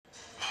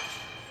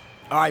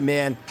All right,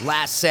 man.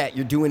 Last set.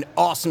 You're doing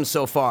awesome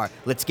so far.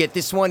 Let's get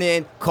this one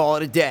in. Call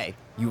it a day.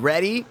 You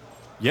ready?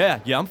 Yeah,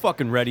 I'm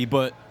fucking ready,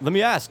 but let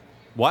me ask,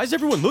 why is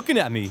everyone looking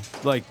at me?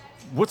 Like,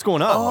 what's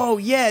going on? Oh,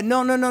 yeah.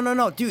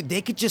 No. Dude,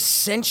 they could just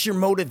sense your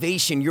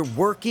motivation. You're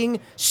working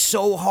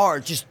so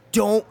hard. Just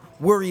don't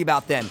worry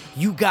about them.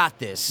 You got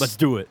this. Let's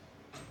do it.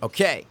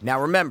 Okay,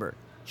 now remember,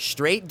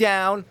 straight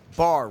down,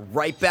 bar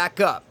right back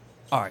up.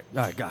 All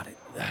right, got it.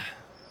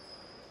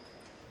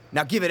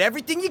 Now give it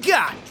everything you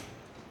got.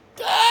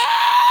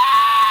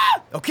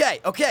 Okay,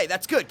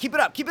 that's good. Keep it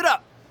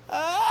up.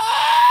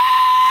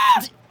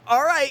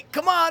 All right,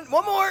 come on,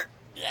 one more.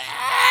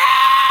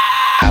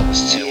 I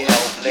was too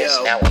hopeless,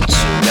 now I'm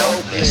too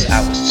hopeless. I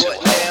was too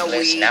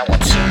hopeless, now I'm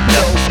too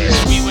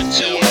hopeless. We were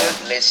too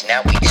hopeless,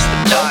 now we just the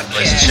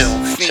dopeless.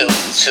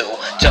 Two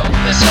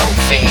dopeless hope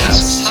fiends. I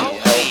was too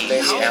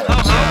hopeless, now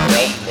I'm too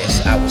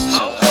hopeless. I was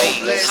too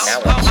hopeless, now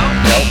I'm too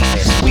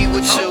hopeless. We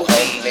were too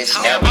hopeless,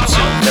 now we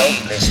too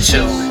dopeless.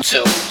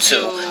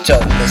 Two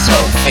dopeless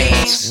hope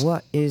fiends.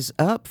 What is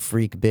up,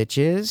 freak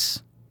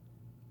bitches?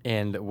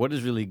 And what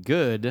is really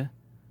good?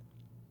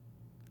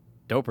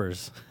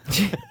 Dopers.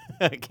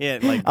 I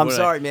can't, like... I'm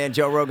sorry, man.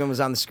 Joe Rogan was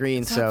on the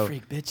screen, What's so... up,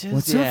 freak bitches?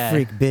 What's up,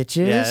 freak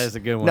bitches? Yeah, that's a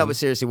good one. No, but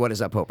seriously, what is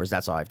up, Hopers?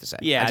 That's all I have to say.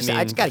 Yeah,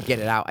 I just got to get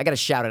it out. I got to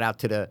shout it out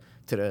to the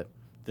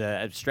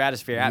The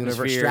stratosphere, universe,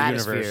 atmosphere,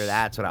 stratosphere. universe.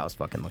 That's what I was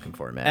fucking looking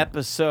for, man.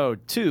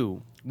 Episode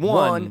 2.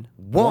 1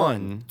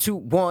 1 2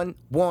 1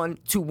 1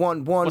 2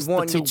 1 1 What's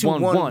 1 the 2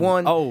 1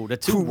 1. Oh, the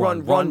 2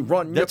 run.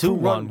 The 2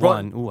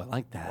 1. Ooh, I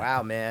like that.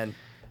 Wow, man.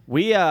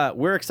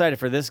 We're excited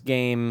for this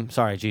game.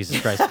 Sorry, Jesus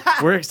Christ.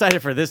 We're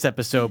excited for this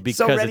episode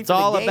because ready it's for the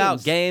all games.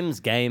 about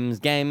games.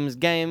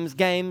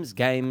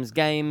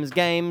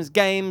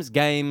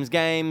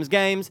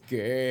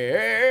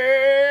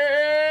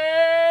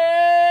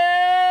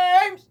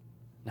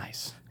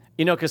 Nice.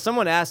 You know, because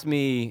someone asked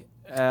me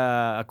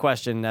a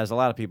question, as a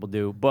lot of people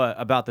do, but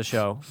about the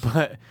show.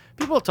 But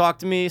people talk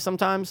to me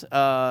sometimes,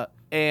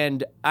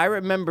 and I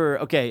remember.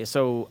 Okay,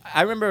 so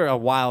I remember a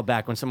while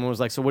back when someone was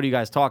like, "So what do you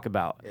guys talk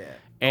about?" Yeah.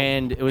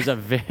 And it was a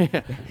very,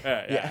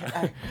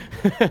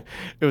 it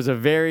was a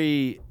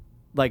very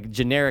like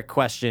generic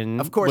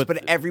question. Of course,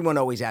 but everyone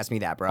always asks me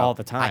that, bro. All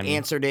the time. I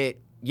answered it.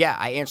 Yeah,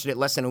 I answered it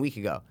less than a week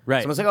ago.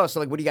 Right. Someone's like, "Oh, so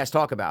like, what do you guys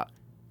talk about?"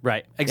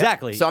 Right.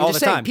 Exactly. So I'm all just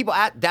the saying, time. people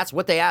that's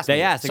what they ask They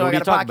me. ask, So like, I what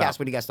got a do you talk podcast. about?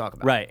 What do you guys talk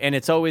about? Right, and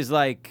it's always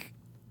like,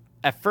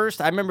 at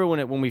first, I remember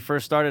when we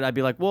first started, I'd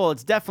be like, well,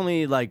 it's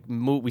definitely like,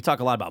 we talk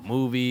a lot about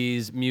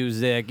movies,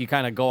 music. You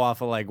kind of go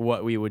off of like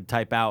what we would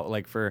type out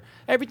like for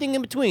everything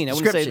in between. I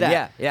wouldn't say Description,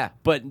 that. yeah.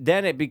 But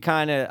then it'd be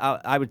kind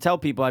of, I would tell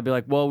people, I'd be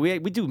like, well, we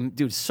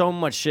do so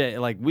much shit.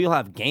 Like, we'll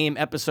have game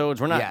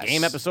episodes. We're not Yes.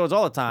 game episodes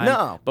all the time.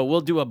 No. But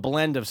we'll do a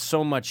blend of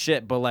so much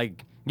shit. But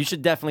like, you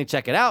should definitely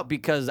check it out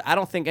because I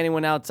don't think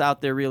anyone else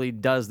out there really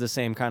does the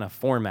same kind of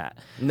format.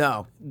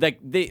 No.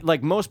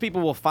 Like most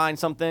people will find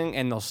something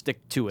and they'll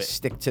stick to it.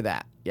 Stick to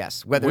that.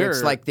 Yes. Whether it's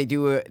We're- like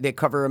they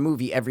cover a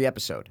movie every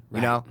episode,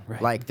 you know?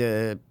 right. Like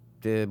the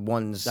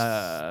ones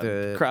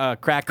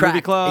Crack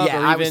Movie Club.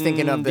 Yeah, or I was even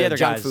thinking of the other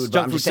junk guys. food, but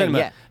Junk I'm food just saying, cinema.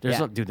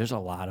 yeah. There's a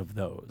lot of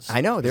those.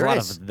 I know there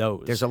there's is. a lot of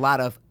those. There's a lot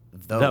of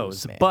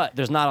those, man. But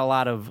there's not a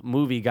lot of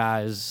movie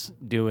guys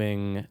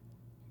doing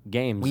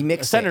games. We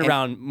mix it, centered and-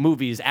 around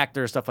movies,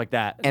 actors, stuff like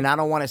that. And I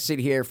don't want to sit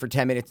here for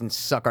 10 minutes and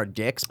suck our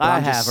dicks, but I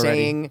I'm just have already.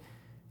 saying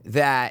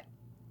that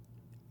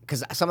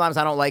because sometimes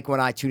I don't like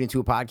when I tune into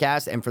a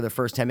podcast and for the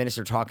first 10 minutes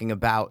they're talking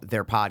about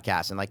their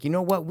podcast and like, you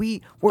know what, we're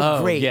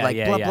Oh, great, yeah, like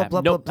yeah, blah, yeah. blah,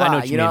 blah, Nope, blah, I know blah.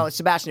 what you You know, mean.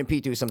 Sebastian and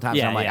Pete do sometimes.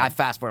 Yeah, I'm like, yeah. I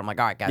fast forward. I'm like,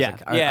 all right, guys, yeah,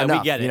 like, yeah,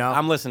 enough, we get it. You know?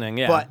 I'm listening.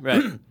 Yeah, But-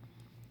 right.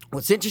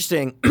 What's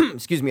interesting,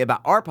 excuse me,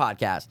 about our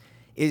podcast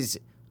is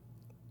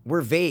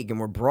we're vague and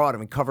we're broad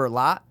and we cover a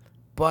lot,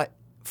 but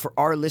for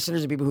our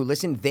listeners and people who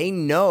listen, they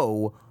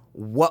know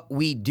what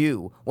we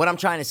do. What I'm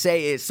trying to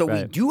say is, so we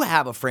Right. do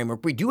have a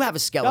framework. We do have a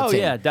skeleton. Oh,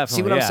 yeah, See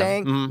definitely, what I'm yeah.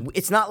 saying? Mhm.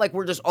 It's not like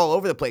we're just all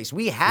over the place.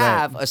 We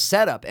have a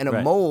setup and a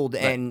Right. mold,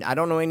 Right. and I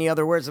don't know any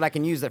other words that I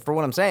can use that for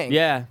what I'm saying.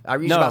 Yeah, I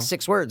used no. about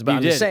 6 words, but You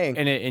I'm just did, saying.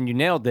 and you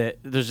nailed it.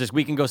 There's just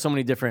we can go so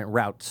many different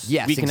routes.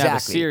 Yes, we can have a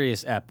exactly.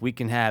 serious app. We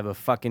can have a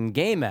fucking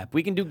game app.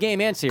 We can do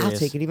game and serious. I'll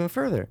take it even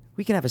further.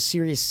 We can have a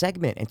serious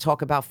segment and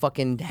talk about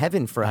fucking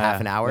heaven for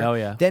half an hour. Oh,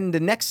 yeah. Then the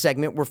next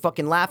segment, we're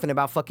fucking laughing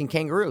about fucking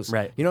kangaroos.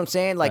 Right. You know what I'm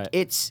saying? Like,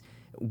 Right.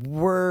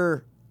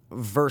 we're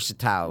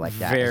versatile like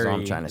that, is all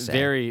I'm trying to say.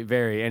 Very,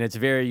 very, and it's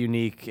very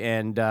unique.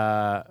 And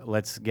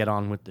let's get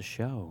on with the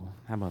show.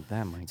 How about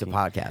that, Mikey? It's a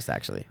podcast,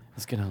 actually.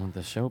 Let's get on with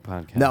the show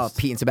podcast. No,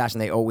 Pete and Sebastian,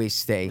 they always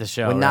stay. The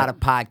show, We're not a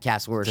right?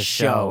 podcast, we're a The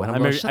show. And I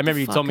I'm remember, going, "Shut I remember the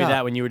you fuck told me up."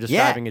 that when you were Yeah.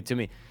 describing it to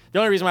me. The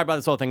only reason why I brought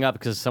this whole thing up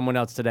because someone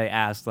else today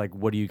asked, like,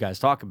 what do you guys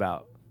talk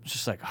about? It's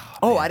just like,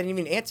 Oh, man. I didn't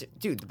even answer.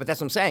 Dude, but that's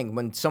what I'm saying.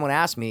 When someone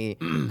asked me,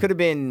 could have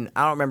been,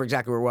 I don't remember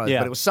exactly where it was, Yeah.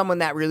 but it was someone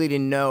that really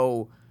didn't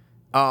know,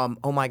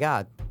 oh my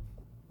God.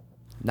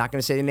 Not going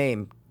to say the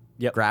name.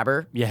 Yep.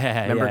 Grabber.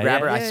 Yeah, Remember yeah,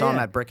 Grabber? yeah, I yeah, saw him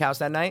yeah. at Brick House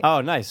that night.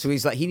 Oh, nice. So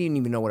he's like, he didn't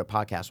even know what a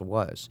podcast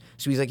was.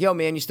 So he's like, yo,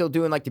 man, you still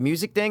doing like the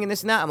music thing and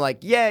this and that? I'm like,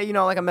 yeah,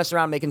 like I'm messing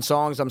around making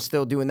songs. I'm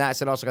still doing that. I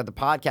said, also got the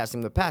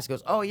podcasting with Pass. He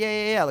goes, oh,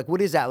 yeah. Like,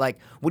 what is that? Like,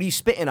 what are you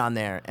spitting on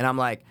there? And I'm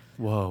like,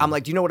 Whoa. I'm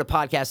like, do you know what a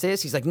podcast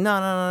is? He's like,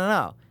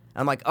 no.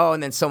 I'm like, oh,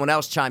 and then someone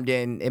else chimed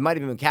in. It might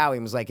have been Cowie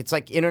and was like, it's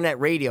like internet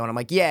radio. And I'm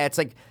like, yeah, it's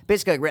like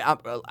basically like,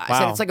 I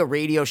said, it's like a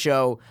radio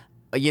show.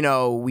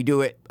 We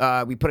do it.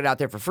 We put it out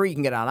there for free. You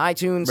can get it on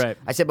iTunes. Right.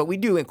 I said, but we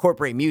do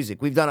incorporate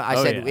music. We've done it. I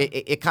Oh, said, yeah.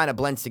 it kind of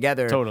blends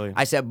together. Totally.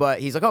 I said, but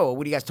he's like, oh, well,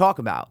 what do you guys talk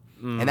about?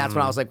 And that's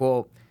when I was like,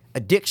 well,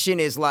 addiction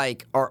is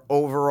like our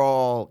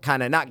overall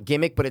kind of not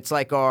gimmick, but it's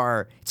like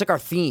our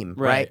theme,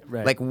 right?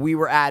 Right. Like we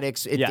were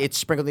addicts. Yeah. It's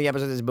sprinkled in the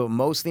episodes, but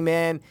mostly,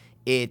 man,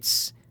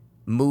 it's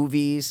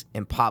movies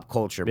and pop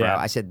culture, bro. Yeah.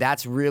 I said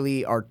that's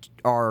really our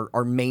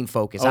main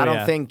focus. Oh, I don't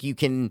yeah. think you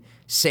can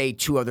say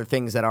two other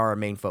things that are our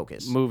main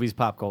focus. Movies,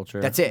 pop culture.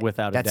 That's it.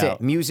 Without That's a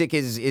doubt. it. Music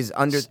is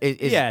under.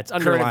 Is Yeah, it's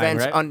current underlying,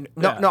 events. right?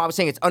 No, Yeah. I was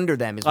saying it's under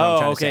them. Is what Oh, I'm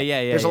trying okay, to say.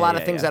 yeah, There's a lot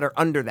of yeah, things yeah. that are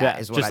under that. Yeah,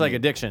 Is what just I like mean.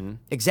 addiction.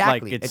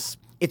 Exactly. Like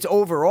It's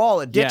overall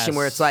addiction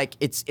where Yes. it's like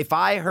it's if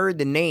I heard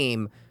the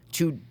name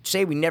to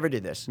say we never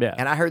did this, Yeah.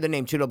 and I heard the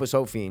name Two Dope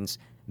Soul Fiends,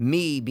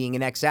 me being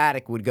an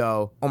ex-addict would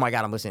go, oh my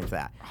God, I'm listening to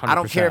that. I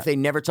don't care 100%. if they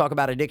never talk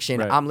about addiction.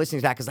 Right. I'm listening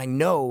to that because I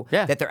know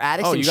Yeah. that they're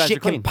addicts Oh, and you guys shit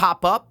are clean. can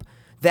pop up.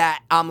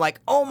 That I'm like,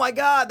 oh my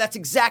God, that's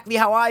exactly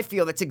how I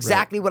feel. That's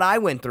exactly what I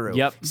went through.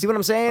 Yep. See what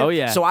I'm saying? Oh,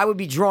 yeah. So I would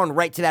be drawn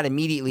right to that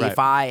immediately Right. if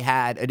I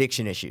had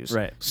addiction issues.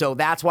 Right. So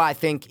that's why I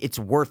think it's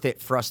worth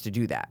it for us to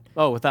do that.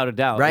 Oh, without a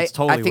doubt. Right? It's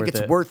totally I think worth it's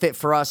it. worth it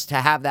for us to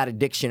have that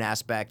addiction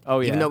aspect.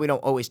 Oh, Even yeah. though we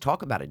don't always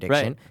talk about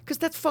addiction. Right.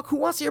 Because who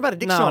wants to hear about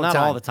addiction No, all the not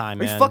time? all the time,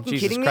 Are man. you fucking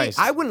Jesus kidding Christ.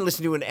 me? I wouldn't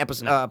listen to an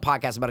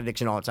podcast about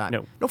addiction all the time.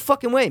 No. No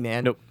fucking way,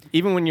 man. Nope.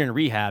 Even when you're in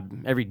rehab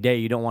every day,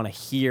 you don't want to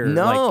hear.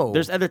 No. Like,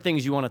 there's other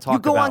things you want to talk You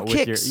go about on with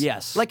Kicks. your.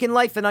 Yes. Like in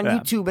life and on Yeah.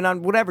 YouTube and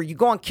on whatever. You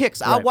go on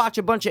Kicks. I'll Right. watch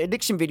a bunch of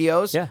addiction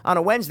videos Yeah. on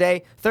a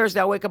Wednesday. Thursday,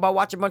 I'll wake up, I'll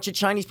watch a bunch of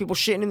Chinese people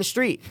shitting in the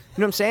street. You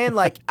know what I'm saying?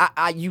 Like,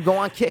 you go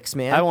on Kicks,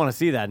 man. I want to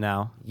see that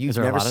now. Is You've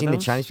there a never lot of seen the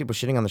those? Chinese people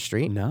shitting on the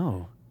street?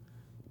 No.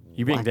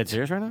 You being What? dead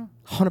serious right now?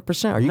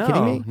 100%. Are you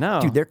kidding me? No.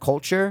 Dude, their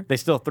culture. They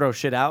still throw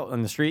shit out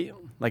on the street.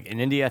 Like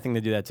in India, I think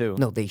they do that too.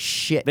 No, they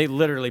shit. They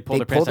literally pull They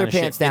their pull pants their down,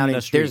 and pants shit down. in the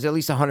And street. there's at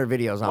least 100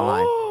 videos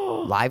online.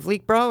 Live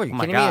Leak, bro? Are you Oh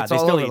my kidding me? God, It's they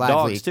all still over eat Live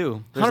dogs Leak.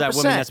 too. There's that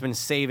woman 100%. that's been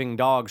saving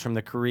dogs from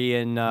the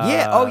Korean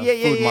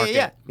food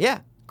market. Yeah.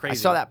 I Crazy.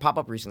 saw that pop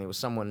up recently with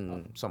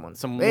someone. Some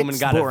It's woman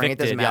got boring. It evicted.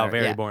 doesn't Yeah, matter.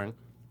 very boring.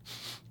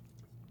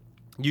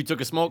 You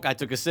took a smoke, I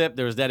took a sip.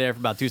 There was dead air for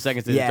about 2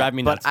 seconds. It Yeah, drive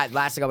me nuts. but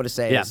last thing I want to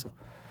say Yeah. is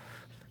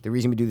the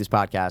reason we do this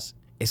podcast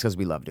is because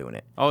we love doing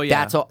it. Oh,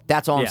 yeah.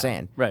 That's all I'm Yeah,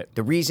 saying. right.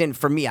 The reason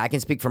for me, I can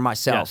speak for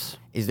myself, Yes.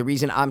 is the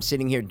reason I'm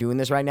sitting here doing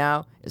this right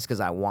now is because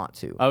I want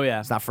to. Oh, yeah.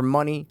 It's not for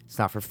money. It's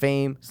not for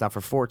fame. It's not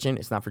for fortune.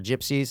 It's not for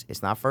gypsies.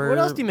 It's not for What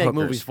else do you make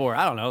hookers. movies for?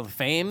 I don't know. The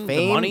fame,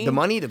 Fame, the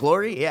money, the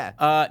glory.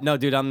 Yeah. No,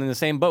 dude, I'm in the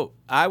same boat.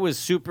 I was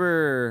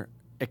super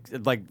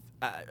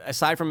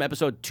aside from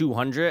episode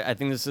 200, I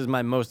think this is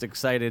my most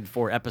excited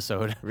for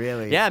episode.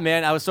 Really? Yeah,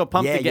 man. I was so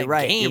pumped Yeah, to get you're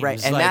right. games. You're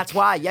right. And like- that's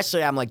why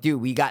yesterday I'm like,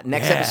 dude, we got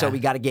next Yeah. episode. We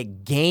got to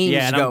get games.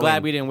 Yeah, and I'm going.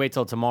 glad we didn't wait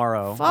till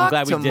tomorrow. I'm Fuck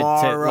glad we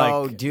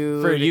tomorrow, did.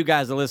 dude. For you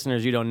guys, the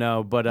listeners, you don't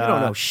know, but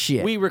don't know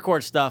shit. We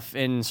record stuff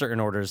in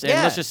certain orders, and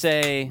Yeah. let's just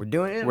say We're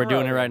doing it in a We're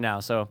doing it row. right now.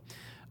 So,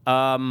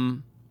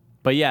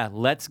 but yeah,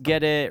 let's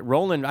get it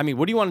rolling. I mean,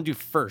 what do you want to do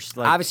first?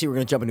 Like, Obviously, we're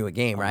gonna jump into a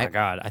game, oh right? my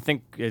God, I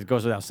think it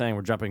goes without saying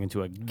we're jumping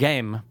into a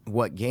game.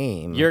 What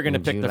game? You're gonna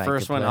would pick you the like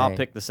first to one. I'll play?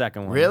 pick the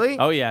second one. Really?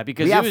 Oh yeah,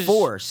 because we it have was-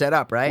 4 set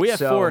up, right? We have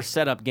So 4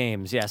 setup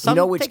games. Yeah, some You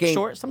know which take game?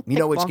 short, some You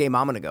know take which long. game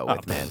I'm gonna go Oh,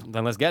 with, man.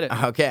 Then let's get it.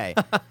 Okay.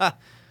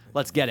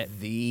 Let's get it.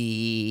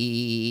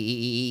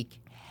 The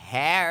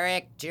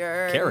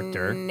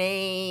character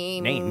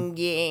name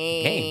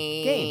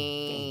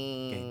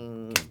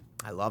game.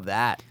 I love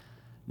that.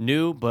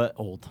 New but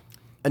old.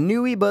 A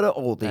newie but a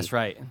oldie. That's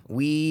right.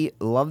 We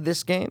love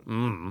this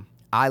game.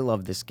 I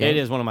love this game. It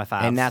is one of my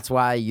faves. And that's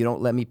why you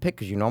don't let me pick,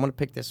 because you know I'm going to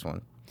pick this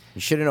one. You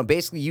should have known.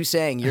 Basically, you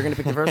saying you're going to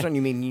pick the first one,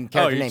 you mean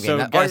character name so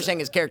game. All you're guys-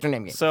 saying is character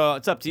name game. So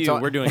it's up to you. So-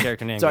 We're doing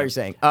character name. That's all game. you're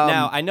saying.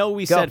 Now I know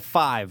we go. said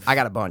 5. I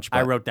got a bunch.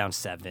 I but wrote down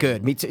 7.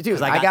 Good. Me too. Dude,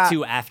 Because I got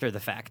 2 after the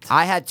fact.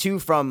 I had 2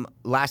 from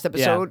last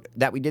episode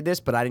that we did this,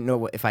 but I didn't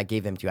know if I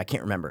gave them to you. I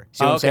can't remember.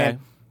 See what I'm Okay. saying?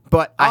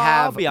 But I I'll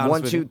have be honest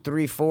 1, with 2, you.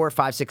 3, 4,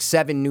 5, 6,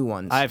 7 new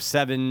ones. I have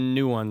 7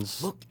 new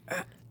ones. Look.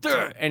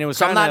 And it was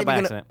So kind I'm of not by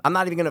even accident. gonna. I'm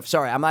not even gonna.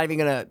 Sorry, I'm not even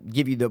gonna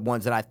give you the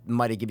ones that I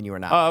might have given you or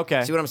not. Oh,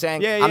 okay. See what I'm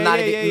saying? Yeah, I'm yeah, not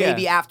yeah, even. yeah,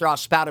 Maybe after I'll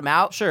spout them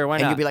out. Sure, why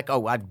And not? you'll be like, oh,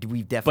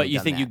 we've definitely. But you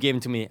done think that. you gave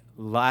them to me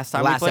last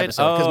time last we played?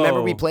 episode? Because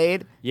remember we Oh.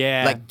 played.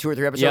 Yeah. Like 2 or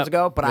 3 episodes Yep.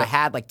 ago, but I Yep.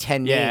 had like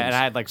 10 Yeah, names. and I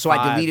had, like, So I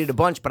 5. deleted a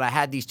bunch, but I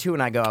had these 2,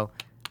 and I go,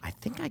 I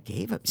think I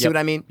gave them. See Yep. what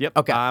I mean? Yep.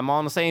 Okay. I'm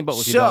on the same boat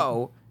with you. dog.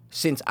 So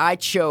since I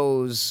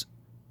chose,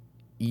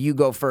 you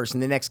go first,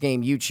 and the next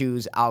game you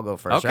choose, I'll go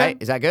first. Okay. Right?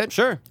 Is that good?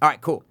 Sure. All right.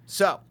 Cool.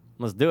 So.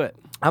 Let's do it.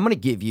 I'm gonna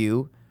give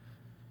you.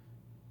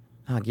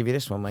 I'll give you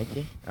this one,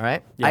 Mikey. All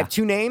right. Yeah. I have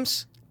 2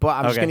 names, but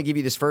I'm just Okay. gonna give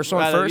you this first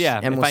one Well, first. yeah,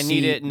 and if we'll I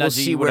need see, it, we'll nudge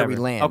see you, where we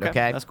whatever. land.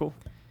 Okay. That's cool.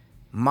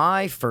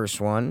 My first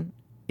one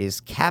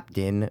is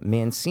Captain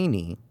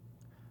Mancini.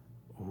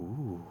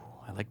 Ooh,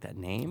 I like that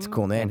name. It's a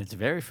cool name. And it's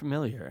very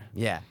familiar.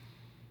 Yeah.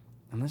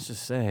 And let's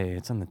just say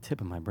it's on the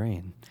tip of my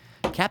brain.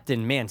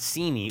 Captain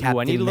Mancini. Ooh, I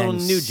Captain need a little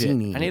Mancini.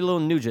 Nugent. I need a little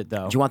Nugent,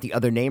 though. Do you want the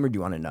other name or do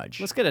you want a nudge?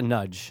 Let's get a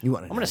nudge. You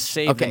want a I'm going to nudge?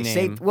 save okay, the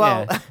name.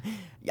 Well, Yeah.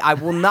 I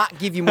will not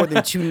give you more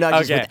than 2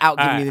 nudges Okay, without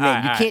giving all you the right, name.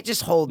 all You right. can't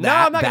just hold No,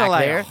 that I'm not back gonna let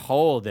there. you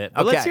hold it.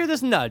 But let's Okay. hear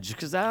this nudge,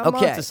 because I'm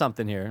Okay. onto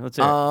something here. Let's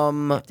hear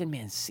it. Captain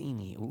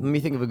Mancini. Ooh. Let me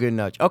think of a good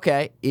nudge.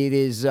 Okay, it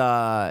is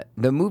the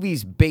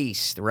movie's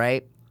based,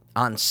 right,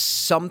 on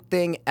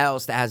something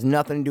else that has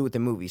nothing to do with the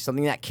movie.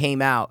 Something that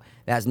came out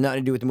that has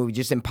nothing to do with the movie,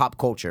 just in pop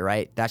culture,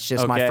 right? That's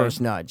just my Okay.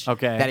 first nudge.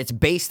 Okay. That it's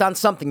based on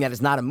something that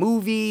is not a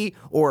movie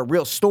or a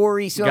real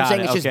story. See what I'm Got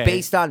saying? it, It's just okay.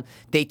 based on,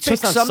 they took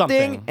Based on something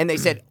something. and they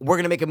said, we're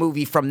going to make a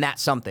movie from that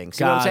something.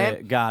 See what I'm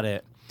saying? Got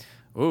it.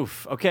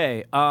 Oof.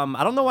 Okay.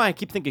 I don't know why I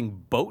keep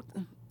thinking boat,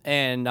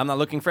 and I'm not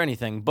looking for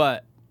anything,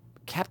 but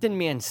Captain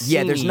Mancini.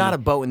 Yeah, there's not a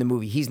boat in the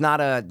movie. He's not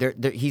a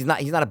he's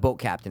not a boat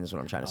captain is what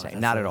I'm trying to say. That's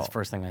Not the- at all. That's the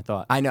first thing I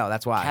thought. I know,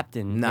 that's why.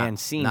 Captain No,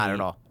 Mancini. Not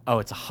at all. Oh,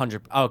 it's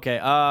 100. Okay.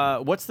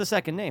 What's the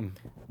second name?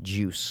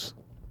 Juice.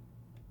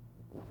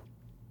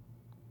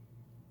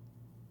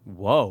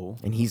 Whoa.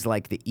 And he's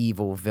like the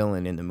evil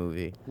villain in the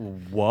movie.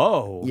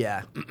 Whoa.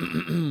 Yeah.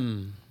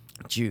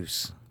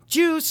 Juice.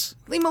 Juice!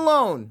 Leave him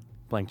alone.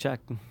 Blank check.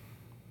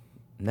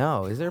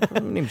 No, is there a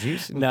person named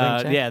Juice? in No,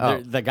 Blank Check? yeah,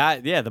 Oh. the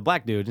guy, yeah, the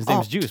black dude. His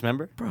name's Oh. Juice,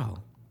 remember? Bro,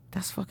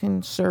 that's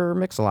fucking Sir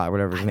Mix-a-Lot,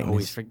 whatever his name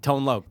Always is.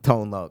 Tone Loc.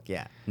 Tone Loc,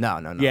 yeah. No.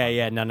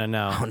 Yeah, no.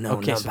 Oh, no,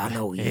 okay, no, so- about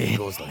no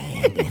Eagles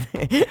landing.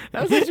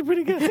 That was actually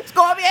pretty good.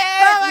 Scorpion!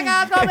 Oh my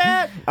God,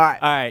 Scorpion! All right.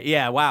 All right,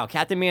 yeah, wow.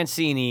 Captain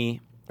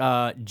Mancini,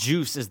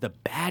 Juice is the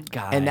bad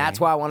guy. And that's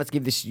why I wanted to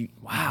give this to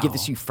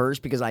you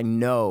first, because I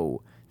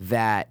know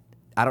that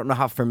I don't know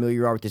how familiar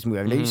you are with this movie.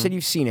 I know you said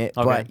you've seen it,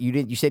 Okay. but you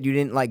didn't. You said you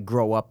didn't like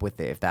grow up with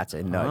it. If that's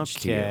a nudge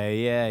to you,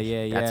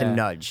 Okay, yeah. that's a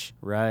nudge.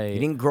 Right. You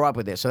didn't grow up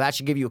with it, so that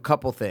should give you a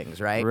couple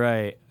things, right?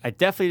 Right. I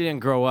definitely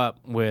didn't grow up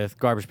with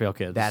Garbage Pail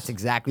Kids. That's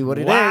exactly what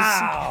it is.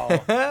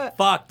 Wow.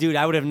 Fuck, dude,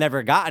 I would have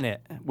never gotten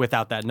it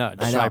without that nudge.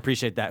 I So know. I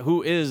appreciate that.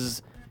 Who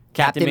is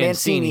Captain Captain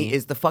Mancini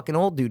is the fucking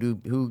old dude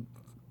who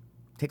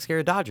takes care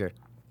of Dodger.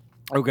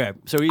 Okay,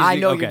 so he's I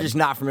know okay. you're just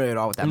not familiar at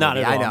all with that Not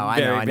movie. at all. I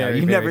know. Very,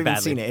 You've very never even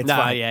badly. seen it. It's No,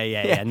 fine.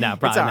 yeah. No,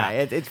 probably it's all not.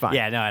 right. It's fine.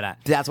 Yeah, no.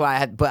 That's why I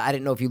had, but I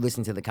didn't know if you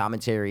listened to the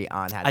commentary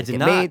on how I this did get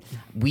not. made.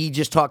 We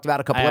just talked about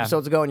it a couple I have.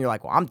 episodes ago, and you're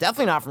like, "Well, I'm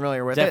definitely not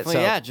familiar with Definitely, it."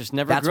 So yeah, just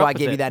never That's grew why I up with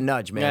gave you it. that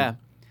nudge, man.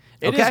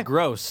 Yeah. It is Okay.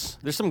 gross.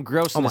 There's some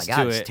grossness Oh my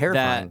God, to it's it.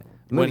 terrifying. That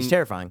The movie's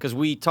terrifying. Because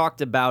we talked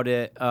about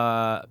it,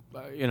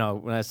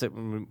 when I said,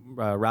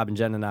 Rob and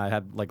Jen and I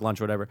had like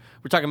lunch or whatever,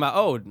 we're talking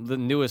about, the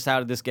newest How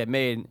Did This Get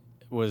Made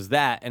was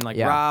that. And like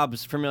Yeah.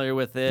 Rob's familiar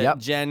with it. Yep.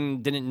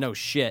 Jen didn't know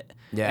shit.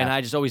 Yeah. And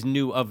I just always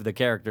knew of the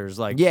characters.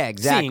 Like, Yeah,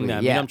 exactly. seeing them.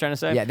 Yeah. You know what I'm trying to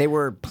say? Yeah, they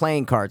were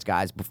playing cards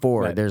guys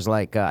before. Right. There's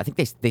like, I think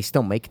they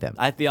still make them.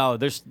 I think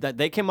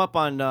they came up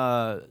on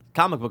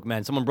Comic Book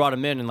Men. Someone brought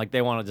them in and like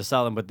they wanted to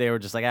sell them, but they were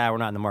just like, we're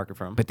not in the market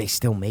for them. But they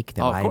still make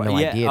them. Oh, of I had course. no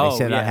Yeah. idea. Oh, They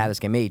said yeah. how this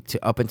get made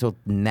up until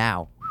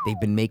now. They've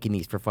been making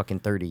these for fucking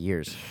 30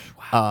 years.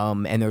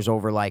 And there's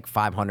over like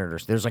 500 or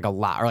there's like a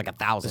lot or like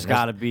 1,000. There's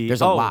got to be.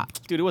 There's a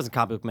lot. Dude, it wasn't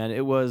Comic Book Man.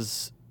 It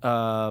was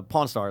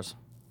Pawn Stars.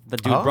 The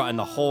dude brought in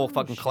the whole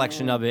fucking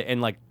collection of it,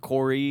 and like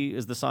Corey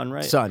is the son,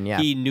 right? Son, yeah.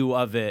 He knew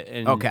of it,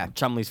 and Okay.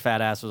 Chumley's fat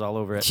ass was all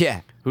over it.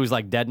 Yeah. Who's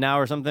like dead now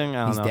or something? I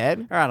don't He's know.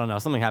 dead? Or I don't know.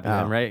 Something happened to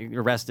Oh. him, right?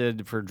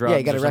 Arrested for drugs. Yeah,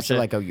 he got or some arrested shit.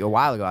 like a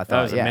while ago, I That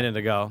thought. was yeah. a minute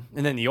ago.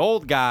 And then the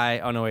old guy.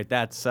 Oh no, wait,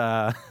 that's.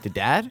 The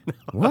dad?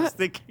 I was What?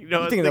 thinking, You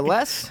thinking of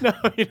Les? No,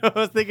 you know what I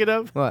was thinking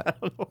of? What? I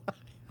don't know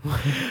why.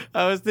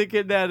 I was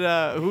thinking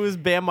that who is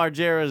Bam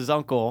Margera's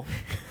uncle?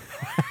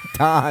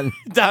 Don.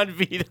 Don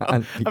Vito.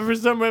 Don And for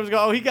some reason, I was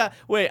going, he got.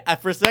 Wait,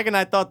 for a second,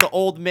 I thought the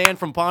old man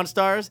from Pawn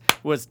Stars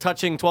was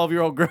touching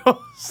 12-year-old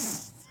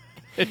girls.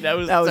 And that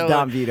was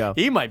Don Vito.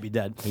 He might be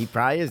dead. He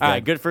probably is dead. All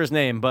right, good first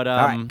name, but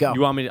right, go.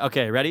 you want me to?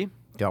 Okay, ready?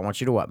 Do I want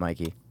you to what,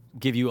 Mikey?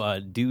 Give you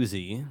a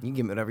doozy. You can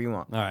give me whatever you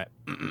want. All right.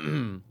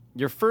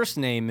 Your first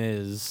name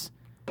is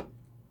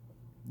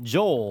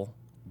Joel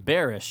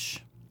Barish.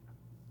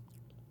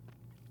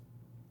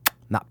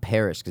 Not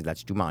Parrish, because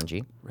that's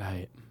Jumanji.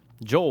 Right.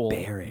 Joel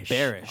Barish.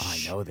 Barish. Oh,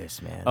 I know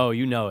this, man. Oh,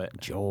 you know it.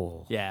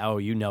 Joel. Yeah. Oh,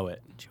 you know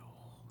it.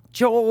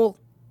 Joel.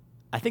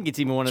 I think it's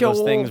even one of those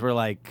Joel. things where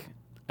like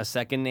a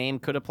second name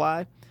could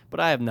apply, but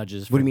I have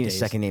nudges. What do for you mean days. a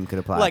second name could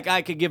apply? Like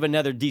I could give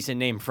another decent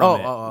name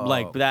from it, oh.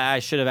 like that I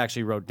should have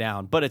actually wrote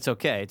down, but it's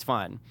okay, it's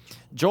fine.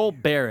 Joel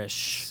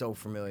Barish. so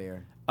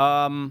familiar.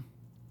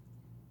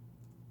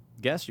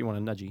 Guess you want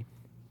a nudgy?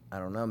 I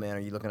don't know, man. Are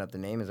you looking up the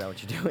name? Is that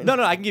what you're doing?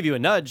 No, I can give you a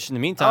nudge in the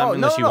meantime, Oh,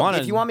 unless no. you want.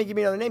 If you want me to give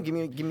me another name, give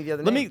me the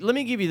other let name.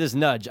 me give you this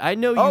nudge. I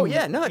know you. Oh,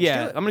 yeah, nudge,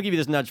 Yeah, do it. I'm gonna give you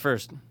this nudge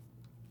first.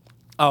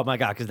 Oh my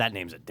god, because that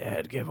name's a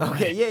dead giveaway.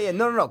 Okay, yeah.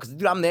 No. Because,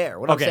 dude, I'm there.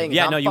 What I'm Okay, saying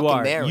yeah, is I'm no, you fucking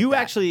are. there. You with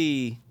that.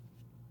 actually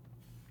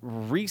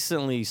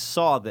recently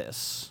saw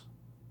this.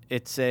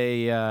 It's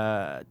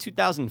a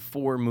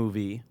 2004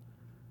 movie,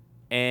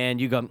 and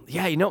you go,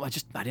 yeah, I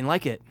didn't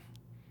like it.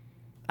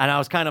 And I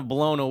was kind of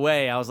blown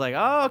away. I was like,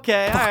 oh,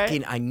 okay, all right.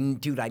 Fucking, I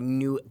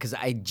knew because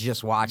I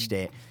just watched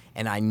it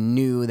and I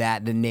knew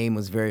that the name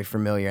was very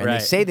familiar. And Right.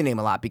 they say the name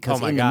a lot because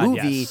Oh my in God, the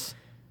movie, yes.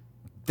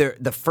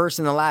 the first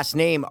and the last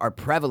name are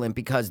prevalent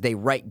because they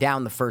write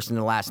down the first and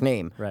the last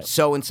name. Right.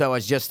 So and so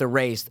has just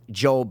erased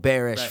Joel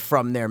Barish Right.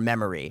 from their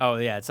memory. Oh,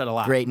 yeah, it said a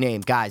lot. Great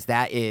name, guys.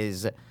 That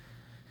is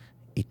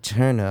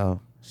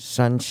Eternal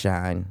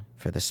Sunshine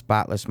for the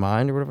Spotless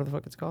Mind, or whatever the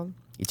fuck it's called.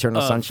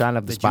 Eternal Sunshine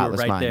of the that you were Spotless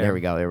right Mind. There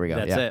we go.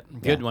 That's yeah.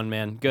 it. Good one,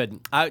 man. Good.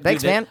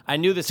 Thanks, dude, man. I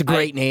knew this. It's a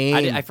great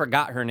name. I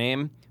forgot her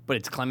name, but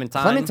it's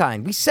Clementine.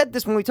 Clementine. We said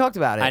this when we talked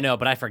about it. I know,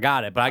 but I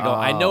forgot it. But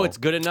I know Oh. it's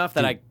good enough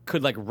that I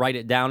could like write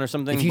it down or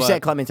something. If you but-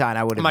 said Clementine,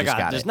 I would oh have my just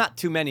God, got there's it. not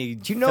too many.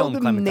 Do you know film the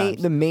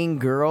Clementines. the main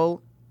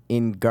girl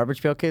in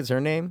Garbage Pail Kids? Her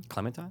name?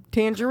 Clementine?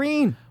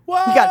 Tangerine.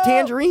 Whoa! We got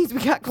tangerines.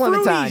 We got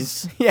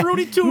clementines. Fruities.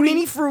 Fruity tooty.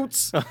 Mini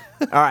fruits. All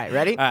right,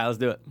 ready? All right, let's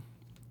do it.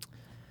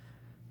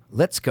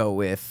 Let's go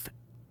with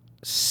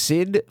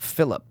Sid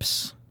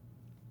Phillips.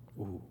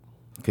 Ooh.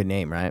 Good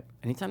name, right?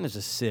 Anytime there's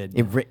a Sid,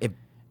 It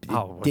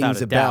oh, without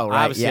dings a doubt. bell,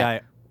 right? Obviously, yeah.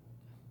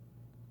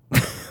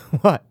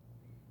 What?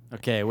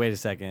 Okay, wait a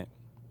second.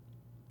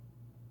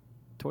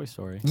 Toy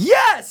Story.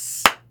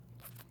 Yes!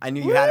 I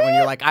knew you had it when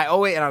you're like, I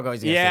owe it, and I'll go,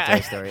 Yeah,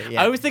 Toy Story.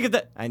 Yeah. I was thinking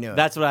that. I knew it.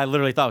 That's what I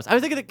literally thought. I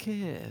was thinking the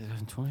kid.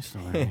 Toy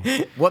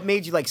Story. What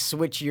made you like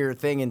switch your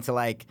thing into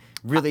like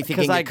really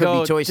thinking I it could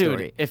go, be Toy dude,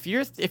 Story?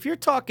 If you're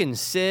talking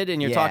Sid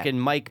and you're Yeah. talking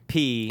Mike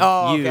P,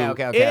 Oh, you,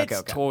 okay, it's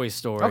okay. Toy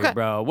Story, Okay.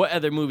 bro. What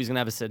other movie's gonna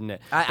have a Sid in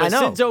it? I But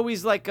know. Sid's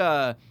always like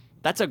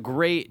that's a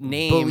great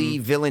name. Bully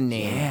villain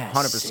name, Yeah,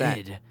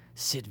 100%.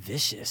 Sid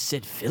Vicious,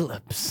 Sid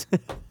Phillips.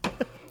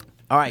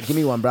 All right, give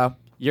me one, bro.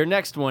 Your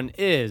next one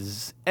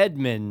is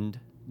Edmund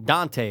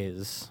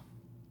Dantes.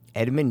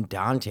 Edmund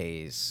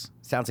Dantes.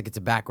 Sounds like it's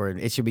a backward.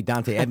 It should be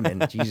Dante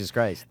Edmund. Jesus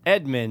Christ.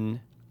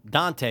 Edmund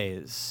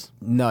Dantes.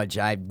 Nudge.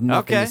 Nothing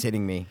Okay. is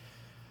hitting me.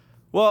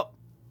 Well,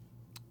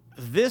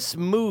 this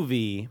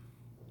movie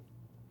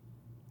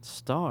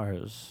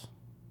stars.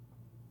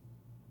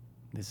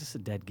 Is this a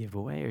dead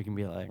giveaway, or you can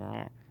be like,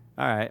 all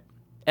right,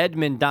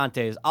 Edmund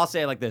Dantes. I'll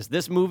say it like this: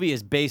 this movie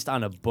is based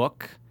on a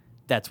book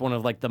that's one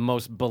of like the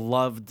most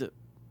beloved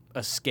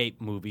escape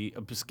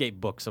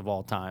books of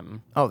all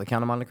time. Oh, The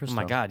Count of Monte Oh Cristo.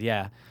 my God,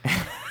 yeah.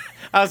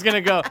 I was gonna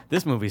go.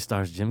 This movie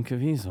stars Jim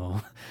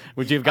Caviezel.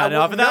 Would you have gotten it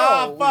off of that?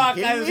 Oh fuck!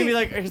 I was gonna be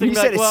like, you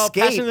said well,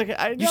 escape. Passion of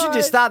the- I You know, should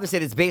just stop and say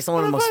it's based on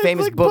one of the What most if I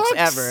famous like books books?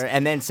 ever,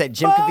 and then said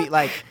Jim Fuck. Caviezel.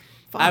 Like,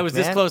 fuck, I was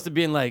this man. close to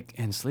being like,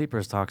 and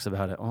Sleepers talks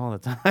about it all the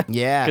time.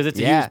 Yeah, because it's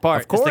a yeah. huge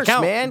part. Of course, it's the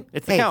count. man.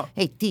 It's the count.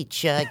 Hey,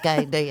 teacher,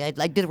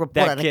 I did a report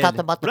That on the kid. count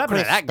about the What happened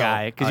to that crystal.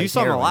 guy? Because Oh, you he's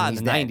saw him a heroin. lot in He's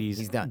the dead. 90s.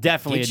 He's done.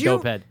 Definitely Did a you?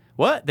 dope head.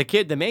 What? The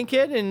kid, the main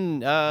kid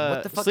in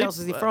What the fuck else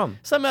is he from?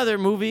 Some other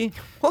movie.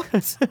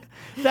 What?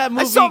 That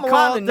movie I saw him a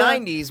lot in the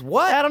called, 90s.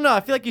 What? I don't know.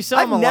 I feel like you saw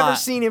him a I've lot. never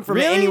seen him from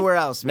Really? anywhere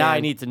else, Now I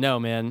man. need to know,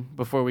 man,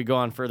 before we go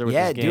on further with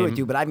Yeah, this game. do it,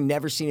 dude. But I've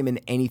never seen him in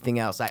anything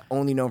else. I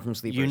only know him from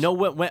Sleepers. You know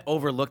what went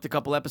overlooked a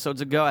couple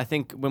episodes ago? I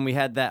think when we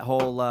had that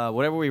whole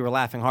whatever we were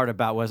laughing hard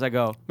about was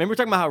remember we were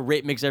talking about how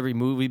rape makes every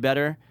movie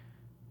better?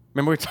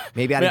 Remember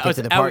Maybe I didn't get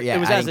to the part yet. It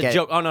was I as didn't a get it.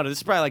 joke. Oh no, this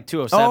is probably like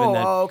 207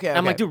 then. Oh, okay, And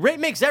I'm like, okay. dude, rape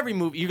makes every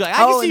movie. You're like, I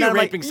can see you and I'm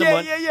like, raping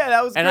someone. Yeah,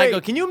 that was And great. I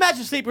go, can you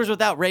imagine Sleepers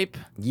without rape?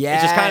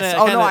 Yes. It's just kinda,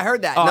 Oh, no, I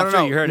heard that. Oh, No, I'm no, sure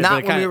no. you heard it. Not but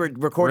it when kinda, we were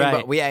recording,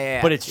 right. but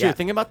yeah. But it's true. Yeah.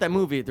 Think about that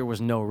movie. There was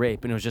no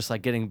rape, and it was just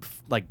like getting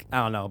like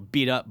I don't know,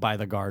 beat up by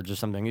the guards or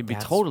something. It'd be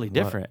That's totally what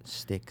different.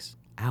 Sticks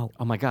out.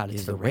 Oh my God,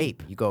 it's Is the the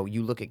rape.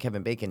 You look at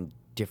Kevin Bacon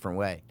different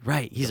way.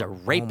 Right, he's a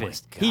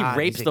rapist. He God,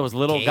 rapes he's a those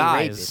little gay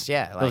guys. rapist,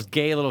 yeah, those like-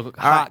 gay little hot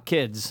right.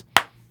 kids.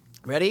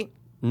 Ready?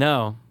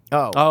 No.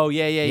 Oh. Oh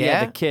yeah.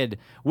 Yeah? The kid.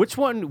 Which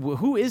one?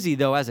 Who is he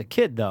though? As a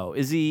kid though,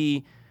 is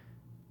he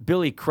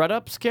Billy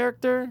Crudup's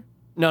character?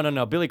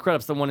 No. Billy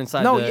Crudup's the one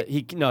inside. No,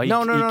 he kills no.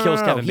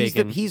 Kevin He's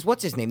Bacon. He's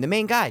what's his name? The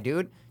main guy,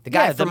 dude. The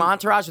guy Yeah, from the-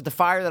 Entourage with the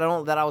fire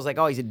that I was like,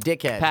 oh, he's a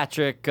dickhead.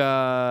 Patrick.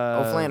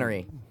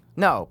 O'Flannery.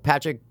 No,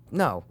 Patrick.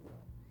 No,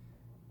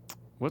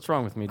 What's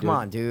wrong with me, dude? come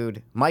on,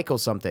 dude. Michael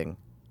something,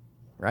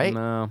 right?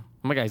 No.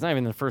 Oh my God, he's not even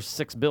in the first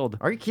 6 build.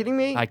 Are you kidding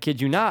me? I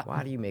kid you not.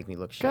 Why do you make me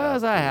look shit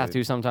Because up, I have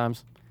dude? to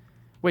sometimes.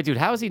 Wait, dude,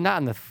 how is he not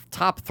in the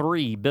top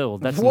 3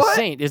 build? That's What?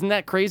 insane. Isn't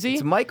that crazy?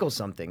 It's Michael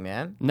something,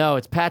 man. No,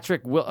 it's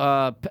Patrick.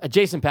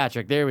 Jason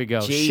Patrick. There we go.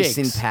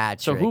 Jason Shakes.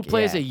 Patrick, So who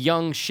plays yeah. a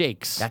young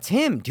Shakes? That's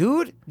him,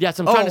 dude. Yes,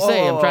 I'm trying to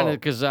say. I'm trying to oh.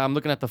 because I'm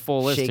looking at the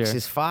full list Shakes. here.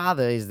 His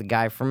father is the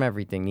guy from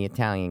Everything, the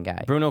Italian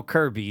guy. Bruno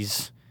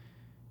Kirby's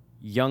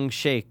Young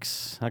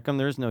Shakes. How come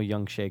there's no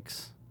Young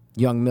Shakes?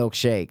 Young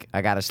milkshake.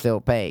 I gotta still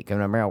pay. Can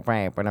a milk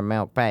pay? Can a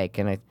milk pay?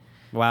 Can I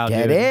Wow,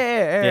 get dude. it?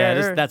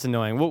 Yeah, that's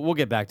annoying. We'll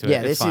get back to it. Yeah,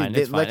 It's this fine. is.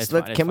 It's fine. Let's It's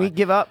let. fine. Can we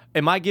give up?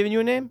 Am I giving you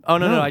a name? Oh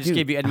no, I just dude.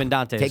 gave you Edmund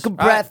Dantes. Take a All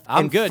right, breath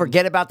I'm and good.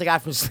 forget about the guy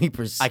from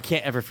Sleepers. I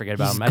can't ever forget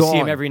about He's him. I see him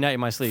gone. every night in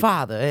my sleep.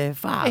 Father,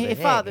 father, Hey,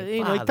 father,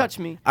 you know, he father. touched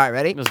me. All right,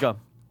 ready? Let's go.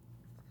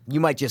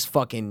 You might just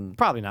fucking.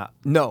 Probably not.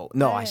 No,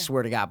 I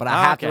swear to God, but I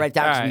Oh, have to okay. write it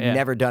down All because right, we've yeah.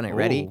 never done it.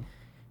 Ready? Ooh.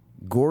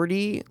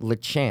 Gordy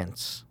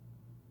LaChance.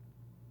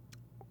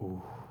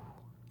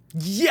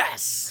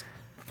 Yes.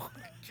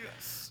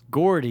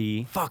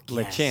 Gordy Fuck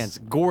yes.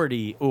 LaChance.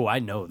 Gordy. Oh, I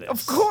know this.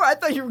 Of course, I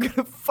thought you were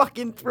gonna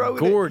fucking throw it.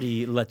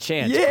 Gordy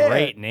LaChance. Yeah,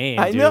 Great name,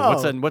 I dude. know.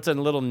 What's a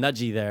little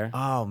nudgy there?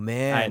 Oh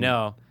man, I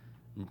know.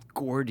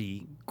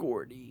 Gordy.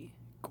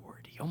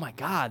 Oh my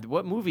God,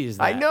 what movie is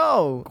that? I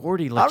know.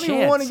 Gordy I don't even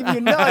LaChance. want to give you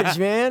a nudge,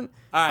 man.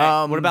 All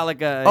right. What about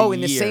like a Oh, in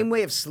the year? same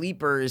way of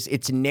Sleepers,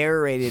 it's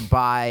narrated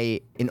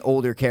by an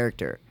older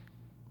character,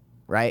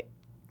 right?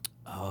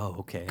 Oh,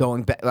 okay.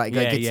 Going back, like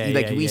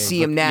we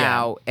see him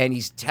now, and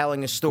he's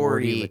telling a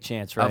story Gordy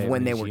LaChance, right, of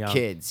when they he's were young.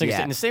 kids. So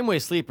Yeah. in the same way,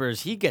 Sleepers,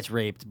 he gets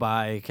raped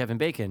by Kevin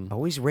Bacon.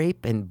 Always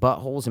rape and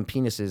buttholes and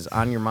penises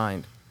on your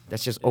mind.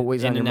 That's just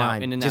always on your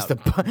mind. in and just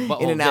out.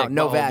 in and out.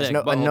 No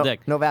Butthole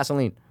dick. no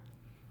Vaseline.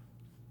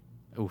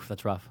 Oof,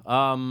 that's rough.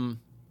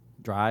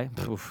 Dry.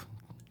 Oof.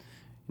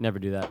 Never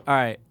do that. All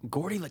right,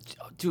 Gordy,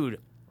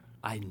 dude,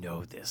 I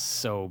know this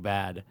so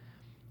bad.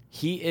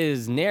 He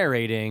is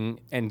narrating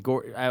and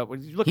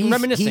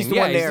reminiscing. He's the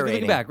one he's narrating.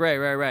 looking back.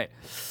 Right.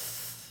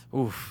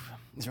 Oof.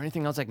 Is there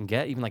anything else I can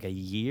get? Even like a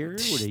year?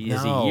 Is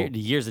No. a year? The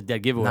year's a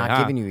dead giveaway. Not huh?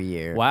 giving you a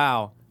year.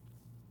 Wow.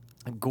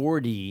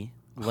 Gordy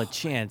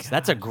LaChance.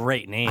 That's a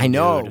great name. I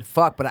know. Dude.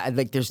 Fuck,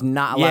 but there's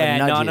not a lot of Yeah,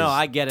 nudges. no,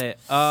 I get it.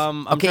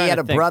 I'm Okay, he trying had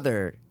to a think.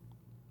 brother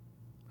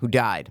who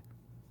died.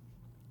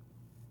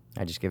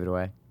 I just give it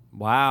away.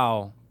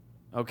 Wow.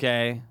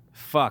 Okay.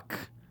 Fuck.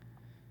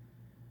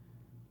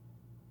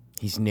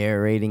 He's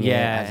narrating it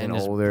Yeah, as an and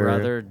his older.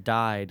 brother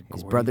died.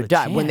 His Gordy brother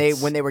died when they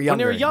LaChance. were younger. When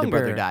they were The younger.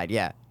 brother died.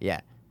 Yeah.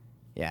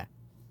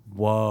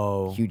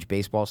 Whoa. Huge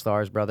baseball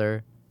star's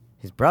brother.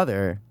 His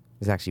brother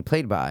is actually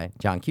played by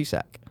John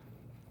Cusack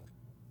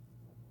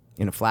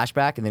in a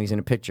flashback, and then he's in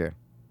a picture.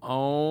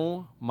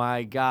 Oh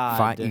my God.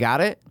 Fine, you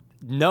got it?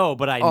 No,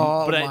 but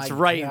it's my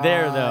right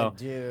there though. God,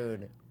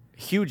 dude.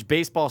 Huge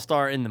baseball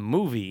star in the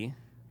movie.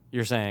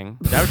 You're saying?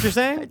 Is that what you're I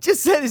saying?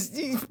 just said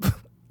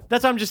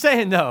That's what I'm just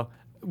saying though.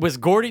 Was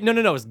Gordy? No.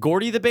 Was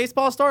Gordy the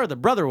baseball star? Or the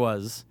brother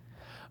was.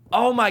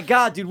 Oh my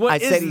God, dude! What I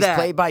is said he's that?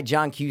 played by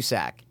John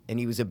Cusack, and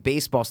he was a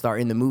baseball star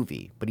in the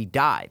movie, but he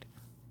died.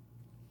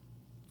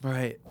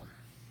 Right.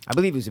 I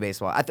believe he was a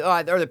baseball.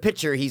 Or the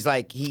picture, he's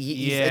like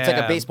it's like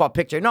Yeah. a baseball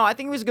picture. No, I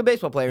think he was a good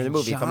baseball player in the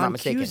movie, if I'm not John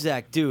mistaken.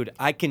 Cusack, dude,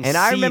 I can. And see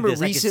I remember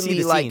this. I can see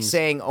recently the like scenes.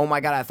 saying, "Oh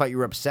my God, I thought you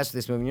were obsessed with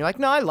this movie." And you're like,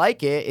 "No, I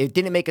like it. It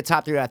didn't make a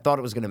top 3 that I thought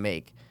it was going to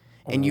make."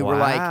 And you were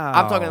like,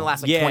 "I'm talking the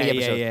last like 20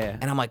 episodes." Yeah.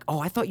 And I'm like, "Oh,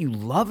 I thought you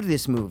loved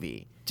this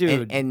movie,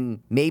 Dude.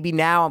 And maybe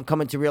now I'm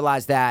coming to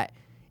realize that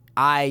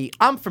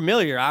I'm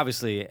familiar,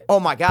 obviously. Oh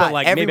my God! But,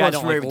 like, maybe I everyone's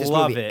don't, familiar like, with this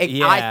love movie. it. And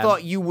Yeah. I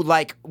thought you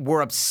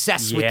were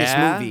obsessed with this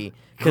Yeah? movie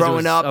 'Cause it growing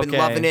was- up and okay.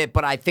 loving it.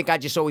 But I think I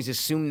just always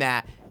assumed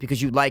that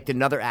because you liked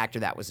another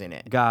actor that was in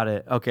it, Got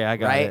it. Okay, I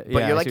got right? it.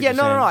 But I you're see like, what yeah, you're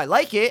no, saying. I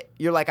like it.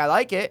 You're like, I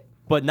like it.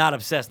 But not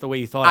obsessed the way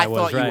you thought I I was.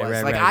 thought you right, was.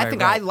 Right, like, right, I right,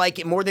 think right. I like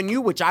it more than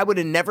you, which I would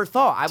have never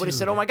thought. I would have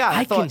said, oh my God,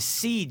 I I thought can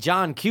see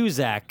John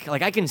Cusack.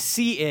 Like, I can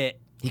see it.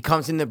 he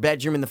comes in the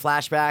bedroom in the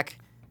flashback.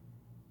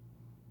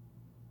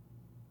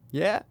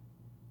 Yeah.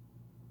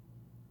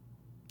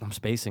 I'm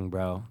spacing,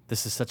 bro.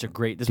 This is such a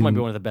great. This might be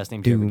one of the best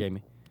names you ever gave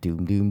me.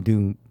 Doom, doom,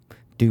 doom,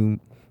 doom,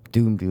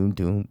 doom, doom,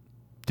 doom,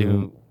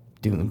 doom,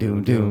 doom,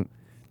 doom, doom,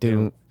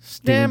 doom.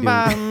 Stand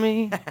by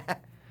me.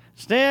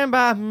 Stand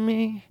by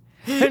me.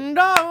 And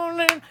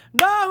darling.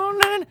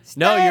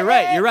 No, you're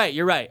right.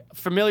 You're right.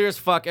 Familiar as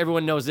fuck.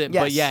 Everyone knows it.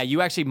 But Yes. yeah,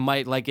 you actually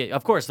might like it.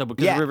 Of course, though,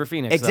 because of River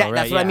Phoenix. Exactly. Though, right?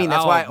 That's what I Yeah. mean.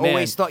 That's Oh, why I man.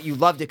 always thought you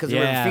loved it because of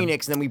Yeah. River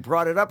Phoenix, and then we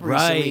brought it up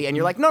Right. recently, and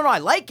you're like, no, I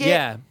like it.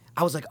 Yeah.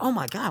 I was like, oh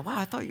my God, wow,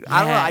 I thought you. I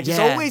don't know. I just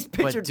Yeah, always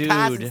but pictured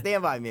Pass and dude,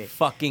 Stand By Me.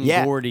 Fucking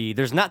Yeah. Gordy.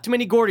 There's not too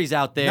many Gordys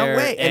out there. No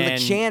way. And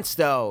LaChance,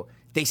 though,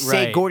 they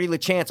say Right. Gordy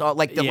LaChance.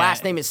 Like the Yeah.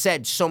 last name is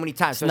said so many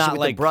times, especially not with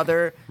like- the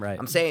brother. Right.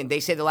 I'm saying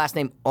they say the last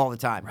name all the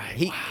time.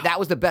 Right. That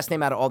was the best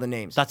name out of all the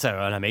names. That's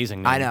an amazing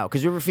name. I know,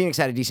 because River Phoenix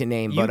had a decent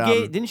name, You but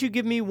didn't you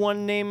give me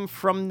one name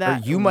from or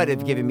that? you might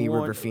have given me one-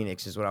 River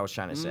Phoenix, is what I was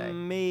trying to say.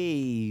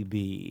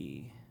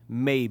 Maybe,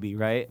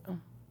 right?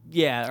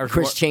 Yeah, or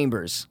Chris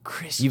Chambers.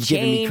 Chris You've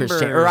given me Chris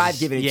Chambers. Chambers. Or I've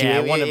given it to Yeah,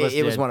 you. one of us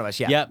It was did. one of us,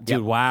 yeah. Yep,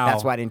 dude, wow.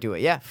 That's why I didn't do it,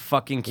 yeah.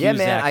 fucking Yeah,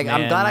 Cusack, man.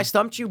 I'm glad I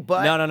stumped you,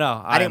 but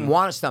No. I didn't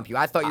want to stump you.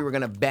 I thought you were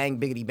going to bang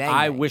biggity bang.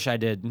 I bang. wish I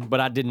did, but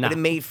I did not. But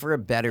it made for a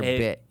better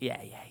bit. Yeah.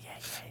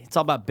 It's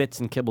all about bits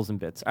and kibbles and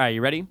bits. All right,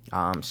 you ready?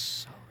 I'm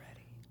so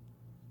ready.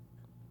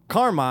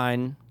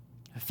 Carmine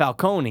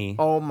Falcone.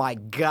 Oh my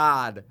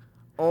God.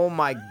 Oh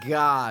my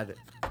God.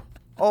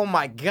 Oh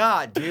my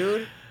God,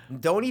 dude.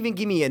 Don't even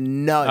give me a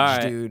nudge, All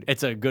right, dude.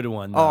 It's a good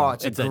one. Oh,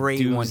 though. it's a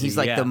great one. doozy, He's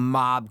like yeah. the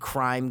mob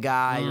crime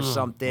guy or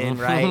something,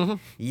 right?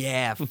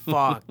 Yeah,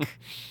 fuck.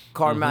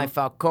 Carmine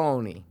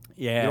Falcone.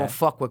 Yeah. You don't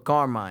fuck with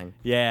Carmine.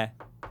 Yeah.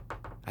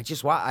 I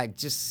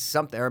just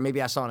something, or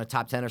maybe I saw in a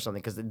top 10 or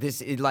something, because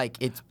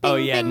it's Oh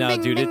bing, yeah, bing, no,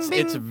 bing, dude, bing, it's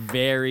bing.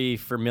 very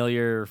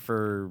familiar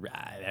for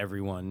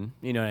everyone.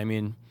 You know what I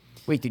mean?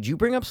 Wait, did you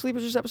bring up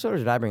Sleepers this episode, or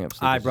did I bring up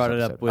Sleepers? I brought this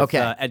it up episode? with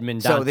okay.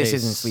 Edmund So Dantes. this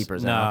isn't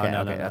Sleepers then. No, Okay,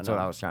 no, okay, no, that's no.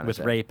 what I was trying to with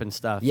say. rape and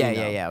stuff. Yeah, you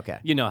know. yeah, okay.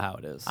 You know how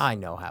it is. I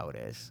know how it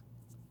is.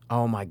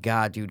 Oh my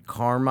God, dude.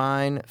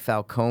 Carmine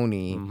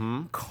Falcone.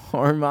 Mm-hmm.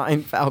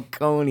 Carmine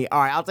Falcone.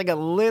 All right, I'll take a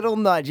little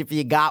nudge if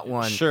you got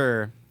one.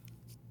 Sure.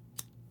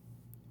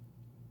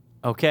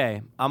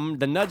 Okay.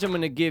 The nudge I'm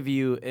going to give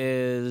you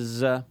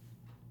is.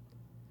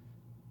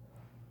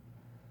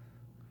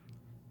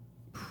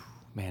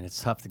 Man,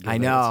 it's tough to give. I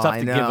know. It's tough I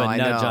to know. give a I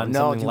nudge know. on No,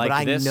 something dude, like but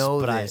I this. know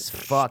but this.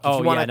 Fuck. If Oh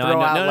you want yeah, to no,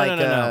 throw I out know. like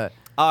No.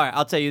 All right,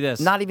 I'll tell you this.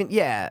 not even.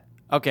 Yeah.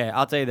 Okay,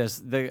 I'll tell you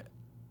this.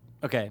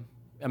 Okay,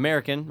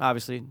 American,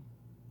 obviously,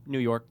 New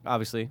York,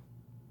 obviously.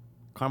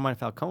 Carmine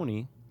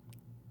Falcone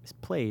is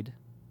played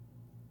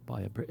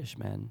by a British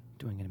man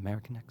doing an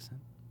American accent.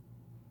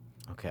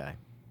 Okay.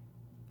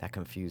 That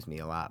confused me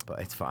a lot, but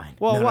it's fine.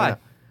 Well, No. why?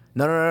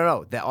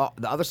 No. The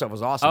other stuff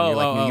was awesome. You're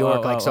like Oh, New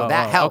York, so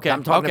that helped. okay,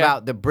 I'm talking okay.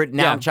 about the Brit.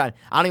 Now Yeah. I'm trying.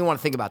 I don't even want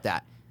to think about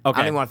that. I Okay.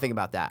 don't even want to think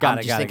about that. Got I'm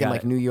it, just got it, thinking got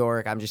like it. New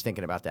York. I'm just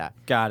thinking about that.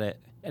 Got it.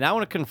 And I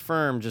want to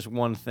confirm just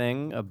one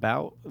thing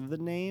about the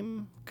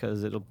name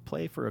because it'll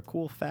play for a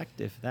cool fact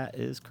if that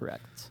is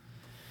correct.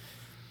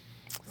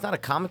 It's not a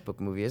comic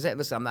book movie, is it?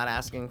 Listen, I'm not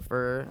asking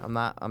for.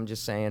 I'm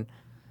just saying.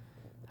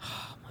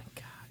 Oh my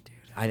god,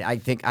 dude. I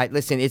think.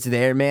 Listen. It's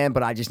there, man.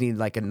 But I just need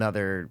like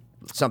another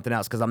something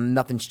else because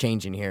nothing's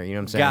changing here. You know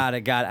what I'm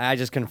saying? Got it. I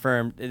just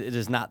confirmed it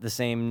is not the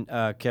same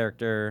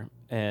character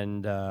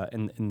and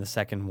in the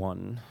second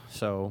one.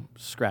 So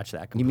scratch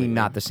that You completely. mean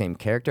not the same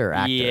character or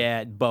actor?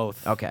 Yeah,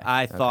 both. Okay,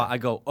 I thought,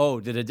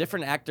 did a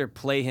different actor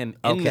play him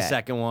in the Okay.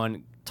 second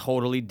one?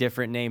 Totally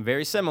different name.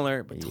 Very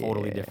similar, but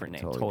totally Yeah, different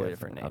name. totally Totally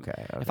different. different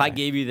name. Okay, If I okay.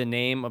 gave you the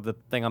name of the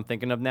thing I'm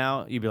thinking of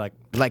now, you'd be like,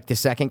 Like the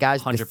second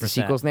guy's, the 100%.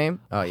 sequel's name?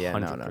 Oh yeah,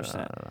 no.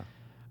 100%.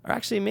 Or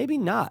actually, maybe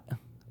not.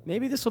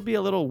 Maybe this will be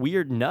a little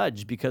weird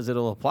nudge because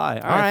it'll apply.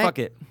 All right, right. fuck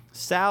it.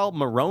 Sal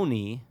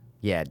Maroney.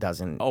 Yeah, it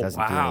doesn't. Oh, doesn't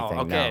wow. do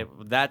anything. Okay,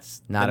 No.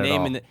 that's Not the at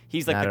name. all.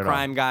 He's like Not the at all.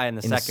 crime guy in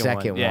the In the second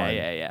second one. one.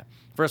 Yeah.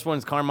 First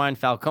one's Carmine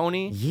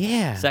Falcone.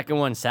 Yeah. Second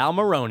one, Sal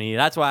Maroney.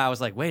 That's why I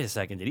was like, wait a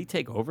second. Did he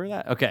take over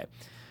that? Okay.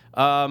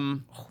 Oh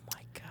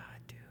my god,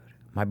 dude.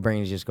 My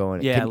brain is just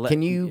going. Yeah,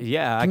 Can you?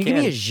 yeah, I Can you give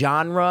me can. a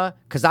genre?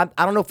 Because I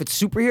don't know if it's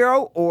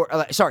superhero or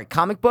sorry,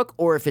 comic book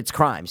or if it's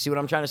crime. See what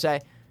I'm trying to say?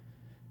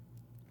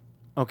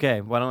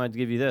 Okay, why don't I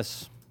give you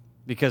this?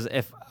 Because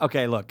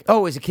look.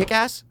 Oh, is it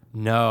Kick-Ass?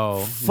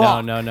 No.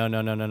 Fuck. No.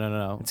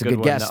 It's a good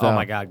one. guess, Oh though.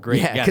 my God,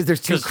 great Yeah, guess. 'cause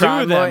there's two of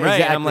crime them, lawyers,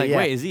 right? And I'm exactly, like, yeah.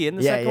 wait, is he in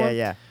the Yeah, second yeah, one?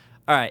 yeah.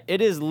 All right,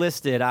 it is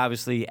listed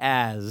obviously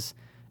as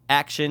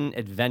action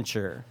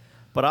adventure,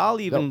 but I'll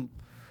even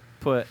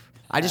put.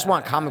 I just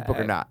want comic book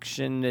or not.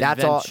 Action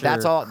That's all.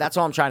 adventure. That's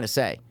all I'm trying to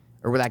say.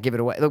 Or will that give it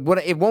away? Look,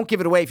 it won't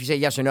give it away if you say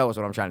yes or no. Is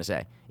what I'm trying to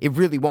say. It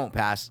really won't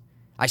pass.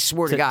 I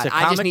swear to God.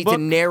 I just comic need book?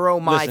 to narrow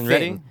my Listen, thing.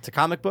 ready? To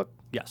comic book?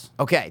 Yes.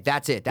 Okay,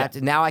 that's it. That's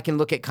now I can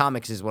look at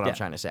comics. Is what Yeah. I'm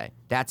trying to say.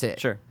 That's it.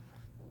 Sure.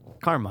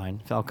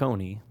 Carmine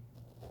Falcone.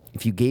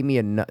 If you gave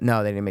me no,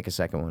 they didn't make a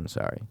second one.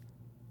 Sorry.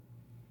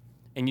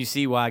 And you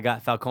see why I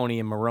got Falcone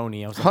and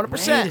Maroney. I was like, 100%. wait a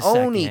second.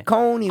 Oni,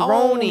 Coney,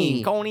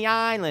 Roni. Coney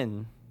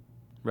Island.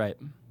 Right.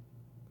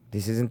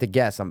 This isn't the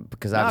guess.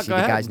 Because No, obviously go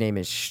the ahead. guy's name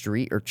is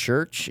Street or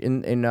Church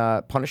in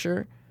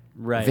Punisher.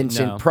 Right.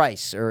 Vincent no.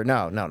 Price or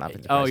not Vincent Oh,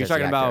 Price. you're that's the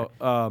talking actor.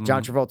 about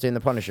John Travolta in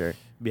The Punisher.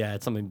 Yeah,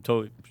 it's something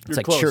totally. It's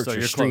like Church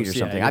or Street or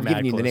something. I've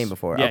given you the name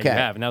before. Yeah, Okay. you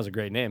have, and that was a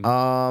great name.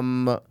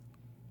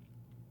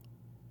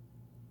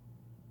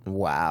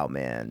 Wow,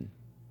 man.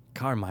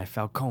 Carmine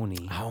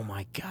Falcone. Oh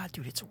my God,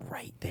 dude, it's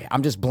right there.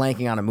 I'm just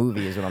blanking on a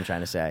movie, is what I'm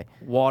trying to say.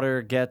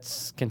 Water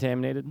gets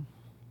contaminated.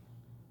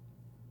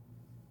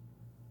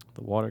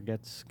 The water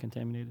gets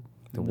contaminated.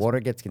 The water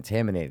gets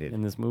contaminated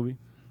in this movie.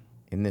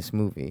 in this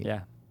movie.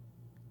 Yeah.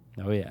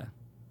 Oh yeah.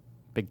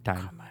 Big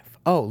time.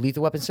 Oh,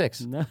 Lethal Weapon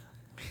 6. No.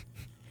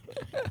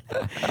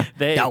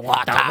 The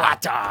water.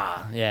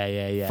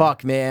 Yeah.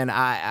 Fuck, man.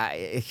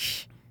 I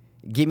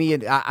give me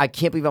I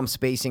can't believe I'm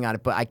spacing on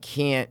it, but I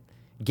can't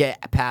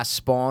get past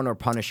Spawn or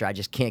Punisher. I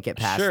just can't get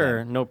past Sure,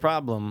 them. no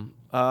problem.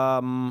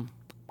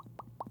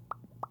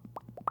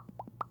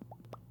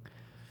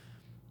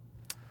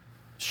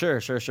 Sure.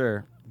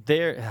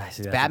 There. I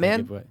see, that's a Batman?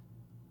 big giveaway.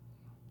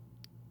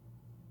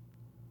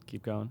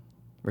 Keep going.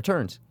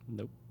 Returns.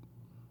 Nope.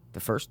 The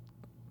first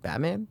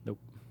Batman? Nope.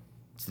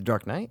 It's The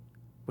Dark Knight?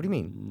 What do you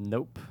mean?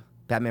 Nope.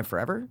 Batman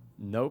Forever?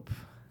 Nope.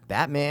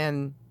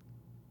 Batman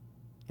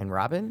and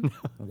Robin?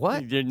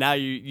 What? Now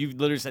you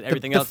literally said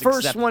everything the else. first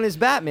except, one is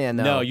Batman,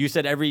 though. No, you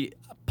said every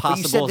But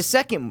possible. you said the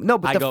second. No,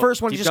 but I the go,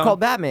 first one is keep just going. called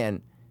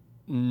Batman.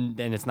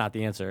 Then it's not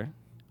the answer.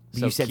 But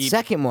So you said keep-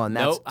 second one.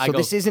 That's, Nope, I so go-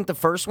 this isn't the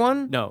first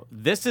one? No,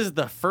 this is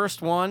the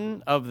first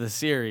one of the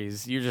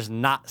series. You're just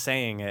not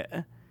saying it.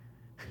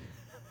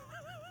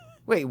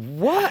 Wait,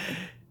 what?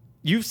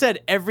 You've said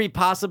every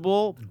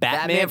possible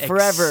Batman,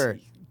 Forever.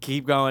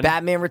 Keep going.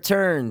 Batman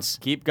Returns.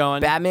 Keep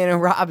going. Batman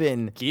and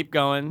Robin. Keep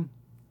going.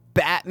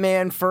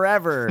 Batman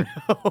Forever.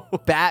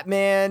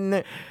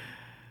 Batman.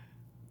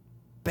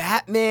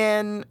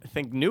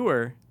 Think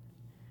newer.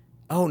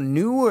 Oh,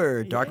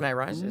 newer. Dark Knight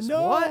Rises.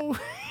 No. What?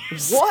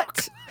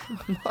 What?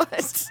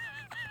 What?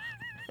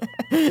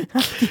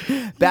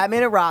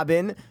 Batman and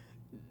Robin.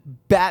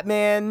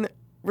 Batman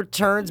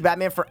Returns.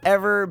 Batman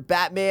Forever.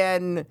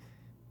 Batman.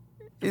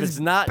 If is it's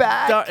not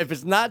back. if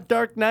it's not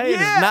Dark Knight,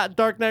 Yeah. it's not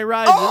Dark Knight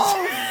Rises.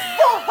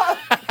 Oh,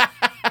 fuck.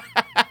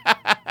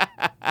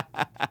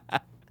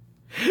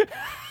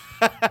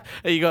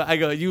 I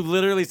go. You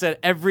literally said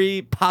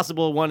every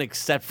possible one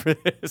except for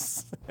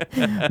this.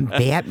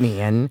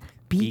 Batman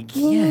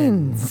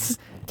Begins.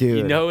 Dude,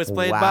 You know who it's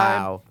played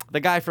wow. by? The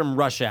guy from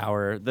Rush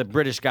Hour, the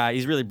British guy.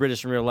 He's really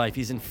British in real life.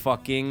 He's in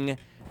fucking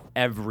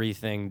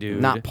everything,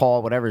 dude. Not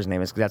Paul, whatever his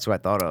name is, because that's what I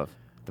thought of.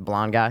 The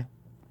blonde guy.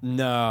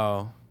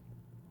 No.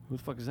 Who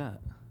the fuck is that?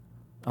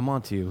 I'm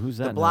on to you. Who's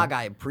that? The blonde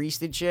guy,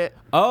 priest and shit.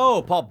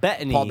 Oh, Paul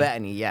Bettany. Paul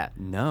Bettany, yeah.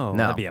 No, No.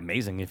 that'd be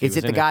amazing if he Is was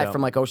it the in guy though.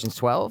 from like Ocean's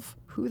 12?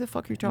 Who the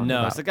fuck are you talking No,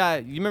 about? it's the guy.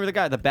 You remember the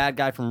guy, the bad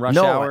guy from Rush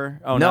No, Hour?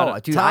 Oh no,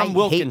 not dude, Tom I hate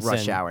Wilkinson.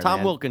 Rush Hour, Tom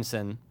man.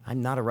 Wilkinson.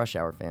 I'm not a Rush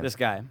Hour fan. This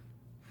guy.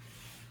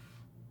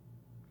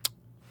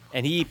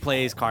 And he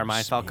plays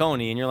Carmine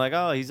Falcone, and you're like,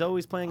 oh, he's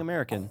always playing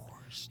American.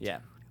 Yeah.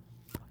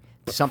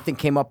 Something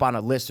came up on a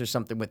list or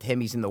something with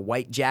him. He's in the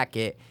white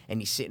jacket and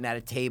he's sitting at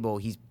a table.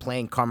 He's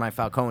playing Carmine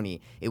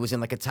Falcone. It was in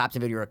like a top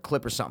 10 video or a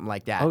clip or something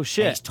like that. Oh,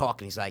 shit. And he's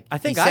talking. He's like, I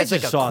think he I says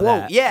like just a saw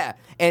quote. that. Yeah.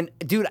 And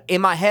dude,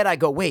 in my head, I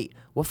go, wait,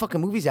 what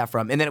fucking movie is that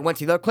from? And then it went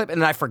to the other clip,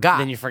 and then I forgot.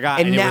 Then you forgot,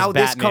 And and it now was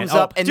this Batman. comes Oh,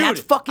 up, and dude, that's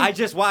fucking. I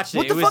just watched it.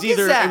 What the it was fuck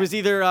either is that? it was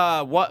either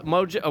What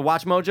Mojo,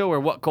 Watch Mojo, or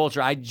What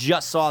Culture. I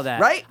just saw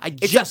that. Right? I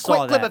it's just a quick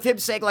saw clip that. of him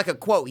saying like a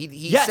quote. He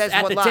Yes, says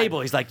at one the line.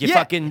 table. He's like, you yeah,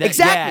 fucking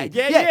exactly.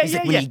 yeah. He's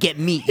like, When you get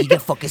meat, you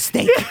get fucking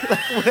steak. like,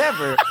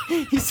 whatever.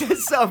 He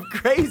says something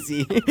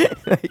crazy.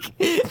 Like,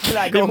 and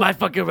I go, In my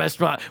fucking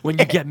restaurant, when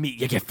you get meat,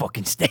 you get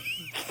fucking steak.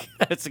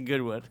 That's a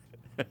good one.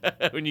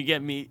 When you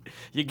get meat,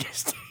 you get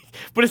steak.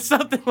 But it's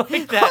something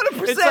like that.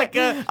 100%. It's like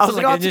a, I was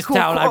like, oh, in it's a this cool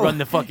town, I quote. run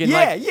the fucking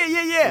Yeah, like,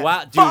 yeah.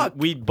 Wow, dude, Fuck.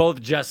 we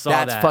both just saw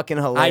That's that. fucking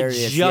hilarious.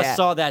 I just yeah.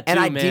 saw that too, and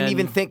I man. didn't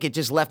even think it.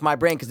 Just left my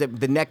brain because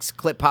the next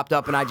clip popped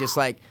up, and I just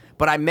like.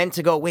 But I meant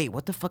to go. Wait,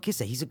 what the fuck is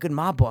that? He's a good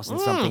mob boss in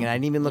something, and I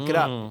didn't even look it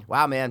up.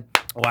 Wow, man,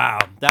 Wow,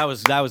 that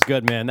was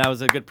good, man. That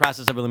was a good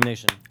process of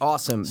elimination.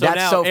 awesome. So That's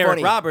now so Eric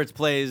funny. Roberts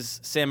plays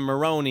Sam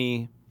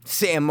Maroney.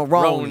 Sam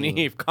Maroney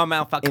Brony, come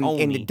out,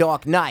 Falcone. in the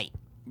Dark Knight.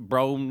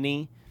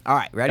 Brony. All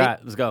right, ready? All right,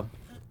 let's go.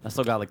 I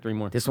still got like 3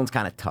 more. This one's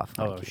kind of tough.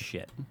 Oh Mikey.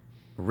 shit.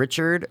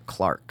 Richard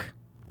Clark.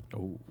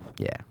 Oh,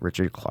 Yeah,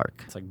 Richard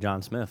Clark. it's like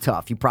John Smith.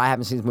 Tough. You probably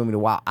haven't seen this movie in a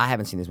while. I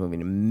haven't seen this movie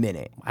in a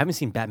minute. I haven't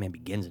seen Batman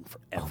Begins in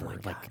forever. Oh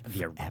my God,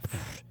 forever.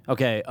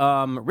 Okay,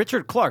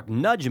 Richard Clark,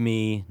 nudge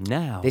me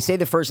now. They say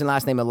the first and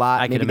last name a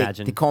lot. I can Maybe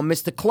imagine. They call him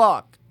Mr.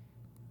 Clark.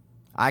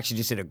 I actually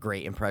just did a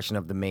great impression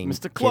of the main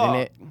Mr. kid Clark.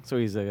 in it. So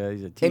he's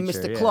a teacher. Hey,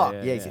 Mr. Clark.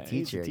 Yeah, he's a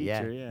He's teacher.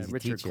 Yeah, He's a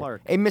Richard Richard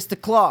Clark. Hey, Mr.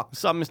 Clark.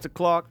 What's up, Mr.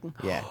 Clark?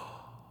 Yeah.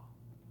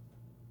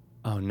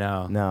 Oh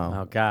no. No.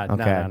 Oh god.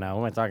 Okay. No.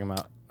 What am I talking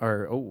about?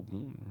 Or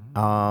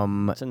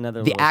that's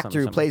another. The little actor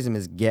who something plays him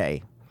is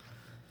gay.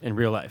 in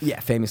real life. Yeah,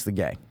 famously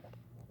gay.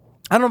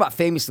 I don't know about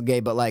famously gay,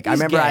 but like I He's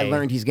remember I gay.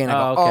 learned he's gay. And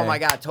I Oh, go, okay. oh my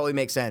god, totally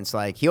makes sense.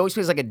 Like he always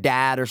plays like a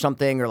dad or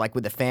something, or like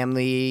with a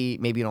family.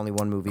 Maybe in only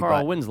one movie.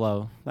 Carl but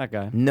Winslow, that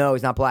guy. no,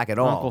 he's not black at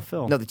all. Uncle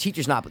Phil. No, the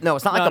teacher's not. No,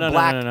 it's not No, like no, a no,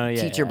 black no,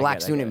 yeah, teacher, yeah, I black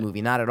get it, I student get it.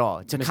 movie. Not at all.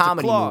 It's a Mr.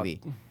 comedy Clark.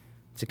 movie.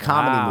 It's a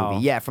comedy Wow.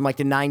 movie. Yeah, from like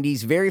the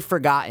 90s. Very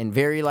forgotten.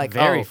 Very like,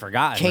 Very oh,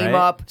 forgotten, Came right?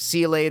 up, see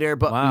you later.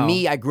 But Wow.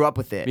 me, I grew up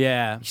with it.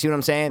 Yeah. You see what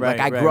I'm saying? Right, like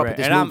I right, grew up right. with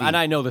this and movie. and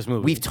I know this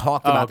movie. We've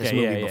talked Oh, about this okay,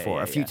 movie yeah, before.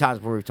 yeah, A few yeah. times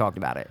where we've talked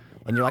about it.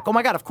 And you're like, oh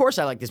my God, of course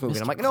I like this movie.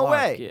 And I'm like, no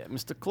Clark, way. Yeah,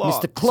 Mr. Clark.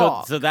 Mr.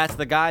 Clark. So that's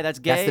the guy that's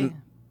gay? That's the-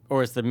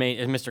 or it's the main?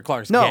 Is Mr.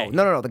 Clark's No, gay?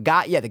 no. The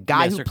guy who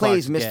Mr.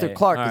 plays Clark's Mr. gay.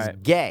 Clark All is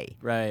right. gay.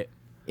 Right.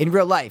 In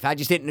real life. I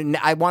just didn't.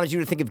 I wanted you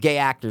to think of gay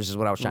actors, is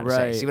what I was trying to say.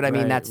 Right, See what I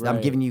mean? right, I'm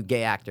right. giving you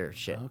gay actor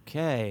shit.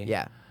 Okay.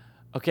 Yeah.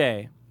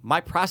 Okay. My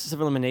process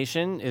of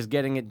elimination is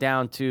getting it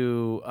down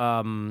to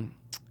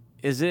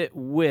is it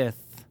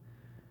with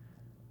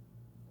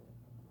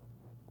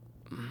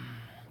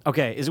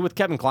Okay, is it with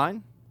Kevin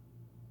Kline?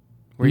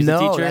 Where he's No,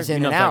 the teacher? that's You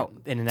In know and what I'm Out.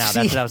 talking- In and Out. See?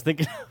 That's what I was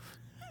thinking.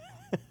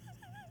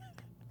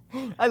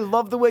 I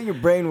love the way your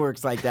brain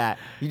works like that.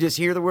 You just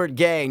hear the word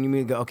gay and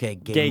you go, okay,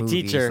 gay, Gay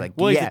movies. teacher. Like,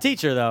 Well, yeah. he's a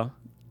teacher though.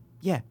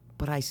 Yeah,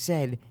 but I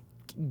said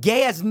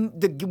gay as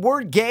the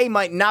word gay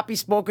might not be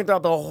spoken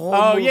throughout the whole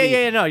Oh, movie.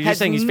 yeah. No, you're Has just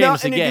saying he's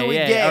famously nothing to do gay. with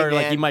Yeah, gay, or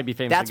like man. he might be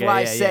famously That's gay. why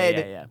I Yeah, yeah, said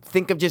yeah.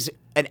 think of just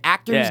an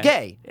actor who's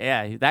gay.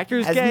 Yeah, the actor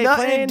who's Has gay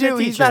nothing playing to do.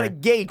 the He's not a teacher.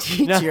 gay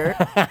teacher.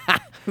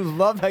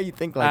 Love how you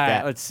think like All right,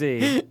 that. let's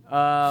see.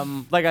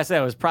 Like I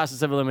said, it was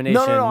process of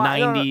elimination, No,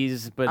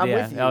 90s, but I'm yeah.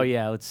 with you. Oh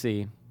yeah, let's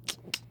see.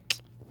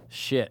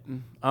 Shit.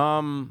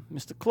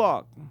 Mr.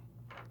 Clark.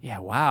 Yeah,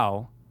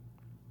 wow.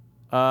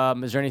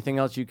 Is there anything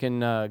else you can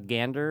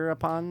gander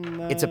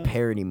upon? It's a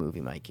parody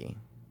movie, Mikey.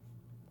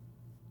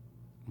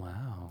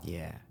 Wow.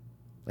 Yeah.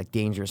 Like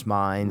Dangerous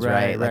Minds, Right,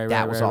 right? Like right, that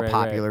right, was right, all right,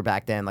 popular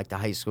back then, like the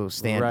high school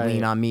stand, Right.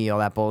 Lean on Me, all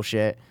that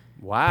bullshit.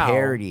 Wow.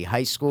 Parody,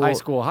 high school. High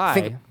School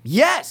High.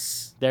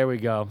 Yes! There we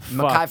go.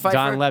 Mackay Fuck. Pfeiffer,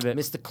 John Levitt.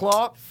 Mr.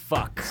 Clark.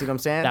 Fuck. See what I'm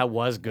saying? That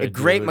was good. A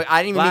great. dude.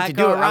 I didn't even like need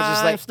to do it. I was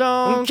just like,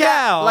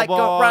 rhinestone like a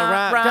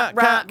cowboy,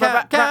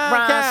 rhinestone.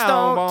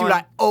 cowboy. Dude,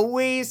 I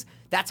always.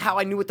 That's how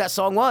I knew what that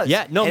song was.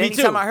 Yeah, no, and me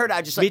anytime too. I heard it,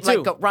 I just Me like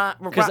too. a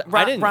Because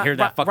I didn't hear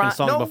that fucking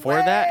song before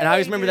that, and I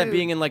always remember that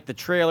being in like the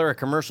trailer or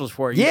commercials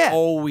for it. You Yeah.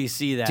 always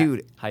see that.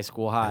 Dude, High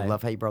School High. I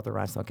love how you brought the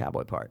Rhinestone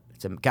Cowboy part.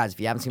 Guys, if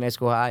you haven't seen High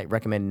School High, I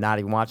recommend not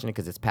even watching it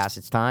because it's past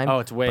its time. Oh,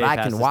 it's way But I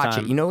past can its watch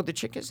time. it. You know who the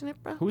chick is in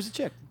it, bro? Who's the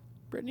chick?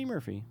 Brittany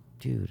Murphy.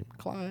 Dude.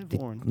 Clive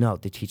Owen. No,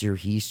 the teacher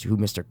who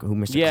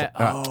Mr. Yeah.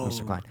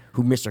 Mr. Klein,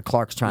 who Mr.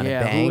 Clark's trying Yeah,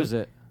 to bang. who is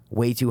it?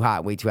 Way too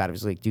hot, way too out of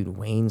his league. Dude,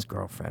 Wayne's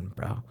girlfriend,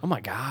 bro. Oh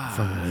my god.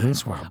 From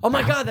Wayne's World. Oh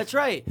my bro. god, that's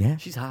right. Yeah.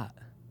 She's hot.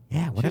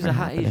 Yeah, whatever. a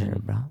hot happened to her,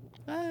 Asian. bro.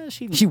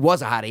 She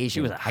was a hot Asian.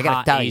 She was a I gotta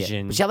hot tell Asian.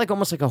 you. But she had like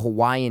almost like a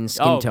Hawaiian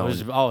skin Oh, it tone.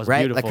 was- oh, it was right?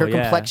 beautiful, Like her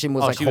yeah. complexion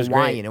was Oh, like she was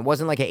Hawaiian. great. It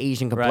wasn't like an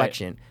Asian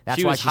complexion. That's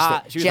She why was she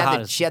hot. She was the had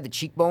hottest. she had the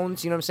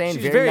cheekbones, you know what I'm saying?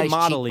 She was very very nice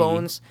modelly.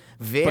 cheekbones.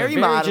 Very very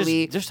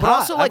modelly. just but hot.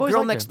 also I've like always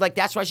girl liked next her. like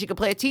that's why she could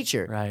play a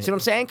teacher. Right. See what I'm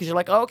saying? Because you're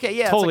like, oh, okay,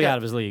 yeah. it's totally like out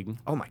of his league.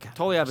 Oh my god.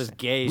 Totally out of his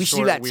gay. We see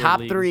short, that weird top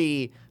league.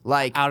 3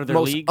 like Out of their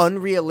most leagues?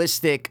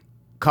 unrealistic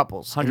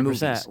couples. in 100%,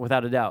 movies.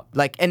 without a doubt.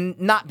 Like and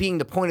not being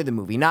the point of the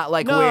movie, not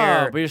like No,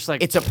 where but you're just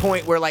like, it's a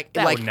point where like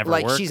that would never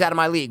work. she's out of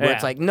my league, where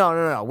it's Yeah. like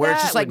no, where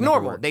it's That just like would never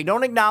normal. work. They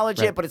don't acknowledge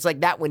Right. it, but it's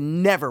like that would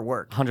never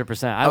work.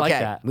 100%. I like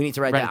Okay, that. we need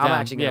to write Write that. it I'm down.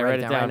 actually gonna yeah, write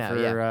it down right now,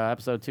 for yeah.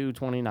 episode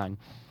 229.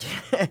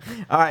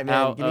 All right, man.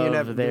 Out give me of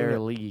another their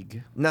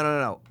league.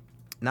 No.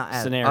 Not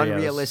as Scenarios.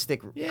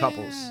 unrealistic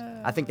couples.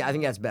 I think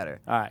that's better.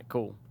 All right,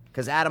 cool.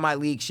 Because out of my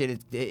league shit,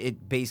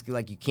 it basically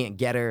like you can't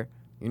get her.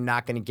 You're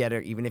not gonna get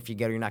her. Even if you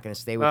get her, you're not gonna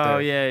stay with her. Oh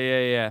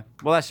yeah.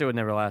 Well, that shit would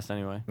never last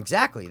anyway.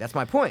 Exactly. That's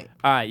my point.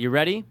 All right, you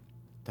ready?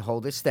 To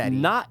hold it steady.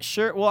 Not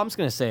sure. Well, I'm just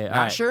gonna say it. All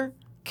Not right. sure.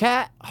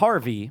 Cat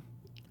Harvey.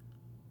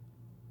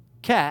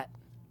 Cat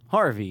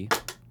Harvey.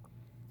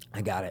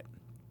 I got it.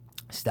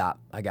 Stop.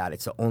 I got it.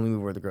 It's the only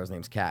movie where the girl's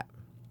name's Kat.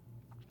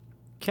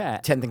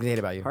 Cat 10 Things I Hate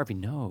About You. Harvey.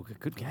 No,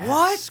 good guess.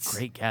 What?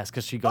 Great guess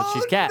because she's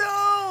Cat.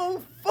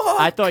 No! Fuck!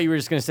 I thought you were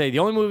just gonna say the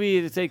only movie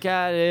that say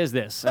Cat is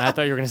this. And I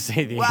thought you were gonna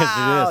say the answer to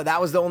Wow, this.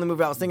 that was the only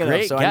movie I was thinking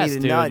Great of, so guess, I need a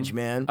dude. nudge,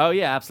 man. Oh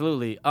yeah,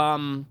 absolutely.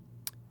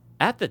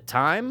 At the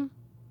time,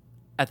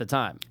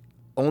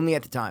 Only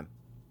at the time.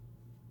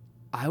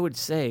 I would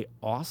say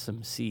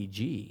awesome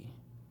CG.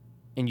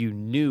 And you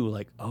knew,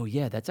 like, oh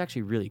yeah, that's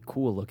actually really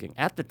cool looking.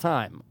 At the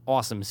time,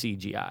 awesome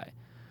CGI.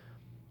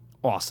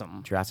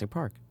 Awesome. Jurassic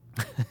Park.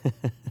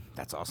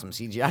 That's awesome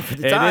CGI for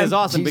the time. It is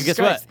awesome, Jesus but guess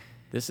Christ. what?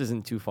 This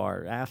isn't too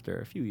far after,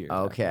 a few years.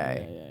 Okay.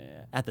 After.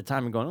 Yeah. At the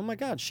time, you're going, oh my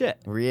God, shit.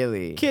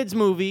 Really? Kids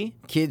movie.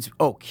 Kids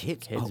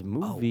Kids oh,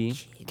 movie.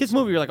 oh, Kids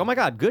movie, you're like, oh my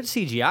God, good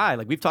CGI.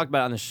 Like, we've talked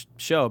about it on the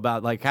show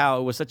about, like, how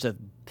it was such a.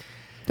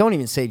 Don't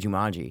even say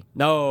Jumanji.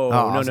 No,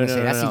 I no, was no, gonna no,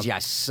 say, no, that no.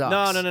 CGI sucks.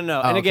 No.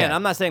 Oh, And again, okay.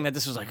 I'm not saying that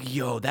this was like,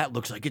 yo, that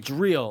looks like it's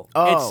real.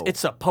 Oh. It's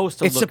supposed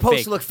to It's look supposed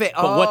fake. to look fake.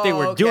 But what they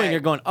were Oh, doing, okay. you're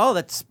going, oh,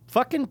 that's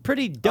fucking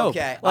pretty dope.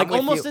 Okay, Like I'm with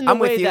almost you. in the I'm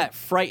with way you. that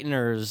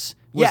Frighteners was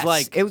Yes,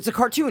 like it was a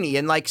cartoony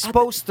and like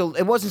supposed to.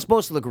 It wasn't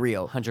supposed to look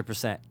real.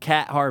 100%.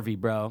 Cat Harvey,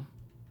 bro.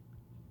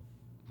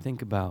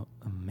 Think about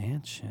a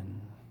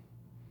mansion.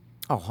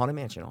 Oh, Haunted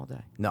Mansion all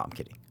day. No, I'm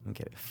kidding.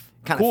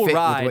 Kind Cool of fit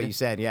ride. with what you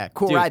said. Yeah,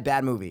 cool Dude. ride,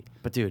 bad movie.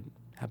 But dude,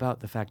 how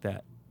about the fact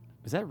that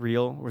is that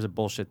real or is it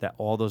bullshit that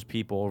all those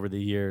people over the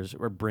years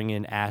were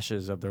bringing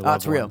ashes of their loved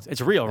it's real. ones?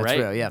 It's real, It's right?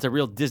 real, yeah. It's a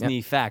real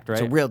Disney fact, right?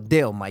 It's a real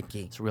deal,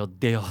 Mikey. It's a real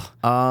deal.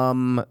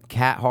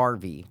 Cat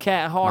Harvey.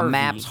 Cat Harvey. My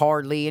map's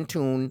hardly in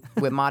tune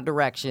with my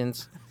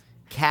directions.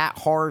 Cat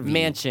Harvey.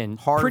 Mansion.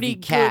 Harvey Pretty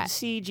Cat. good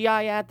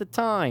CGI at the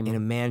time. In a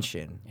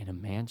mansion. In a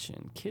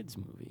mansion. Kids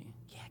movie.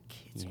 Yeah,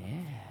 kids.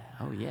 Yeah.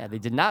 Oh, yeah. They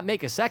did not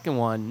make a second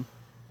one.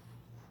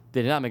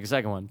 They did not make a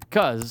second one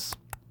because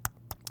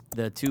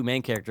the two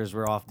main characters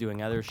were off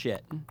doing other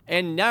shit.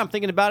 And now I'm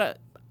thinking about it,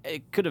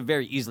 it could have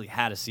very easily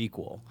had a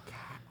sequel.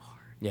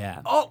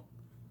 Yeah. Oh!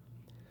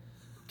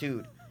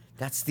 Dude,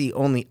 that's the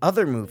only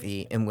other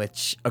movie in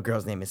which a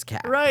girl's name is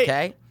Cat. Right.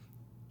 Okay?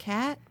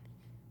 Cat?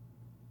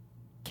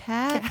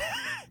 Cat?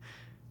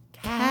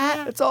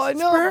 That's all I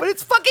know. But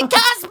it's fucking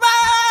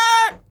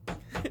Casper!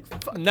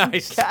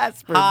 Nice.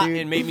 Casper, Hot, dude.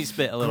 It made me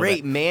spit a little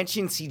Great bit.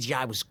 mansion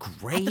CGI was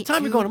great. At the time,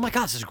 you're dude. going, oh my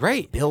God, this is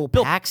great. Bill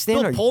Paxton?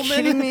 Bill Are you Pullman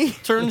kidding me?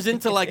 turns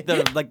into like the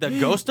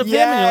ghost of him,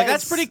 and you're like,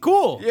 that's Yes. pretty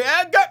cool.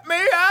 Yeah, get me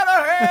out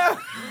of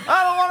here!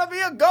 I don't want to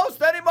be a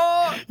ghost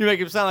anymore! You make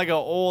him sound like an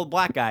old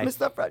black guy.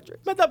 Mr. Frederick.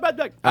 All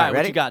right, what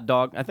ready? you got,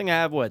 dog? I think I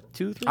have what,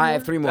 2, 3 I more?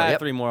 have 3 more. I have yep.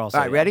 3 more also.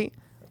 All right, ready?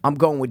 I'm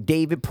going with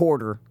David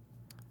Porter.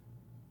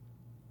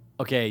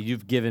 Okay,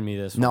 you've given me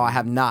this one. No, I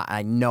have not.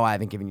 I know I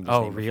haven't given you this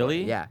Oh, name before.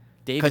 really? Yeah.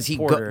 David Because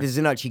Porter. this is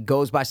a nudge. He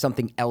goes by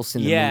something else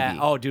in the Yeah. movie.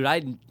 Oh,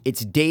 dude,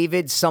 It's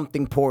David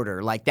something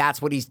Porter. Like,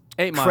 that's what he's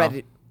 8 Mile.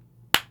 credited.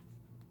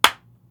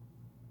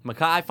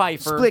 Mackay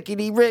Pfeiffer.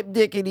 Splickety rip,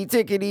 dickety,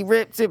 tickety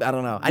rip, tip. I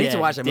don't know. I need to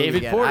watch that movie David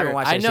again. Porter. I haven't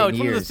watched that know. shit It's in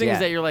one of years. those things yeah.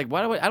 that you're like,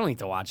 why do I don't need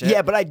to watch it.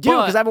 Yeah, but I do,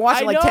 'cause I haven't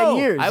watched it in, like, 10 know.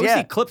 years, I always yeah.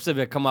 see clips of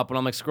it come up when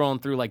I'm like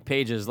scrolling through like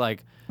pages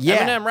like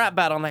Yeah. Eminem rap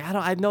battle. I'm like,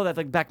 I know that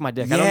like back of my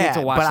dick. I don't need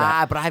to watch but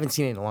that. but I haven't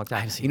seen it in a long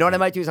time. seen You know it. what I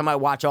might do is I might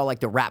watch all like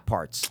the rap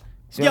parts.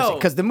 Yo.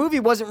 Because the movie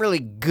wasn't really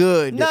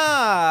good.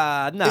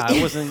 Nah, it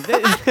wasn't.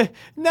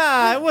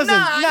 Nah, it wasn't.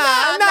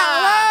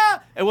 Nah.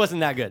 It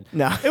wasn't that good.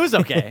 No. It was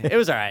okay. It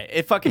was all right.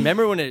 It fucking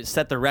remember when it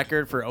set the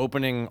record for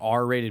opening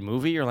R-rated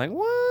movie? You're like,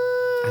 what?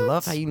 I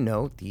love how you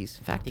know these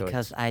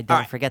factoids. I don't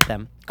All right. forget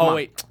them. Oh on.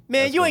 wait,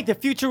 man, you ain't the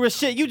future with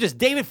shit. You just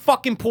David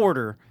fucking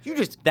Porter. You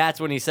just- That's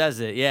when he says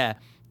it. Yeah,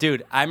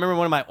 dude. I remember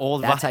one of my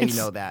old. That's vines. how you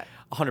know that.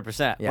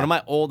 100%. Yeah. One of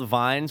my old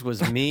vines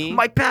was me.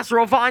 Might pass her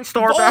a Vine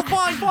star Oh, back.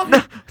 fine,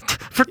 fucking.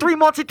 for 3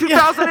 months in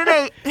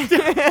 2008. Yo,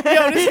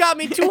 this got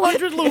me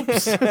 200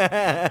 loops. All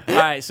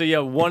right,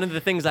 so one of the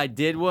things I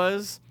did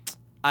was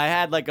I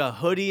had like a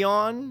hoodie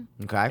on.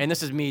 Okay. And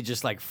this is me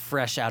just like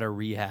fresh out of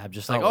rehab.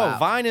 Just like, wow.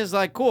 Vine is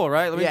like cool,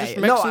 right? Let me just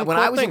make no, some when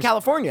cool I was in things.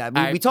 California,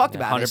 we talked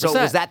about it. So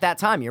it was at that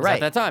time. You're right.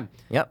 At that time.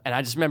 Yep. And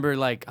I just remember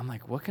like, I'm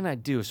like, what can I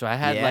do? So I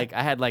had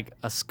Yeah. like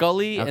a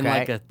Scully and Okay.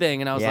 like a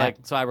thing. And I was Yeah. like,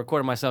 so I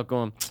recorded myself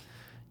going,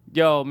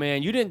 yo,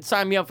 man, you didn't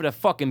sign me up for the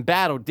fucking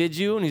battle, did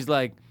you? And he's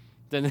like,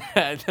 then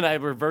I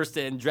reversed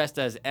it and dressed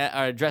as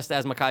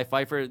Mekhi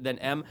Phifer, then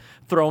M,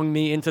 throwing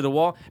me into the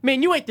wall.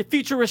 Man, you ain't the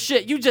future of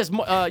shit. You just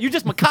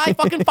Mekhi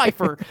fucking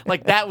Phifer.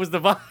 Like that was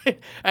the vibe.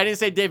 I didn't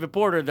say David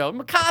Porter though.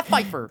 Mekhi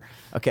Phifer.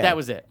 Okay. That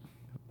was it.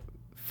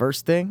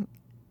 First thing,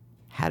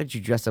 how did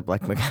you dress up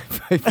like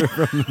Mekhi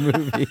Phifer from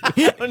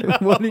the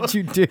movie? What did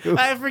you do?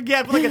 I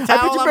forget. Put like a I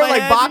towel put you on wear my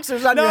like head.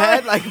 boxers on No, your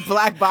head, like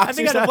black boxers. I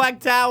think I had a on- black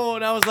towel,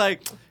 and I was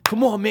like,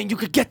 "Come on, man, you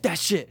could get that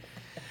shit.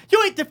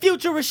 You ain't the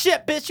future of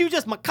shit, bitch. You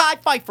just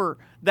Mekhi Phifer."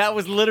 That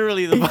was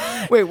literally the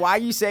vibe. Wait, why are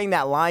you saying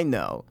that line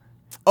though?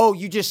 Oh,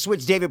 you just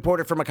switched David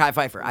Porter for Mekhi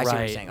Phifer. I see what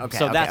you're saying. Okay,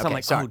 So okay, that's okay. I'm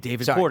like, Sorry, oh,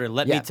 David sorry. Porter.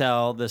 Let Yeah. me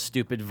tell the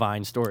stupid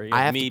Vine story of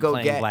I have me to go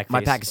playing get blackface.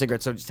 my pack of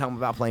cigarettes. So just tell them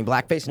about playing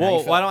blackface. and how you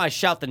Well, feel. why don't I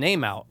shout the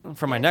name out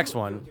for my next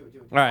one?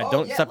 All right,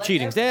 don't stop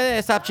cheating.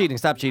 Yeah, stop cheating.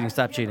 Stop cheating.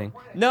 Stop cheating.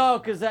 No,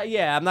 because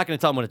I'm not gonna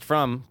tell them what it's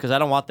from because I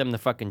don't want them to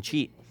fucking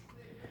cheat.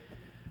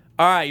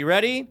 All right, you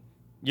ready?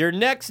 Your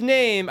next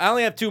name. I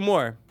only have 2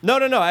 more. No.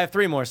 I have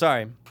 3 more.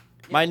 Sorry.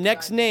 My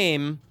next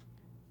name.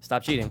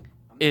 Stop cheating.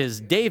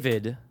 Is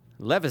David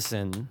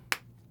Levison.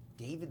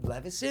 David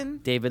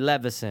Levison? David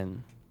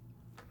Levison.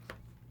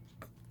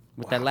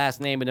 With that last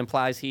name, it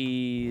implies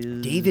he's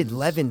David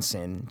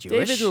Levinson.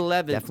 Jewish? David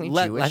Levison.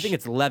 Definitely Jewish. I think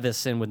it's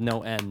Levison with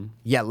no N.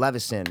 Yeah,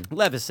 Levison.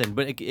 Levison,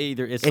 but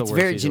either it's. It's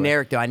very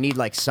generic though. I need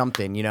like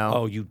something, you know.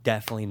 Oh, you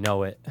definitely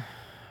know it.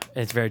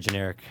 It's very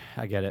generic.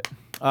 I get it.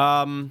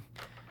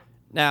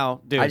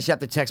 Now, dude. I just have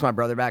to text my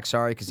brother back.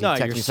 Sorry, because he No, texted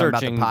you're me something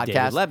searching about the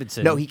podcast. David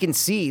Levinson. No, he can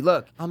see.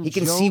 Look, I'm he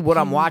can see what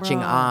I'm joking, watching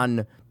bro.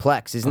 on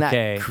Plex. Isn't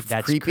Okay, that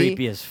that's creepy?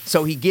 creepy as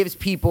So he gives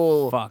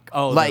people fuck.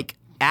 Oh, like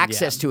the-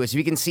 access yeah. to it, so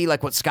you can see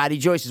like what Scotty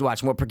Joyce is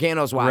watching, what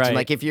Pagano's watching. Right.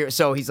 Like if you're,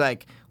 so he's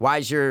like, "Why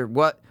is your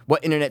what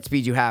internet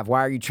speed you have? Why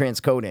are you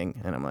transcoding?"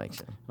 And I'm like,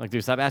 Like,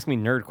 dude, stop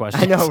asking me nerd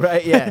questions. I know,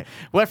 right? Yeah.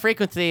 What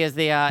frequency is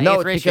the No, eighth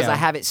it's ratio? because I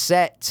have it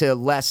set to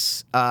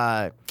less.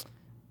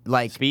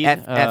 Like Speed?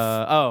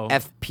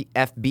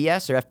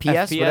 FBS or FPS,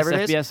 FPS, whatever it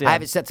is. FPS, yeah. I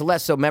have it set to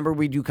less. So remember,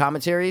 we do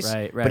commentaries.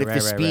 Right, But if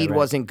the speed right.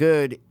 wasn't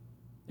good,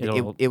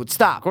 It'll- it would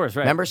stop. Of course,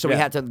 right. Remember, so we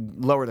Yeah. had to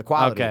lower the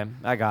quality. Okay,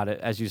 I got it.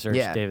 As you search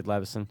Yeah. David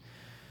Levison.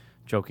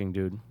 Joking,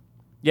 dude.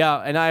 Yeah,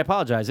 and I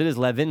apologize. It is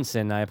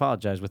Levinson. I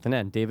apologize with an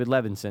N. David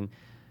Levinson.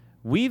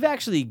 We've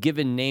actually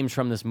given names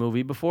from this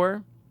movie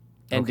before.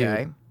 And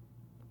Okay. dude,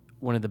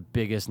 one of the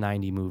biggest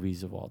 90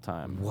 movies of all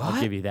time. I'll What?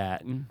 give you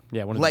that.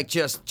 Yeah, one of Like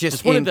just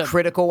one in of the-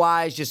 critical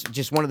wise,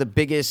 just one of the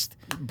biggest.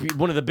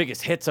 one of the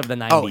biggest hits of the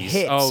 90s.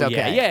 hits, Oh,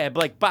 okay. yeah.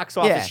 But like box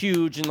office Yeah.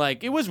 huge and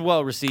like it was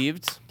well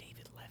received.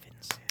 David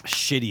Levinson.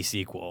 Shitty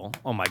sequel.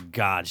 Oh my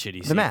god,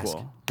 shitty The Mask.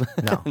 sequel.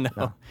 No, no.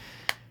 no.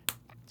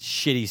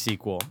 Shitty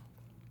sequel.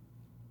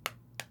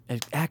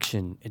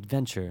 Action,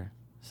 adventure,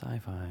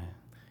 sci-fi.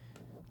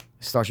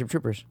 Starship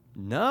Troopers.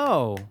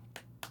 No.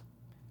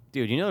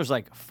 Dude, you know there's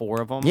like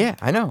 4 of them? Yeah,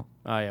 I know.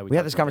 Oh, yeah. We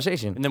had talked this about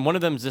conversation. it. And then one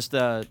of them's just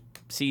a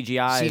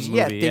CGI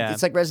movie. Yeah,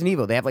 it's like Resident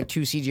Evil. They have like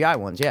 2 CGI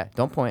ones. Yeah,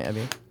 don't point at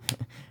me.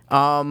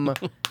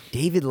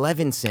 David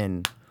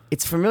Levinson.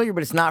 It's familiar,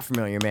 but it's not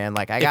familiar, man.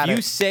 Like I if got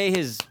you say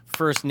his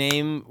first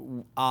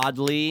name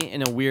oddly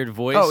in a weird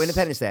voice. Oh,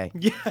 Independence Day.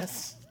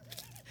 Yes.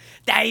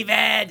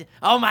 David!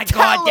 Oh my Tell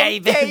god, him,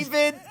 David!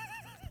 David.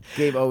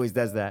 Gabe always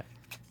does that.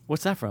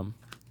 What's that from?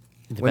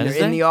 When they're Independence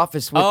in Day? the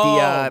office with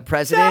Oh, the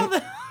president, tell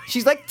them-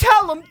 she's like,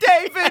 "Tell him,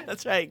 David."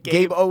 That's right, Gabe.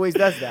 Gabe always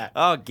does that.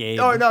 Oh, Gabe.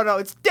 Oh no,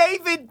 it's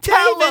David.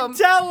 Tell David, him.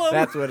 tell him.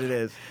 That's what it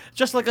is.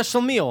 Just like a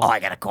Shamil. Oh, I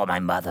gotta call my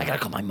mother. I gotta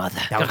call my mother.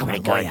 That was Gotta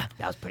pretty call my good. mother.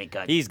 That was pretty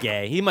good. He's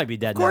gay. He might be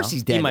dead now. Of course,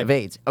 he's dead He might of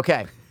AIDS.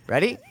 Okay,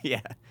 ready?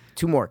 Yeah.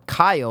 2 more.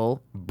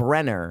 Kyle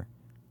Brenner.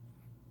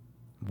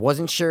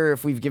 Wasn't sure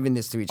if we've given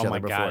this to each Oh other my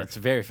before. god, it's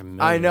very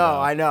familiar. I know, though.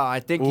 I know.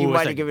 I think you Ooh,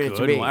 might it's have a given it to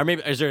good me. one. Or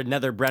maybe is there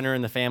another Brenner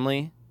in the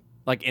family,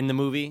 like in the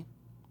movie,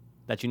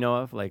 that you know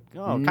of? Like, oh,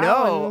 Kyle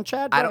No, and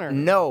Chad I Brenner.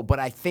 don't know, but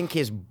I think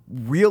his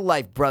real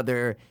life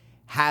brother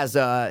has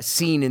a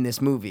scene in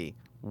this movie.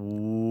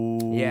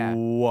 Yeah.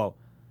 Whoa.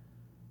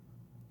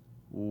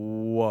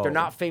 Whoa. They're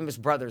not famous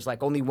brothers.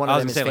 Like only one I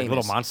of was them is gonna say, like,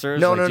 famous. Little Monsters?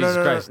 No, Like, no, no, Jesus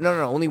no, Christ.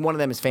 no. Only one of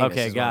them is famous.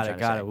 Okay, is what got I'm it, trying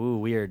got to it. say. Ooh,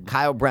 weird.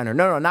 Kyle Brenner.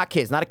 No, not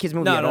kids. Not a kids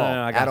movie No, at no, all.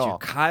 no, I got at you. all.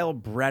 Kyle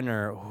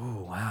Brenner.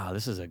 Ooh, wow,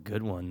 this is a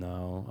good one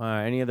though.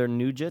 Any other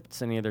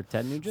Nugents? Any other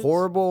Ted Nugents?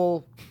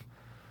 Horrible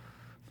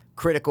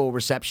critical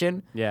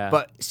reception. Yeah.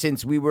 But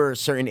since we were a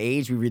certain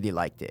age, we really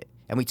liked it,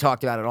 and we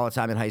talked about it all the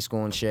time in high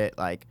school and shit,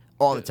 like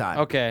all the time.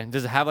 Okay.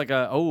 Does it have like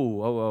a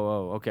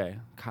okay.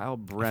 Kyle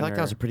Brenner. I feel like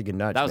that was a pretty good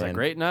nudge. That was a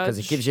great nudge. because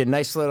it gives you a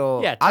nice little.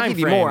 Yeah, I'll time give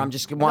you frame. more. I'm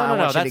just. I No, want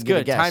you that's to give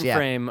good. a guess. Time yeah.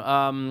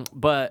 frame.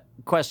 But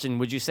question,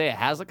 would you say it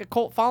has like a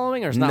cult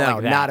following, or it's not No,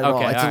 like that? not at all.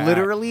 Okay, It's right.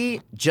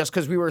 literally just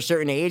because we were a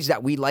certain age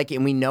that we like it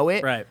and we know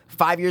it. Right.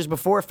 5 years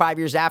before, 5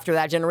 years after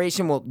that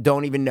generation, well,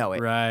 don't even know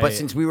it. Right. But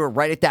since we were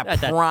right at that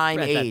At that- prime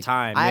at that age,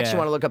 time, I actually yeah.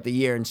 want to look up the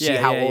year and see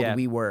Yeah, how yeah, old yeah.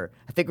 we were.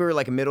 I think we were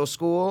like in middle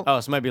school. Oh,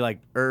 so it might be like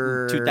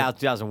 2000,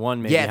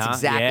 2001 maybe, yeah, it's huh?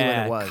 exactly yeah,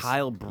 when it was.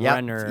 Kyle Yep.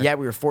 Brenner. Yeah,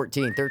 we were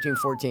 14,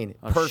 14.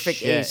 Oh, Perfect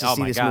shit. age to Oh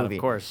see my this God, movie.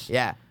 of course.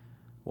 Yeah.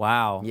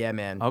 Wow. Yeah,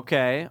 man.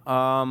 Okay.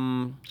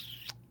 And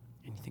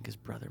you think his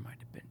brother might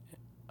have been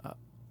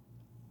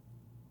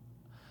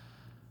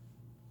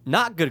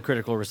not good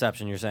critical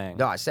reception, you're saying?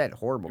 No, I said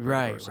horrible.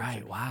 Right, reception.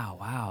 right.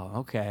 Wow.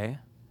 Okay.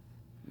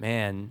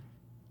 Man,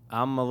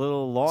 I'm a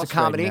little lost It's a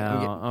comedy. right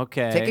now.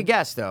 Okay. Take a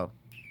guess, though.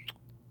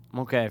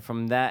 Okay,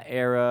 from that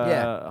era,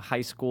 Yeah.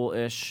 high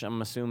school-ish,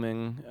 I'm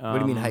assuming. What do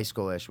you mean high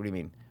school-ish? What do you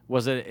mean?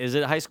 Is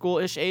it high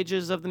school-ish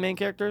ages of the main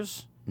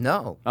characters?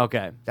 No.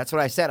 Okay. That's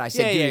what I said. I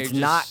said, Yeah, dude, yeah, it's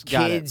you're not just-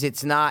 got it. kids.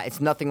 It's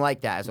nothing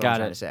like that. Is what Got I'm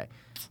trying it. to say.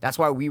 That's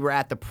why we were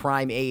at the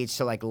prime age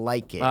to like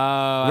it. Oh,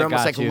 I we're almost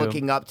got like you.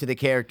 looking up to the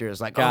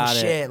characters, like, Got oh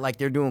it. shit, like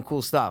they're doing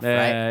cool stuff, Yeah,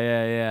 right?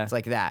 yeah. It's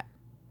like that.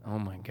 Oh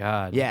my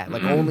God. Yeah,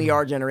 like only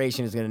our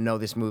generation is gonna know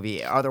this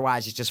movie.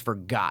 Otherwise, it's just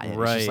forgotten. It's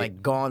Right. just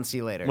like gone. See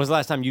you later. When's the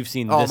last time you've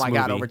seen Oh this my movie?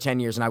 god, over 10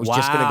 years, and I was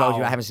just gonna go.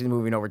 Wow. I haven't seen the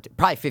movie in over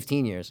probably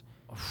 15 years.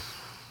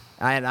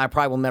 And I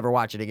probably will never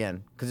watch it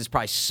again because it's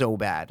probably so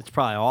bad. It's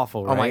probably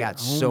awful, right? Oh my God,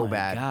 so my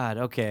bad. God,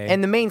 okay.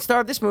 And the main star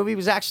of this movie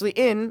was actually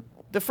in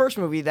the first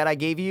movie that I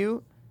gave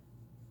you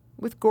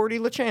with Gordy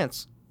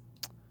LaChance.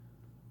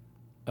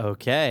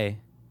 okay.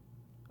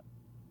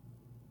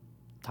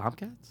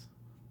 Tomcats?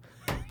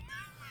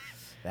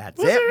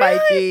 That's it,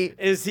 Mikey.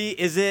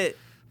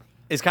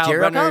 Is Kyle Jerry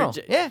Brenner? O'Connell.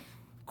 Yeah,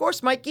 of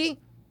course, Mikey.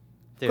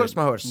 Dude, course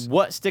my horse.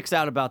 What sticks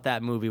out about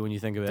that movie when you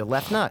think of The it?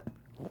 left nut.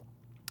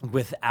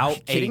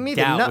 Without Kidding a me?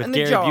 The doubt, nut with in the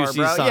Gary jar, Busey's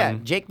bro. son, Yeah,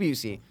 Jake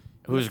Busey.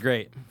 who's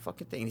great.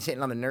 Fucking thing. He's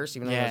hitting on the nurse,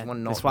 even though he Yeah, has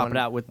one they nut. swap it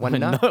out with one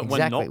one nut. nut,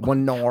 Exactly.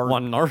 one nard.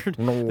 One nard.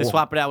 They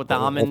swap it out with the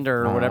almond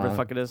or whatever the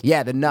fuck it is.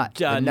 Yeah, the nut.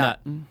 The nut.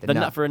 The The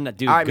nut for a nut,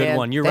 dude. All right, good man.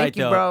 one. You're Thank right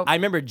you, though. bro. I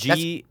remember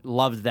G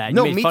loved that.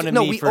 No, you made me fun too. of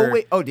No, me we for.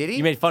 always- oh, did he?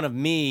 You made fun of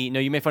me. No,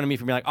 you made fun of me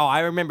for being like, oh,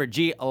 I remember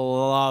G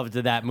loved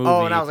that movie.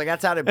 Oh, and I was like,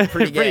 that sounded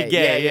pretty gay. Pretty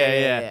gay,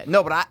 yeah.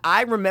 No, but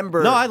I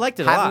remember. No, I liked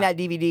it a having lot. that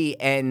DVD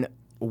and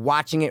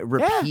watching it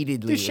Yeah.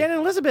 repeatedly. Dude, Shannon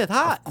Elizabeth,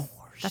 hot. Of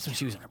course. That's when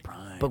she was in her prime.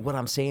 But what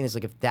I'm saying is,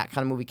 like, if that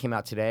kind of movie came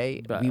out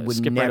today, we would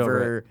skip right over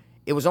never.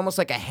 It was almost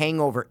like a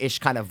Hangover-ish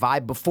kind of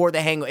vibe before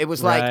the Hangover. It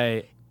was Right.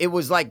 like it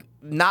was like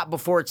not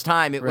before its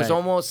time. It was Right.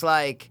 almost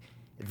like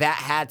that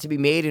had to be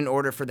made in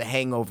order for the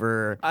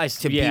Hangover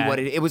to yeah. be what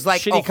it was.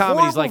 Like Shitty a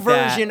comedies horrible like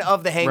that. version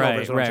of the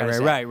Hangover. is what I'm trying to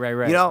say.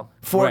 Right. You know,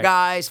 four Right.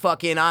 guys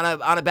fucking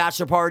on a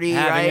bachelor party,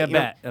 Having right? a You know?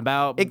 bet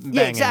about Yeah,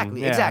 banging.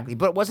 exactly, Yeah. exactly.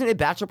 But wasn't it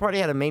bachelor party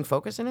had a main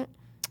focus in it?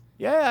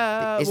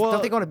 Yeah.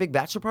 Don't they go on a big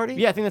bachelor party?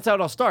 Yeah, I think that's how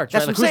it all starts.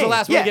 That's right? Like, what I'm who's the saying.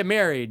 last one Yeah. to get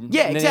married?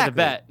 Yeah, and then exactly. They have to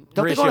bet.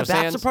 Don't they go on a Horatio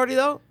bachelor Sands. party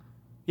though?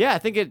 Yeah, I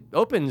think it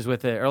opens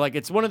with it, or like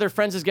it's one of their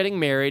friends is getting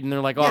married, and they're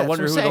like, "Oh, Yeah, I that's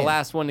wonder what who I'm the saying.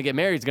 last one to get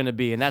married is going to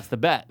be," and that's the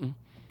bet,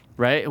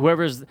 right?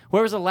 Whoever's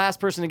the last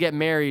person to get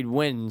married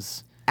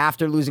wins.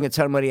 After losing a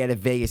ton of money at a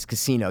Vegas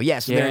casino.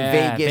 Yes, they're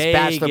Yeah, in Vegas,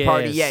 bachelor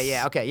party. Vegas.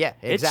 Yeah, okay, yeah,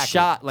 exactly. It's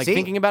shot like See?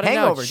 thinking about it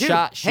Hangover, now. It's dude.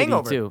 shot shitty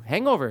Hangover. too.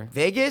 Hangover.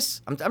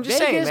 Vegas. I'm just Vegas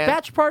saying, man.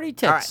 bachelor party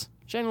tits. All right.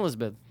 Shannon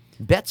Elizabeth.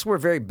 Bets were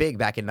very big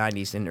back in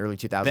 '90s and early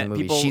 2000 Bet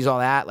movies. people- She's all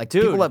that. Like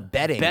Dude, people love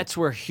betting. Bets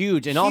were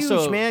huge, and huge,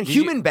 also man. did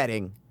you- Human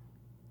betting.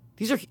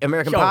 These are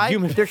American Yo, Pie.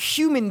 human- They're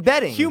human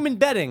betting. human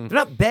betting. They're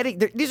not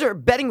betting. These are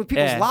betting with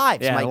people's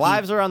lives. Yeah, Mikey.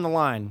 lives are on the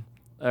line.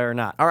 Or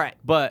not. All right.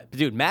 But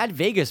dude, Mad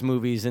Vegas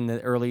movies in the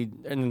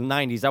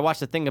 90s. I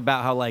watched a thing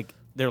about how like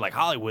they're like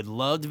Hollywood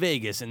loved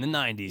Vegas in the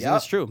 90s. And Yep.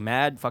 it's true.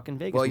 Mad fucking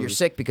Vegas. Well, you're movies.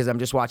 sick because I'm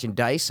just watching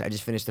Dice. I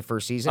just finished the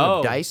first season Oh,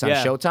 of Dice on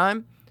yeah.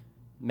 Showtime.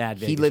 Mad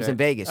Vegas. He lives right? in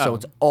Vegas, Oh. so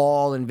it's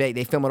all in Vegas.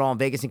 They film it all in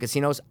Vegas and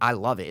casinos. I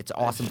love it. It's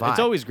awesome. It's vibe.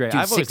 always great.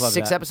 Dude, I've always loved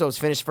six that. episodes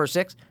finished. First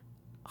six,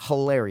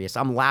 hilarious.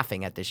 I'm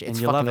laughing at this shit. It's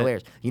you fucking love it.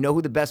 hilarious. You know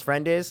who the best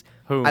friend is?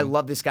 Who? I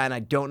love this guy, and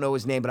I don't know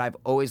his name, but I've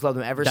always loved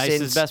him ever Dice's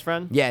since. best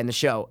friend? Yeah, in the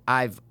show,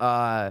 I've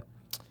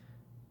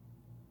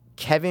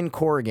Kevin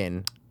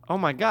Corrigan. Oh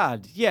my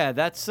god. Yeah,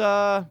 that's This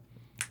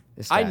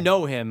I guy.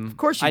 know him. Of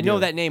course you I know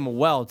do. that name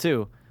well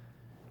too.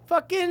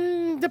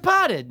 Fucking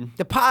Departed.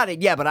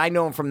 Departed. Yeah, but I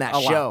know him from that A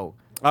lot. show.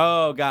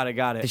 Oh, got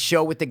it. The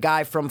show with the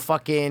guy from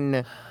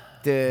fucking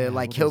the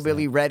like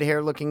hillbilly red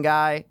hair looking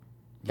guy.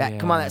 That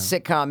come on, that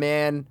sitcom,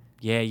 man.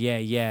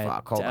 Yeah.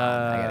 Fuck, hold on.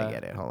 I gotta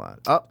get it. Hold on.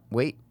 Oh,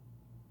 wait.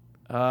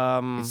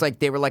 It's like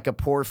they were like a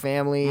poor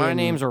family. My and-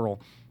 name's Earl.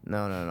 No.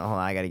 Hold on.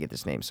 I gotta get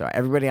this name. Sorry.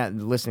 Everybody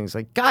listening is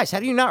like, guys, how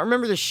do you not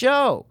remember the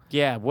show?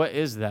 Yeah, what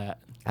is that?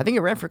 I think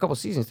it ran for a couple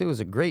seasons too. It was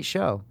a great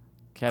show.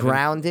 Kevin.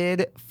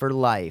 Grounded for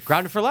Life.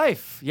 Grounded for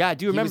Life. Yeah, I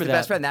do He was remember the that.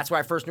 best friend. That's why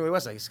I first knew he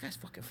was. Like, this guy's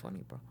fucking funny,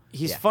 bro.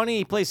 He's Yeah. funny.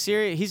 He plays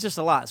serious. He's just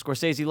a lot.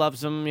 Scorsese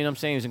loves him. You know what I'm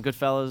saying? He's in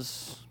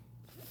Goodfellas.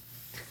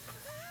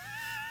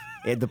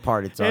 It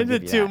Departed. So I'll And the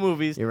give you two that.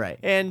 movied. You're right.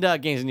 And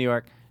Gangs of New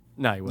York.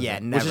 No, he wasn't. Yeah,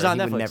 never. Which is on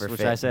He would Netflix, never which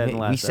fit. I said in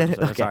the last we said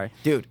episode. it. Okay. Sorry.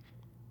 Dude.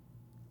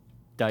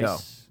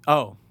 Dice.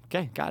 Oh,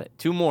 Okay, got it.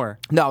 2 more.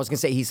 No, I was gonna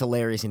say he's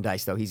hilarious in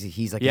Dice though.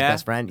 He's like Yeah? his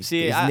best friend.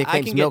 See, his I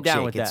nickname's can get Milkshake.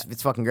 down with it's that.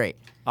 it's fucking great.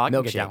 Oh, I can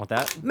Milkshake. get down with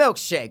that.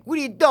 Milkshake, what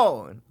are you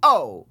doing?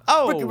 Oh,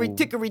 Oh. rickery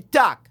tickery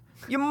tock.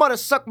 Your mother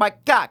sucked my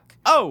cock.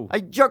 Oh.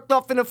 I jerked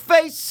off in her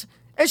face,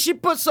 and she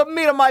put some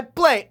meat on my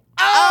plate.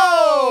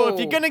 Oh, Oh, if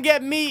you're gonna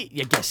get meat,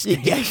 you get you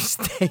steak. get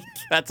steak.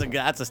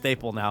 That's a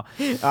staple now.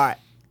 All right,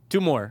 2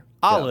 more.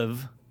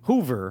 Olive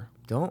Hoover.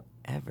 don't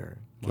ever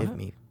give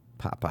me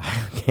Popeye.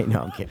 Okay,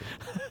 no, I'm kidding.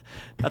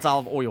 That's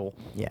olive oil.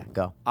 Yeah,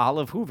 go.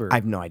 Olive Hoover. I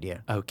have no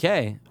idea.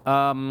 Okay.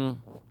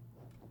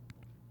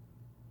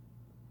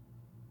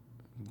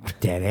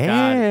 Dead God.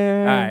 air.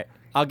 All right.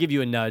 I'll give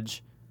you a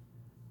nudge.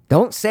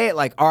 Don't say it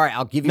like, all right,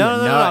 I'll give you a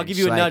nudge. No. I'll give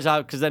you a like-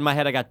 nudge because in my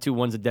head I got 2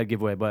 one's a dead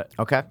giveaway. But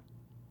Okay.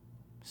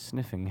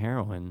 sniffing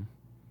heroin.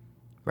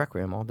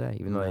 Requiem all day,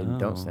 even though they No.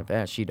 don't sniff.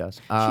 Yeah, she does.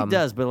 She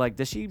does, but like,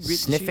 does she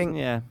Sniffing.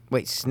 yeah.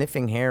 Wait,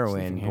 sniffing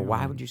heroin. Sniffing But why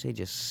heroin. would you say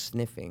just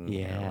sniffing?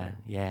 Yeah. heroin?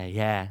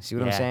 Yeah. See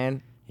what I'm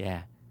saying?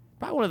 Yeah.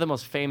 Probably one of the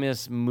most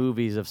famous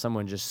movies of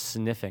someone just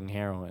sniffing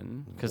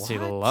heroin because they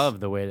What? love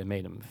the way it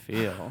made them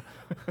feel.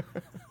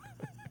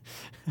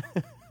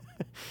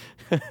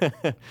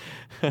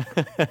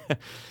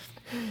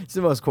 It's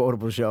the most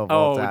quotable show of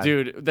all Oh, time.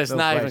 dude, that's No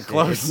not even question.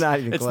 close. It's not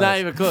even It's close. not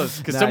even close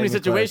because so Not many even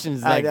close.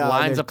 situations I like know,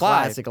 lines they're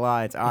apply. Classic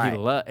lines. All He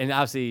right. and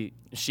obviously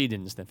she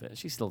didn't sniff it.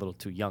 She's still a little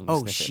too young. To Oh,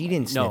 sniff she it.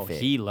 didn't No, sniff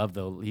it. he loved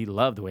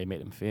the way it made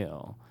him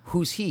feel.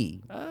 Who's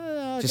he?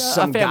 Just A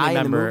some family guy in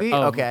the member movie?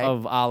 of, Okay.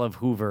 of Olive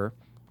Hoover.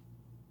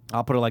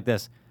 I'll put it like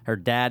this: her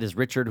dad is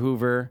Richard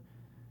Hoover.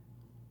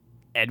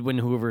 Edwin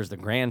Hoover is the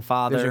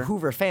grandfather. There's a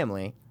Hoover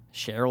family.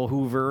 Cheryl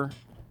Hoover.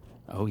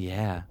 Oh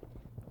yeah.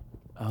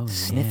 Oh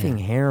Sniffing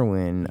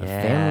heroin. A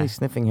Yeah. family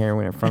sniffing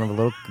heroin in front of a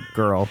little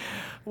girl.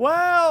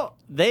 Well,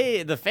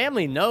 the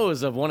family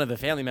knows of one of the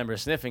family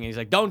members sniffing, and he's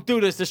like, "Don't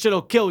do this. This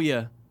shit'll kill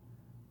you."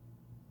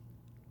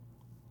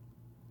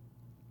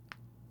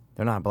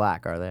 They're not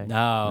black, are they?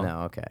 No. No,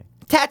 okay.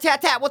 Tat,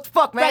 tat, tat. What the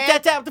fuck, man? Rat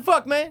tat tat. What the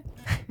fuck, man?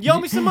 You owe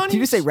me some money. Did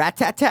you just say rat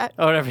tat tat?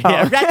 Oh, whatever.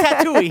 Yeah,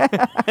 rat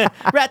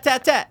tatooey. Rat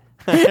tat tat.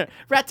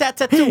 Rat tat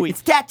tatooey.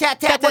 It's tat, tat,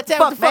 tat. What the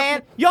fuck,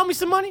 man? You owe me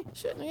some money?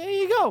 Shit, here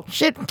you go.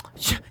 Shit.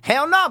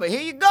 Hell no, but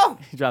here you go.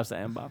 He drops the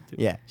M-bomb, too.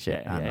 Yeah,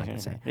 shit. Yeah, I'm yeah, not gonna yeah,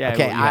 say. yeah.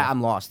 Okay, Well, yeah.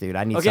 I'm lost, dude.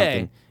 I need Okay.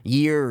 something.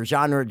 Year or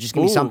genre. Just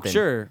give me Ooh, something.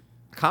 sure.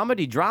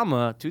 Comedy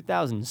drama,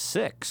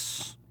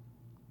 2006.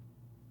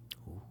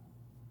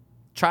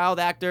 Child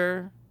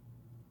actor.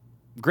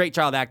 Great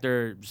child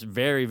actor. Just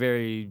very,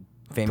 very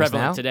Famous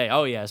prevalent now? today.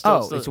 Oh, yeah.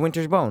 Oh, Still, it's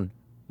Winter's Bone.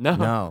 no.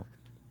 No.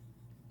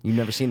 You've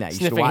never seen that. You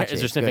should Sniffing, watch it. is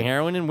there It's sniffing good.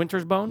 heroin in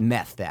Winter's Bone?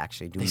 Meth, they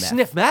actually do They meth.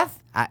 sniff meth?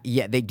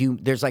 Yeah, they do.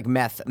 There's like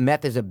meth.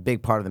 Meth is a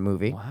big part of the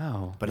movie.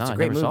 Wow. But No, it's a I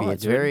great never saw movie. it,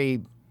 It's dude.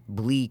 very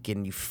bleak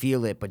and you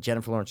feel it, but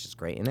Jennifer Lawrence is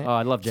great in it. Oh,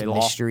 I love It's a J-Law.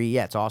 mystery.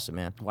 Yeah, it's awesome,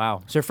 man.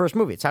 Wow. It's her first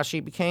movie. It's how she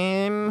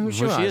became who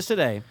she was. Who she is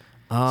today.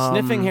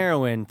 Sniffing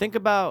heroin. Think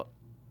about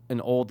an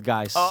old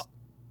guy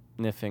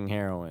sniffing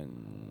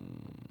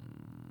heroin.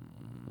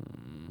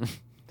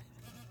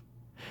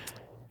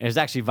 It's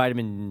actually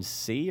vitamin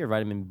C or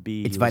vitamin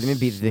B. It's he was vitamin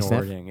B that they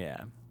sniff? snorting,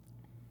 yeah.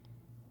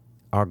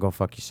 Or go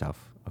fuck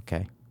yourself.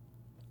 Okay.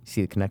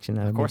 See the connection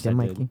that I course made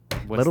there, I did. Mikey?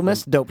 What's Little the-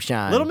 Miss Dope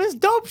Shine. Little Miss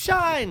Dope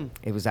Shine.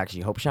 It was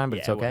actually Hope Shine, but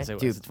it's okay. It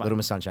was. Dude, It's fine. Little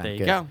Miss Sunshine. There you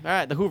Good. go. All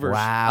right, the Hoovers.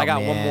 Wow, I got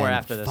one more man.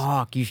 after this.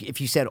 Fuck,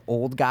 if you said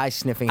old guy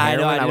sniffing I know,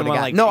 heroin, I I, didn't would have wanna,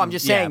 got. like, No, I'm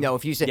just yeah. saying though.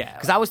 If you said, Yeah.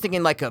 because I was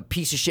thinking like a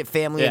piece of shit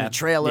family in Yeah. a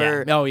trailer.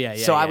 Yeah. No, yeah,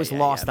 So I yeah, was yeah,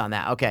 lost yeah. on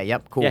that. Okay,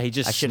 yep, cool. Yeah, he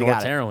just I shoulda snorts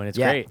got it. heroin. It's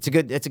Yeah, great. It's a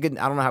good. It's a good.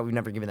 I don't know how we've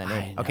never given that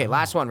name. Okay, know.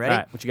 last one. Ready? All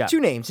right, what you got? 2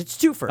 names. It's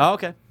twofer. Oh,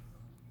 okay.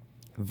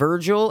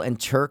 Virgil and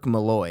Turk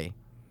Malloy.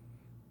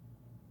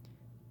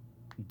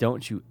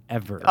 Don't you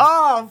ever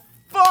Oh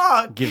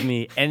fuck! give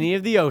me any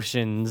of the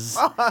oceans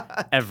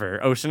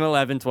ever. Ocean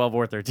 11, 12,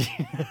 or 13.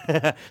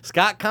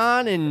 Scott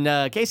Conn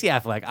and Casey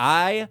Affleck.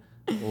 I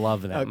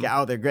love them. Okay,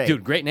 oh, they're great.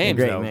 Dude, great names,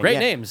 They're though. man. Great Yeah.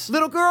 names.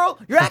 Little girl,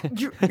 you're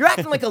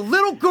acting like a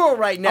little girl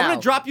right now. I'm going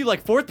to drop you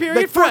like fourth period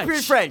like French. fourth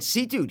period French.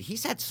 See, dude,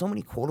 he's had so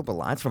many quotable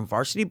lines from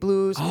Varsity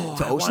Blues to I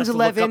wanted Ocean's to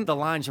look 11. up the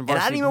lines from and I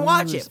Varsity didn't even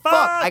watch Blues. it. Fuck!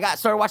 Fuck! I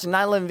started watching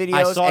 9/11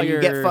 videos, saw and you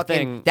get your fucking.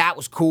 thing. That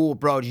was cool,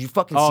 bro. Did you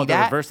fucking Oh, see the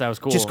that? reverse, that was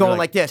cool. Just You're going like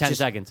like this, 10 just,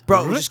 seconds.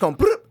 bro. it was just going.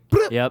 Bloop,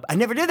 bloop. Yep. I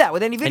never did that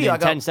with any video. then I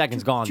go 10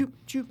 seconds gone. choop,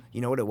 choop.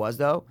 You know what it was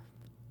though?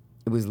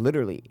 It was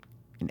literally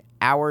an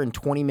hour and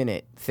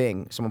 20-minute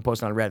thing. Someone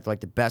posted on Reddit, like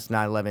the best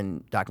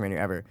 9/11 documentary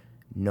ever.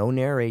 No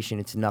narration.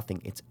 It's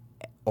nothing. It's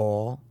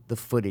all the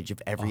footage of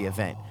every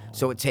event.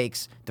 So it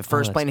takes the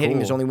first that's plane hitting. cool.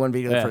 There's only one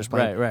video of Yeah, the first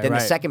plane. right, then right.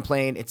 the second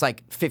plane, it's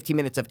like 15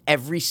 minutes of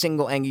every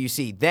single angle you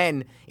see.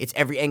 Then it's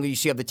every angle you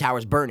see of the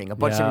towers burning. A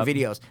bunch of Yep. different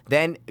videos.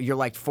 Then you're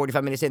like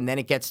 45 minutes in. Then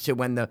it gets to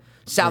when the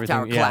South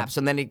Tower Everything, yeah. collapsed.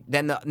 And then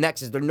the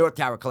next is the North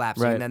Tower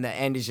collapsing. Right. And then the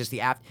end is just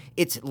the after.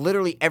 It's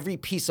literally every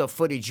piece of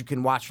footage you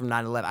can watch from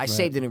 9/11. I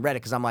saved it in Reddit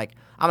because I'm like,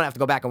 I'm gonna have to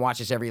go back and watch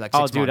this every like 6 Oh,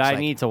 months. dude, I Like,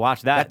 need to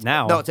watch that that's-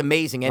 now. No, it's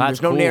amazing. And That's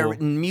there's no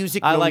cool.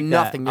 music, I no like that.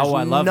 nothing. There's Oh,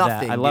 I love that.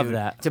 nothing, I love dude.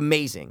 that. It's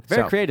amazing.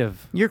 Very So,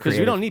 creative. You're Because we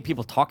creative. don't need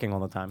people talking all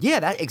the time.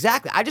 Yeah, that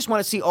exactly. I just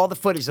want to see all the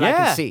footage that I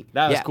can see.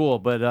 That was Yeah. cool,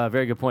 but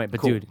very good point.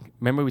 But Cool. dude,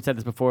 remember we said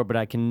this before, but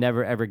I can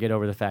never ever get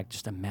over the fact.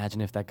 Just imagine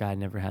if that guy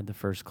never had the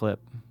first clip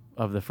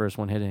of the first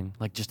one hitting.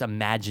 Like, just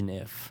imagine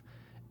if.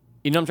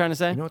 You know what I'm trying to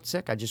say? You know what's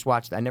sick?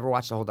 I never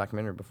watched the whole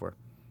documentary before.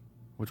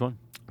 Which one?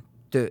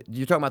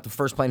 You're talking about the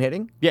first plane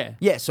hitting? Yeah.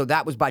 Yeah, so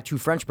that was by two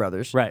French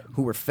brothers Right.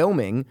 who were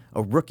filming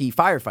a rookie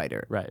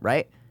firefighter.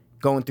 Right.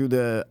 Going through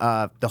the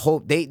whole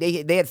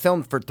they had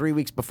filmed for 3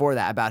 weeks before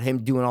that about him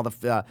doing all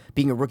the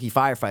being a rookie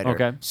firefighter.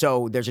 Okay.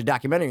 So there's a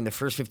documentary in the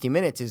first 15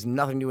 minutes is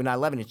nothing to do with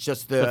 9/11. It's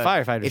just the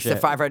firefighter It's shit.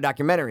 the firefighter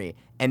documentary,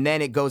 and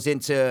then it goes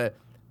into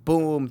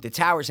boom, the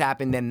towers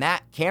happen. Then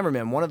that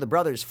cameraman, one of the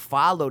brothers,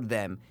 followed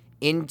them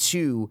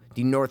into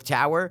the North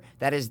Tower.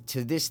 That is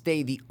to this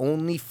day the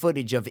only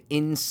footage of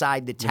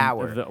inside the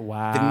tower.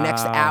 Wow. The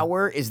next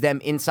hour is them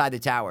inside the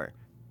tower.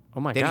 Oh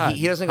my Then God.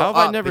 he doesn't go How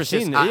have up. I never It's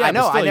just- seen I that? Yeah,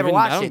 know. but I still, never even- I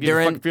watched don't it. give a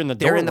They're fuck in, if you're in the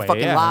they're in the doorway.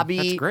 fucking Yeah, lobby.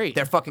 that's great.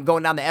 They're fucking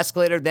going down the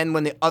escalator. Then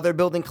when the other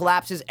building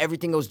collapses,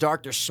 everything goes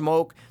dark. There's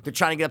smoke. They're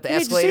trying to get up the I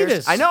need to see escalators.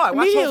 this I know. I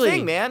watched the whole immediately.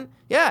 thing, man.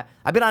 Yeah.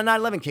 I've been on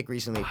 9/11 kick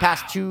recently.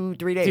 Past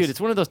 2-3 days. Dude,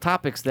 it's one of those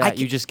topics that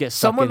you just get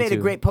stuck Someone made a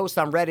into. great post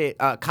on Reddit,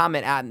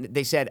 comment out, and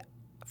they said,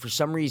 for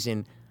some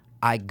reason,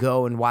 I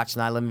go and watch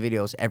 9/11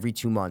 videos every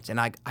 2 months, and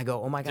I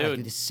go, oh my God, I Dude,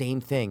 do the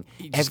same thing.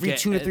 you just Every get,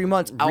 2 to 3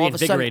 months, all of a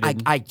sudden,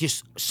 reinvigorated. I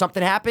just,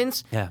 something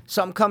happens, Yeah.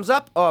 something comes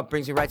up, oh, it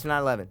brings me right to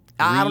 9/11.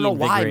 I don't know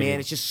why, Reinvigorated. man.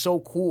 It's just so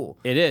cool.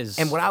 It is.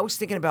 And what I was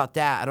thinking about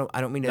that, I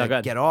don't mean No, go to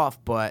ahead. get off,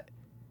 but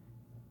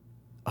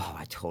oh,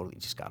 I totally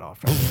just got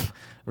off right there.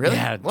 Really?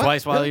 Yeah, What?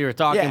 twice while Really? you were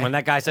talking Yeah. when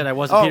that guy said I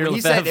wasn't Peter he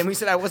Lefebvre. said, and we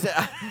said I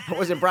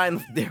wasn't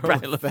Brian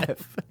Lefebvre.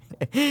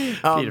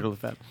 Peter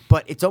Lefebvre.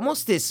 But it's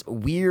almost this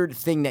weird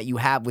thing that you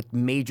have with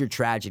major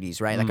tragedies,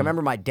 right? Like I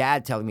remember my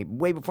dad telling me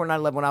way before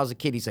 9/11 when I was a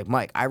kid, he's like,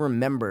 Mike, I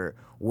remember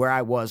where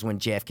I was when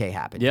JFK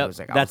happened. Yep, He was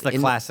like, I that's was the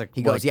classic,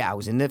 He goes, like- yeah, I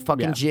was in the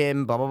fucking Yeah.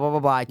 gym, blah, blah, blah, blah,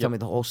 blah. He told me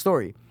the whole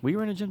story. We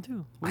were in a gym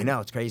too. I know,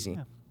 it's crazy.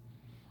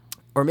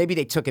 Or maybe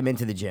they took him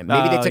into the gym.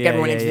 Maybe they Oh, took yeah,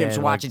 everyone yeah, into the gym yeah, to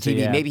like, watch TV.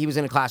 yeah. Maybe he was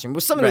in a classroom. It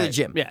was something with the Right,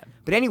 gym. yeah.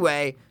 But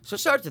anyway, so I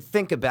started to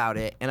think about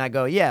it, and I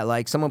go, yeah,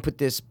 like someone put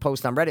this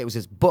post on Reddit. It was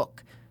this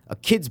book, a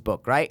kid's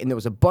book, right? And there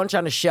was a bunch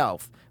on a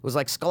shelf. It was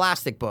like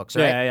Scholastic books,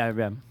 right?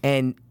 Yeah.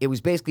 And it was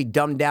basically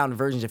dumbed down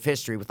versions of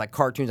history with like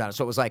cartoons on it.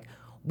 So it was like,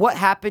 what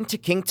happened to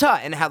King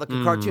Tut? And it had like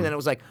a cartoon. And it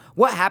was like,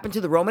 what happened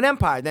to the Roman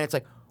Empire? Then it's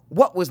like,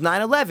 what was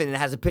 9/11? And it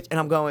has a picture. And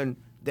I'm going,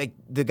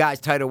 the guy's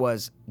title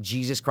was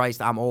Jesus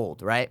Christ, I'm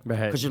old, right?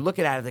 Right. Because you're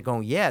looking at it, they're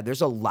going, yeah,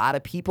 there's a lot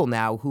of people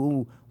now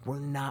who were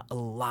not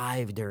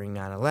alive during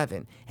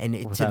 9/11. And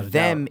Without to a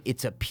them, doubt.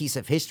 it's a piece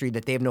of history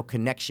that they have no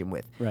connection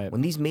with. Right.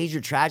 When these major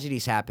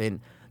tragedies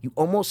happen, you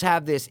almost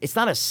have this, it's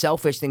not a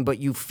selfish thing, but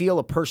you feel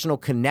a personal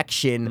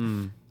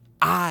connection.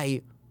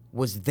 I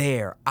was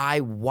there. I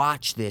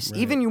watched this.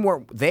 Even you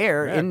weren't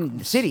there in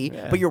the city,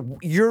 but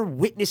you're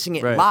witnessing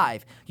it Right.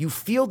 live. You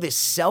feel this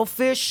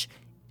selfish,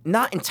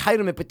 not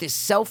entitlement, but this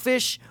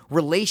selfish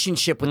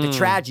relationship with the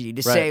tragedy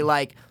to say,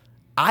 like,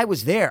 I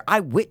was there. I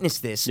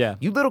witnessed this. Yeah.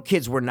 You little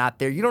kids were not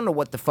there. You don't know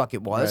what the fuck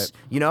it was,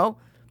 you know?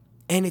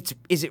 And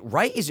is it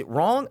right? Is it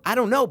wrong? I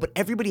don't know, but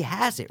everybody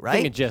has it, I think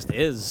right? it just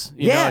is.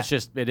 You know, Yeah. it's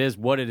just it is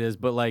what it is.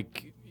 But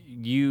like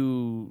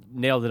you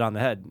nailed it on the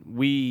head.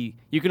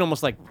 You can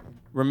almost like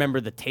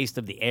remember the taste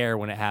of the air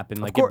when it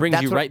happened. Like it brings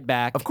That's you what- right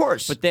back. Of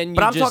course. But then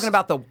I'm just, talking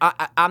about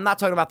I'm not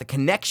talking about the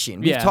connection.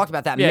 We've Yeah. talked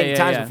about that Yeah, many yeah,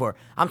 times yeah. before.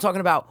 I'm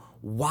talking about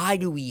why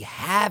do we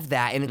have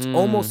that? And it's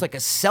almost like a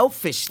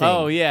selfish thing.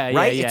 Oh yeah,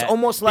 right. yeah. It's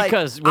almost like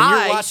because when you're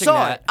I watching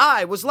saw that, it.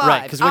 I was live.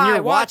 right? Because when I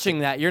you're watched watching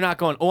that, you're not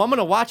going, "Oh, I'm going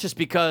to watch this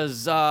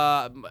because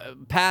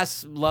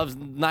Pass loves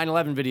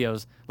 9/11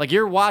 videos." Like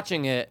you're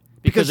watching it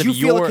because of you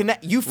feel your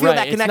you feel right,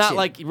 that It's connection. not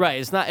like right.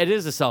 It's not. It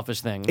is a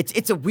selfish thing.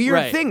 It's a weird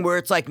Right. thing where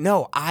it's like,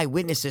 no, I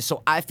witnessed this,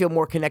 so I feel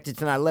more connected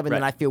to 9/11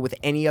 than Right. I feel with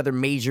any other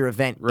major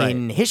event Right.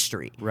 in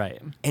history.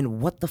 Right.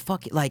 And what the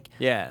fuck, like,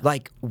 Yeah.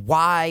 like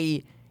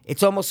why?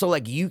 It's almost so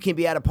like you can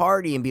be at a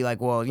party and be like,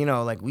 well, you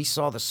know, like we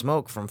saw the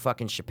smoke from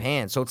fucking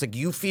Japan, so it's like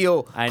you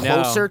feel I know.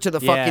 closer to the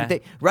Yeah. fucking thing,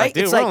 right? Like,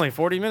 dude, it's we're like only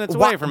 40 minutes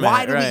why, away from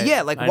why it, do right. we?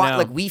 Yeah, like I why? know.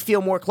 Like we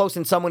feel more close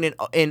than someone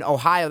in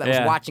Ohio that was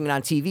Yeah. watching it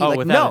on TV. Oh, like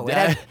without no, a it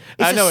has, doubt.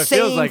 it's I know the it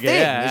feels same like thing. it.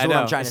 Yeah, is I what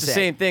know. I'm trying it's to the say.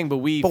 same thing, but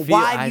we. But feel,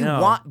 why I do you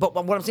know. want? But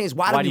what I'm saying is,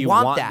 why do we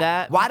want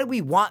that? Why do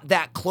we want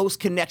that close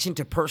connection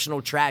to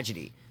personal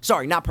tragedy?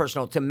 Sorry, not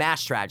personal, to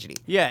mass tragedy.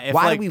 Yeah, if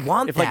why like, do we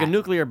want if that? like a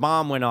nuclear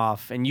bomb went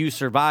off and you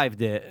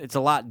survived it, it's a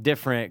lot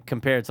different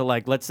compared to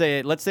like let's say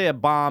a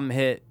bomb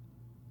hit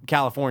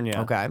California.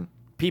 Okay.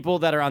 People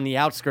that are on the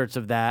outskirts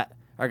of that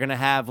are gonna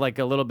have like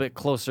a little bit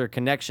closer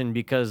connection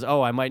because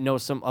I might know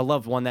a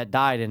loved one that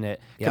died in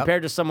it Yep.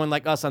 compared to someone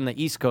like us on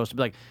the East Coast.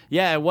 Be like,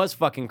 yeah, it was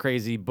fucking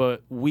crazy,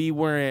 but we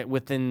weren't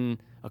within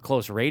a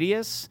close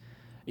radius.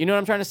 You know what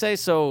I'm trying to say?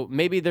 So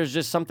maybe there's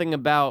just something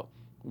about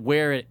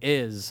where it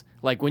is.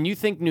 Like when you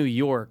think New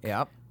York,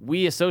 Yep.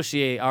 we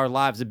associate our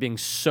lives as being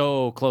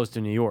so close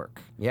to New York.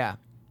 Yeah.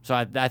 So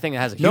I think it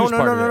has a huge No,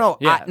 part of it. no.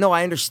 Yeah.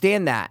 I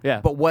understand that.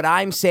 Yeah. But what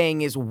I'm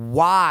saying is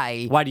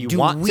why? Why do you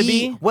want to we,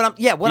 be? What I'm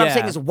Yeah.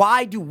 saying is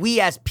why do we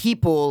as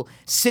people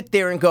sit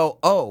there and go,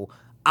 oh,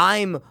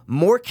 I'm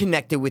more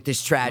connected with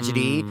this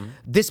tragedy.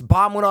 This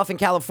bomb went off in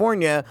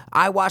California.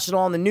 I watched it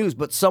all on the news,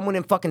 but someone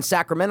in fucking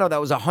Sacramento that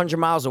was 100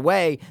 miles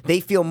away, they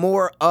feel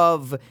more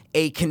of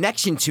a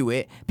connection to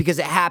it because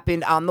it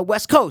happened on the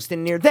West Coast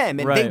and near them.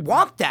 And they Right.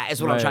 want that,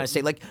 is what I'm Right. trying to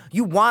say. Like,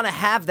 you want to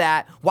have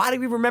that. Why do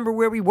we remember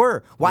where we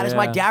were? Why does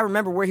my Yeah. dad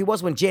remember where he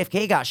was when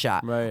JFK got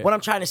shot? Right. What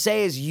I'm trying to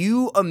say is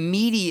you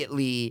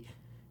immediately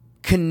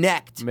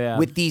connect Yeah.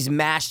 with these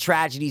mass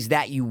tragedies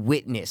that you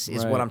witness,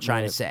 is what Right, I'm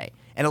trying to right. say.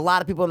 And a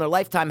lot of people in their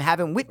lifetime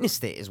haven't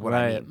witnessed it, is what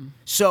I Right. mean.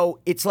 So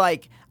it's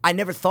like, I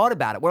never thought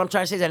about it. What I'm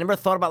trying to say is I never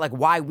thought about like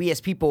why we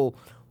as people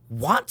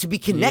want to be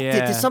connected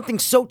Yeah. to something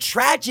so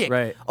tragic.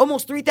 Right.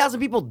 Almost 3,000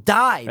 people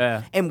died.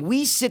 Yeah. And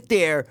we sit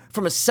there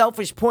from a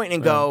selfish point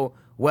and go,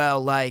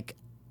 well, like,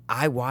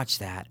 I watched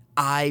that.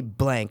 I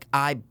blank.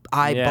 I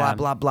Yeah.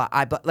 blah, blah,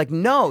 blah. Like,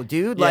 no,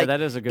 dude. Yeah, like, that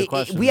is a good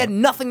question. We had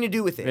nothing to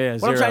do with it. Yeah,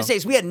 what I'm trying to zero. say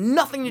is we had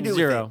nothing to do with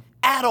it Zero.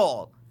 at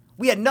all.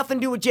 We had nothing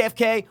to do with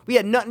JFK. We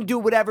had nothing to do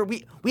with whatever.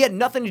 We had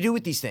nothing to do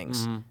with these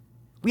things. Mm-hmm.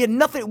 We had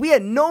nothing. We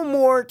had no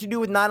more to do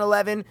with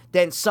 9/11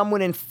 than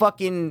someone in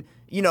fucking,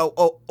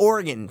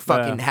 Oregon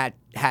fucking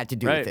had to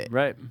do Right, with it.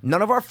 right.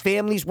 None of our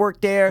families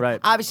worked there. Right.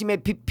 Obviously,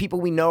 maybe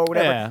people we know or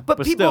whatever. Yeah, but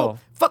but people, still.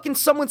 fucking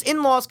someone's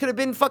in-laws could have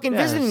been fucking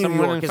Yeah, visiting New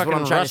someone York. in Is what I'm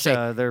fucking trying to say.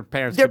 Russia, their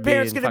parents Their could be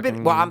parents in could have been.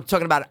 fucking- Well, I'm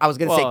talking about. I was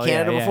gonna say Well,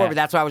 Canada yeah, before, yeah. but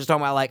that's why I was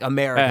talking about like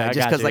America, Yeah, I just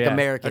got because you, like yeah.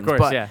 Americans. Of course,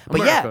 but yeah.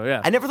 but America,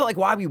 yeah. I never thought like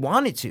why we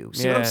wanted to.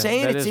 See what I'm Yeah,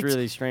 saying? that is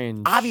really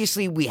strange.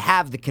 Obviously, we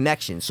have the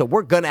connection, so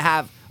we're gonna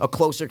have a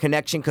closer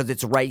connection because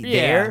it's right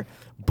Yeah. there.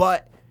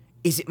 But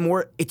is it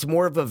more? It's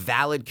more of a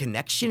valid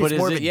connection. But It's is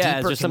more of it- a yeah, is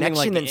deeper there something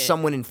connection like than it-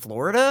 someone in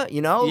Florida.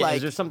 Yeah, Like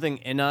is there something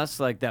in us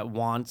like that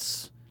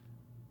wants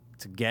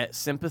to get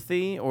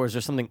sympathy, or is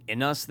there something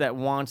in us that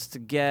wants to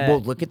get?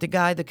 well, look at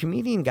the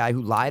comedian guy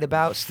who lied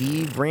about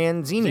Steve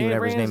Ranzini,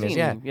 whatever his name is.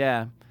 Yeah.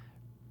 Yeah.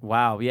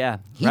 Wow. Yeah.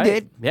 He Right.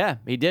 did. Yeah,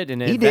 he did,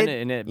 and it He did,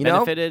 and it you know?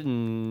 benefited,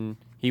 and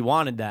he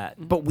wanted that.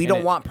 But we And don't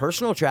it- want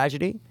personal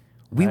tragedy.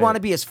 We Right. want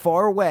to be as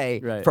far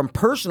away Right. from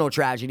personal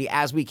tragedy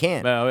as we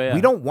can. Oh, yeah.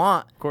 We don't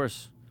want Of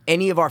course.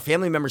 any of our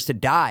family members to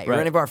die or Right.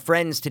 any of our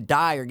friends to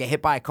die or get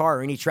hit by a car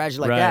or any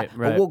tragedy like Right, that. But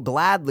right. we'll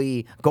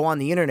gladly go on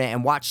the internet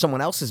and watch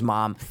someone else's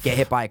mom get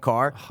hit by a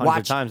car. 100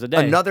 watch times a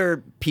day.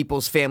 another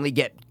people's family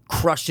get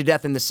crushed to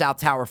death in the South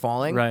Tower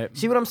falling. Right.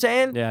 See what I'm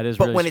saying? Yeah, it is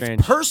But really when strange.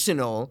 it's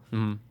personal,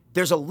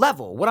 there's a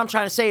level. What I'm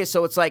trying to say is,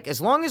 so it's like,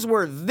 as long as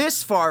we're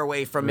this far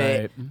away from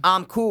it, Right.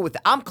 I'm cool with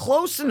it. I'm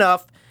close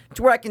enough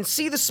to where I can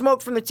see the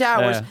smoke from the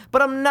towers, Yeah.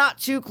 but I'm not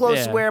too close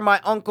to Yeah. where my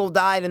uncle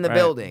died in the Right.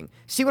 building.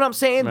 See what I'm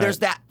saying? Right. There's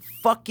that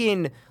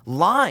fucking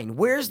line.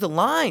 Where's the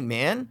line,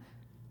 man?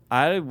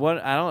 I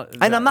don't.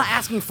 And I'm not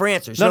asking for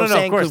answers. No, you know no, what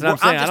no, I'm of course, saying? and I'm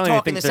 'Cause saying, I just don't even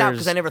talking think this out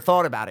because I there's- never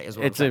thought about it. Is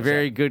what It's I'm a trying to say.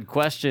 very good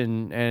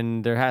question,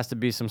 and there has to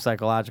be some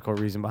psychological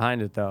reason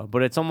behind it, though.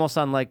 But it's almost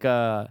on like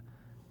a.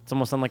 It's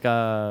almost on like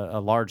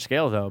a large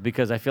scale though,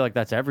 because I feel like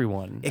that's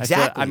everyone.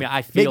 Exactly.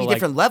 I feel Maybe like,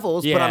 different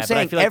levels, but yeah, I'm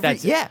saying I feel like every-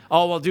 that's, yeah.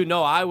 Oh well, dude,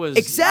 no, I was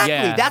Exactly.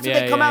 yeah, That's what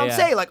yeah, they come yeah, out yeah.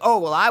 and say. Like, oh,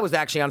 well, I was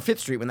actually on 5th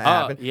Street when that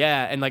happened.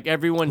 Yeah, and like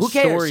everyone's Who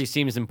cares? story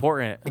seems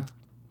important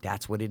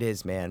That's what it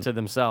is, man. to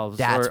themselves.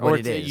 That's or, what or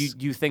it to- is.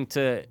 You think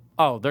they're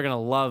gonna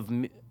love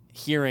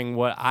hearing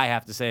what I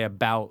have to say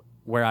about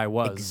where I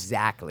was.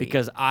 Exactly.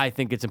 Because I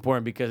think it's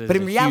important because it's But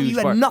in a reality, huge you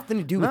had part. nothing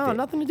to do with it. No,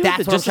 nothing to do That's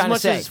with it. what Just I'm trying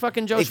as to much say. as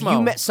fucking Joe if Schmo.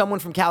 you met someone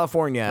from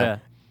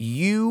California,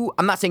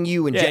 I'm not saying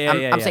you and Yeah, Jay, yeah,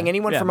 I'm yeah, saying yeah.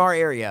 anyone Yeah. from our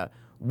area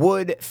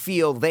would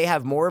feel they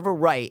have more of a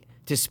right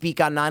to speak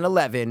on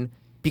 9/11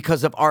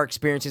 because of our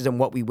experiences and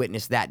what we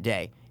witnessed that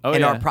day Oh,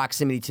 and yeah. our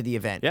proximity to the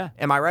event. Yeah.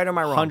 Am I right or am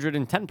I wrong?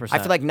 110%. I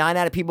feel like 9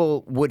 out of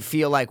people would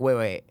feel like,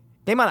 wait.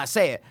 They might not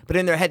say it, but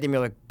in their head, they'd be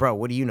like, bro,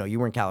 what do you know? You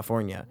were in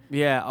California.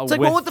 Yeah. It's like,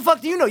 well, what the fuck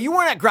do you know? You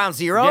weren't at Ground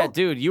Zero. Yeah,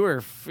 dude, you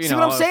were See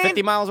what I'm saying?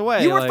 50 miles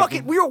away. You were like-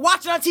 fucking. We were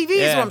watching on TV. Is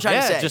Yeah, what I'm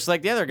trying to yeah, say. just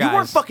like the other You weren't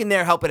guys. fucking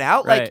there helping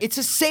out. Right. Like it's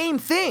the same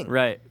thing.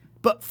 Right.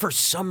 But for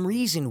some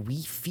reason,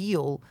 we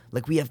feel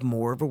like we have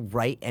more of a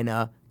right and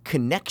a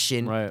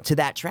connection Right. to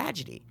that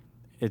tragedy.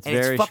 It's And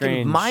very it's fucking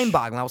strange.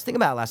 mind-boggling. I was thinking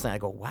about it last night. I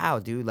go, wow,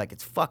 dude, like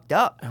it's fucked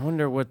up. I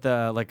wonder what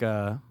the like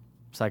a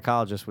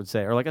psychologist would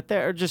say, or like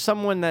or just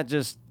someone that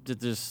just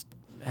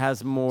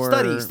has more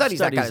Studies that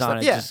kind of on stuff,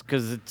 it, yeah. just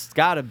because there's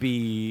got to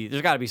be something.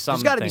 There's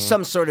got to be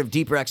some sort of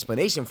deeper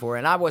explanation for it,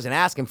 and I wasn't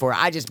asking for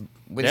it. This is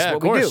Yeah, what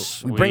of we do.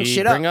 course. We bring We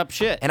shit bring up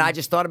shit. And I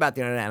just thought about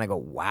the internet, and I go,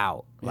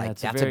 wow, Yeah, like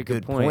it's a that's very a good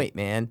good point. point,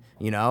 man.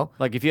 You know?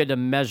 Like if you had to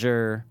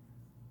measure.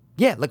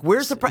 Yeah, like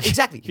where's the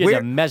exactly? You had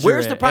to measure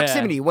Where's the it,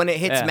 proximity yeah. when it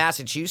hits Yeah.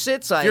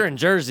 Massachusetts? Like, If you're in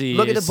Jersey,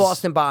 look at the it's-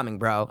 Boston bombing,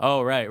 bro.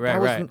 Oh right,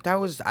 right. That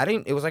was I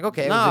didn't. It was like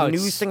okay, it No, was a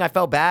it's- news thing. I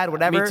felt bad,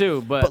 whatever. Me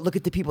too, but- look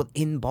at the people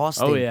in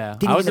Boston. Oh, yeah.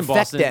 didn't I was even in affect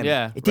Boston, them.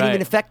 yeah, It didn't even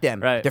right, affect them.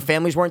 right. Their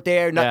families weren't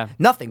there. Yeah.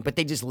 Nothing. But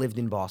they just lived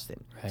in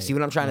Boston. See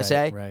what I'm trying to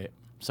say? Right.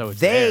 So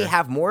it's They there.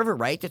 have more of a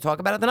right to talk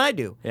about it than I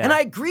do, Yeah. and I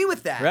agree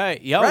with that. Right.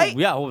 Yo. Right?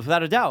 Yeah.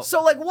 Without a doubt.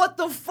 So like, what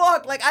the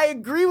fuck? Like, I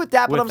agree with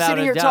that, but Without I'm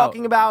sitting a here doubt.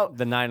 talking about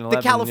The 9/11,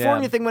 the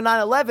California yeah. thing with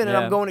 9/11, and Yeah.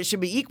 I'm going, it should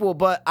be equal.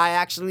 But I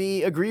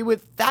actually agree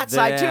with that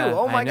side too. Yeah,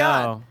 Oh my I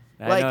god!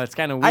 know. I know, it's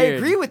kinda I weird.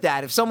 agree with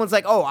that. If someone's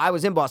like, "Oh, I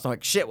was in Boston," I'm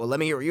like, shit. Well, let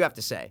me hear what you have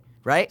to say.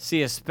 Right?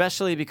 See,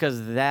 especially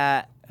because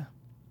that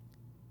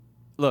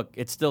look,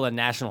 it's still a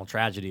national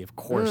tragedy. Of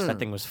course, that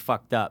thing was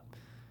fucked up.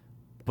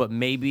 But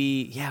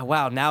maybe, yeah,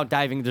 wow, now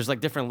diving, there's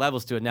like different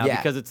levels to it now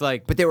because it's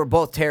like. But they were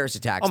both terrorist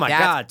attacks. Oh my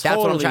God, That's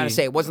what I'm trying totally. to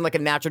say. It wasn't like a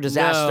natural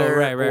disaster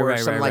or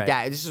something like right.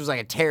 that. This was like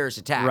a terrorist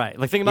attack. Right.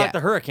 Like, think about the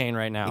hurricane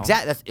right now.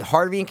 Exactly. That's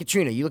Harvey and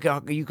Katrina. You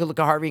could look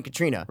at Harvey and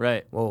Katrina.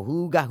 Right. Well,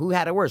 who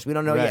had it worse? We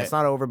don't know yet. Right. It's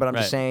not over, but I'm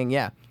just saying,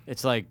 yeah.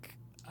 It's like,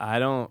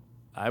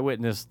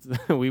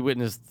 we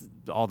witnessed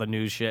all the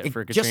news shit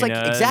for Katrina. Just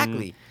like,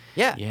 exactly.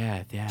 Yeah.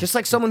 Yeah. Just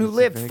like someone who That's a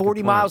lived very 40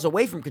 good miles point.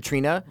 away from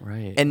Katrina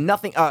Right. and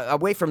nothing,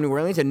 away from New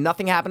Orleans and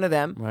nothing happened to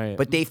them. Right.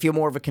 But they feel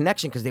more of a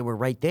connection because they were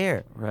right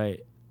there.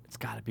 Right. It's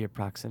got to be a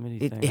proximity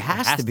thing. It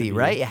has to be,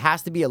 right? It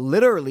has to be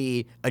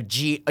literally a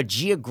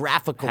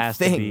geographical Has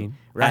thing, to be.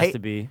 right? Has to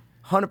be.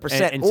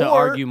 100%. And to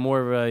argue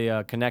more of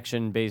a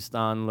connection based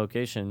on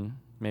location,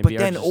 maybe.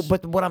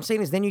 But what I'm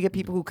saying is, then you get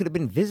people who could have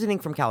been visiting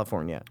from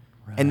California,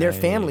 and their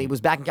family was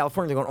back in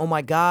California. They're going, "Oh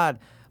my God,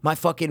 my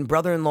fucking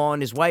brother-in-law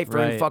and his wife are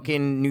in Right.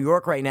 fucking New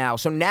York right now."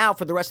 So now,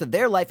 for the rest of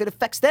their life, it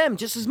affects them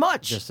just as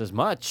much.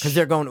 Because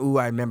they're going, "Ooh,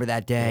 I remember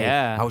that day.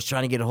 Yeah. I was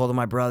trying to get a hold of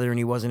my brother, and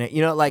he wasn't it."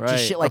 You know, like right.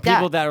 just shit like or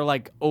people that. that are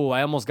like, "Oh,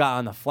 I almost got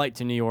on the flight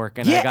to New York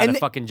and I got a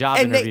fucking job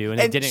interview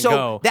and it didn't so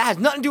go." That has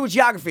nothing to do with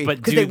geography But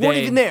because they weren't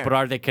even there. But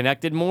are they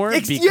connected more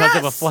because yes!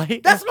 of a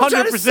flight? That's what I'm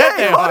trying to 100% say,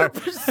 they are.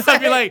 100%.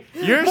 I'd be like,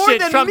 your More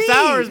shit than trumps me.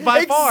 ours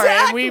by far,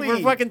 and we were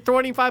Exactly. fucking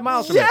 25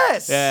 miles from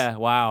Yes. it. Yeah,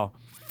 wow.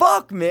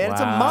 Fuck, man,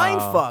 it's a mind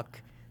Wow. fuck.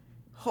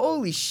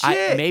 Holy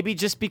shit. Maybe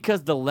just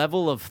because the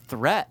level of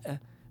threat.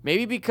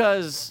 Maybe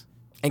because...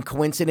 And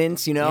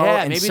coincidence, you know,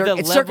 Yeah, and maybe the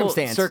it's level-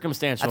 circumstance.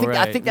 circumstantial, I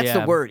right, think that's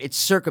yeah. the word. It's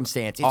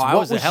circumstance. It's I what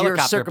was a your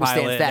helicopter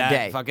circumstance pilot that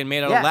day. fucking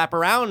made a Yeah. lap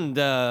around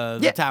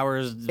the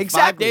towers 5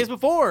 exactly. days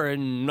before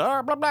and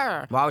blah, blah,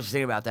 blah. Well, I was just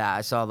thinking about that.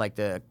 I saw like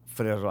the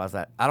footage of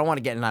that. I don't want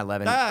to get in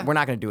 9/11. Ah. We're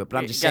not going to do it, but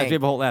I'm just Guys, saying. we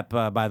have a whole app,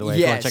 by the way.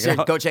 Yeah, Go check it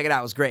out. go check it out.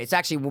 It was great. It's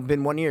actually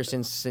been 1 year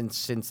since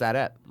that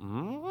ep,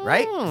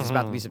 right? It's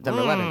about to be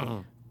September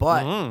 11th.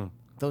 But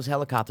those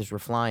helicopters were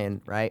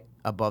flying right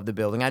above the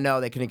building. I know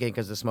they couldn't get in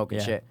because of the smoke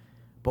and Yeah. shit.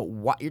 But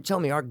what you're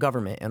telling me, our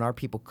government and our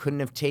people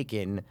couldn't have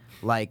taken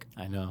like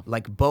I know.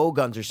 like bow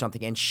guns or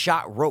something and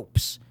shot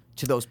ropes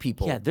to those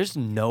people. Yeah, there's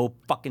no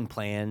fucking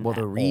plan. Well,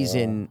 the at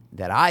reason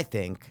that I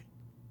think,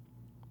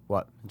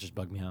 what? all. It just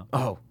bugged me out.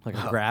 Oh. Like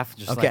a graph,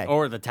 just Okay. like,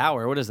 or the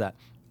tower. What is that?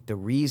 The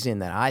reason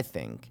that I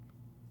think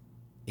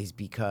is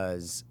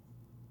because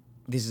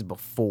this is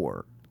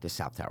before the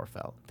South Tower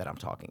fell that I'm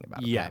talking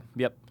about. Yeah. okay?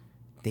 Yep.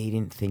 They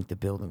didn't think the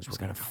buildings were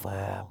going to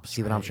fall.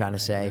 See what I'm trying to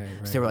say?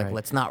 right, So they were like, right.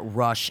 let's not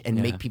rush and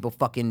Yeah. make people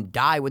fucking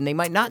die when they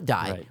might not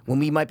die. Right. When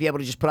we might be able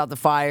to just put out the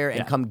fire and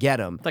Yeah. come get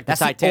them. It's like That's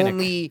the Titanic.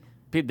 only...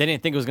 They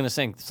didn't think it was going to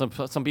sink. Some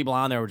people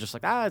on there were just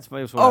like, it's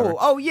whatever.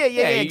 Oh, yeah,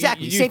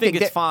 exactly. You Same think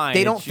thing. it's fine.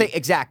 They don't It's- think...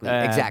 Exactly.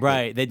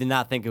 Right. They did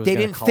not think it was They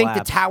going to didn't collapse.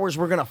 think the towers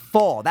were going to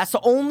fall. That's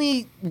the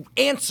only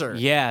answer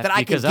that I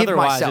can because give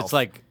otherwise myself. it's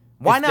like...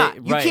 Why if they- not?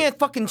 You right. can't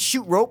fucking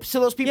shoot ropes to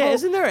those people. Yeah,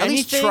 isn't there At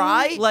least anything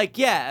try? like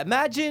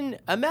imagine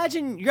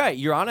you're right,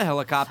 you're on a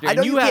helicopter. I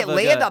know and you have can't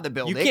like land a- on the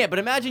building. You can't, but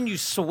imagine you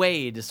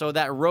swayed so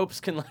that ropes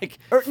can like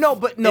But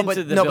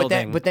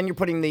building. then you're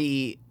putting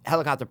the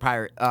helicopter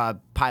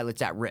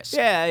pilots at risk.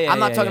 Yeah, I'm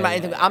not yeah, talking yeah, about yeah,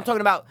 anything. yeah. I'm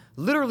talking about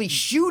literally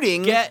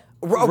shooting get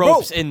a ropes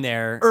rope in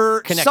there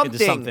or connected to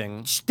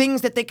something.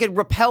 Things that they could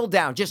rappel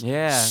down. Just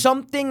Yeah.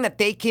 something that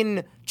they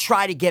can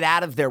try to get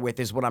out of there with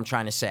is what I'm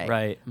trying to say.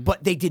 Right.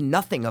 But they did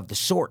nothing of the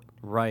sort.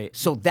 Right.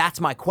 So that's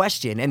my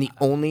question, and the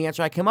only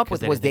answer I came up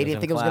with they was didn't they think didn't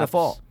it think it was was going to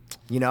gonna fall.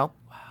 You know,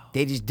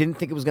 they just didn't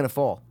think it was going to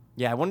fall.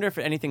 Yeah, I wonder if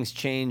anything's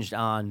changed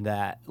on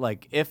that.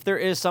 Like, if there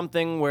is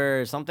something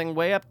where something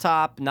way up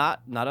top, not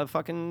a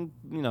fucking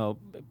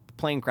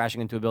plane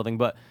crashing into a building,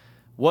 but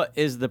what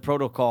is the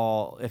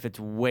protocol if it's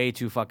way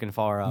too fucking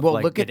far up? Well,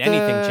 like, look did at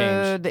anything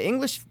change?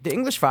 the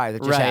English fire that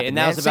just Right, happened. and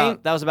man.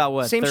 that was about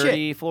what, same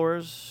 30 shit.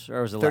 floors,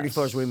 or was it 30 less?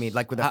 floors. What do you mean?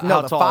 Like with the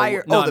How the tall-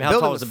 fire? no, I the mean, how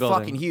building tall was was the building?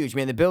 fucking huge,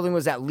 man. The building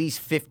was at least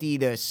 50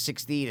 to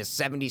 60 to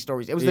 70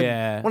 stories. It was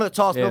Yeah. one of the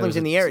tallest Yeah, it buildings was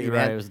in the a- area, right,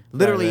 man. it was-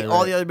 Literally, right, all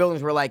right. the other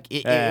buildings were like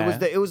it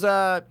Yeah. was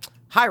a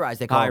high rise.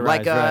 They call High it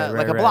rise,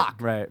 like a block.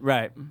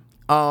 Right.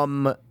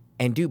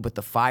 And dude, but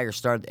the fire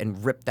started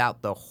and ripped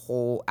out the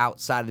whole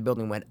outside of the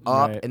building, went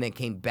up Right. and then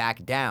came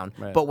back down.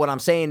 Right. But what I'm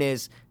saying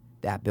is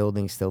that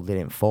building still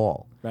didn't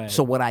fall. Right.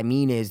 So what I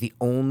mean is the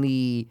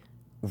only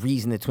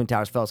reason the Twin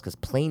Towers fell is because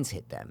planes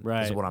hit them. Is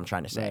Right. what I'm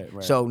trying to say.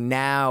 Right. So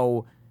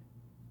now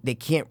they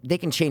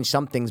can change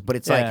some things, but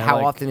it's like Yeah, how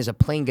like- often is a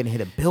plane gonna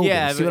hit a building?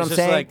 Yeah, See but what I'm it's just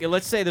saying? like,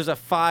 let's say there's a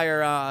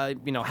fire,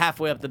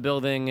 halfway up the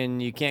building,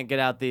 and you can't get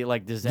out the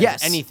does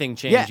Yes. anything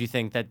change? Yeah. You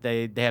think that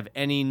they have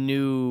any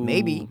new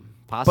Maybe.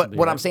 possibly? But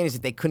what right? I'm saying is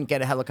if they couldn't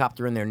get a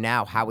helicopter in there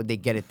now, how would they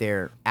get it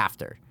there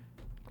after?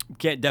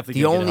 Definitely The can't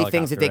get a only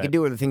things that they helicopter, could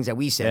do are the things that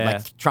we said, Yeah.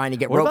 like trying to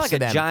get What ropes about to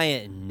like a them.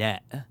 giant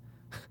net?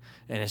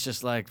 And it's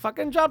just like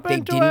fucking jump They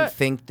into didn't it.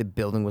 think the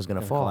building was going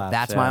to fall. collapse,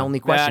 That's my yeah. only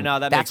Yeah, question. no,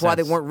 that That's makes why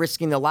they sense. weren't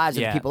risking the lives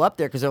of Yeah. the people up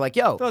there because they're like,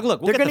 yo, They're like,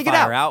 look, we'll they're get gonna the get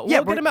fire out. out.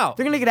 We'll get 'em out.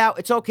 They're going to get out.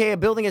 It's okay. A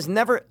building is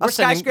never. We're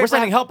sending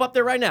skyscraper help up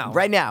there right now.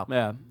 Right now.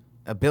 Yeah.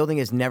 A building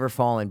has never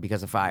fallen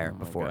because of fire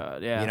before.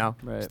 God, yeah, You know?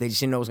 right. So they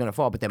just didn't know it was going to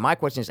fall. But then my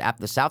question is, after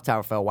the South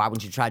Tower fell, why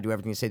wouldn't you try to do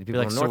everything to save the Be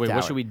people like, in the so North wait, Tower?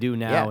 what should we do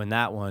now Yeah. in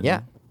that one?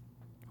 Yeah.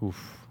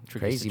 Oof.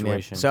 Tricky Crazy,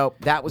 situation. man. So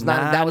that was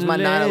that was my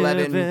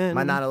 9/11, 9/11.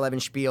 my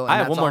 9/11 spiel. I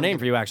have one more name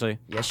for you, actually.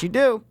 Yes, you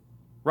do.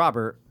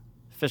 Robert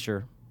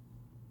Fisher.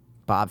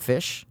 Bob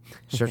Fish.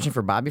 Searching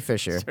for Bobby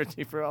Fisher.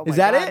 Searching for, oh Is my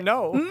that God, it?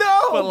 No.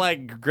 No! But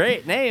like,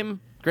 great name.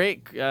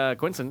 Great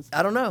coincidence.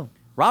 I don't know.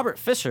 Robert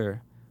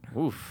Fisher.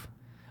 Oof.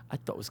 I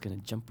thought it was going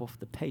to jump off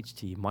the page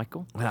to you,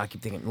 Michael. Well, I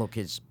keep thinking little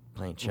kids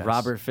playing chess.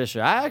 Robert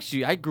Fisher.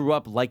 I grew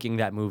up liking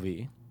that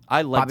movie.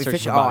 I liked Bobby Searching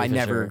Fisher. for Bobby I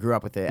never Fisher. grew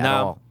up with it at No.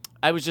 all.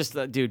 I was just,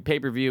 dude,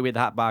 pay-per-view, we had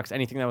the hot box,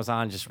 anything that was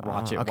on, just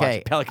watch it, watch okay.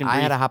 it. Pelican I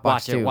Brief, had a hot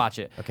box watch it, too. watch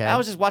it. Okay. I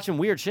was just watching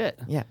weird shit.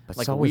 Yeah, but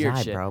like so was weird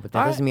I, shit. bro. But that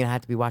All doesn't right. mean I have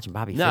to be watching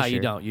Bobby No, Fisher.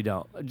 you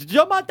don't.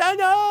 Joe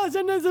Montana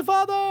is the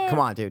father. Come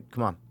on, dude.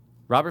 Come on.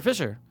 Robert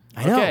Fisher.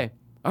 I know. Okay.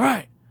 All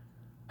right.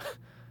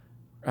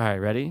 All right,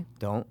 ready?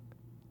 Don't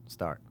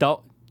start.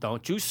 Don't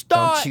you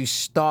start. Don't you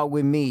start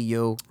with me,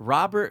 you.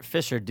 Robert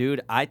Fisher,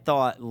 dude. I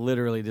thought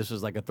literally this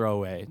was like a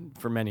throwaway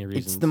for many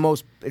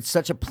reasons. It's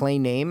such a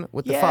plain name.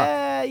 What the fuck?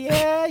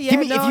 Yeah. Give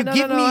me, No, if you no,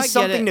 give no, me I get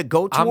something it. to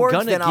go towards, I'm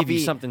gonna then I'll give be you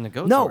something to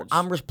go No, towards.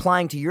 I'm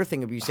replying to your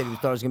thing. If you said you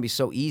thought it was gonna be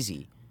so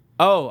easy,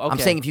 Oh, okay. I'm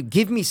saying if you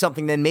give me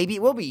something, then maybe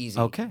it will be easy.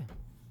 Okay.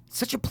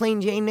 Such a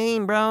plain Jane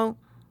name, bro.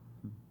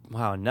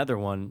 Wow, another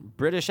one.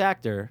 British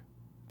actor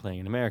playing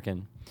an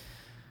American.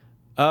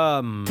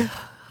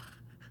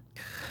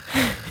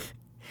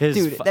 His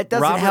Dude, that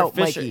doesn't Robert help,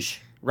 Fisher, Mikey.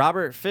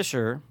 Robert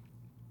Fisher,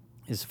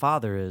 his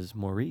father is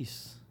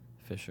Maurice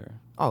Fisher.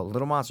 Oh,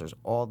 Little Monsters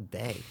all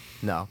day.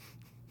 No,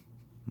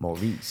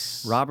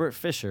 Maurice. Robert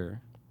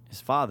Fisher, his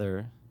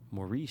father,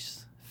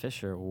 Maurice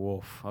Fisher.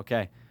 Woof.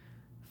 Okay.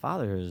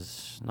 Father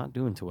is not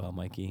doing too well,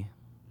 Mikey.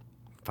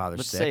 Father's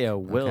Let's sick. say a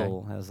Okay.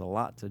 will has a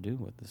lot to do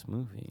with this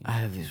movie. I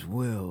have his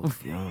will,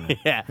 Fiona.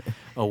 Yeah,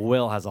 a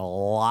will has a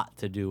lot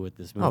to do with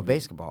this movie. Oh,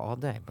 basketball all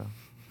day, bro.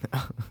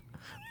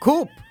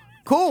 Coop.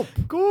 Coop.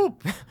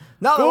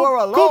 Now that Coop, we're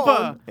alone.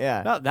 Koopa.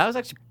 Yeah. No, that was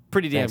actually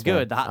pretty damn Thanks, good.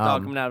 man. The hot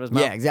dog coming out of his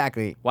mouth. Yeah,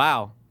 exactly.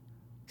 Wow.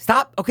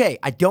 Stop. Okay,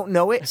 I don't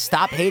know it.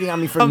 Stop hating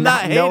on me for I'm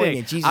not knowing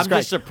hating. it. Jesus I'm just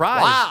Christ.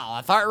 surprised. Wow,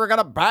 I thought we were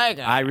gonna bang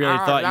it. I really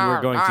thought you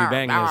were going to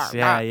bang this.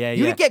 Yeah.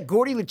 You didn't get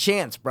Gordy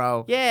LaChance,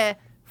 bro. Yeah.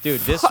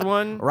 Dude, this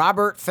one.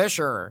 Robert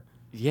Fisher.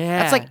 Yeah.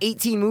 That's like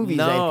 18 movies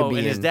that No, could be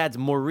and his in. dad's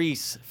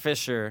Maurice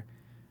Fisher.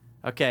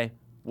 Okay.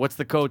 What's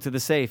the code to the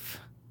safe?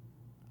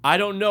 I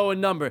don't know a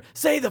number.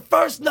 Say the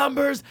first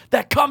numbers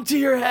that come to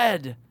your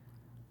head.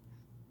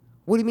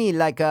 What do you mean,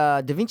 like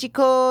Da Vinci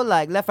Code,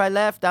 like left, right,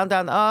 left, down,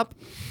 down, up?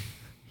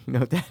 You know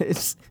what that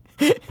is?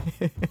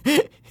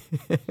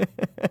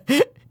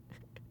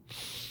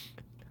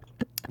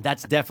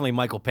 That's definitely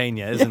Michael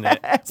Pena, isn't it?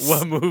 Yes.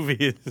 What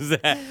movie is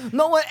that?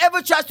 No one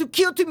ever tries to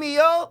kill to me,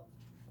 yo.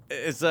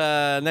 It's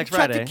next Tried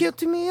Friday. to kill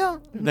to me,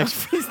 yo.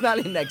 Next- He's not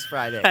in next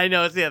Friday. I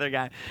know it's the other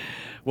guy.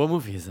 What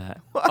movie is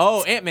that?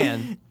 Oh,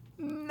 Ant-Man.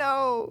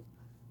 No.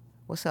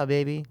 What's up,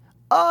 baby?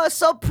 Oh, it's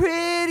so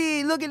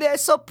pretty. Look at that.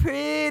 It's so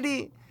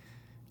pretty.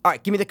 All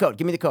right, give me the code.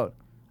 Give me the code.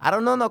 I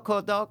don't know no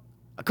code, dog.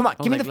 Come on,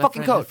 Oh, give me like the left,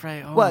 fucking right, code. left,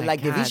 right. Oh What, my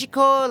like Da God. Vinci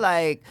Code,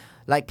 like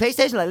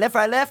PlayStation, like left,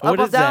 right, left, What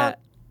up, is down?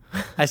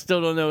 that? I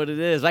still don't know what it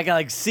is. I can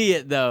like see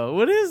it though.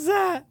 What is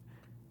that?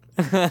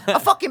 A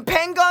fucking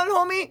pen gun,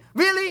 homie?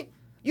 Really?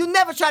 You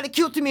never try to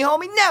kill to me,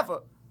 homie.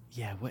 Never.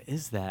 Yeah, what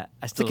is that?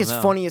 I It's still like don't his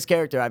know. funniest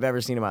character I've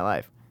ever seen in my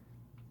life.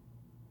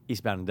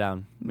 Eastbound and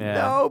Down. Yeah.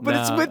 No, but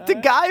it's with the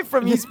guy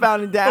from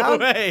Eastbound and Down.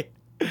 Wait.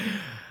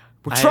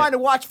 We're trying to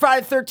watch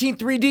Friday the 13th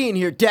 3D in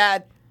here,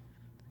 Dad.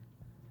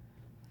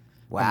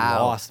 Wow.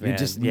 I'm lost, man. You're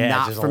just Yeah,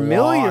 not just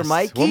familiar, lost.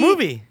 Mikey. What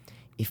movie?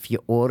 If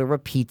you order a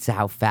pizza,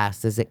 how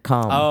fast does it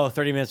come? Oh,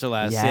 30 Minutes or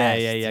Less. Yes,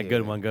 yeah. dude.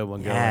 Good one.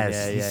 Yes,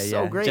 Yeah, he's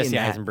so great Jesse in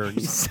that. Eisenberg.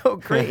 He's so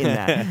great in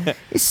that.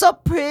 It's so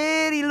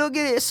pretty. Look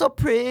at it. It's so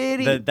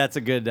pretty. That's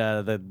a good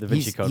the Da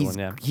Vinci Code one.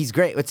 Yeah. He's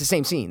great. It's the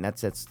same scene.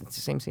 It's the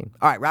same scene.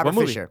 All right, Robert What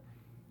movie? Fisher.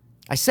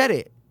 I said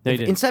it. No, you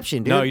didn't.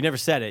 Inception, dude. No, you never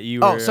said it. You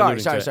Oh, were sorry,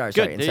 alluding to it. sorry.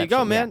 Good. There you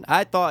go, Inception, man. yeah.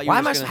 I thought you Why were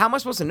am I? just gonna... How am I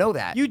supposed to know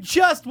that? You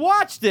just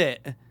watched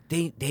it.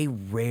 They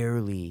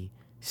rarely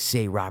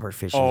say Robert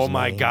Fisher's Oh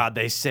my name. God,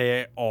 they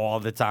say it all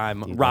the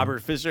time.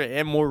 Robert Fisher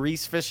and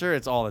Maurice Fisher,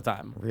 it's all the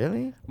time.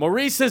 Really?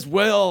 Maurice is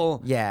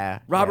Will. Yeah.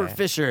 Robert yeah.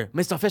 Fisher.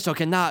 Mr. Fisher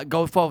cannot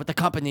go forward with the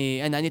company,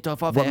 and I need to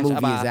forward. What movie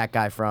is that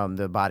guy from?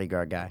 The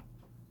Bodyguard guy.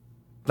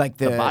 Like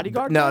the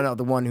Bodyguard No, guy? no,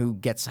 the one who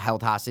gets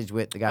held hostage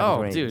with the guy. Oh,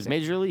 from 28. dude,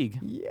 Major League.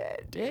 Yeah,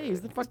 Yeah, he's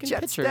the fucking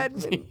Jet pitcher.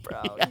 Stedman,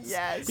 bro.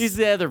 Yes. He's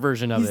the other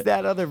version of He's it.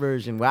 that other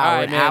version. Wow, All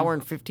right, an man. hour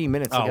and 15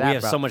 minutes. Oh, Look we at that,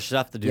 have bro. so much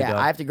stuff to do, Yeah, though.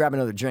 I have to grab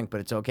another drink, but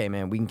it's okay,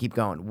 man. We can keep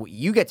going.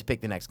 You get to pick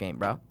the next game,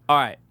 bro. All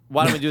right,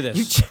 why don't we do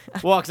this? You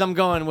Well, because I'm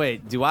going,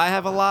 wait, do I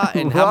have a lot?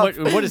 And how much?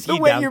 What is he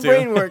the way down your to?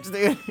 brain works,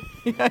 dude.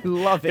 I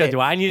love Yeah, it. do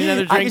I need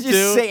another I drink can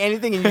just too? say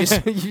anything and you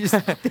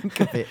just think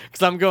of it.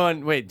 Because I'm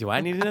going, wait, do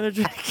I need another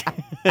drink?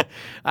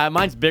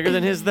 Mine's bigger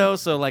than his, though,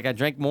 so, like, I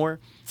drank more.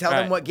 Tell All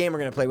them right. what game we're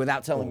gonna play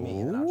without telling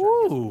me.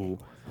 Ooh.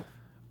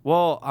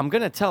 Well, I'm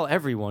going to tell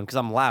everyone because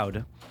I'm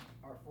loud.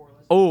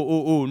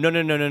 Oh,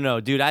 no.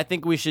 Dude, I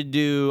think we should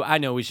do, I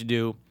know we should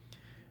do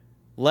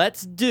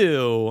let's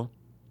do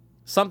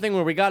something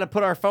where we got to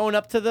put our phone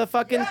up to the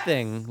fucking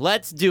thing.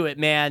 Let's do it,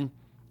 man.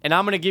 And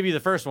I'm going to give you the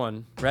first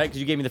one, right? Because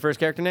you gave me the first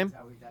character name.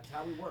 That's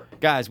how we work.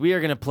 Guys, we are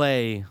going to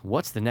play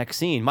What's the Next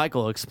Scene?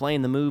 Michael,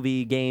 explain the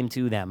movie game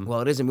to them.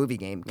 Well, it is a movie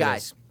game.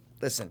 Guys,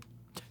 listen.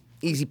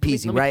 Easy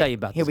peasy, Let me right? tell you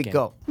about Here this we game.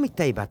 go. Let me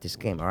tell you about this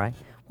game, all right?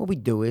 What we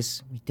do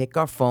is we take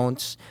our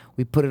phones,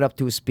 we put it up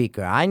to a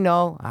speaker. I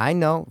know.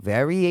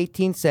 Very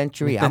 18th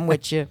century. I'm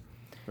with you.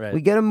 Right.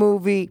 We get a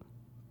movie,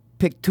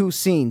 pick 2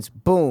 scenes,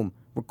 boom.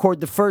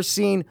 Record the first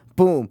scene,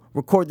 boom.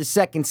 Record the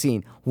second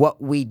scene. What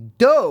we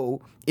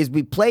do is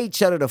we play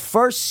each other the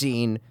first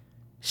scene,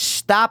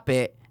 stop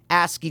it,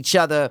 ask each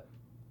other,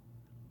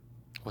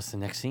 What's the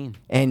next scene?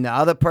 and the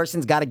other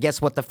person's got to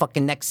guess what the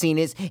fucking next scene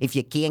is. If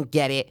you can't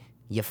get it,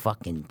 you're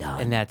fucking done.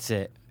 And that's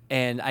it.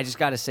 And I just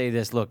got to say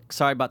this. Look,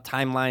 sorry about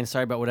timeline,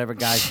 sorry about whatever,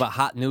 guys, but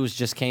hot news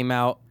just came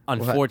out.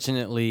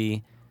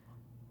 Unfortunately,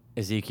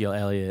 Ezekiel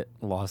Elliott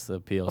lost the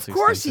appeal. Of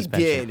course he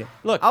did.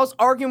 Look, I was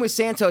arguing with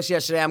Santos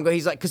yesterday.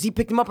 He's like, because he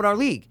picked him up in our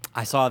league.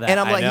 I saw that. And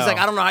I'm like, he's know. like,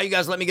 I don't know how you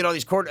guys let me get all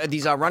these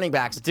running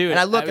backs. Dude, and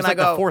I look it was and like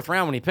I go, the 4th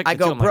round when he picked I it,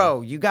 go, too. I'm like,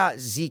 bro, you got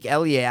Zeke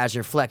Elliott as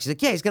your flex. He's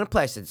like, yeah, he's gonna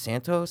play. I said,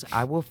 Santos,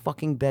 I will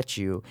fucking bet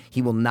you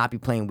he will not be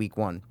playing week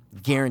 1,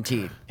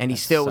 guaranteed. And he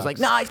still was like,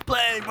 sucks. nah, he's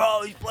playing,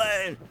 bro, he's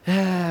playing.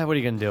 what are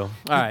you gonna do? All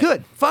right,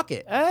 Good, fuck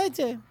it.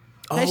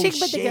 Oh,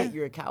 shit,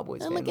 you're a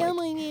Cowboys fan.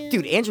 God,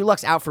 Dude, Andrew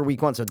Luck's out for week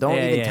 1, so don't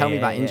even tell me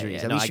about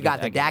injuries. At No, least I you get got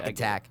it, the I Dak get it.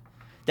 attack.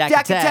 Dak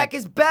Dak Attack. attack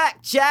is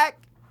back, Jack.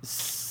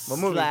 What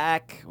movie?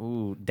 Slack.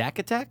 Ooh, Dak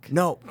Attack?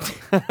 No.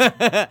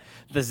 The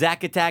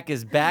Zach Attack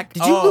is back.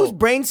 Did you lose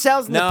brain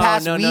cells in the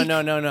past week?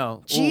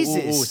 No.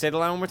 Jesus. Say the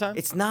line one more time.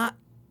 It's not.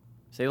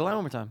 Say the line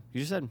one more time. You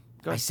just said.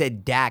 Go I ahead.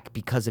 said Dak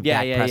because of Yeah,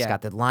 Dak yeah, Prescott.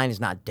 yeah. The line is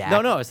not Dak.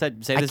 No, I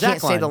said say the I Zach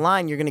can't line. say the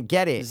line. You're gonna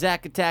get it.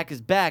 Zach Attack is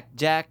back,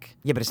 Jack.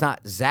 Yeah, but it's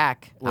not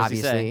Zach. What does he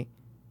Obviously.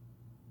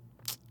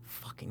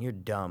 Fucking, you're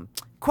dumb.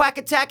 Quack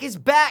Attack is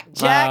back,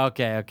 Jack.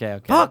 Okay.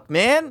 Fuck,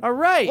 man. All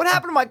right. What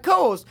happened to my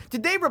co-host?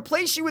 Did they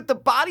replace you with the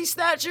Body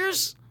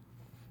Snatchers?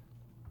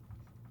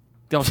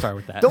 Don't start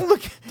with that. Don't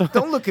look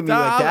at me No,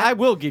 like that. I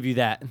will give you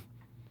that.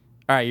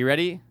 All right, you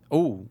ready?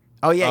 Ooh.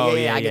 Oh yeah.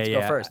 I get to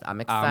go first. I'm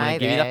I'm excited. gonna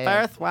give you the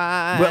first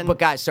one. But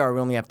guys, sorry, we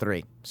only have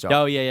 3. So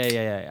Oh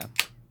yeah.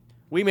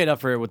 We made up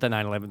for it with the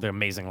 9/11, the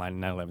amazing line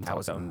in 9/11. that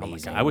was talk, though. Oh my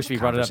amazing. God. I wish we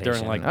brought it up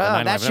during like the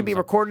 9/11 that should be episode.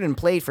 recorded and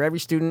played for every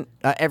student,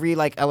 every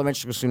like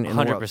elementary school student in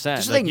the world. 100%.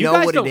 Just so Like, they you know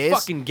guys what don't it is.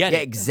 fucking get yeah,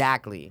 it.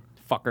 exactly.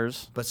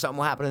 Fuckers. But something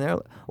will happen in there.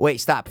 Wait,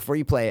 stop before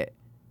you play it.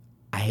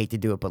 I hate to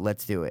do it, but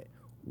let's do it.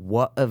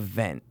 What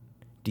event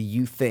do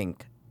you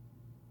think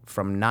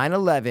from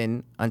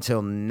 9/11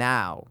 until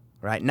now,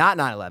 right? Not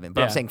 9/11,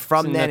 but I'm Yeah. saying It's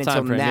from in then that until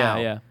time frame. now.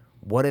 Yeah.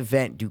 What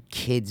event do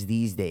kids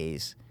these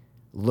days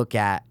look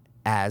at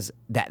as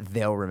that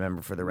they'll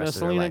remember for the rest of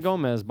their Selena life?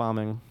 Gomez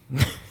bombing.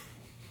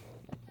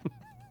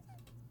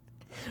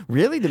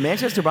 Really? The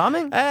Manchester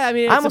bombing? I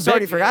mean, I it's almost a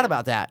already big- forgot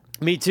about that.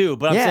 Me too,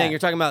 but I'm Yeah. saying you're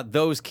talking about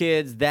those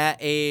kids that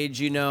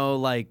age,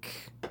 like.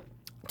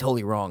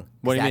 Totally wrong.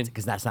 What do you mean?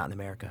 Because that's not in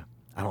America.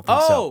 I don't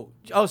think so.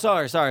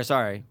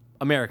 Sorry.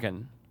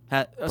 American.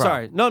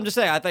 Sorry. No, I'm just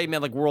saying. I thought you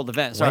meant like world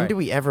event. Sorry. When do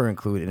we ever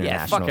include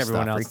international fuck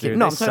everyone stuff? else, Are you kidding? dude.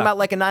 No, They I'm talking suck. about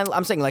like a 9.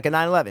 I'm saying like a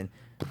 9/11.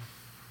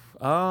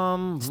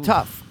 It's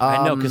tough.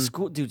 I know, because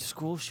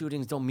school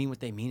shootings don't mean what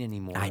they mean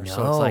anymore. I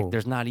So it's like know.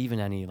 there's not even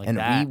any like and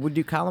that. we would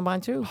do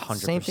Columbine too. 100%,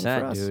 Same thing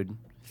for us, dude.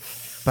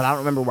 But I don't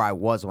remember where I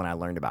was when I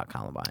learned about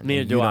Columbine.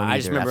 Neither And do you I. don't I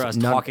just either. remember That's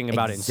us talking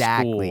about it in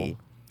exactly.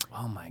 school.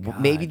 Oh my god.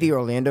 Maybe the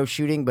Orlando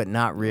shooting, but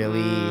not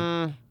really.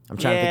 I'm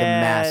trying to think of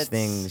mass it's-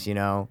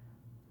 things.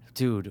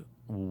 Dude,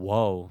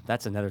 whoa,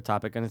 that's another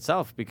topic in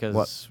itself because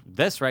What?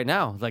 this right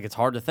now, like it's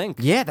hard to think.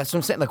 Yeah, that's what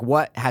I'm saying. Like,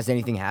 what has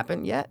anything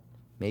happened yet?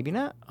 Maybe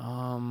not.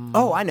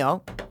 Oh, I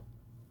know.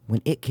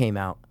 When it came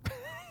out,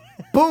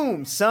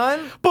 boom,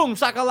 son. Boom,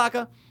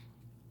 shakalaka.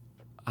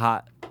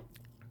 Hot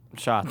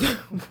shot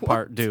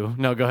part two.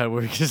 No, go ahead. What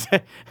were you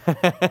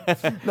gonna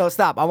say? No,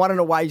 stop. I want to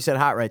know why you said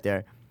hot right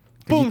there.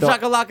 'Cause Boom, you thought-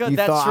 shakalaka. You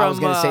That's thought from I was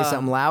going to say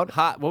something loud?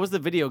 Hot. What was the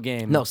video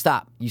game? No,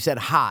 stop. You said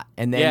hot,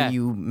 and then Yeah.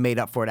 you made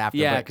up for it after.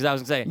 Yeah, but because I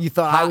was gonna say You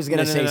thought I was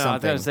gonna no, say no, I was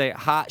something. gonna say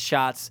hot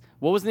shots.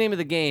 What was the name of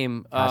the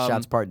game? Hot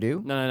Shots Part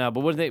 2? No. But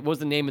what was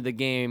the name of the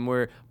game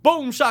where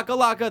boom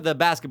shakalaka, the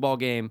basketball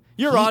game?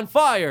 You're on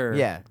fire.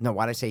 Yeah. No,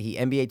 why'd I say he?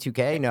 NBA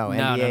 2K? No,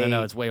 No, NBA.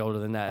 no. It's way older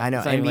than that. I know,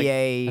 It's not even like-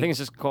 NBA I think it's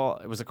just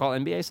called. Was it called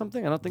NBA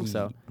something? I don't think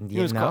so. I think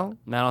it was no? called-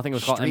 no, I don't think it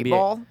was called Street NBA.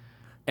 ball?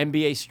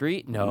 NBA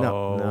Street? No.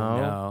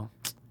 No.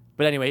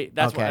 But anyway,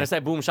 that's Okay. when I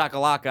said boom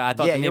shakalaka. I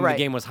thought Yeah, the name you're of right.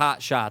 the game was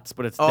Hot Shots,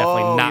 but it's Oh,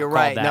 definitely not you're called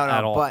right. that No,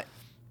 at all. but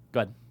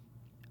Good.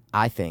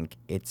 I think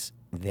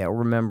they'll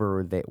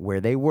remember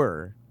where they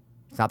were.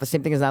 It's not the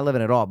same thing as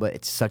 9/11 at all, but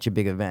it's such a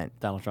big event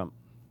Donald Trump.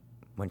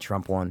 when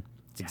Trump won.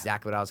 It's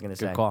exactly what I was going to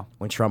say. call.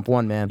 When Trump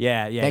won, man.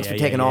 Yeah. Thanks for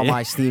taking all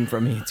my steam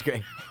from me. It's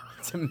great.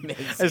 It's amazing.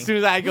 As soon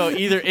as I go,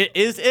 either it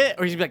is it,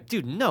 or he's be like,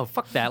 dude, no,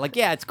 fuck that. Like,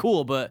 yeah, it's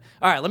cool, but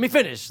all right, let me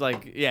finish.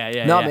 Like,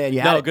 yeah. No, man,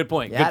 you had no, it. good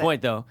point. You Good had it.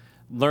 point, though.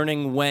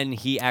 Learning when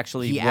he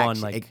actually he won,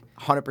 actually, like,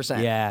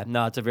 100%. yeah,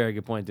 no, it's a very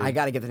good point, dude. I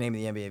got to get the name of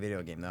the NBA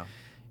video game, though.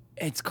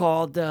 It's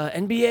called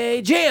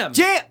NBA Jam.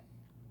 Jam!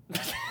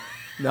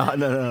 No. I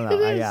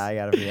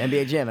got it for you.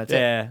 NBA Jam. That's it.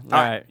 Yeah. All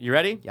right. You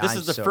ready? Yeah, this I'm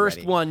is the so first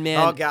ready. one, man.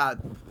 Oh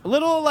God. A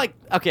little like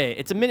okay,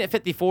 it's a minute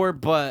 54,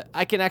 but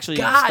I can actually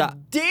God stop.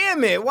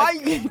 damn it! Why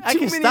you getting I 2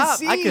 can minute stop.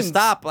 scenes? I can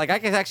stop. Like I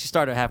can actually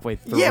start it halfway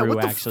through. Yeah, what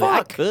the actually, I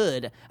fuck?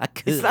 could.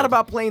 It's not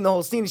about playing the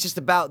whole scene. It's just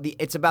about the.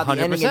 It's about the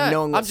ending and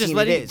knowing what I'm just scene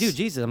letting it you, is. dude.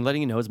 Jesus, I'm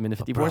letting you know it's a minute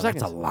 54 Bro,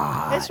 seconds. that's a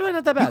lot. It's really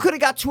not that bad. You could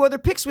have got 2 other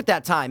picks with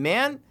that time,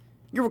 man.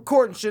 You're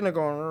recording, shouldn't have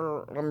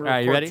gone. I'm right,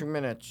 you record ready? 2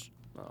 minutes.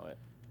 Oh, wait.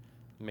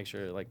 Make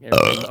sure like.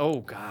 Everything, oh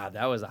God,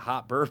 that was a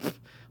hot burp.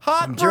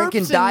 Hot. I'm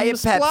drinking burps and Diet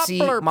slop Pepsi.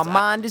 burps. My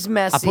mind is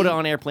messy. I put it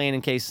on airplane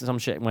in case some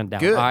shit went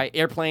down. Good. All right,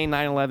 airplane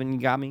 9/11. You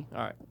got me.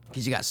 All right.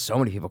 Because you got so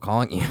many people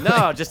calling you.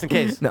 No, just in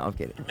case. No, I'm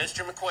kidding.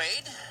 Mr.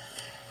 McQuaid,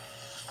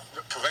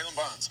 Prevailing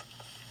bonds.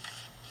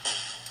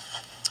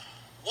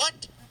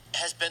 what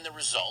has been the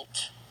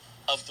result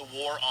of the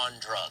war on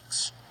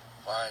drugs?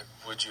 Why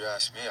would you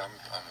ask me?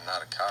 I'm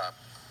not a cop.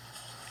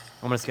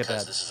 I'm gonna skip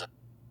Because that. this is a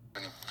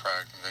Any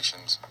prior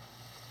convictions?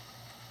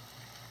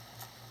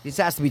 This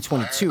has to be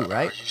 22, Why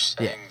right? Are you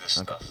saying this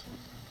stuff?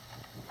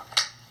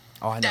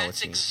 Oh, I know That's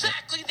what's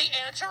exactly the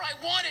answer I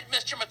wanted,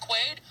 Mr.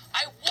 McQuaid.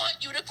 I want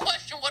you to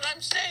question what I'm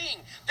saying.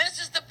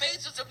 This is the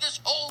basis of this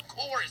whole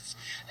course.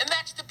 And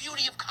that's the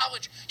beauty of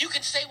college. You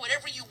can say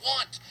whatever you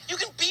want. You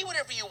can be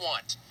whatever you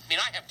want. I mean,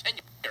 I have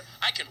tenure here.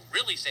 I can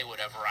really say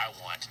whatever I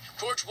want.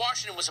 George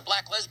Washington was a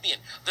black lesbian.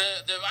 The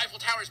Eiffel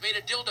Tower is made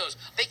of dildos.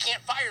 They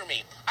can't fire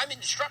me. I'm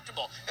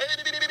indestructible.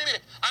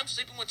 I'm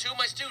sleeping with 2 of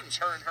my students.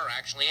 Her and her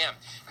actually am.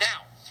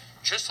 Now,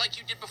 just like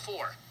you did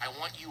before, I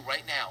want you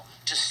right now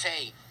to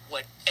say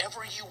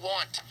whatever you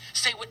want.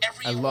 Say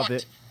whatever you I want. love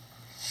it.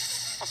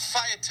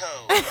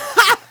 Fiatobe.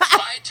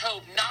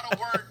 Fiatobe, not a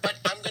word, but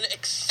I'm going to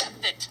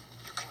accept it.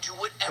 You can do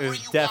whatever It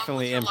was you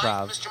definitely want with your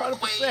improv. life, Mr. 100%.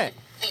 McQuaid.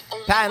 The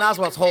only Patton way you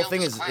Oswalt's can whole fail thing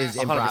this is class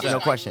improv, no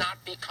by question.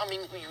 not becoming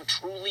who you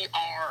truly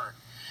are.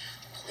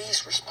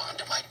 Please respond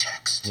to my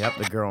text. Yep,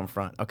 the girl in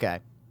front. Okay.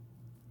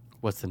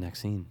 What's the next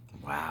scene?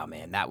 Wow,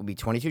 man, that would be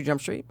 22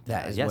 Jump Street.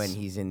 That is Yes. when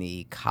he's in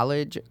the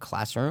college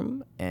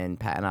classroom, and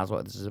Patton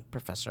Oswalt, this is a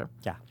professor.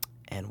 Yeah.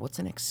 And what's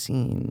the next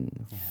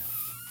scene?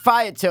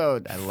 Fire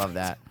Toad. I love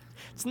that.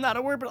 It's not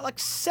a word, but I'll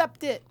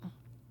accept it.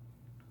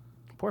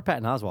 Poor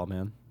Patton Oswalt,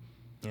 man.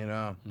 You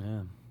know,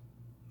 Yeah.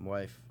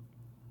 wife,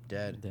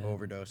 dead, Dead.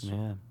 overdose.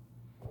 Yeah.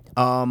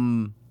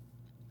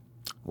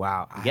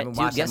 Wow, I get haven't 2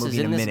 watched that guesses movie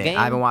in a in this minute. game?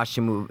 I haven't watched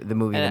the movie in a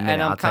minute.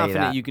 And I'm I'll tell you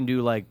confident that. you can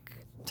do like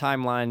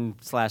timeline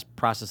 /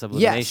 process of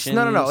Yes,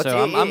 elimination. no.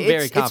 So I'm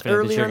very it's confident that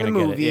earlier you're in the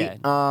gonna movie. get it.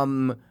 Yeah.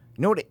 You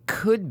know what it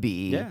could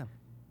be? Yeah.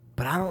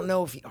 But I don't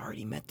know if he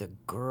already met the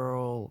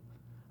girl.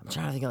 I'm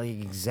trying to think of like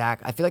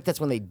exact. I feel like that's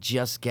when they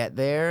just get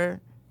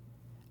there.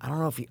 I don't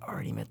know if he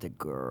already met the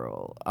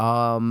girl.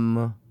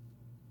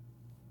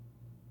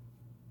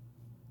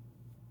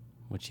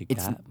 What you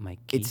It's got,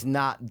 Mikey? it's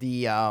not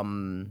the feel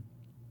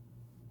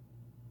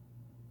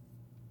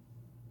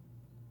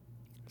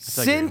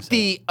like you're gonna say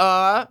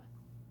Cynthia.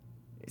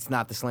 It's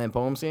not the slam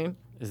poem scene.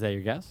 Is that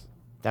your guess?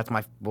 That's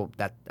my we I'm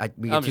get 2 just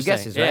saying.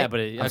 guesses, right? Yeah, but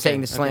I'm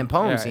saying the slam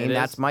poem Yeah, scene. it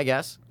That's is. my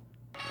guess.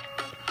 Okay,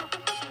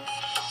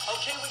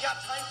 we got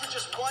time for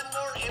just one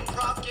more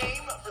improv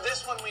game. For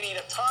this one, we need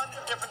a ton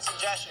of different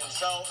suggestions.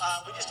 So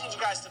we just need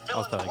you guys to fill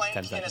I'll in the start like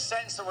 10 blank in a seconds.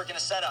 sentence that we're going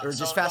to set up. Or just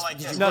So fast- like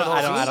just this. do No,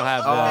 I don't have. I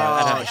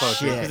don't have a quote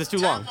shit. because it's too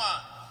long.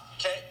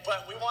 Okay,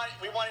 but we want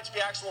it to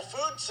be actual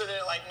food so that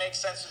it like makes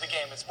sense of the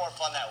game. It's more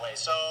fun that way.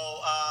 So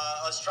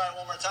let's try it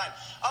one more time.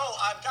 Oh,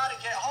 I've got to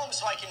get home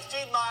so I can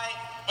feed my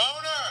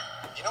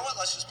boner. You know what?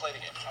 Let's just play the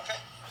game. Okay.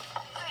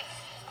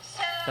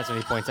 That's when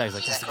he points out. He's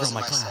like, "That's the girl in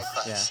my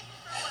class." Yeah.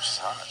 She's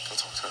hot. Go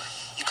talk to her.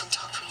 You come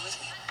talk to her with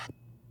me.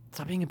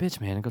 Stop being a bitch,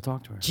 man, and go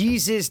talk to her.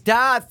 Jesus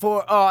died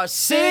for us,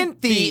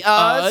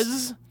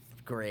 Cynthia's.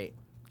 Great.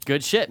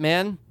 Good shit,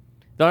 man.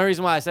 The only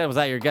reason why I said was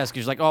that your guess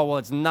because you're like, oh well,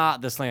 it's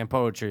not the slam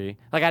poetry.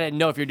 Like I didn't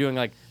know if you're doing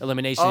like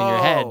elimination in your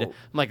head. Oh. I'm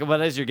like,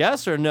 what is your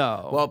guess or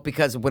no? Well,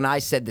 because when I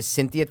said the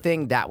Cynthia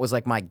thing, that was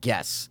like my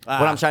guess. Ah.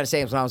 What I'm trying to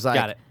say is when I was like,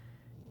 got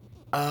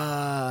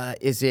it.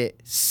 Is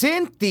it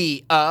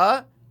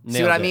Cynthia? See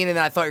Nailed what I it. mean? And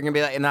I thought you were gonna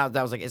be like, and that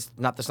was like, it's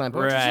not the slam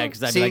poetry. Right,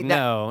 because I'd be like,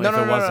 no, no, if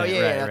no, it no, wasn't.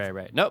 yeah,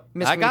 right. Nope,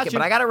 I got you.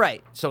 But I got it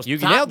right. So You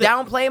stop nailed it.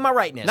 downplaying my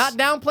rightness. Not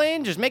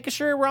downplaying, just making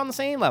sure we're on the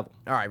same level.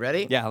 All right,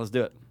 ready? Yeah, let's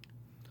do it.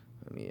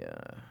 Let me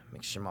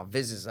make sure my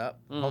viz is up.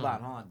 Hold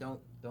on.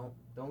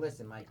 Don't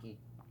listen, Mikey.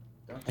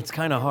 It's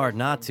kind of hard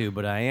not to,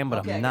 but I am, but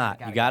Okay, I'm not.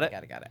 You got it?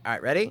 Got it. All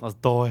right, ready? Let's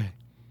do it.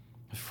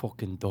 Let's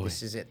fucking do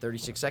This it. is it.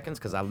 36 seconds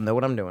because I know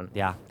what I'm doing.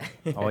 Yeah.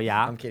 Oh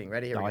yeah. I'm kidding.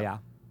 Ready? Here we Oh go. yeah.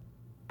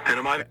 And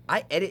am I?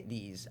 I edit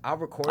these. I'll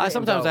record it. and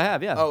Sometimes go, I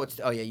have, yeah. Oh,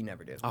 yeah, you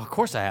never do. Oh, of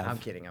course I have. I'm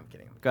kidding.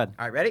 Good.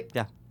 All right, ready?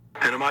 Yeah.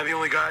 And am I the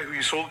only guy who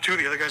you sold it to?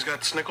 The other guy's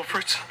got Snickle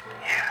Fritz?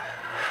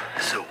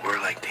 Yeah. So we're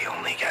like the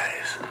only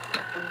guys.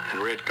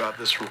 And Red got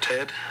this from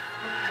Ted?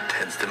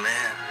 Ted's the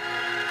man.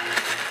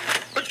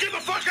 Let's get the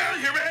fuck out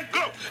of here, man!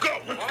 Go!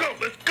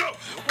 Let's go!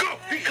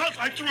 Because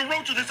I threw a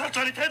roach at this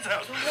outside of Ted's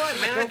house.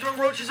 What, man? I throw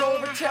roaches all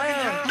over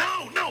town.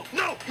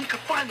 No! He could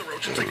find the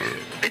roaches.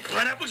 It's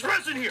Pineapple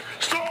Express in here.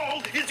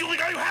 Saul is the only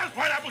guy who has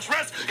Pineapple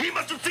Express. He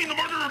must have seen the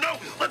murderer. No,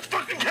 let's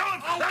fucking kill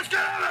him. Let's get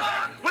out of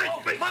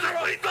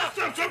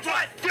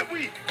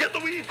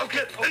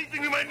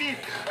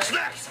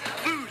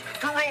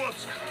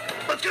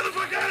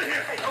out of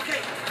here. Okay.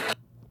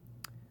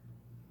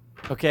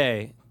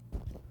 Okay.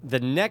 The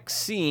next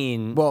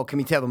scene. Well, can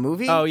we tell the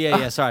movie? Oh,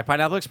 yeah. Sorry.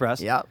 Pineapple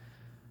Express. Yep.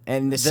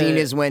 And the scene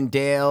is when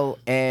Dale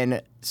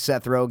and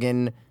Seth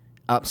Rogen.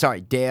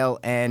 Dale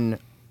and.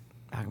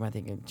 How am I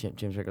thinking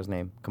James Franco's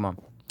name? Come on.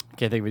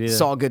 Can't think of it either.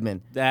 Saul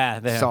Goodman.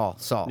 There.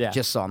 Saul. Yeah.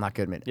 Just Saul, not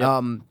Goodman.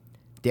 Yep.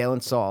 Dale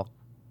and Saul.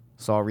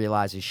 Saul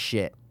realizes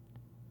shit.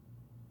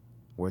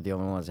 We're the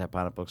only ones that have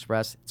Pineapple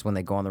Express. It's when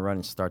they go on the run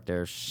and start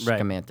their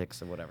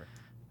semantics or whatever.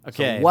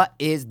 Okay. So what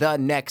is the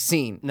next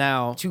scene?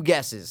 Now, Two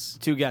guesses.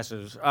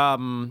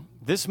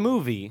 This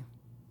movie,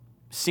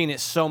 seen it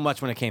so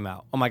much when it came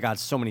out. Oh my God,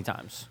 so many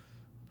times.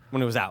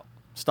 When it was out.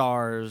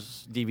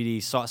 Stars,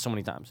 DVD, saw it so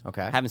many times.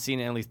 Okay. Haven't seen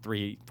it in at least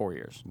 3-4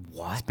 years.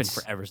 What? It's been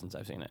forever since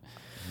I've seen it.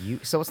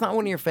 So it's not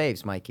one of your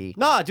faves, Mikey.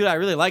 No, dude, I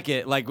really like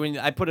it. Like when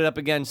I put it up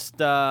against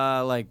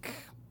it's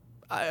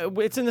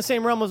in the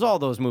same realm as all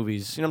those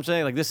movies. You know what I'm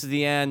saying? Like This Is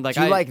the End. Like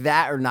Do you like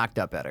that or Knocked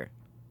Up better?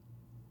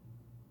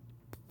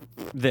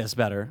 this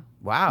better.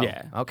 Wow.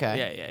 Yeah.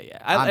 Okay. Yeah.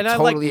 I like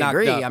totally Knocked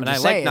agree. Up, I'm and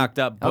just I like saying. Knocked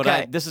Up, but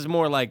Okay. this is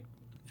more like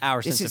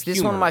our This sense is of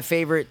humor. one of my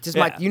favorite. This is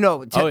Yeah. my, top 3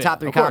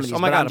 of course. comedies. Oh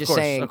my but God, I'm of just course,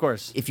 saying, of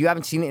course. if you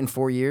haven't seen it in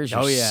 4 years, you're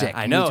Oh, yeah. sick.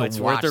 I You know. need to It's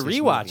worth watch a this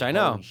rewatch. movie. I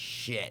know. Holy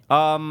shit.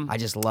 Um, I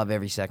just love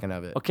every second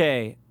of it.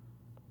 Okay.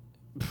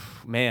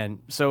 Man,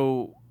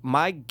 so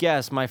my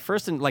guess, my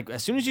first,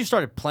 as soon as you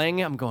started playing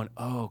it, I'm going,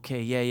 oh,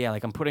 okay, yeah.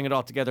 Like I'm putting it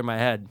all together in my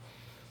head.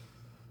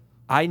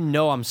 I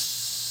know I'm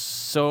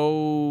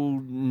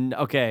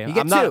okay. You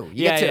get I'm not, two.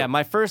 You get two. Yeah.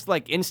 My first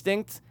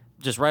instinct,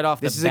 just right off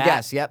the bat. This is a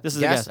guess. Yep. This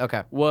is Guess? a guess.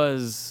 Okay.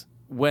 Was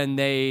when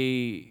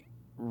they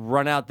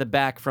run out the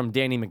back from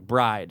Danny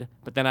McBride,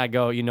 but then I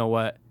go, you know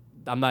what?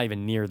 I'm not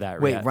even near that.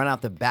 Wait, yet. run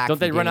out the back. Don't for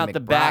they run Danny out the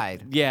McBride. back?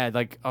 Yeah,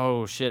 like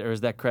oh shit, or is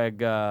that Craig?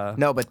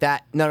 No, but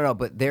no.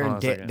 But they're Hold on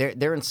a second.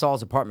 they're in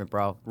Saul's apartment,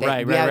 bro.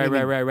 Right. We haven't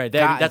even That's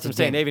gotten what to I'm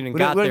saying. They haven't even we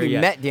got haven't there even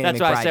yet. met Danny That's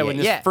why I McBride said when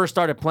yet. this Yeah. first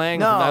started playing,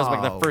 No, that was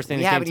like the first thing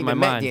we that came haven't to my even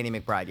mind. met Danny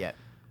McBride yet.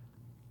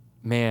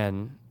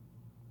 Man,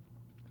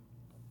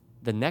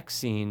 the next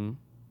scene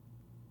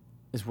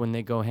is when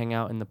they go hang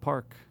out in the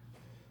park.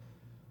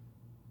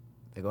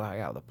 They go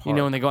hang out in the park. You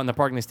know when they go out in the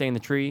park and they stay in the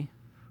tree?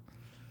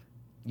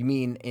 You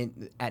mean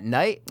at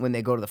night when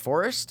they go to the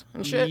forest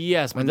and shit?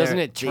 Yes, but When doesn't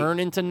they're- it turn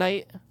into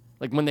night?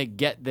 Like when they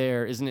get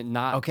there, isn't it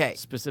not Okay.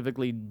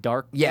 specifically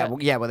dark? Yeah,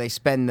 yet? well, they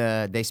spend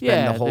the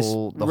Yeah,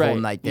 whole right,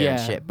 night there and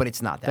yeah. shit, but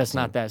it's not that. That's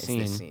scene. not that It's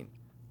this scene. scene.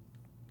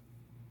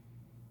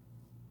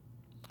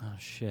 Oh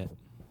shit.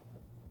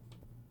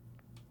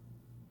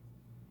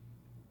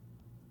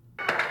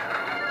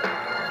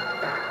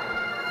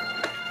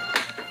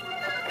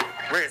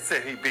 Red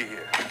said he'd be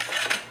here.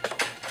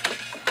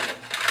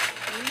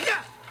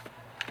 Yeah.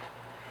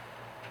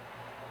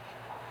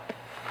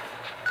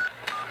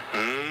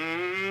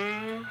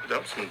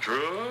 Dump some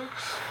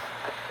drugs.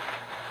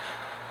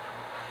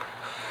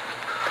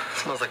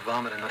 Smells like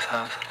vomit in this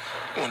house.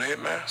 One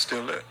hit, man.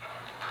 Still lit.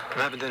 I'm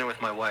having dinner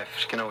with my wife.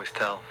 She can always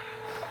tell.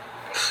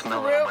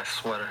 Smell it on my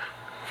sweater.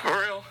 For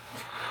real?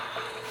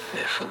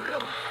 Yeah, for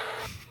real.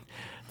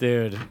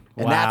 Dude.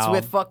 And that's wow.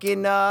 with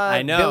fucking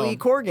I know. Billy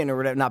Corgan or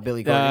whatever. Not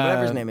Billy Corgan,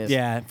 whatever his name is.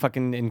 Yeah,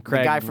 fucking and The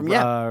Craig. guy from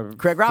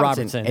Craig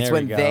Robinson. It's There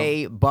when we go.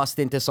 they bust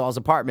into Saul's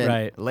apartment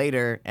Right.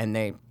 later and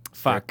they're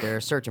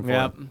searching for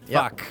Yep. him.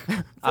 Fuck.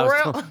 I For was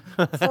real? told-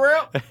 For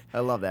real? I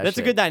love that That's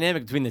shit. a good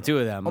dynamic between the two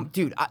of them.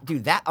 Dude,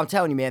 that I'm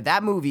telling you, man,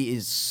 that movie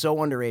is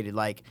so underrated.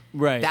 Like,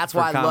 Right, That's for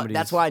why comedies.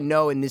 that's why I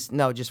know in this.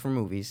 No, just for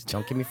movies.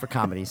 Don't give me for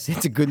comedies.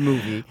 It's a good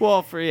movie.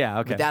 well,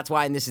 okay. But that's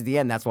why, and this is the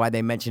end. That's why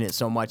they mention it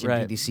so much and do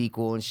Right. the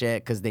sequel and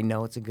shit because they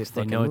know it's a good. They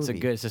fucking know it's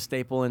movie. it's a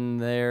staple in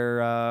their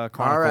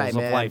chronicles All right, of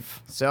man.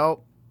 life. So,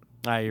 All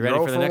right, you ready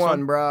roll for the next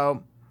one? bro.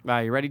 All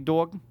right, you ready,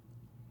 dog?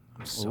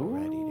 I'm so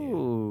ready, dude.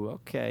 Ooh,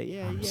 okay,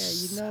 yeah.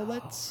 You know,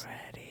 let's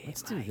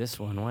do this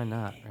one. Why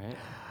not, right?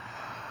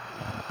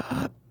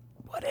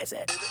 What is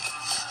it?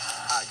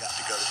 I got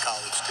to go to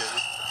college, too.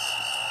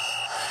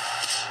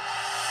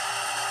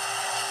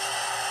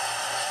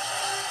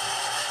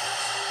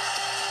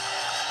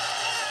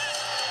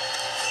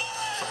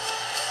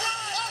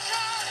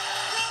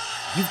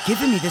 You've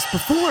given me this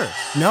before.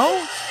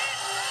 No?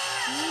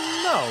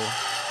 No.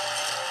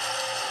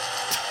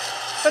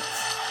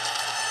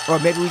 Or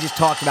maybe we just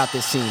talked about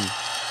this scene.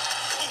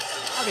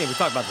 I mean, we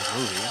talked about this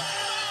movie.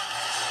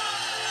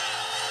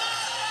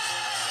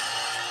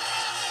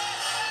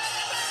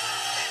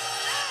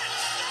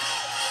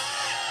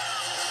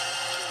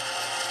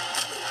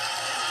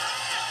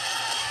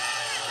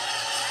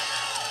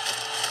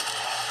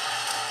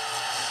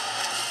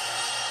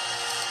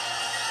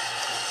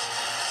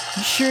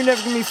 You sure you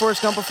never given me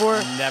Forrest Gump before?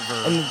 Never.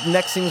 And the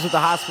next thing was with the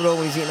hospital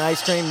when he's eating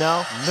ice cream?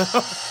 No? No.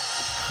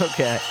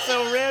 Okay.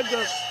 So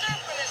random.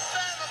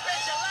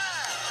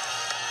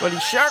 But he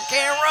sure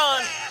can't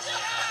run.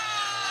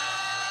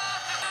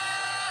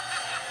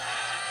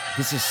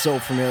 This is so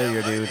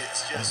familiar, dude.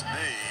 It's just me,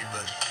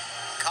 but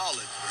college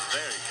was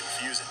very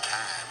confusing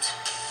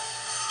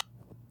times.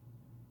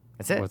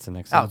 That's it. What's the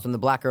next Oh, one? it's when the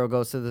black girl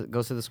goes to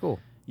the school.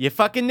 You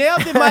fucking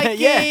nailed it, Mikey.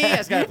 Yeah. I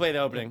just gotta play the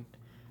opening.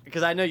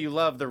 because I know you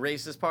love the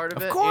racist part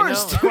of it. Of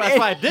course, you know? dude. That's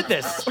why I did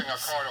this. Enforcing a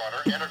court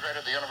order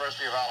integrated the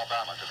University of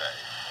Alabama today.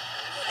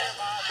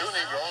 2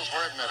 Negroes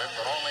were admitted,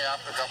 but only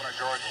after Governor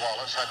George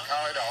Wallace had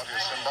carried out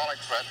his symbolic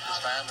threat to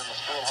stand in the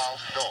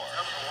schoolhouse door.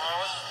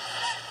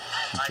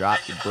 Drop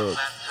the book.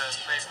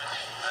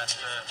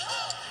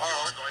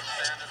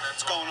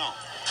 What's going on?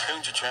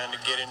 Coons are trying to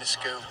get into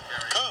school.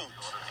 Coons?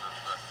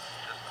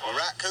 Well,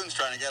 raccoons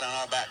trying to get on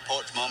our back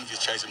porch. Mama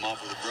just chased them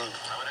off with a broom.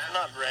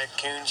 Not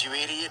raccoons, you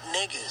idiot.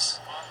 Niggas.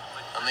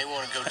 And they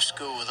want to go to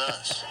school with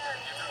us.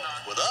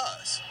 With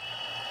us?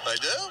 They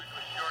do?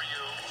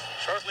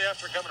 Shortly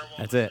after Governor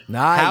Wallace. That's it.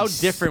 Nice. How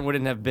different would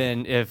it have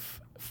been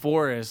if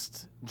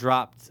Forrest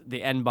dropped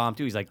the N-bomb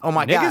too? He's like, Oh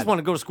my niggas God. want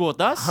to go to school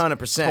with us?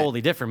 100%.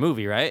 Totally different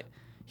movie, right?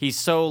 He's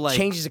so like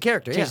Changes the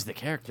character, Changes yeah. the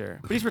character,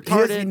 but he's He retarded.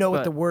 doesn't even know what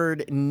but- the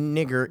word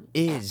nigger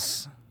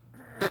is.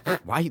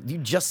 Why? You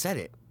just said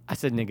it. I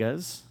said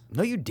niggas.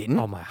 No, you didn't.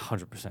 Oh my,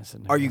 100%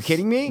 said niggas. Are you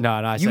kidding me? No,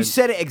 I You said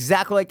said it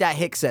exactly like that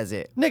Hick says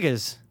it.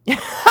 niggas.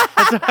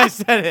 That's why I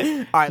said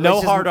it. All right, no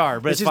let's just- hard R,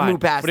 but let's it's just fine. move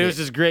past but it was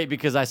it. just great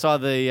because I saw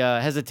the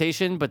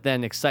hesitation, but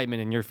then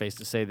excitement in your face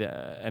to say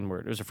the N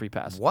word. It was a free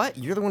pass. What?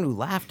 You're the one who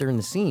laughed during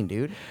the scene,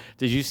 dude.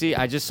 Did you see?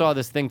 I just saw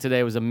this thing today.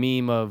 It was a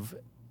meme of,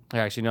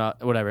 actually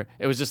not whatever.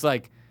 It was just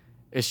like,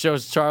 it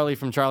shows Charlie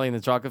from Charlie and the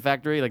Chocolate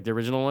Factory, like the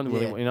original one,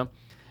 Yeah. you know,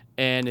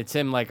 and it's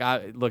him like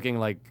looking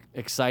like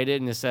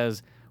excited, and it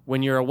says,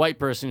 "When you're a white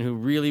person who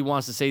really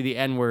wants to say the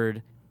N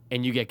word,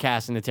 and you get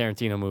cast in a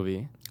Tarantino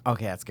movie."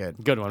 Okay, that's good.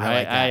 Good one, I right?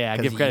 like that, Yeah,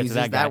 'cause give he credit to uses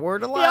that guy.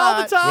 word a lot. Yeah,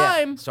 all the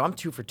time. So I'm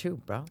 2 for 2,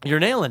 bro. You're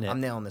nailing it. I'm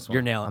nailing this one.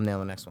 You're nailing. I'm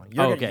nailing the next one.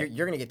 Oh, okay.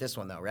 You're gonna get this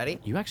one though. Ready?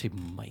 You actually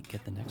might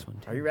get the next one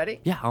too. Are you ready?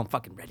 Yeah, I'm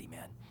fucking ready,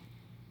 man.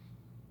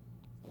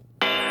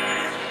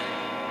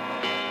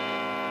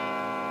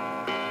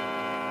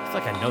 I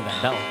feel like I know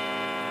that bell.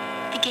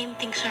 The game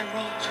thinks our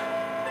roles.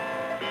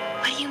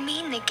 What do you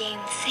mean the game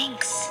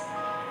thinks?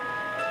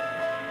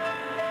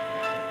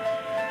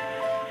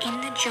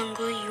 In the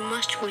jungle, you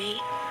must wait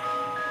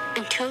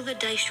until the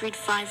dice read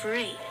 5 or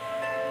 8.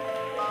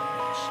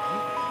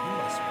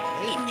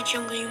 In the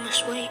jungle, you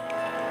must wait.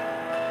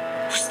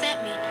 What's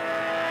that mean?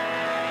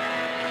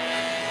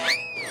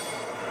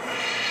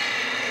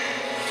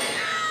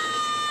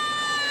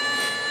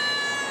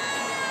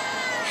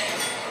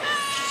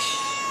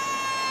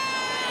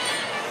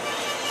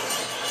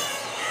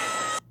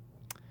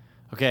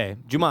 Okay,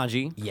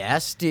 Jumanji.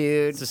 Yes,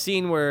 dude. It's a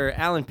scene where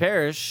Alan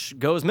Parrish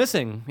goes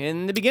missing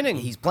in the beginning.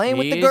 He's playing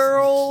with the He's-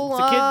 girl.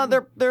 it's a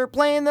kid. They're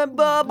playing the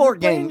board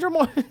game.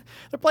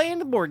 They're playing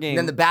the board game. And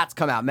then the bats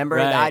come out. Remember?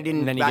 Right, I didn't.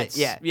 and then he I- gets-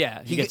 yeah.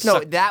 yeah, he gets no,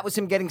 sucked- that was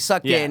him getting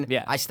sucked Yeah, in.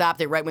 yeah. I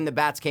stopped it right when the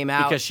bats came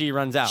out because she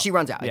runs out. She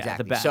runs out. Yeah,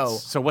 Exactly. The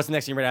bats. So what's the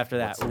next scene right after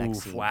that? What's the next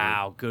Oof, scene,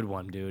 wow, good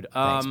one, dude.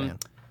 Thanks, man.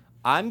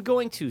 I'm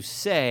going to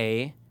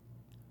say,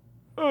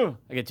 I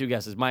get 2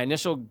 guesses. My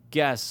initial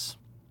guess,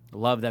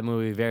 love that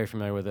movie, very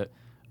familiar with it.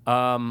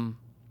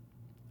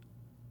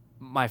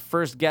 My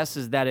first guess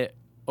is that it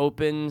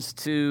opens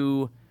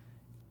to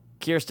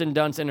Kirsten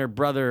Dunst and her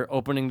brother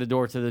opening the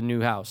door to the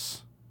new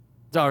house.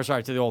 Oh,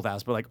 sorry, to the old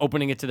house, but like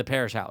opening it to the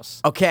Parrish house.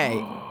 okay,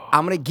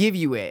 I'm gonna give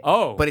you it.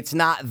 Oh. but it's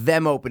not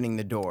them opening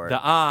the door. The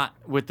aunt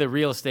with the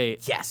real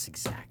estate. Yes,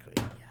 exactly.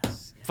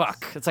 Yes.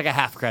 Fuck, it's like a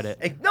half credit.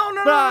 No,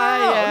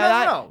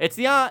 No. It's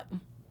the aunt.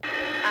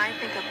 I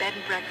think a bed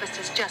and breakfast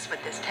is just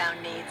what this town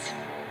needs.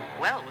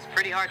 Well, it was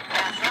pretty hard to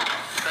pass up,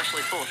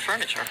 especially full of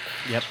furniture.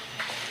 Yep.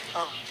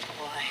 Oh,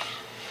 boy.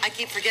 I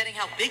keep forgetting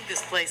how big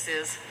this place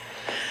is.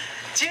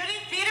 Judy,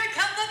 Peter,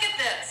 come look at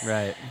this.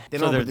 Right. They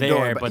so don't they're open the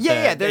there, door, but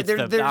yeah, it's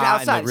they're the aunt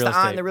outside. and the It's real the aunt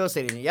and estate. the real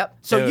estate agent. Yep.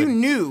 So you Dude.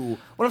 knew.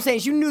 What I'm saying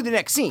is you knew the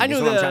next scene. I is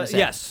knew what I'm trying to say.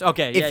 yes.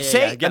 Okay. If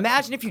Yeah.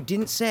 Imagine if you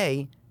didn't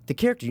say the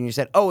character and you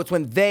said, "Oh, it's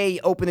when they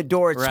open the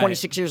door. It's Right.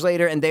 26 years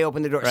later, and they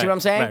open the door." See Right. what I'm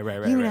saying? Right,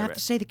 You didn't have right. to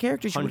say the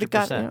character. You would have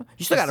got. 100%.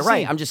 You still got That's it the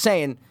right. scene. I'm just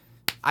saying,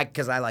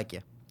 because I like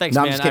you. Thanks,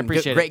 no, man. I'm just I kidding.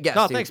 appreciate Great it. guess.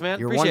 No, dude. thanks, man.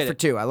 You're Appreciate 1 for it.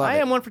 2. I love it. I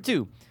am 1 for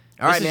 2.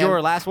 All right, this is man.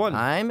 your last one.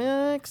 I'm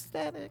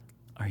ecstatic.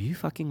 Are you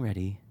fucking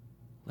ready?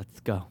 Let's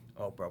go.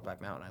 Oh,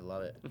 Brokeback Mountain. I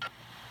love it.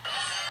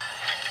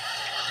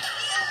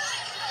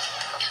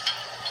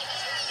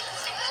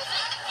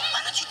 Why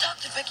don't you talk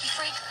to Becky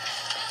Frank?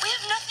 We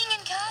have nothing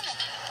in common.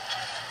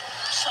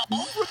 So?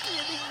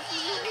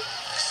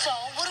 So,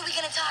 what are we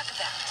gonna talk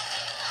about?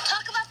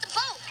 Talk about the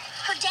boat.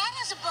 Her dad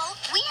has a boat.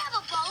 We have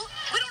a boat.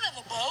 We don't have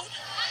a boat.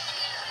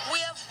 We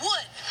have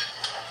wood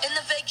in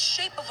the vague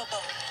shape of a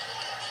boat.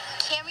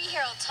 Camry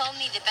Harold told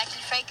me that Becky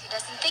Fraker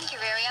doesn't think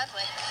you're very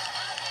ugly.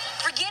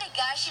 Forget it,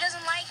 guys. She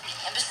doesn't like me.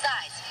 And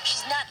besides,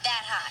 she's not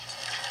that hot.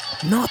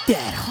 Not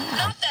that hard.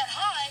 Not that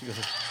hot.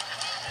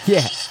 Yeah.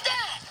 She's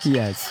fat.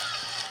 Yes.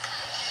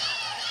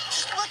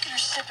 Just look at her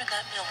sipping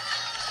that milk.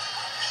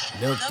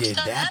 Milk Milk's did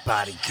done that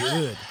body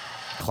good.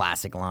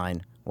 Classic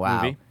line.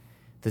 Wow. Movie?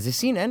 Does the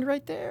scene end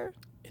right there?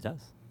 It does.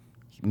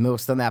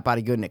 Milk's done that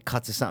body good and it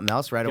cuts to something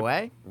else right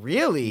away?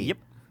 Really? Yep.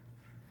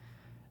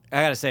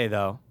 I gotta say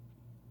though,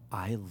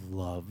 I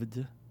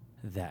loved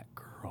that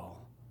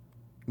girl.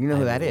 You know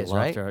who that is, Loved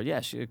right? her. Yeah,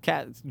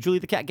 Julie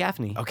the Cat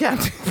Gaffney. Okay.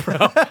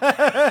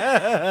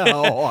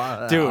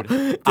 Dude,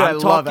 I I'm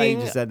love how you talking.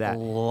 just said that.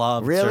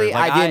 Loved Really? her.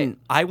 Like, I didn't.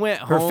 I went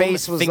Her home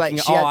face was thinking,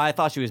 like she had- I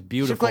thought she was She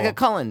beautiful. looked like a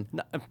Cullen.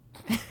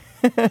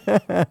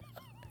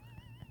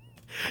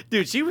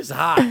 Dude, she was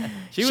hot.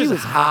 She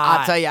was hot.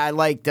 I'll tell you, I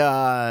liked.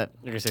 You're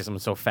gonna say something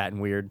so fat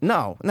and weird.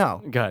 No.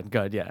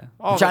 Good, yeah.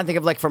 I'm trying to think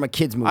of like from a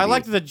kids movie. I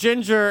liked the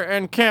ginger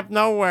in Camp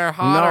Nowhere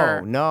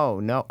hotter.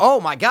 No. Oh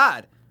my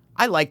God.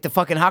 I like the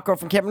fucking hot girl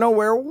from Camp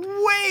Nowhere way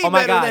Oh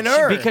my better god, than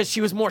her. because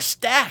she was more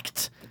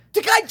stacked.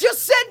 the guy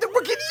just said that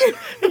we're getting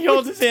you. He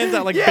holds his hands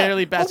out like Yeah.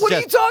 barely Well, past what his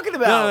are you chest. talking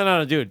about?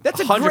 No, dude. That's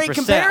a 100%. great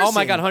comparison. Oh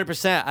my god,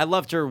 100%. I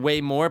loved her way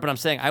more, but I'm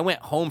saying I went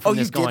home from Oh,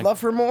 this you going. did love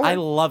her more? I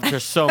loved her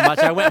so much.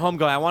 I went home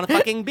going, I want to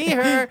fucking be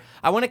her.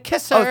 I want to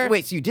kiss her. Oh,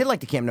 wait, so you did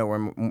like the Camp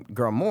Nowhere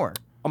girl more?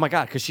 Oh my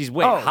god, because she's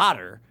way Oh.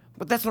 hotter.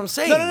 But that's what I'm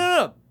saying.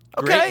 No.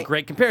 Okay.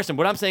 Great comparison.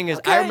 What I'm saying is,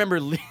 Okay. I remember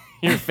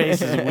your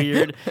face is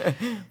weird.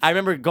 I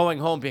remember going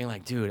home being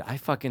like, dude, I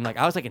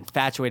was like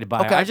infatuated by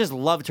her. Okay. I just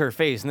loved her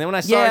face. And then when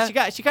I saw Yeah.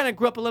 her, she kind of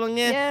grew up a little.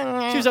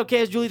 Yeah. She was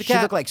okay as Julie the She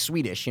Cat. looked like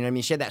Swedish, you know what I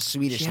mean? She had that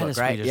Swedish She had look,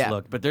 a right? Swedish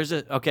look, but there's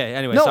okay.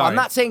 Anyway, No, sorry. I'm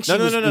not saying she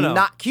was no.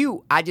 not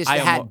cute. I just I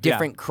had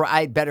different. yeah.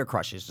 I had better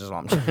crushes. Is all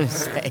I'm trying to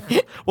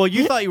say. Well,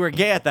 you thought you were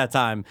gay at that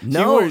time. So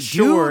No, you weren't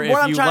sure dude, if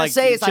what I'm you trying to liked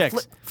say is chicks. I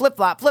flip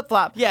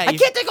flop. Yeah, I you-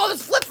 can't take all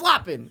this flip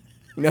flopping.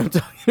 You know what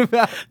I'm talking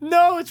about?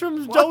 No, it's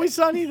from Always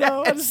Sunny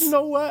though. I Yes. just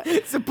know what.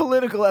 It's a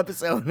political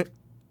episode.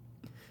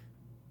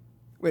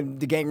 When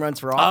the gang runs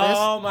for office.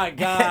 Oh my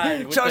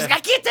god. With Charles, the- I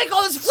can't take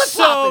all this flip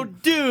So flopping.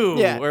 do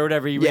Yeah. or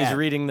whatever he's Yeah.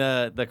 reading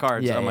the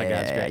cards. Yeah, oh my yeah, god,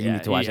 it's yeah, great. you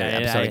need to watch that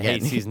episode I again,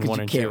 hate season 'cause 1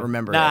 you and can't 2.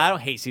 remember Nah, it. I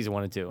don't hate season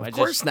 1 and 2. Of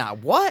course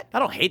not. What? I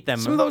don't hate them.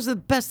 Some of those are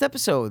the best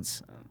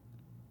episodes.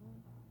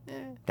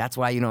 That's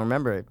why you don't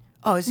remember it.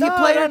 Oh, is he a No,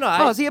 player?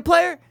 no, is he a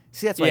player?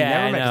 See, that's why you never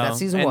I remember. know. That's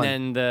season and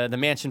 1. then the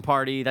mansion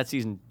party. That's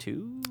season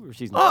 2 or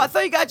season. Oh, I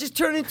thought you guys just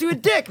turned into a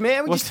dick,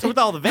 man. We What's just with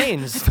all the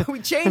veins? we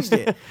changed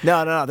it.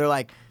 No. They're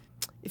like,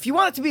 if you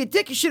want it to be a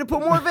dick, you should have put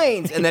more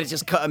veins. And then it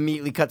just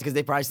immediately cuts because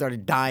they probably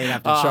started dying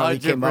after Charlie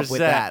came up with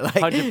that. Like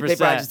 100%. they probably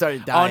just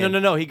started dying. Oh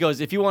no. He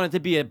goes, if you want it to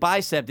be a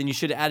bicep, then you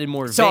should have added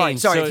more Sorry.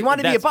 veins. If So you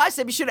wanted to be a that's-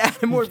 bicep, you should have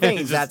added more veins.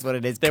 Just- That's what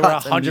it is. They were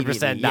Cuts 100%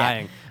 immediately.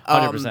 dying.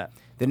 Yeah. 100%.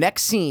 The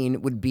next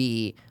scene would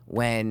be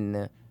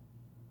when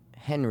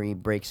Henry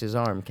breaks his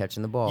arm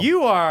catching the ball.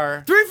 You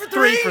are 3 for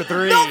 3? 3 for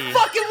 3. No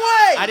fucking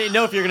way! I didn't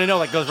know if you were gonna know.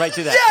 Like goes right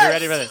to that. Yes! You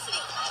ready for this?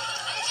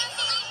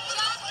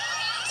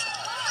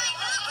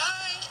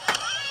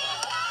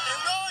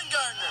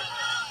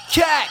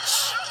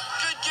 Catch!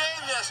 Good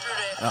game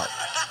yesterday.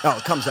 Oh,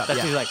 it comes up. That's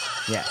yeah. he's like.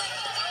 Yeah.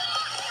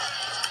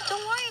 Don't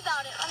worry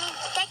about it. I mean,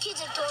 that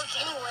kid's a dork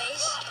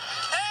anyways.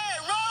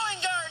 Hey, Rowan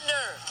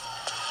Gardner!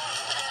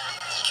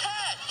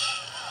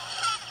 Catch!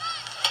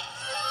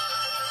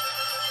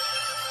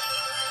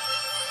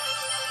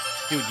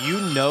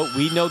 Dude,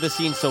 we know the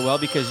scene so well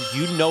because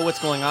you know what's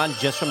going on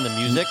just from the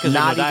music. 'cause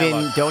Not there's no even.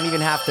 dialogue. Don't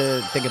even have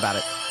to think about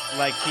it.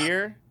 Like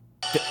here,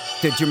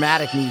 The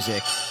dramatic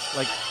music.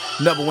 like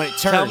No, but when it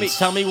turns.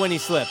 tell me when he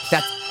slips.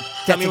 That's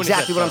Tell me when he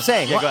exactly slips, what I'm though.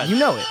 saying. Yeah, What? go ahead. You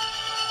know it.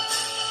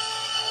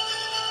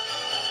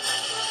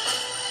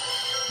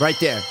 Right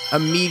there.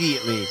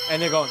 Immediately.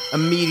 and they're going.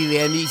 Immediately.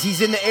 And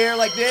he's in the air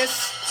like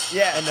this.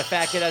 Yeah. And the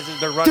fat kid as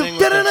they're running.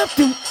 with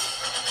the-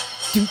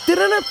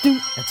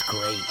 That's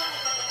great.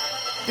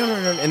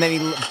 And then he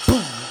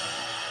boom.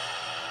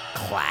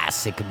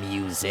 Classic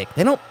music.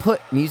 They don't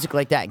put music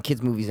like that in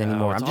kids' movies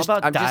anymore. it's I'm all just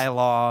about I'm just-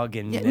 dialogue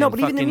and Yeah, no, but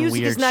even the fucking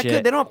music is weird not shit.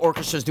 good. They don't have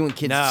orchestras doing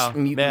kids' No,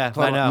 yeah,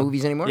 I know.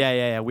 movies anymore.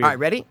 Yeah. Weird. All right,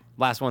 ready?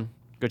 Last one.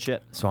 Good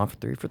shit. So I'm for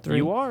 3 for 3.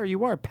 You are.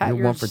 Pat,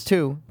 You're 1 for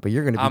 2, but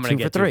you're going to be I'm 2 gonna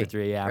for get 3. 2 for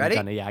 3. Yeah,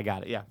 Ready? I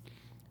got it. Yeah.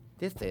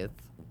 This is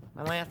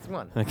my last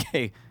one.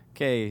 Okay.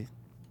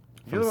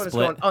 You're the one that's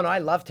Split. going, oh no, I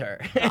loved her.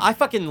 I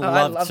fucking I loved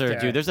her, loved her.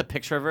 dude. There's a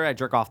picture of her. I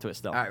jerk off to it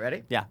still. All right,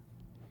 ready? Yeah.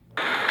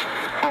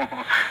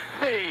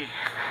 Hey,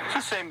 it's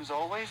the same as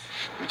always.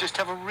 We just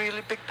have a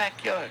really big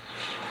backyard,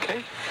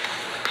 okay?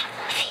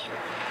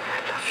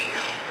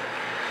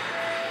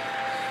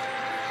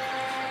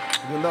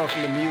 You'll know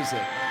from the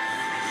music.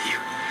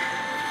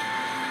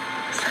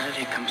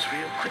 Saturday comes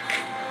real quick.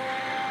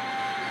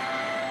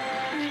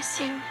 Miss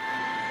you.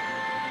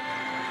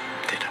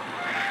 Ditto.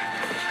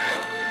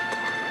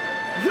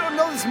 You don't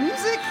know this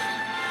music?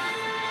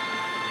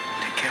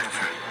 Take care of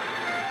her.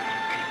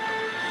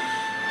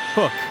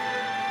 Hook.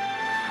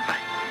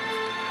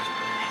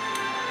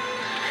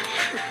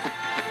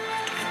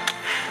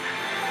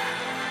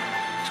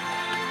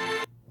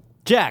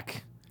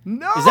 Jack.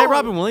 No. Is that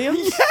Robin Williams?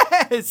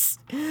 Yes.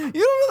 You don't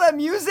know that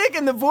music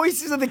and the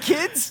voices of the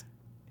kids?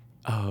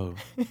 Oh.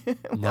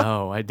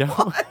 No, I don't.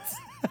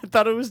 I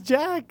thought it was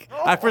Jack.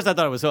 At first, I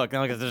thought it was Hook.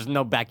 Now, because there's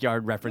no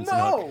backyard reference in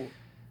Hook. No.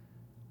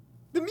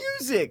 The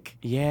music.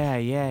 Yeah.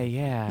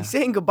 He's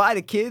saying goodbye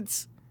to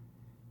kids.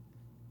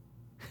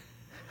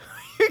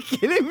 You're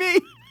kidding me?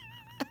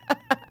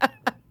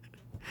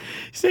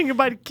 Saying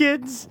goodbye to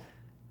kids.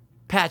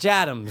 Patch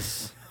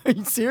Adams. Are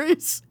you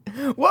serious?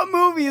 What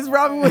movie is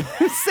Robin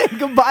Williams saying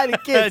goodbye to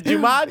kids?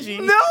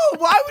 Jumanji. No,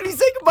 why would he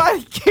say goodbye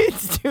to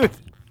kids, dude?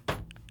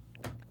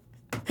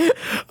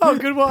 No,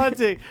 Good Will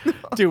Hunting.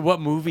 Dude, what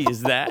movie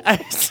is that?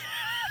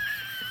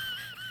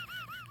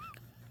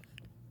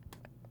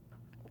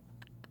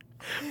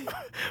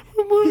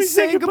 What movie He's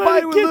saying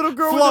goodbye to a kid? little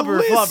girl Flubber,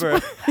 with a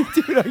lisp.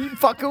 Flubber. Dude, are you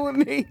fucking with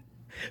me?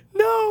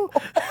 No.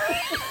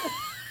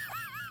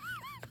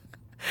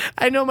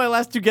 I know my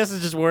last 2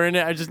 guesses just weren't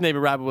it. I just named it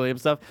Robin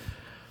Williams stuff.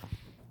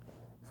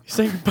 He's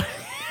saying goodbye.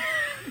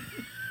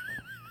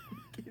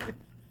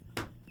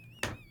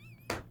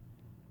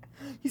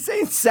 He's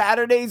saying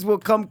Saturdays will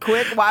come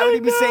quick. Why would he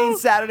be saying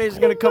Saturdays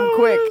are going to come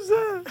quick?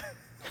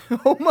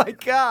 Oh, my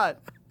God.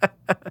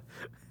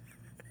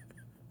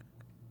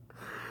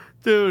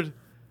 Dude.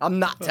 I'm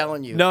not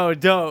telling you. No,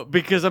 don't,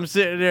 because I'm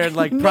sitting there in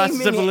like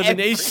process of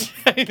elimination.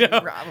 I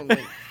know. Probably.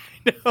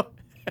 I know.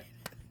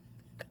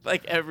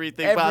 Like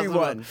everything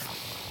Everyone. possible.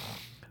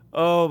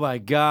 Oh my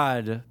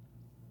God.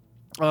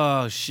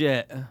 Oh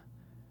shit.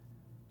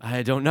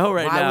 I don't know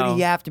right now. Why would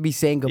he have to be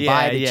saying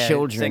goodbye to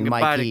children, saying goodbye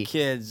Mikey? to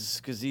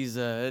kids because he's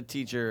a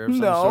teacher of some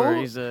No. sort.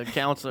 He's a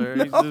counselor.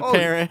 No. He's a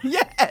parent.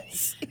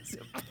 Yes. He's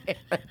a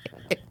parent.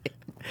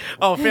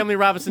 Oh, Family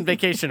Robinson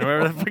Vacation or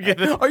whatever the fuck it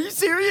is. Are you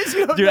serious?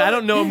 You don't Dude, know I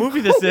don't know what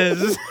movie this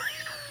is.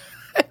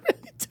 I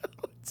really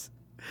don't.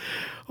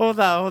 Hold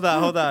on.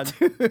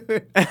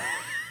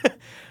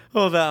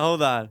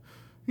 Hold on.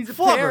 He's a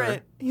Flubber.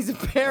 parent. He's a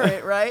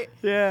parent, right?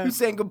 Yeah. Who's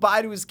saying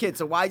goodbye to his kids.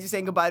 So why is he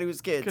saying goodbye to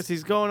his kids? Because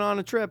he's going on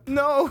a trip.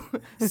 No.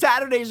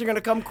 Saturdays are going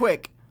to come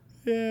quick.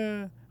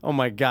 Yeah. Oh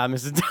my God,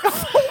 Mrs.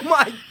 Oh,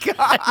 my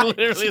God.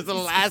 Literally is the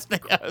last thing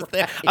I was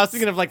there. I was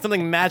thinking of like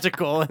something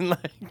magical and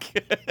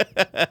like.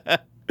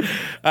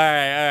 All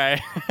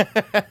right.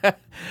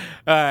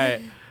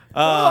 Oh,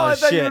 I thought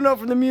shit. you would know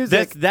from the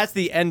music. That's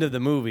the end of the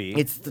movie.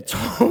 It's the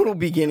total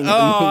beginning of oh,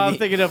 the movie. I'm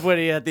thinking of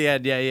Woody at the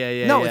end.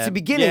 Yeah. No, yeah. it's the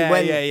beginning Yeah,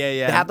 when yeah. they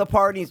have the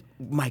parties.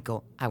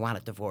 Michael, I want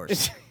a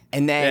divorce.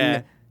 And then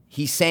Yeah.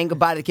 he's saying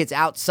goodbye to the kids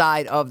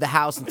outside of the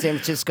house in San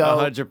Francisco.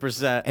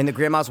 100%. And the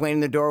grandma's waiting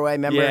in the doorway,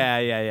 remember?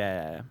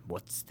 Yeah.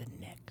 What's the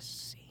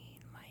next scene,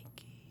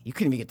 Mikey? You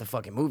couldn't even get the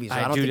fucking movie, so I,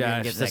 I don't do think you're that.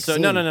 going to get the next So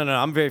scene. no.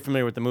 I'm very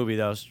familiar with the movie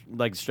though.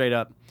 Like straight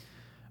up.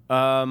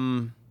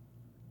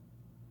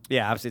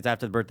 Yeah, obviously it's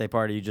after the birthday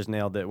party. You just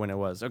nailed it when it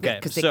was. Okay,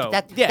 Because so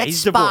that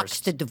he's sparks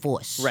divorced. the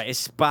divorce. Right, it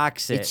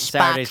sparks it. It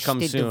Saturdays sparks come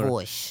the soon.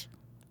 divorce.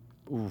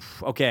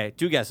 Oof. Okay,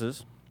 2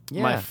 guesses.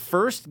 Yeah. My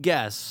first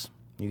guess.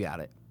 You got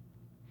it.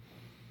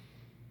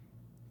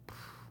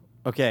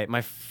 Okay,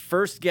 my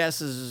first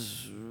guess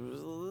is.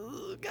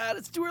 God,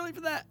 it's too early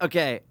for that.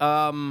 Okay.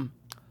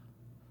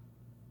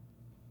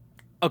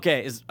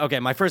 Okay.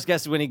 My first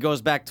guess is when he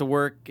goes back to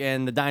work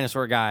and the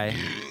dinosaur guy.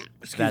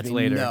 That's me,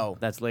 later. no.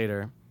 That's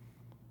later.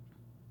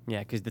 Yeah,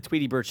 because the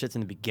Tweety Bird shit's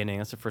in the beginning.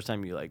 That's the first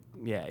time you like.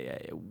 Yeah.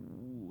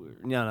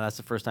 No, that's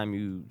the first time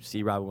you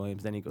see Robin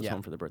Williams. Then he goes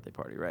home for the birthday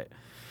party, right?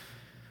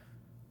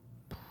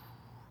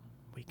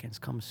 Weekends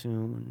come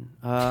soon.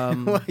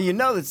 Well, you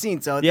know the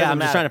scene, so it Yeah, doesn't I'm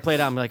just matter. trying to play it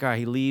out. I'm like, all right,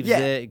 he leaves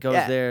it, goes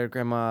there,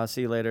 grandma,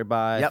 see you later,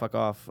 bye, Yep. fuck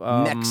off.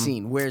 Next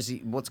scene. Where's he?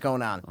 What's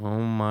going on? Oh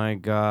my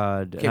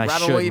God. Okay, And I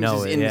Robin should Williams know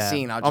is it, in the yeah.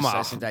 scene. I'll Oh just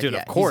my, say that, dude, yeah,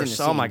 of he's in course.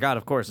 the Oh my scene. God,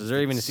 of course. Is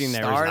there even a scene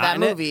there? where Star he's of that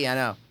not in it? movie, I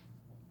know.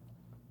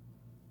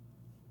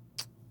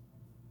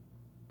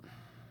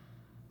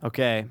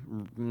 Okay.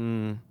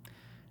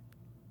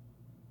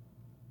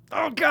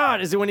 Oh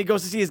God, is it when he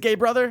goes to see his gay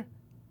brother?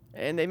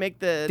 And they make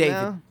the David,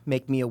 no?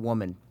 make me a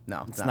woman.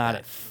 No, It's not that.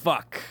 it.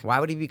 Fuck. Why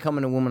would he be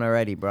becoming a woman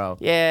already, bro?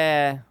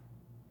 Yeah.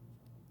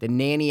 The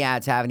nanny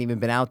ads haven't even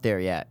been out there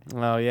yet.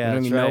 Oh yeah. We don't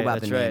that's even right. know about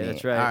that's the right. nanny.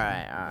 That's right. All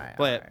right.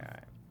 Play it.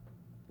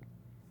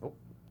 all right.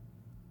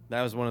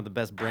 That was one of the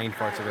best brain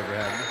farts I've ever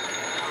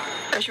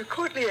had. As your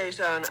court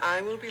liaison,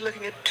 I will be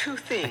looking at 2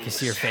 things. I can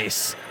see your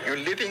face. Your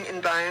living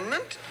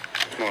environment,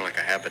 More like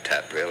a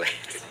habitat, really.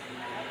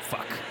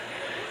 Fuck.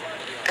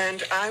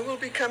 and I will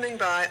be coming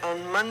by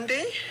on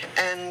Monday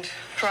and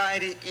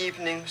Friday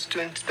evenings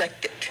to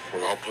inspect it.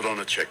 Well, I'll put on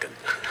a chicken.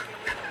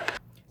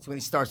 So when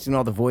he starts doing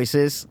all the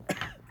voices,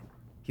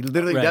 he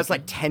literally Right. does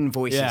like 10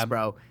 voices, Yeah.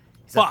 bro.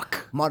 He's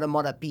Fuck. Like,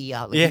 mother,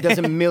 pia. Like, Yeah. He does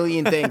a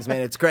million things, man.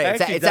 It's great.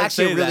 Actually, It's does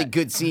actually say a really that.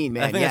 good scene,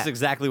 man. I think yeah. that's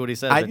exactly what he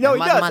says. I right know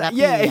there. he does. Mana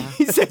Yeah, pia.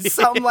 he says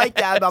something like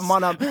that about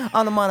mana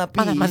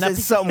pia. He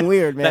says something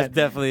weird, man. That's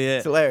definitely it.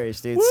 It's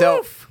hilarious, dude. So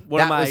Woof.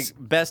 One of that my was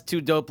best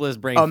 2 dopeless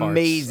brain farts.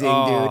 amazing,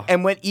 Oh. dude.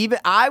 And when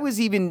I was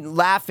even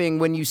laughing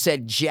when you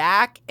said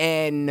Jack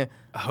and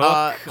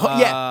Hook,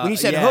 yeah, when you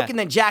said yeah. Hook and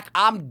then Jack,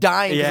 I'm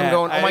dying because Yeah, I'm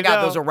going, oh my I God,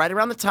 know. those are right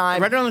around the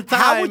time. Right around the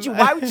How would time. you?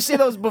 Why would you say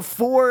those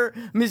before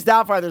Miss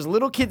Doubtfire? There's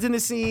little kids in the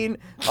scene.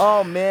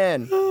 Oh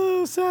man,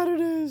 Oh,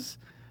 Saturdays.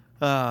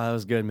 Oh, that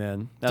was good,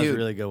 man. That was dude, a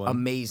really good one.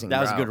 amazing. That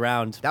was a bro. good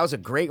round. That was a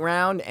great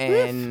round,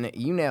 and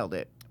you nailed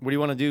it. What do you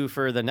want to do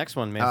for the next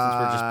one, man?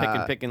 Since we're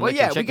just picking. Well, licking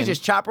yeah, we chicken. could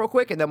just chop real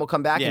quick, and then we'll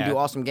come back and do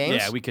awesome games.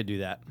 Yeah, we could do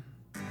that.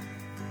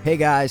 Hey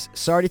guys,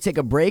 sorry to take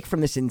a break from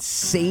this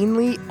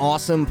insanely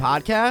awesome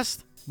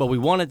podcast. But we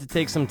wanted to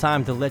take some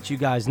time to let you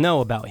guys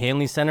know about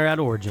Hanley Center at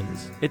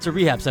Origins. It's a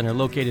rehab center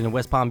located in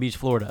West Palm Beach,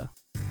 Florida.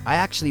 I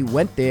actually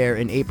went there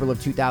in April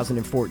of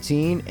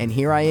 2014, and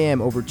here I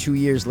am over 2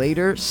 years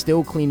later,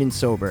 still clean and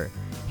sober.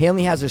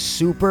 Hanley has a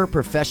super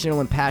professional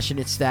and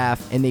passionate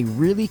staff, and they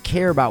really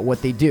care about what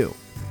they do.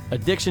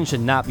 Addiction should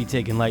not be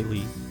taken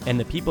lightly, and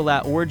the people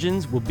at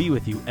Origins will be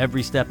with you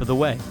every step of the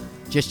way.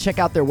 Just check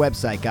out their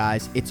website,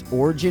 guys. It's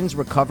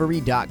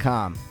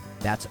originsrecovery.com.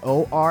 That's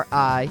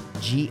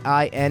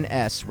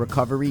ORIGINS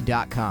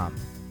recovery.com.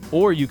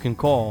 Or you can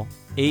call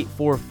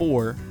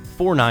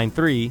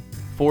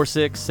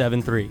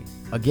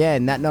 844-493-4673.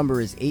 Again, that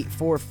number is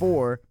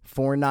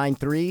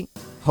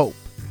 844-493-HOPE.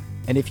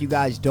 And if you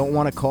guys don't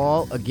want to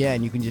call,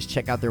 again, you can just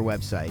check out their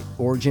website,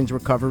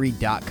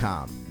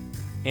 originsrecovery.com.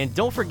 And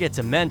don't forget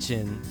to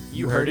mention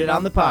you heard it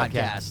on the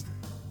podcast.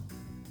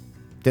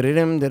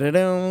 Da-da-dum,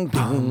 da-da-dum,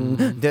 dum.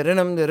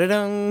 Da-da-dum,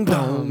 da-da-dum,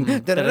 dum.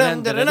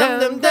 Da-da-dum,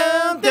 da-da-dum, dum,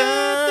 dum,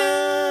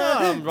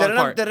 dum. Wrong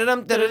part.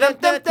 Da-da-dum, da-da-dum,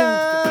 da-da-dum,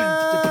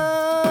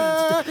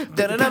 dum.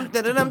 Da-da-dum,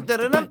 da-da-dum,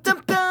 da-da-dum, dum,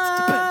 dum,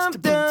 dum.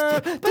 Dum,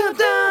 dum,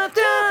 dum,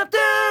 dum, dum, dum.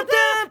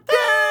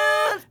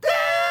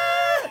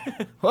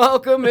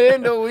 Welcome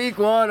into week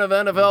 1 of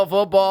NFL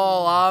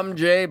football. I'm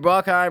Jay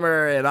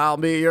Bruckheimer, and I'll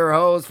be your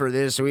host for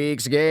this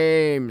week's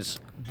games.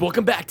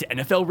 Welcome back to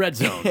NFL Red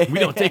Zone. We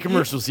don't take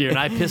commercials here, and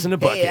I piss in a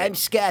bucket. Hey, I'm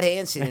Scott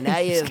Hansen, and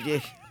I have...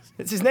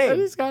 It's his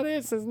name. Scott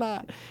Hansen's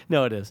not.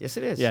 No, it is. Yes,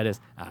 it is. Yeah, it is.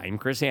 I'm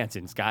Chris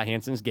Hansen, Scott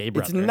Hansen's gay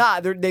brother. It's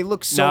not. They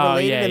look so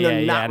related, and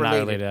they're not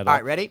related. at All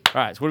right, ready?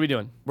 All right, so what are we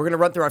doing? We're going to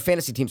run through our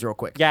fantasy teams real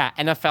quick. Yeah,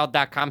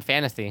 NFL.com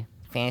fantasy.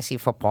 Fantasy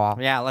football.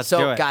 Yeah, let's do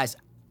So, it. guys,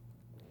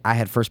 I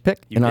had first pick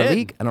in our did.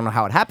 league. I don't know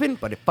how it happened,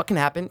 but it fucking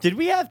happened. Did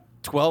we have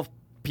 12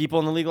 people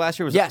in the league last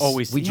year? Was Yes, it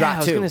always we dropped I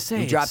was 2. gonna say,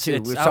 we dropped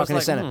 2. We were I talking to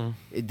like, Senate.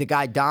 The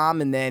guy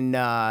Dom and then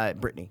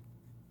Brittany,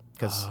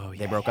 because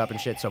they broke up and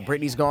shit. So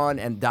Brittany's gone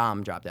and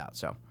Dom dropped out.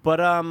 So, But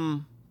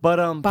but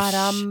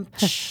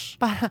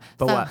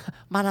what?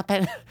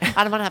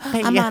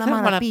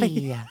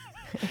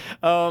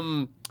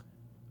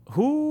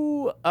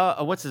 who?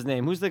 What's his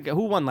name?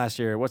 Who won last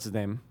year? What's his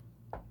name?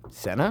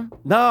 Senna,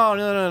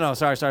 No.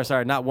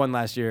 Sorry. Not one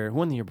last year. Who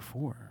won the year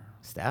before?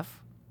 Steph.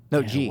 No,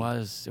 Yeah, G. It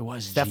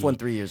was Steph G. won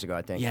 3 years ago,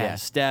 I think. Yeah,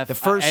 Steph. The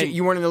first year,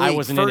 you weren't in the league. I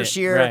wasn't in first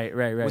it. year,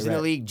 Right. was in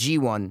the league. G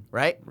won,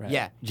 right?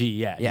 Yeah. G.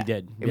 Yeah, Yeah, he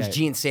did. It was Yeah.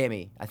 G and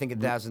Sammy. I think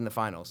that was in the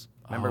finals.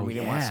 Remember, Oh, we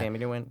didn't want yeah. Sammy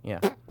to win. Yeah.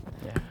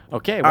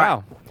 Okay. All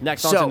Wow. right.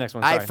 Next on to So the next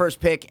one. I Sorry. had first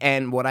pick,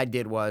 and what I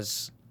did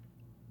was,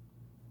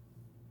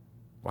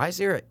 why is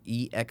there an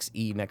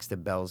EXE next to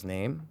Bell's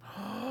name?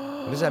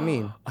 What does that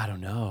mean? I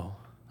don't know.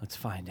 Let's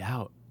find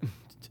out.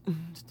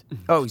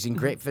 Oh, he's in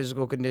great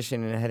physical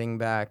condition and heading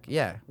back.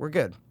 Yeah, we're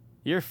good.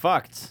 You're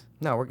fucked.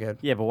 No, we're good.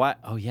 Yeah, but what?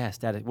 Oh yeah,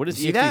 status. What does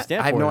See EXE that? stand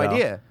for? I have no though?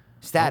 idea.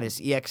 Status,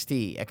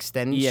 EXT,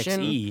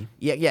 extension. EXE?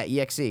 Yeah,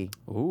 EXE.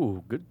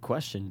 Ooh, good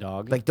question,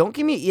 dog. Like, don't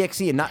give me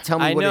EXE and not tell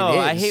me I what know. it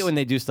is. I hate when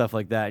they do stuff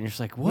like that, and you're just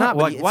like, what? No,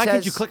 but it Why can't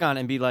says- you click on it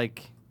and be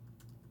like,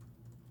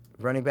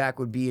 Running back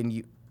would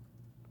be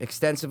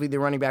extensively. The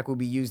running back would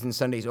be used in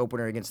Sunday's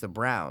opener against the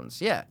Browns.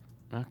 Yeah.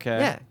 okay,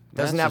 Yeah.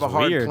 Doesn't That's have a just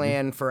hard weird.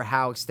 plan for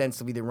how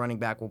extensively the running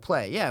back will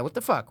play. Yeah, what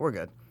the fuck? We're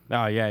good.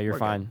 Oh yeah, you're We're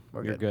fine. good.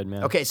 We're You're good,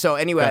 man. Okay, so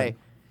anyway,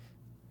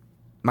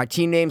 my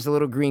team name's the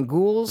Little Green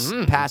Ghouls.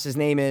 Pass's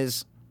name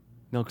is,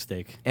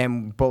 Milksteak.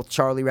 and both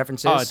Charlie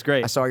references. Oh, it's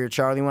great. I saw your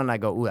Charlie one, and I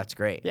go, ooh, that's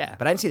great. Yeah.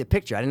 But I didn't see the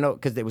picture. I didn't know,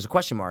 because there was a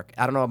question mark.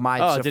 I don't know if my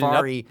Oh, it didn't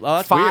Safari oh,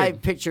 that's 5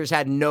 weird. pictures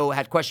had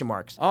question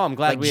marks. Oh, I'm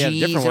glad like we have G's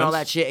different and all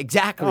ones. that shit.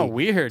 Exactly. Oh,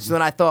 weird. So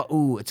then I thought,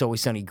 ooh, It's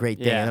Always Sunny, great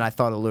thing. Yeah. And then I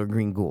thought of Little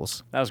Green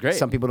Ghouls. That was great.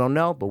 Some people don't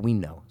know, but we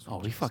know. Oh,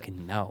 we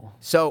fucking know.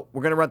 So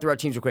we're going to run through our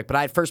teams real quick. But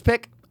I had first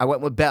pick. I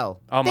went with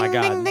Bell. Oh, my Ding,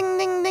 God. Ding, ding,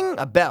 ding, ding.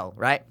 A Bell,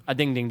 right? A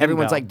ding ding.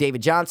 Everyone's bell. like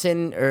David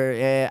Johnson,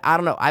 or I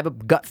don't know. I have a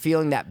gut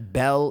feeling that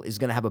Bell is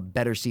going to have a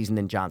better season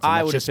than Johnson. I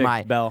That's would've just picked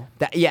my Bell.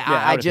 That, Yeah, I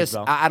I would've just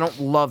picked Bell. I don't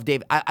love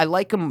David. I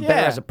like him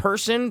better Yeah. as a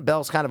person.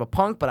 Bell's kind of a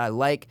punk, but I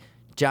like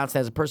Johnson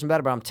as a person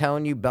better. But I'm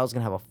telling you, Bell's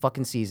going to have a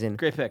fucking season.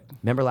 Great pick.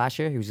 Remember last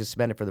year he was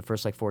suspended for the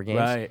first 4 games.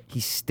 Right. He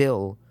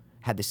still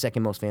had the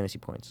second most fantasy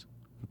points.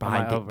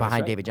 Behind, that's behind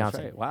right, David that's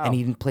Johnson. right. Wow. And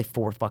he didn't play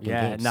 4 fucking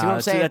Yeah, games. no, See what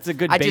I'm saying? that's a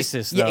good I just-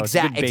 basis. Yeah, though. It's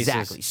a good basis.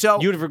 exactly. So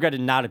you would have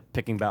regretted not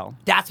picking Bell.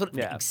 that's what.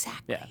 Yeah.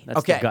 Exactly. Yeah, that's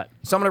Okay. the gut.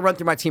 So I'm going to run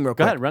through my team real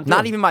Go quick. ahead, run Not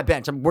through. even my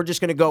bench. We're just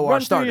going to go our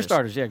Run through starters. your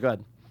starters. Yeah,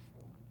 good.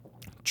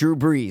 Drew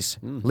Brees,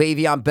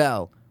 Le'Veon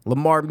Bell,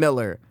 Lamar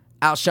Miller,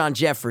 Alshon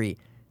Jeffrey,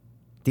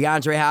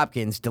 DeAndre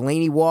Hopkins,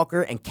 Delaney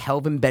Walker, and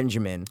Kelvin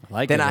Benjamin.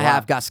 like then it a I lot.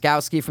 have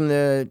Goskowski from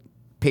the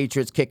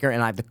Patriots kicker,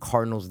 and I have the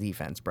Cardinals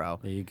defense, bro.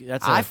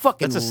 That's I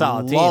fucking that's a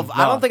solid love. team.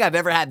 I No. don't think I've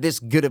ever had this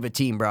good of a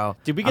team, bro.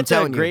 Did we I'm get the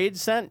telling you. grade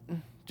sent?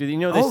 Do you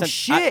know they Oh, sent?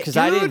 shit, Because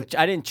I dude.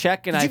 didn't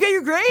check. And Did you get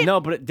your grade? No,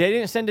 but they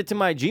didn't send it to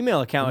my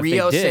Gmail account. If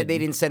Rio they did. said they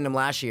didn't send him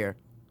last year.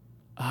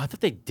 Oh, I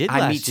thought they did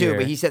last Me too, year.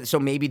 but he said so.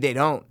 Maybe they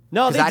don't.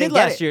 No, 'Cause they I did didn't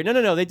get last it. year.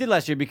 No, they did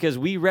last year because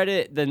we read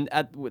it. Then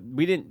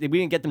we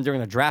didn't get them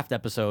during the draft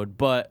episode,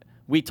 but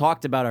we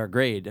talked about our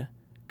grade.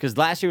 Because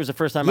last year was the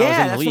first time I was in the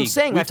that's league. what I'm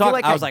saying. We I feel talked,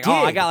 like I was I like, oh,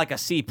 I did. got like a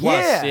C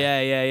plus.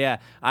 Yeah.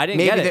 I didn't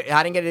get it.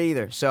 I didn't get it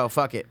either. So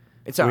fuck it.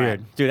 It's all right.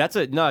 Weird, dude. That's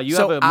a no. You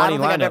so have a I money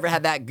don't think lineup. I've ever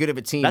had that good of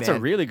a team. That's a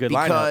man, really good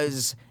lineup.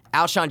 because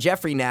Alshon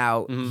Jeffrey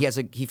now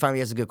he finally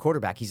has a good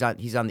quarterback. He's on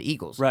the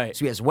Eagles. Right.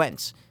 So he has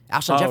Wentz.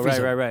 Alshon Jeffrey's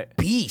a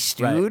beast,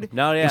 dude. Right.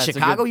 No, yeah, in it's a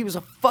Chicago, good- he was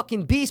a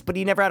fucking beast, but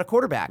he never had a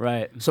quarterback.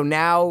 Right. So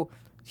now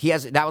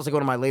that was like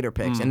one of my later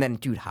picks. And then,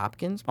 dude,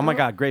 Hopkins. Oh my bro?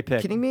 God, great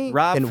pick. Kidding me?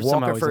 Rob and somehow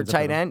Walker always for a ends up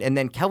tight with him. end, and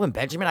then Kelvin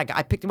Benjamin.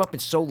 I picked him up in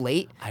so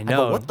late. I go,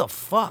 know. what the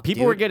fuck?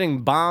 People dude? were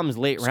getting bombs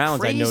late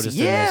rounds. Crazy. I noticed.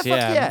 Yeah, in this.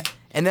 fuck yeah.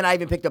 And then I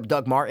even picked up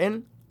Doug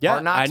Martin. Yeah,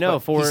 Hard Knocks, I know.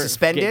 but he's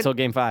suspended until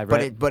game 5,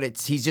 right?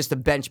 He's just a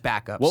bench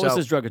backup. What was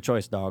his drug of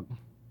choice, dog?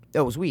 It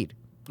was weed.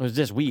 It was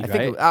just weed,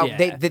 I right?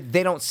 think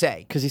they don't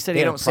say 'Cause he said they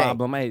he had a don't say.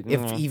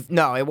 problem.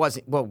 No, it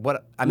wasn't. Well,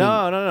 what I mean,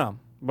 No.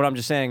 What I'm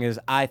just saying is,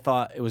 I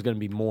thought it was going to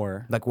be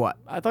more. like what?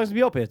 I thought it was going to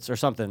be opiates or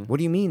something. What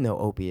do you mean, though?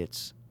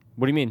 Opiates?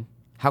 What do you mean?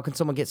 How can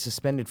someone get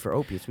suspended for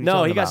opiates? What are you No,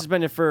 talking he got about?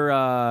 suspended for.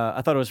 I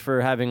thought it was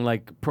for having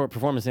like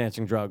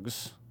performance-enhancing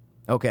drugs.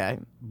 Okay.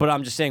 But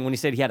I'm just saying, when he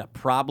said he had a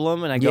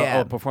problem, and I go,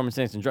 Yeah. "Oh,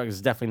 performance-enhancing drugs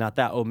is definitely not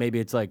that." Oh, maybe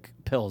it's like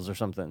pills or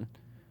something.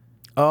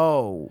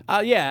 Oh.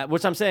 Yeah,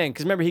 which I'm saying,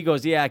 because remember he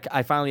goes, "Yeah,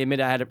 I finally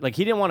admitted I had." Like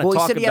he didn't want to Well,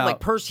 talk he said he about.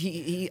 had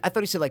like I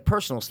thought he said like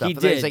personal stuff. He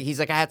But then did. He's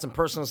like I had some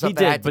personal stuff He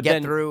that I did, had to but get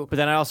then through. But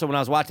then I also, when I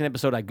was watching the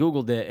episode, I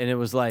Googled it, and it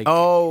was like,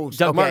 Oh,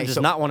 Doug okay, Martin does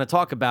so- not want to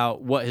talk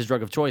about what his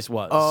drug of choice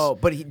was. Oh,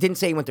 but he didn't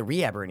say he went to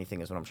rehab or anything.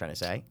 Is what I'm trying to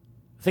say.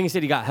 I think he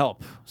said he got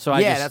help. So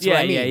That's what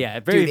I mean. Yeah.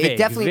 Very Dude, vague. it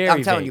definitely. Very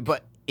I'm telling vague. you,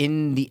 but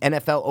in the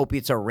NFL,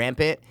 opiates are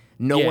rampant.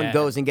 No one Yeah.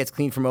 goes and gets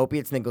clean from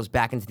opiates and then goes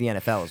back into the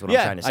NFL. Is what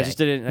Yeah, I'm trying to say. I just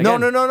didn't- No,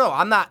 again- no.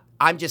 I'm not.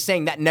 I'm just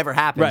saying that never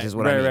happens. Right, Is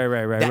what I mean.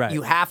 right. That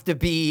you have to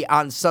be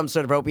on some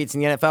sort of opiates in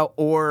the NFL,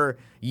 or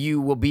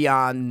you will be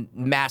on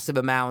massive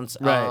amounts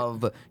Right.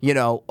 of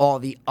all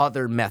the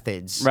other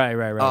methods. Right.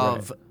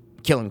 Of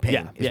killing pain Yeah,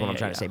 is yeah, what I'm yeah,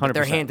 trying yeah, to say. But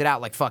they're 100%. handed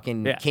out like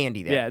fucking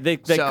candy there. Yeah, they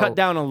So- cut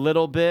down a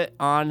little bit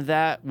on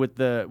that with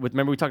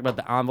remember we talked about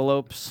the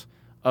envelopes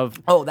of.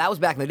 Oh, that was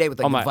back in the day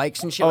with like the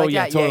Vikes and shit like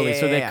yeah, that. totally. Yeah,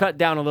 So they yeah. cut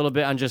down a little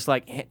bit on just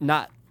like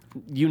not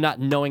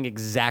knowing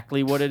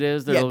exactly what it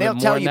is. There's a Yeah, little they'll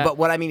bit tell more you, than that. but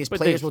what I mean is But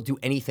players they- will do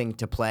anything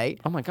to play.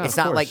 Oh my God, It's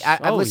of not like course.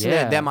 I've listened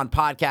yeah. to them on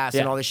podcasts Yeah.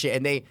 and all this shit,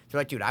 and they're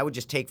like, dude, I would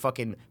just take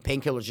fucking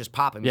painkillers, just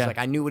pop them. Yeah. He's like,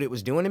 I knew what it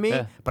was doing to me,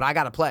 Yeah. but I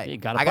gotta play. You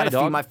gotta I gotta play,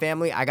 feed dog. my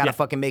family. I gotta Yeah.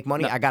 fucking make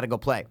money. No. I gotta go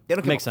play. They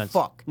don't give Makes a sense.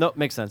 fuck. No,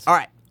 makes sense. All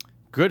right.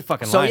 Good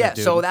fucking So lineup, yeah,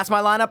 dude. so that's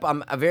my lineup.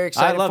 I'm very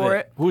excited I love for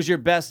it. Who's your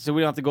best? So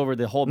we don't have to go over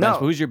the whole bench. No.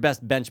 But who's your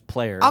best bench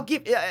player? I'll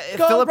give Go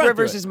Phillip right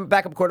Rivers through is it. my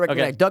backup quarterback. Okay.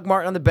 Tonight. Doug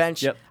Martin on the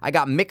bench. Yep. I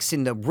got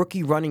Mixon, the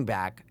rookie running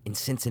back in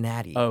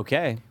Cincinnati.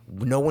 Okay.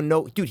 No one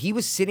knows. Dude, he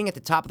was sitting at the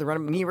top of the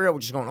run. Me and Rio were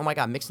just going, oh my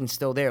God, Mixon's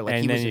still there. Like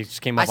And he then was, he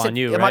just came I up said, on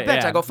you, at my right?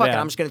 bench, Yeah, I go, fuck it, yeah.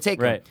 I'm just going to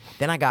take Right. him.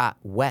 Then I got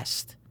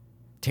West.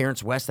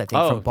 Terrence West, I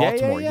think, Oh, from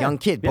Baltimore. yeah. Young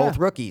kid, Yeah. both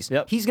rookies.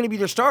 Yep. He's going to be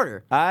their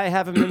starter. I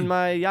have him in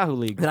my Yahoo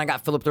league. Then I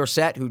got Philip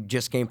Dorsett, who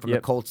just came from the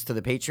Yep. Colts to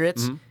the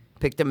Patriots.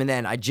 Picked him, and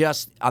then I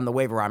just, on the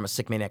waiver, I'm a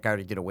sick maniac. I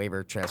already did a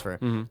waiver transfer.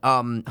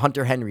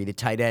 Hunter Henry, the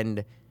tight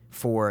end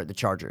for the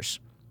Chargers.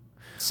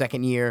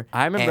 Second year.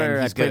 I remember and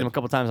I he's played good. him a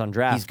couple times on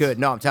draft. He's good.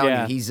 No, I'm telling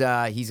Yeah.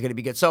 you, he's going to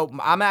be good. So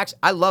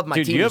I love my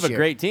Dude, team you have this a year.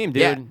 great team,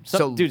 dude.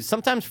 Yeah. Dude,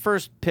 sometimes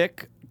first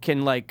pick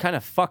can like kind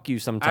of fuck you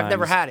sometimes. I've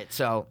never had it,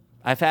 so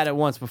I've had it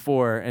once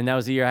before, and that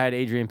was the year I had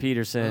Adrian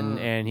Peterson,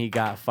 and he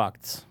got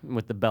fucked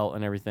with the belt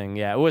and everything.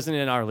 Yeah, it wasn't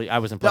in our league. I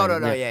wasn't playing. No,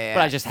 him. yeah.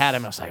 But I just had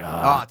him. I was like,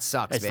 Oh, it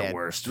sucks, it's man. the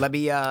worst. Let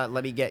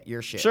me get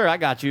your shit. Sure, I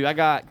got you. I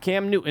got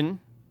Cam Newton,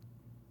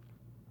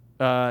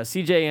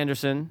 C.J.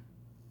 Anderson,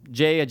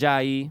 Jay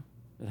Ajayi.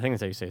 I think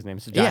that's how you say his name.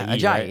 It's Ajayi, Yeah,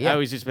 Ajayi, right? yeah. I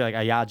always used to be like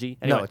Ayaji.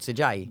 No, Anyway, it's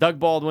Ajayi. Doug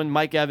Baldwin,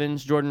 Mike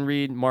Evans, Jordan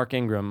Reed, Mark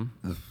Ingram.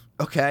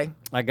 Okay.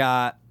 I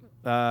got.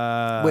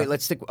 Wait,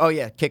 let's stick. Oh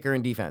yeah, kicker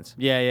and defense.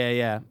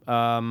 Yeah.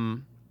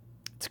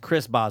 It's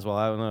Chris Boswell.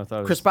 I don't know if that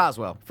was Chris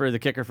Boswell. for the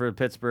kicker for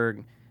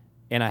Pittsburgh,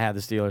 and I had the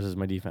Steelers as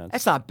my defense.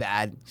 That's not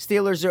bad.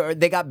 Steelers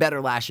they got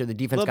better last year. The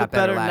defense Little got bit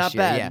better better, last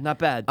not year. bad, Yeah. not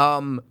bad.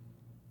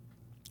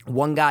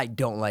 One guy I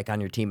don't like on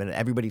your team, and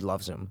everybody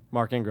loves him.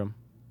 Mark Ingram.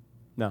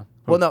 No.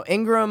 Well, no,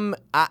 Ingram.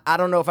 I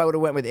don't know if I would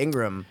have went with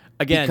Ingram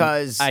Again,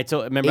 because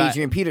remember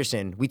Adrian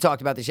Peterson. We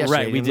talked about this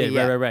yesterday. Right, we didn't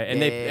did. Right. And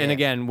Yeah. and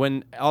again,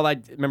 when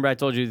I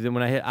told you that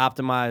when I hit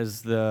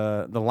optimize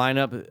the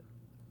lineup,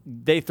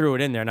 they threw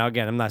it in there. Now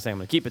again, I'm not saying I'm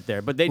gonna keep it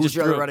there, but they Who's just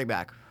your threw other it. running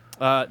back?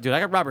 Dude, I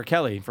got Robert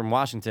Kelly from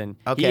Washington.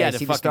 Okay, he had is a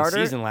he the fucking starter?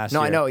 season last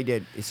No, year. I know he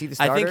did. Is he the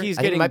starter? I think he's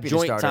he getting might be the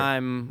joint starter.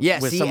 time Yeah,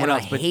 with see, someone and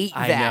else. I but hate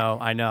I that.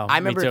 know. I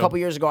remember Me a too. couple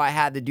years ago, I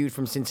had the dude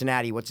from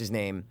Cincinnati. What's his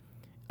name?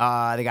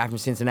 The guy from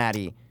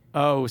Cincinnati.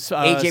 Oh, so,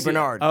 AJ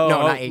Bernard. Oh, No,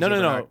 not AJ no.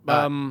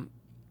 Bernard.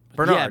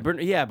 Bernard.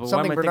 Bernard. Yeah, but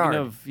Something why am I Bernard.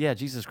 thinking of? Yeah,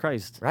 Jesus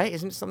Christ. Right?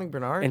 Isn't it something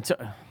Bernard?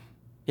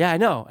 Yeah, I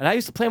know. And I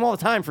used to play him all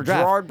the time for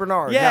draft. Gerard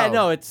Bernard. Yeah, no.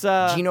 no, it's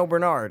Gino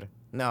Bernard.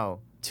 No.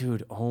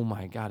 dude. Oh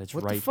my God, it's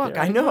What right the fuck?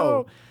 there. I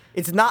know.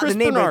 It's not Chris the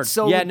name, Bernard. but it's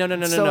so yeah, no.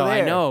 so I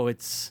there. know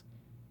it's,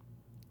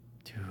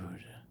 dude.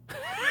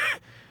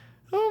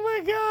 Oh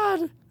my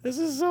God, this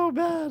is so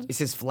bad. Is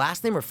his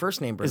last name or first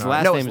name Bernard? His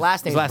last no, name his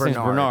last name is is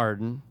Bernard.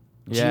 Gino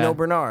Yeah.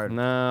 Bernard.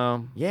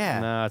 No. Yeah.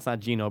 No, it's not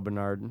Gino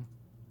Bernard.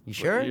 You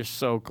sure? You're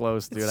so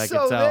close, dude. It's I so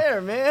can tell.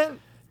 there, man.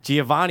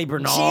 Giovanni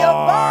Bernard.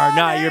 Giovanni!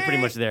 Nah, you're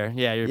pretty much there.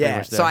 Yeah, you're pretty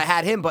much there. So I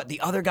had him, but the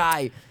other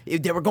guy,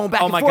 they were going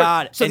back Oh and my forth.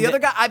 God. So And the other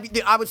guy,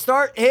 I would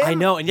start him. I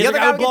know, and the other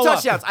guy would get blow up.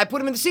 touchdowns. I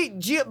put him in the seat.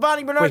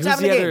 Giovanni Wait, Bernard's who's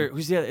having the a other? game.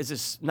 Who's the other? Is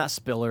this not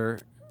Spiller?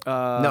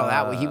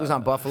 No, he was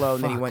on Buffalo,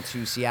 and then he fuck. went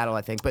to Seattle,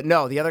 I think. But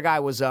no, the other guy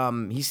was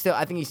he's still.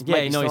 I think he's Yeah,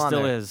 might be no, he on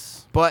still there.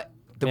 is. But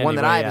the one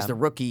that Anyway, I have yeah. is the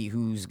rookie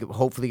who's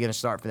hopefully going to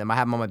start for them. I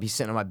have him on be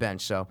sitting on my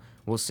bench, so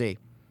we'll see.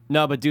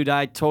 No, but dude,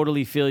 I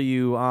totally feel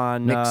you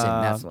on Mixon,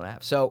 that's what I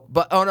have. So,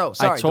 but oh no,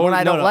 sorry, the one totally-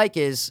 I don't no. like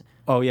is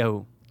Oh yeah,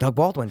 who? Doug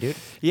Baldwin, dude.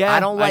 Yeah, I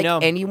don't I like know.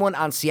 anyone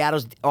on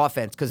Seattle's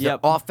offense because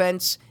Yep. their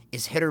offense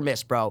is hit or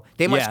miss, bro.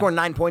 They might Yeah. score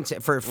 9 points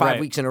for 5 Right.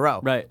 weeks in a row.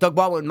 Right. Doug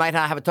Baldwin might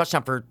not have a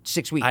touchdown for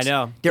 6 weeks. I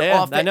know. Their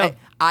Yeah, offense. I know.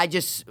 I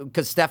just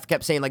because Steph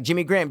kept saying like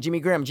Jimmy Graham, and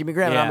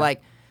Yeah. I'm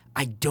like,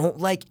 I don't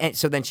like. And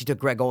so then she took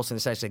Greg Olsen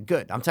and I said,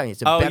 good. I'm telling you,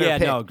 it's a Oh better yeah,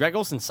 pick. no, Greg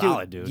Olson's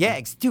solid, dude. Yeah,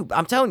 dude.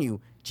 I'm telling you,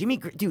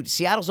 dude.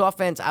 Seattle's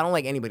offense. I don't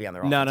like anybody on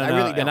their offense. No, I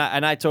really don't.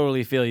 and I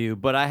totally feel you.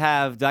 But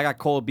I got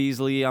Cole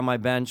Beasley on my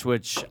bench,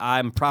 which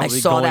I'm I probably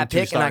saw going that to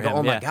pick and I start go, him.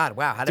 oh my Yeah. god,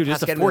 wow, how did Dude, Pat it's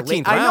the get in the late?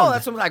 14th I know round.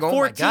 that's what I go. Oh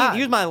 14. my god, He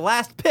was my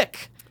last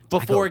pick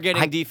before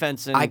getting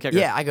defense and kicker.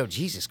 Yeah, I go,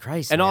 Jesus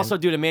Christ. And man. also,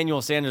 dude,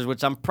 Emmanuel Sanders,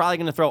 which I'm probably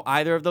going to throw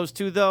either of those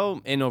two,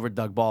 though, in over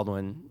Doug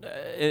Baldwin.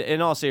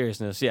 In all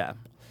seriousness, yeah.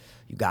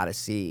 you got to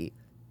see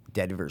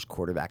Denver's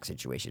quarterback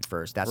situation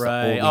first. That's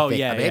Right. the only Oh, thing.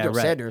 yeah, Emmanuel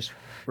right. Sanders is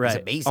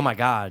Right. amazing. Oh, my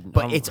God.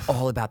 But it's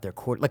all about their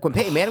quarter. Like when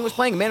Peyton Manning was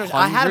playing,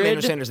 I had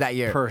Emmanuel Sanders that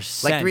year.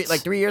 100%. Like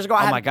 3 years ago,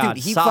 I Oh had my God,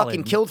 dude, he solid.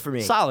 fucking killed for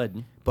me.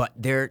 Solid. But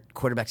their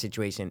quarterback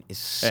situation is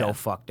so Yeah.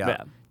 fucked up.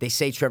 Yeah. They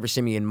say Trevor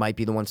Siemian might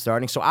be the one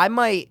starting, so I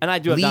might And I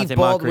do have leave Dante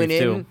Baldwin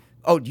Moncrief, in. too.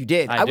 Oh, you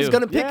did? I was do.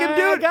 gonna pick him, Yeah,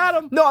 dude. I got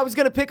him. No, I was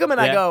gonna pick him, and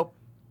I Yeah. go,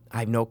 I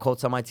have no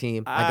Colts on my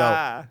team. I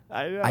go,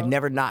 I know. I've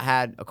never not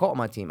had a Colt on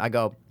my team. I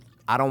go,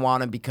 I don't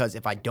want him because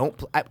if I don't,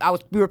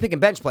 we were picking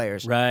bench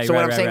players. Right, So what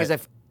right, I'm right, saying right.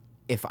 is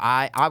if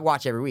I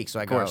watch every week, so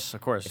I go,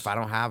 Of course. if I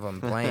don't have him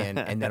playing,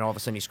 and then all of a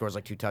sudden he scores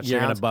like 2 touchdowns, You're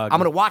gonna bug. I'm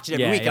gonna watch it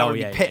every Yeah, week. And I'm oh, gonna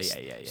yeah, be yeah,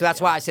 pissed. yeah, So that's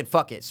why I said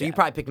fuck it. So you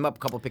probably picked him up a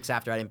couple picks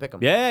after I didn't pick him.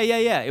 Yeah.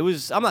 It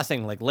was. I'm not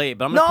saying like late,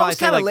 but I'm No, gonna it probably was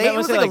say kinda like late. It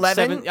was like 11.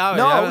 7. Oh,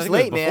 No, yeah, it was I think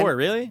late, man. Before,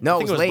 really? No, I it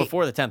think was it was late.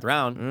 before the 10th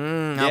round.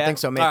 I don't think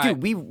so, man. All right.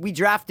 Dude, we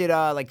drafted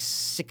like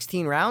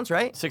 16 rounds,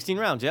 right? 16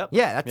 rounds. Yep.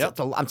 Yeah, that's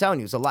Yep. I'm telling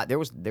you, it's a lot. There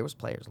was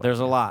players. Like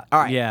There's a lot. All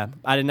right. Yeah,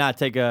 I did not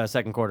take a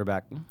second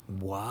quarterback.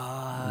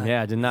 What?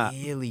 Yeah, I did not.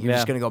 Really? You're Yeah.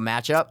 just gonna go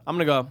matchup? I'm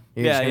gonna go.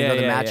 You're yeah, just gonna yeah, go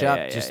the yeah, matchup.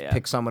 yeah, Just yeah.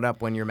 pick someone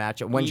up when your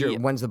matchup. Yeah.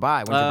 When's the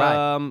bye? When's your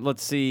bye?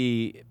 Let's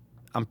see.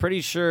 I'm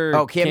pretty sure.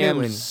 Oh, Cam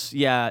Cam's,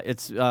 yeah,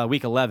 it's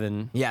week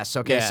 11. Yes.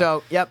 Okay. Yeah.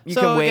 So yep, you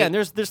so can wait. again,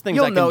 there's things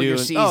You'll I can know do. your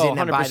and- season, oh, and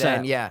 100%. by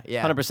then, yeah.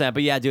 100%.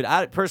 But yeah, dude,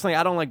 I personally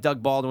I don't like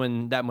Doug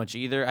Baldwin that much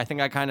either. I think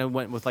I kind of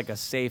went with like a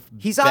safe.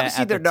 He's bet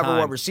obviously at their the number time.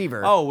 one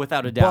receiver. Oh,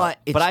 without a doubt. But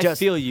it's I just-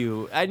 feel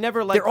you. I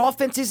never like Their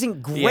offense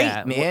isn't great,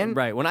 yeah, man.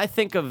 Right. When I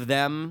think of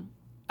them,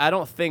 I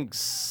don't think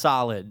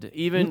solid.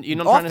 Even you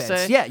know what I'm Offense, trying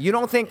to say? yeah. You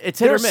don't think It's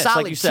hit they're or a miss, like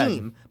solid you said.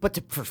 team, but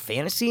for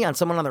fantasy on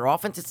someone on their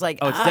offense, it's like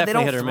Oh, it's they definitely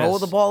don't hit or throw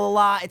miss. the ball a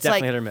lot. It's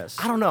Definitely like hit or miss.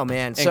 I don't know,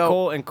 man. And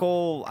So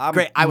Cole, I'm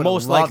Great. I would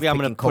most love likely I'm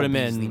going picking to put Cole him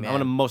in. Beasley, I'm man. going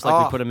to most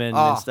likely Oh, put him in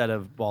oh. instead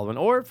of Baldwin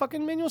or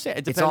fucking Emmanuel Sanders.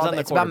 It depends on the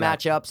it's about quarterback.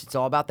 matchups. It's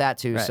all about that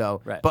too. Right,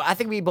 So, right. but I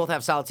think we both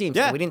have solid teams.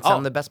 Yeah. We didn't tell Oh.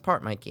 them the best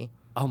part, Mikey.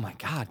 Oh my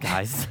God,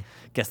 guys!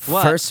 Guess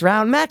what? First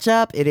round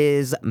matchup. It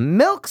is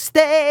Milk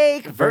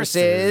Steak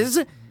versus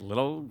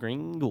Little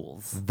Green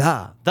Ghouls.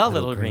 the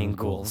Little Green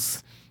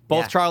Ghouls.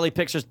 Both Yeah. Charlie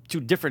pictures,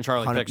 2 different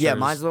Charlie pictures. Yeah,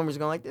 mine's the one where he's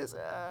going like this.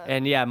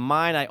 And yeah,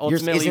 mine I Yours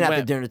ultimately isn't at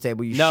went, the dinner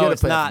table. You no, should have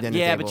it's put it at not. the dinner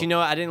Yeah, table. but you know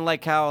what? I didn't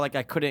like how like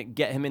I couldn't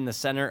get him in the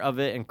center of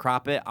it and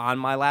crop it on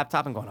my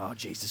laptop and going, oh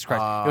Jesus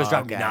Christ, it was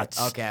driving me okay.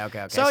 nuts.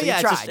 Okay. So, you yeah,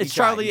 tried, it's you it's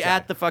tried, Charlie you tried.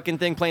 at the fucking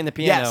thing playing the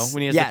piano Yes,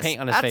 when he has yes. the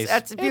paint on his That's- face.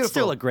 That's beautiful. It's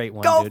still a great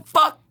one, Go dude.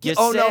 fuck.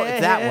 Oh no, it's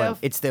that one. Yourself.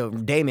 It's the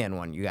Dayman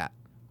one you got.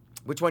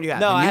 Which one do you have?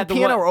 No, the I new had the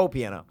piano one- or old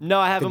piano? No,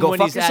 I have The him Go when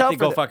Fuck he's at Yourself the or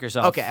Go the- Fuck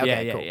Yourself. Okay,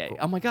 yeah. cool.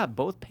 Oh my God,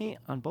 both paint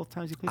on both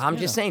times he plays I'm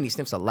piano. just saying he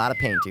sniffs a lot of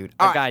paint, dude. That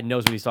All right. guy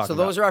knows what he's talking So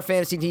about. those are our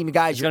fantasy team, you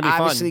guys. It's You're gonna be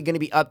fun. obviously going to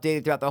be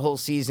updated throughout the whole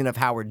season of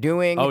how we're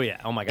doing. Oh,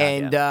 yeah. Oh, my God,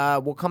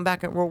 And we'll come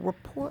back and we'll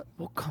report.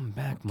 We'll come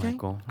back,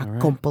 Michael. I all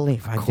right? can't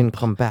believe I didn't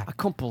come back. I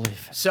can't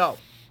believe it. So,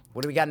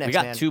 what do we got next, We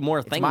got man? 2 more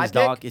It's things, my pick?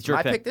 dog. It's your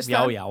my pick this Yeah,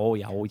 time? oh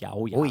yeah.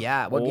 Oh,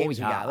 yeah. What games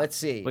we got? Let's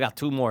see. We got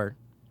 2 more.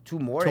 2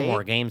 more? 2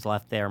 more eh? games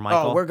left there,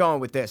 Michael. Oh, we're going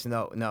with this.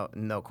 No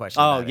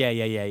question. Oh, about it.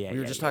 yeah. We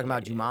were just talking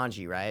about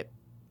Jumanji, right?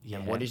 Yeah.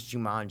 And what is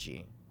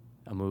Jumanji?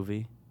 a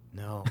movie?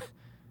 No.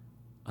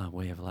 A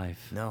way of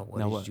life. No. What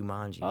is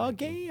Jumanji? A Mikey?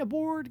 game, a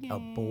board game. A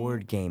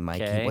board game,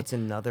 Mikey. Okay. What's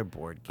another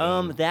board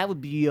game? That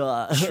would be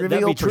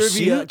Trivial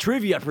Pursuit?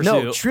 Trivia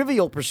Pursuit. No,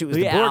 Trivial Pursuit is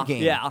the board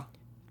game. Yeah.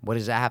 What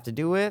does that have to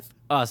do with?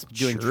 Us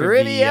doing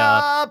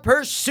Trivia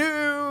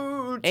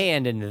Pursuit.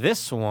 And in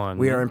this one,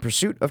 We are in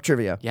pursuit of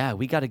trivia. Yeah,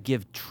 we got to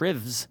give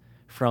trivs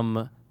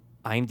from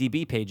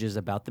IMDb pages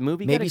about the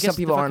movie. Maybe Gotta some guess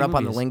people the aren't fucking up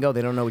on the movies. lingo.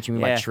 They don't know what you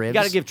mean by Yeah, trivs. you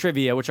got to give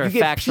trivia, which are You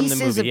get facts from pieces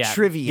the movie. of Yeah.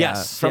 trivia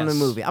Yes, from the yes.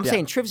 movie. I'm Yeah.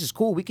 saying trivs is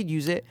cool. We could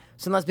use it.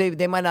 Sometimes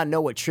they might not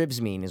know what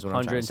trivs mean is what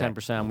I'm trying to say.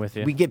 110%. I'm with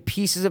you. We get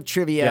pieces of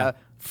trivia Yeah.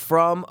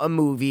 from a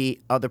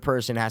movie. Other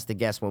person has to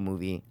guess what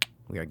movie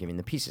we are giving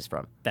the pieces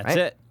from. That's right?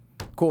 it.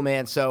 Cool,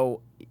 man.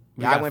 So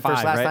We I got went first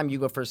 5, last right? time. You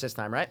go first this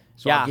time, right?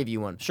 So Yeah. I'll give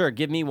you one. Sure,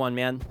 give me one,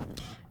 man.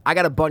 I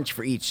got a bunch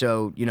for each,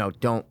 so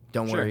don't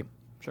worry.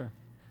 Sure.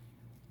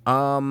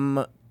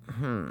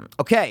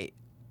 Okay.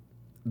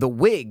 The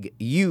wig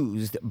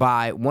used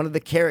by one of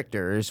the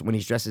characters when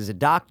he's dressed as a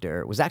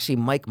doctor was actually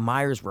Mike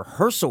Myers'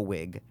 rehearsal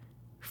wig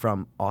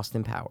from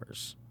Austin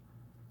Powers.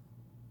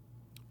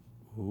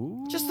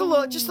 Ooh. Just a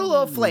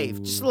little flavor.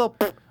 Just a little.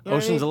 You know what I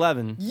Ocean's mean?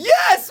 11.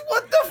 Yes!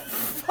 What the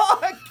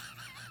fuck?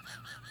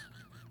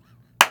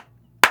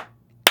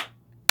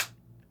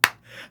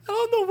 I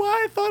don't know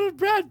why I thought of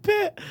Brad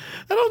Pitt.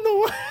 I don't know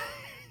why.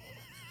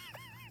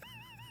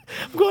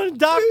 I'm going to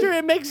doctor.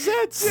 It makes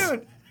sense.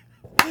 Dude.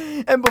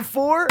 And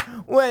before,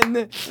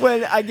 when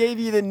I gave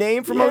you the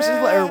name from Ocean's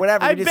 11, or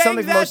whatever, I we did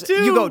something from banged Ocean's, that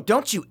too. you go,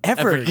 don't you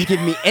ever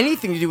give me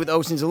anything to do with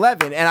Ocean's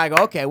 11. And I go,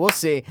 okay, we'll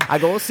see.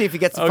 We'll see if he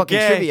gets the fucking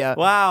Okay, trivia.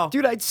 wow.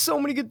 Dude, I had so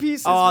many good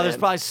pieces. Oh, man. there's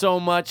probably so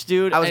much,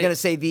 dude. I was going to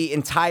say the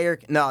entire,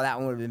 no, that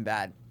one would have been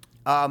bad.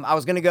 I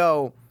was going to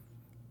go,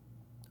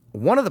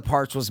 one of the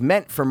parts was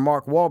meant for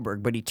Mark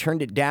Wahlberg, but he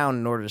turned it down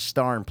in order to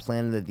star in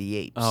Planet of the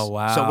Apes. Oh,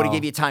 wow. So would he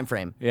give you a time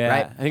frame? Yeah,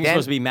 Right? I think it's Then-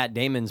 supposed to be Matt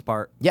Damon's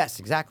part. Yes,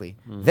 exactly.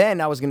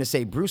 Then I was going to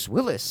say Bruce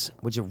Willis,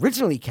 which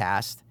originally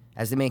cast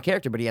as the main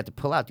character, but he had to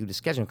pull out due to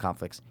scheduling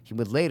conflicts. He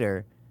would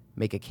later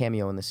make a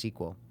cameo in the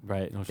sequel.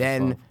 Right. Ocean's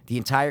Then 12. the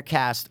entire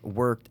cast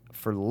worked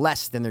for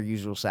less than their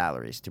usual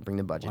salaries to bring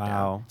the budget Wow.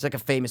 down. It's like a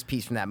famous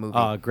piece from that movie.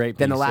 Oh, great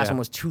Then the piece, last yeah. one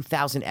was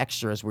 2,000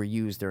 extras were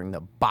used during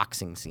the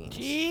boxing scenes.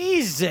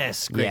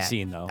 Jesus. Great Yeah.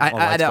 scene, though. I Oh,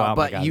 that's- know, oh my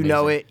but God, you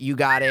know amazing. it. You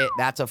got it.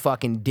 That's a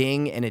fucking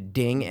ding and a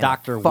ding and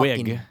Dr. a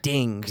fucking Wig.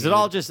 ding. Because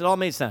dude. it all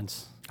made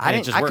sense. I And it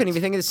didn't. just I couldn't worked.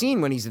 even think of the scene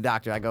when he's the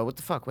doctor. I go, what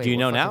the fuck? Wait, Do you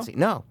what know fucking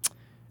now?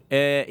 scene?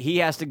 No. He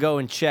has to go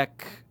and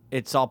check.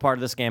 It's all part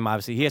of this game,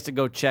 obviously. He has to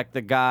go check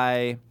the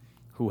guy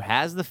who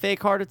has the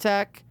fake heart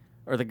attack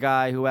or the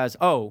guy who has.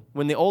 Oh,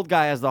 when the old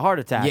guy has the heart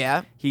attack,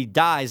 Yeah. he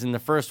dies in the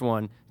first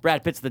one.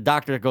 Brad Pitt's the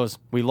doctor that goes,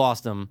 "We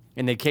lost him,"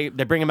 and they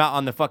bring him out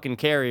on the fucking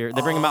carrier.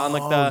 They bring him out on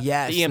like the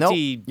yes. EMT,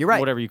 Nope. You're right.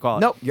 whatever you call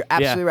it. Nope, you're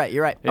absolutely Yeah. right.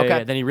 You're right. Yeah, Okay.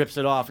 yeah. Then he rips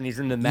it off and he's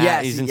in the mat.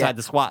 Yes, he's yeah. inside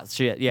the squat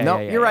shit. Yeah, Nope,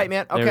 yeah, yeah, you're yeah. right,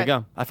 man. There we Okay.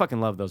 go. I fucking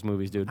love those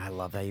movies, dude. I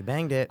love that you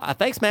banged it.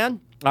 Thanks, man.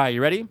 All right,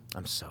 you ready?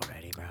 I'm so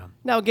ready, bro.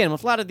 Now, again,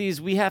 with a lot of these,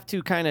 we have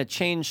to kind of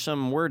change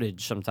some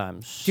wordage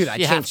sometimes. Dude, I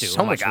You have changed to.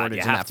 so Oh my much God, wordage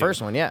you in have that to.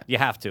 first one, yeah. You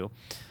have to.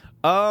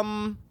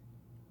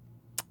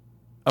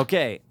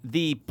 Okay,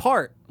 the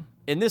part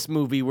in this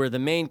movie where the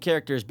main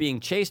character is being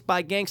chased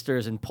by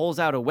gangsters and pulls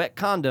out a wet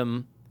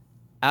condom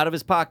out of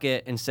his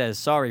pocket and says,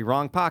 "Sorry,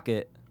 wrong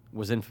pocket,"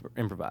 was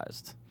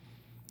improvised.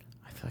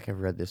 I feel like I've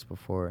read this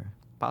before.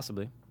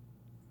 Possibly.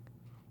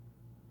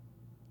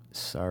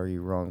 Sorry,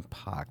 wrong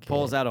pocket.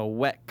 Pulls out a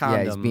wet condom.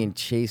 Yeah, he's being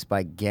chased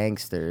by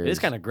gangsters. It is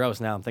kind of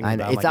gross now. I'm thinking I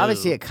about know. it. It's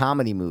obviously a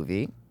comedy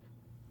movie.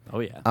 Oh,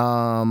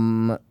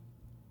 yeah.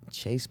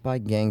 Chased by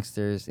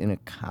gangsters in a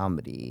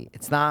comedy.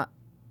 It's not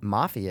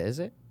Mafia, is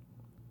it?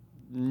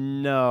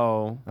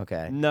 No.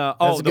 Okay. No. That's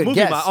Oh, a the good movie.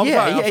 guess. I'm Yeah,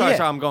 sorry. yeah, I'm sorry. yeah.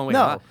 Sorry. I'm going with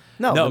No,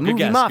 no, No. the Good movie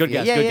guess. Mafia. Good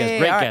guess. Yeah, Good yeah, guess. yeah,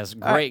 Great all right, guess. all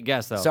right. Great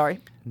guess, though. Sorry.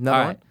 Another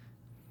All one? right.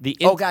 The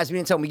Oh, guys, we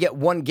didn't tell them we get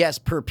one guess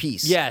per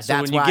piece. Yeah, so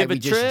That's when you why give we a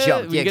just trip,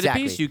 jumped. when you Yeah, get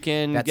exactly. a piece, you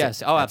can That's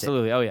guess. it. Oh, That's it.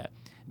 absolutely. Oh, yeah.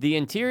 The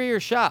interior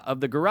shot of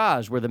the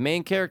garage where the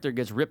main character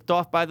gets ripped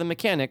off by the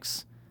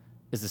mechanics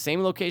is the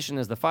same location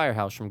as the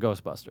firehouse from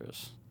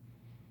Ghostbusters.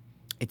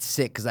 It's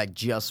sick because I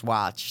just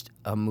watched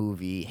a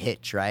movie,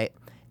 Hitch, right?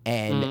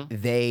 And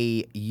Mm-hmm.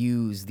 they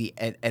use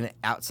an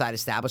outside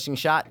establishing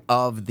shot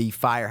of the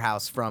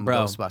firehouse from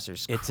Bro,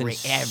 Ghostbusters. it's in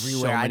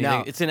everywhere. So I many know.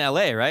 things. It's in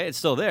L.A., right? It's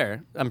still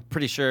there. I'm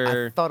pretty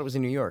sure. I thought it was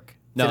in New York.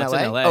 No, it's in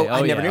LA. Oh, I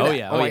Oh, never yeah. knew Oh, that.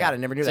 yeah. Oh, Oh, my yeah. God, I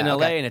never knew It's that. in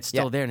LA Okay. and it's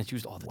still there and it's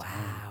used all the time.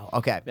 Wow.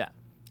 Okay. Yeah.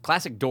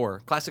 Classic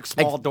door. Classic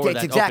small door It's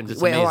that exactly. opens.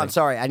 It's Wait, hold on. amazing.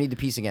 Sorry, I need the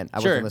piece again. I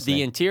Sure. wasn't listening.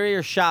 The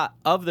interior shot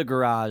of the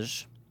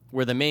garage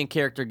where the main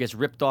character gets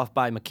ripped off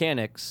by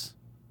mechanics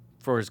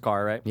for his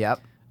car, right?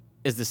 Yep.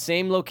 Is the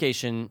same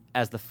location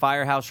as the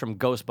firehouse from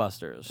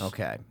Ghostbusters.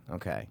 Okay.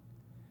 Okay.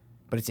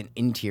 But it's an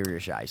interior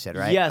shot, you said,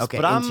 right? Yes, okay,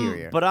 but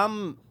interior.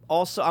 I'm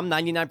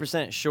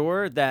 99%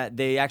 sure that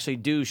they actually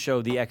do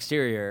show the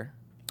exterior.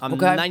 I'm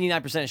Okay.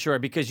 99% sure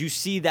because you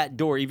see that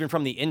door even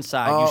from the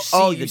inside. Oh, you see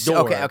oh, the you see-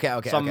 door. okay,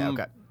 okay.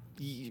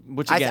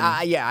 Which again,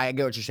 yeah, I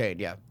get what you're saying.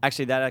 Yeah.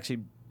 actually, that actually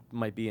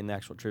might be in the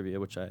actual trivia,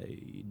 which I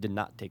did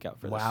not take out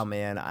for this. Wow,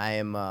 man, I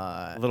am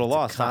a little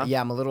lost, huh? Yeah,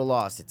 I'm a little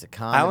lost. It's a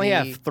comedy. I only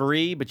have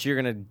 3, but you're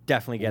gonna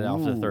definitely get it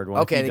off the third one.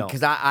 if Okay, you don't.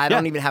 because I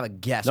don't even have a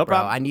guess, No bro.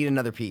 problem. I need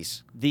another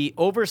piece. The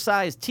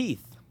oversized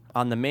teeth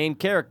on the main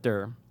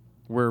character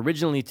were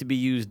originally to be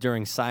used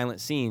during silent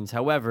scenes.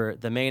 However,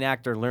 the main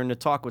actor learned to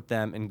talk with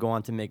them and go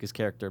on to make his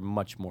character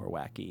much more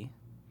wacky.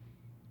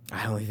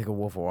 I only think of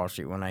Wolf of Wall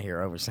Street when I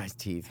hear oversized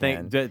teeth,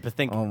 man. But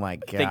think, oh my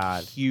God.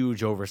 think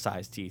huge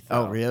oversized teeth.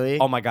 Oh, though. really?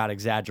 Oh my God,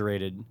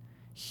 exaggerated.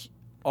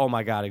 Oh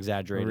my God,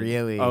 exaggerated.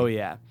 Really? Oh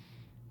yeah.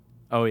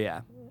 Oh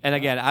yeah. And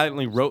again, I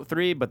only wrote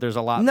 3, but there's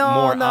a lot No,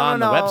 more no, on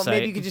no, the no. website.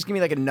 Maybe you could just give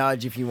me like a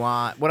nudge if you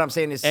want. What I'm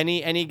saying is,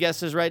 Any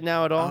guesses right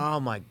now at all? oh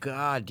my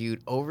God,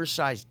 dude,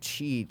 oversized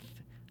teeth,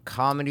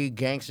 comedy,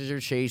 gangsters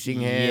are chasing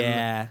him.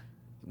 Yeah.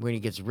 when he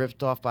gets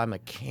ripped off by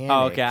mechanics.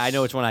 Oh, okay. I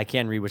know which one I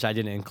can read, which I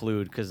didn't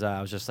include because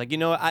I was just like, you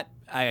know, I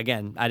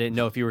didn't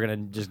know if you were gonna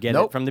just get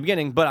it from the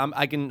beginning, but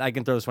I can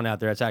throw this one out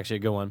there. It's actually a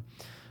good one.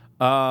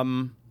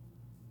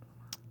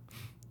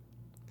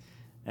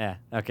 Yeah.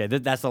 Okay.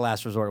 That's the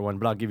last resort one,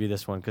 but I'll give you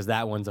this one because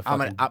that one's a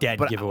fucking dead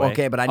giveaway.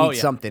 Okay, but I need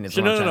something. Is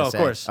what I'm trying to say.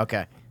 Of course.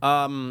 Okay.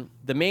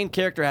 The main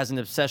character has an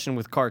obsession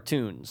with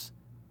cartoons.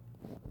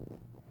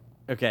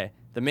 Okay.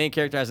 The main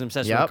character has an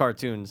obsession with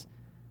cartoons.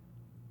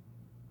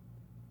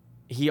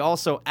 He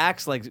also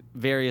acts like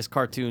various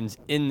cartoons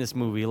in this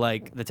movie,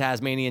 like the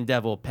Tasmanian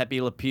Devil, Pepe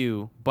Le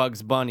Pew,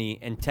 Bugs Bunny,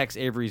 and Tex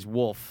Avery's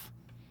Wolf.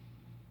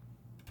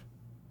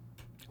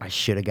 I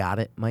should have got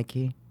it,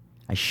 Mikey.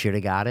 I should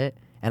have got it.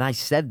 And I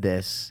said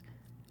this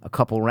a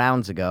couple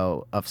rounds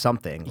ago of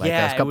something. Like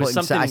yeah, it was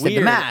something I said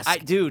weird. The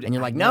Mask. Dude. And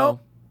you're like, no.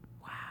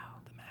 Wow,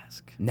 The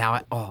Mask.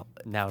 Now,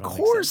 now it of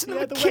course, makes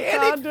sense. the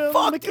mechanic.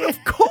 Fuck it,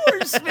 of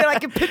course, man. I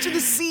can picture the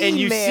scene, and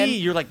you man. see,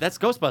 you're like, that's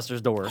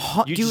Ghostbusters door.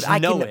 You dude, just I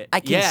know can, it.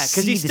 I can yeah,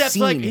 because he see steps the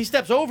like scene. he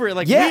steps over it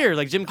like weird,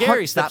 like Jim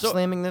Carrey. Stop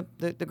slamming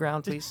the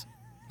ground, please.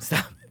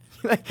 Stop.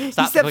 He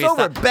Stop. steps Okay,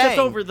 over, stop. bang. Steps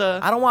over the.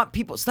 I don't want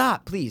people.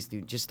 Stop, please,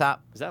 dude. Just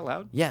stop. Is that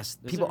loud? Yes,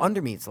 people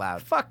under me. It's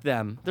loud. Fuck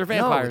them. They're No,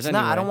 vampires. it's not.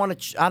 Anyway. I don't want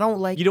to. I don't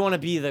like. You don't want to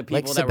be the people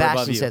like that were above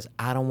Sebastian you. says,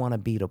 I don't want to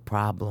be the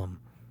problem.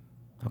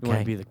 Okay. You want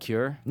to be the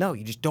cure? No,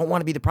 you just don't want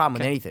to be the problem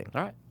with anything.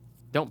 All right.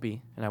 Don't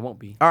be, and I won't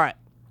be. All right.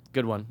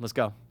 Good one. Let's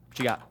go. What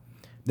you got?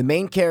 The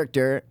main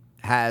character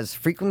has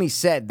frequently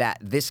said that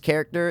this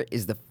character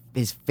is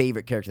his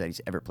favorite character that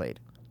he's ever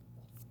played.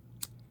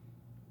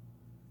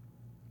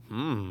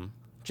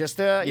 Just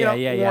you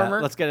know,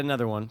 warmer. Let's get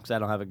another one because I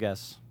don't have a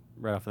guess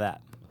right off of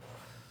that.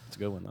 It's a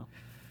good one though.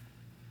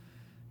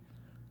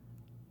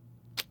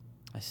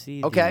 I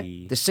see.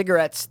 Okay. The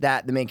cigarettes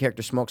that the main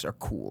character smokes are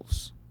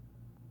Cools.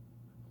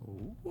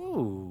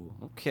 Ooh.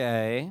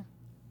 Okay.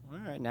 All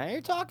right. Now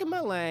you're talking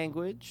my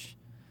language.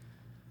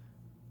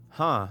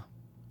 Huh.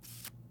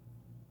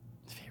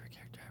 Favorite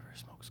character ever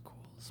smokes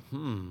Cools.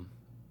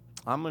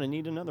 I'm gonna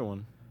need another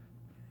one.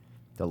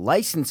 The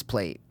license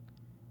plate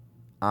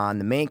on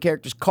the main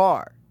character's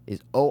car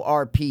is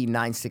ORP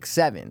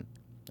 967.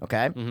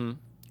 Okay? Mm-hmm.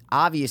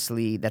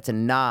 Obviously, that's a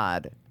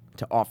nod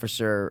to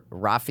Officer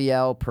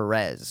Rafael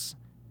Perez,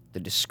 the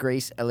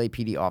disgraced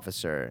LAPD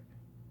officer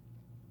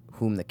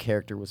whom the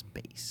character was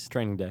based.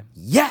 Training Day.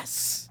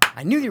 Yes!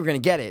 I knew you were going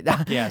to get it.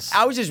 Yes.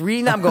 I was just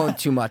reading that. I'm going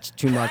too much.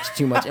 In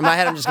my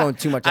head, I'm just going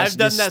too much. I've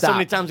done that so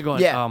many times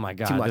going, yeah. oh my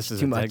God, too much, this is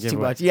too a much, dead too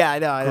giveaway. much. Yeah, I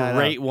know.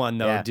 Great one,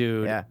 though, Yeah,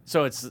 dude. yeah.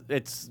 So it's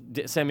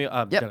Samuel.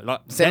 Yep.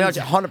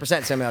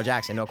 100% Samuel L.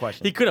 Jackson, no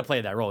question. He could have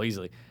played that role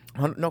easily.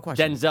 No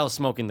question. Denzel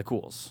smoking the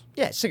Cools.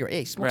 Yeah, cigarette.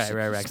 Hey, smoke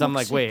Right. Because I'm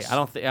like, wait, I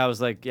don't think. I was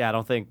like, yeah, I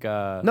don't think.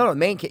 No, the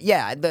main kid.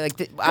 Yeah,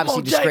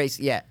 obviously disgrace.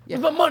 Yeah. Where's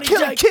my money,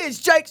 Killing Jake? kids,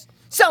 Jake.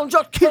 Selling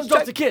drugs, kids,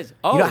 Drugs to Jake. kids.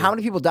 Oh. You know how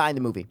many people die in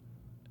the movie?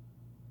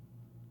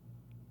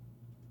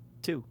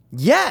 2.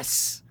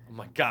 Yes. Oh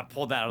my God,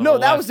 pulled that out of No, the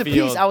that left was the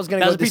field. piece I was going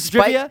to That go. was a piece of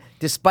trivia?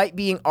 Despite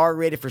being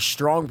R-rated for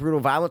strong, brutal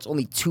violence,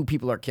 only 2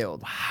 people are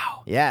killed.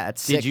 Wow. Yeah,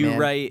 that's sick, Did you man.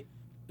 write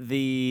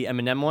the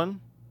Eminem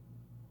one?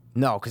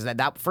 No, because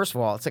that first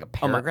of all, it's like a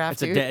paragraph.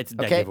 it's a dude. dead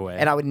okay? giveaway.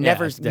 And I would Yeah,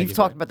 never. it's a dead We've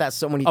giveaway. talked about that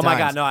so many Oh times. my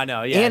God, no, I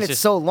know. Yeah, and it's it's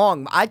just- so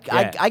long. I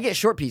Yeah. get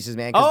short pieces,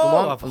 man.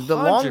 Oh, Because the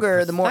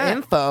longer, the more 100%.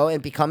 info,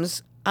 it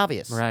becomes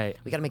obvious. Right.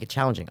 We got to make it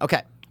challenging.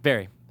 Okay.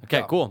 Very.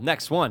 Okay, Go. cool.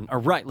 Next one. All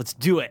right, let's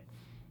do it.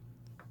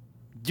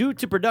 Due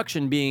to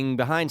production being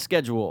behind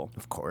schedule,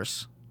 Of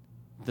course.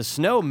 the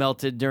snow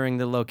melted during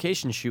the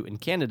location shoot in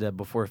Canada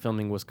before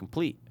filming was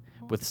complete.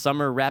 With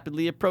summer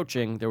rapidly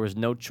approaching, there was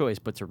no choice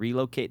but to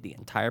relocate the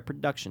entire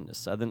production to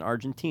southern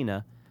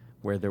Argentina,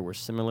 where there were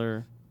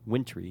similar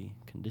wintry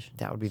conditions.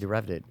 That would be The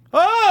Revenant.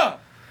 Oh!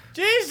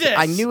 Jesus!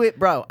 I knew it,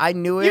 bro. I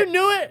knew it. You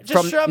knew it?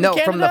 Just from from the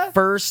Canada?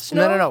 first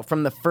Snow? no,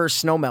 from the first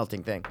snow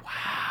melting thing. Wow.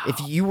 If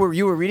you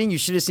were reading, you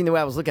should have seen the way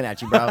I was looking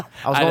at you, bro. I was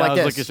I going know, like I was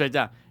this. looking straight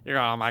down. You're,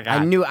 oh my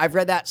God. I knew. I've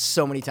read that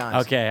so many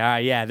times. Okay, all right,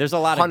 yeah. There's a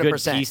lot of good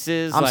 100%.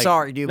 pieces. I'm like-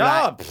 sorry, dude.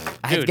 No, But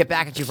I had to dude. get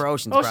back at you for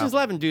Oceans, bro. Ocean's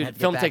 11, I dude. had to get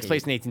Film back takes at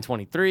place you. in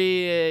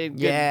 1823.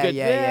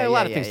 Yeah, a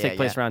lot of yeah, things yeah, take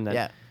place yeah. around then.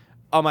 Yeah.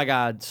 Oh my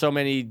God, so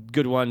many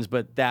good ones,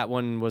 but that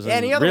one was a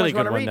Any other really ones you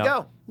good wanna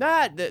one.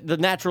 read? though. Go. The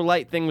natural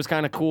light thing was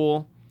kind of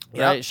cool.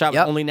 Yep, Right? Shot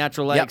yep. with only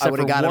natural light, Yep, I except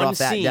would've for got it one off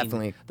that, scene.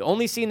 definitely. The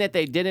only scene that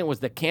they didn't was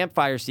the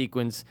campfire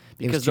sequence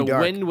because too the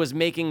dark. wind was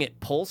making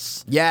it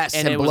pulse. Yes,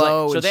 and it was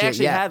blow like, so and they shit,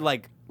 actually yeah. had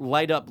like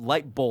light up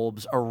light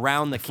bulbs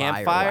around the Fire,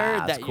 campfire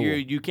wow, that's that cool.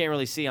 you can't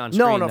really see on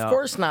screen. No, though. of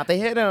course not. They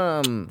hit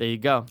him. There you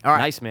go. All right.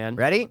 Nice, man.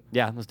 Ready?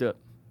 Yeah, let's do it.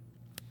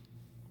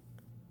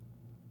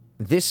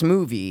 This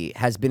movie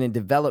has been in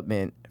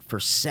development for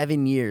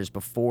 7 years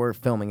before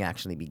filming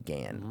actually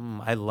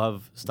began. I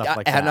love stuff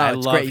like I that. know, I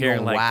it's love great. You're hearing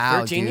going, like wow,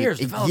 13 dude. years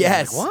development.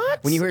 Yes. Like,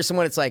 what? When you hear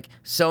someone, it's like,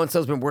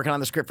 so-and-so's been working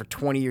on the script for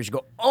 20 years. You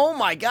go, oh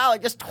my God,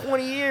 like that's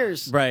 20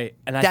 years. Right,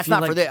 and I That's feel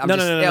not like, for this. I'm no,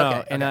 just- no, no, yeah, no,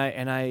 okay, no. okay.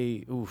 And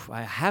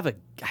I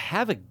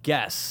have a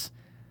guess.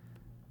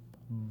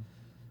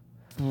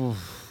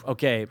 Oof,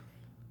 okay,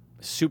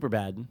 super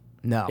bad.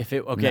 No. If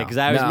it No. because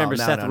I always No, remember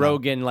no, Seth no, no.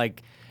 Rogen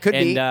like Could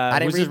and, be. I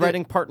didn't who's read his the-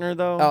 writing partner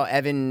though? Oh,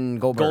 Evan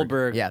Goldberg.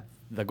 Goldberg. Yeah.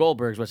 the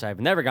Goldbergs, which I've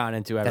never gotten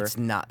into ever. That's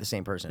not the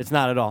same person. It's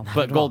not at all.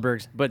 But at all.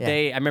 Goldbergs. But Yeah.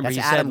 I remember That's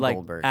he Adam said like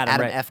Goldberg. Adam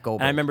Adam right. F.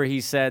 Goldberg. And I remember he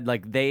said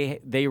like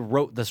they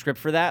wrote the script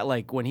for that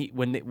like when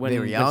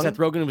were young? Seth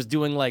Rogen was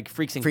doing like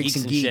Freaks and Geeks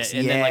and shit,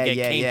 and then like it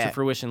came to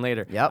fruition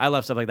later. Yep. I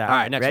love stuff like that. All All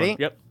right, right, next ready? one.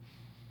 Yep.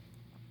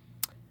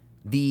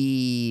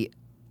 The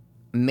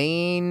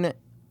main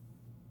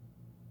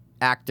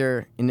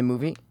actor in the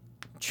movie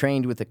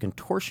trained with a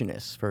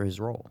contortionist for his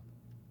role.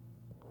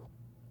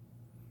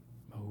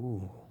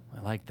 Ooh,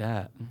 I like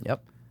that.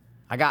 Yep.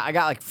 I got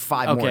like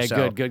 5 more. Okay,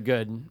 So.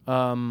 good.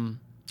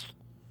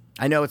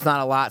 I know it's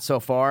not a lot so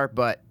far,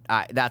 but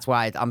that's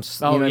why I'm.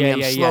 Oh, You know what I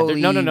mean? I'm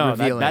slowly No.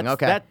 revealing.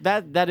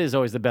 That's, that is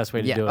always the best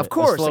way to do it. Of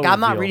course. A slow Like, I'm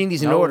not reveal. reading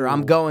these in order.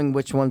 I'm going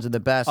which ones are the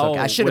best. Okay.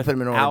 I should have put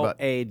them in order. Without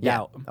But a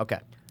doubt. Okay.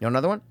 You want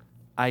another one?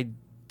 I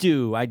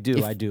do.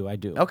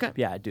 Okay.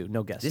 Yeah, I do.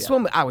 No guess. This yeah.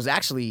 one, I was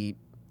actually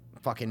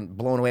fucking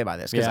blown away by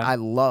this because Yeah. I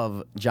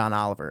love John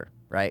Oliver,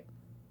 right?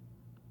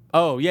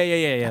 Oh,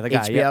 yeah. The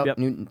guy. HBO,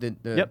 Yep.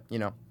 Yep. You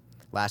know,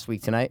 Last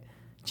Week Tonight.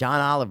 John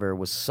Oliver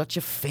was such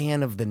a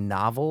fan of the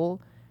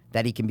novel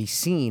that he can be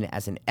seen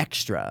as an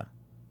extra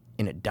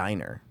in a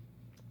diner.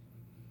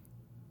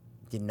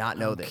 Did not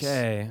know this.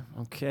 Okay.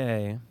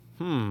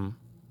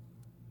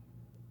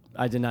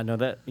 I did not know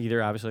that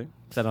either, obviously.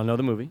 Because I don't know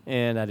the movie.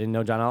 And I didn't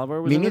know John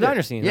Oliver was Me in the neither.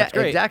 diner scene. Yeah, That's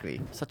great. exactly.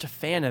 Such a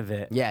fan of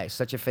it. Yeah, he's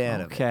such a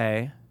fan of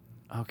it.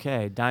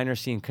 Okay. Diner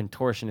scene,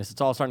 contortionist.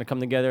 It's all starting to come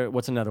together.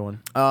 What's another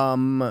one?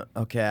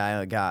 Okay,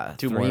 I got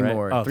Two three more,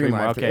 more. right? Oh, three three more.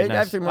 more. I have Okay, I have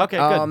nice. 3 more. Okay,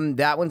 good.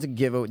 That one's a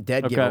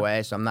dead Okay.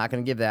 giveaway, so I'm not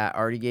going to give that.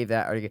 Already gave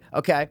that.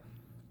 Okay.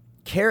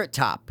 Carrot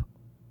Top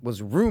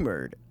was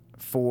rumored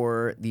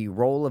for the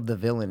role of the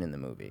villain in the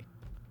movie.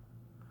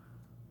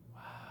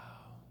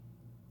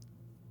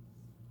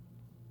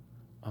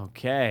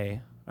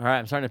 Okay. All right.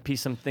 I'm starting to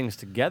piece some things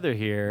together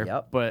here.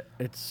 Yep. But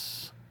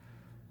it's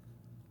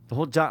the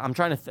whole John. I'm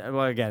trying to.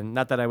 Well, again,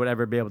 not that I would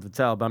ever be able to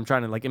tell, but I'm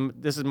trying to like.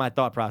 This is my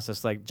thought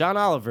process. Like John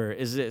Oliver,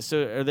 is it?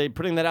 So are they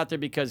putting that out there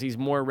because he's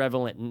more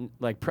relevant?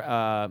 Like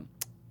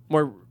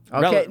more.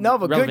 Okay, no,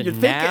 but good. You're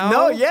thinking. Now?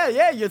 No,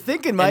 yeah, you're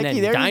thinking, Mikey. And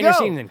then there Diner you go.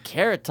 Scene and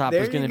Carrot Top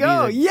There is going you to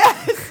go. be the.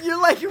 Yes,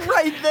 you're like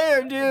right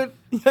there, dude.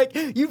 Like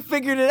you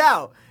figured it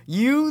out.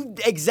 You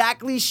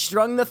exactly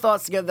strung the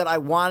thoughts together that I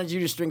wanted you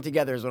to string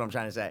together. Is what I'm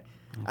trying to say.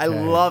 I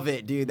love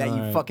it, dude. That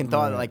you fucking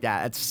thought it like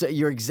that. It's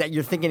you're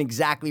thinking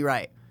exactly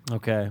right.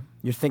 Okay.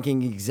 You're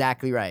thinking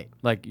exactly right.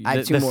 Like I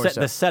have 2 more.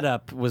 the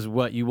setup was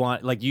what you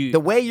want. Like you. The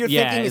way you're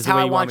thinking is is the how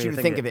way I you want me you to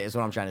think think of it. Is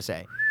what I'm trying to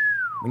say.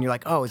 When you're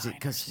like, oh, is it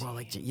because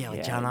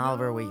John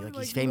Oliver,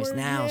 he's famous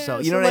now, so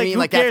you know what I mean? Who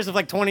like cares if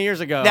like 20 years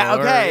ago?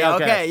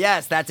 Okay,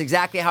 yes, that's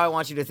exactly how I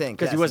want you to think.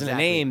 Because he wasn't a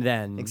name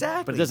then.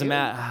 Exactly. But it doesn't dude.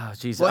 matter. Oh,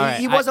 Jesus. Well, All right,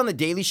 he was on the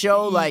Daily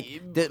Show, like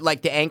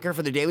the anchor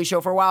for the Daily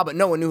Show for a while, but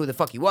no one knew who the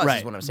fuck he was.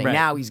 Is what I'm saying. Right.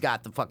 Now he's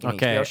got the fucking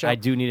Okay, HBO show. I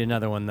do need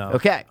another one though.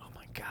 Okay. Oh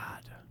my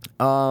God.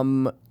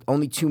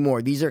 Only 2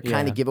 more. These are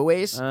kind of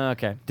giveaways.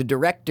 Okay. The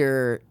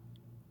director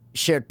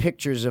shared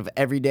pictures of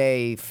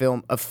everyday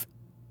film of.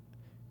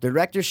 The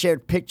director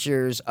shared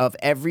pictures of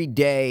every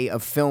day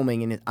of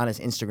filming on his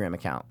Instagram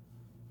account.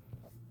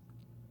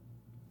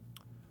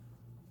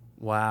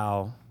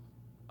 Wow.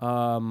 Fuck.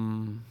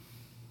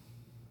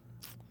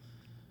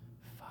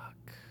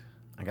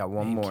 I got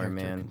one more,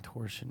 man.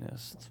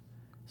 Contortionist.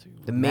 So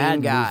The mad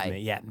main guy.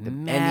 Movement. Yeah,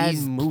 and mad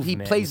he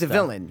movement plays the and stuff.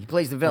 villain. He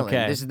plays the villain.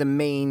 Okay. This is the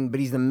main, but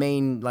he's the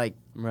main, like...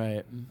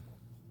 Right.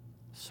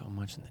 So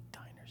much in the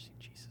diner scene.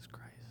 Jesus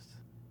Christ.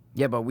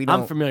 Yeah, but we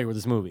don't... I'm familiar with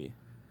this movie.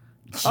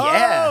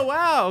 Yeah. Oh,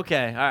 wow.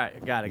 Okay. All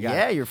right. Got it.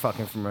 Yeah, you're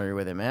fucking familiar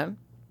with it, man.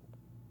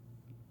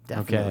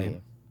 Definitely.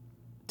 Okay.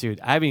 Dude,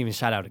 I haven't even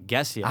shot out a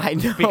guess yet. I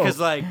know. Because,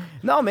 like...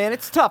 No, man,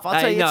 it's tough. I'll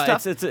tell you,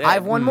 it's tough. I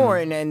have one more,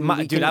 and then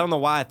Dude, I don't know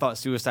why I thought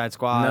Suicide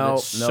Squad. No,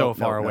 It's so no,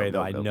 far no, away, no, though.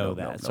 no, I no, know no,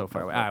 that. no, It's so no,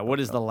 far no, away. no, All right, what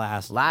is the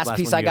last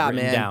piece one I you got, have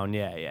written man? down?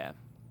 Yeah.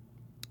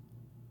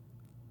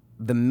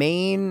 The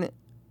main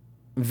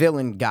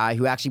villain guy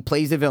who actually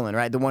plays the villain,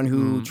 right? The one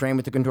who trained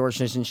with the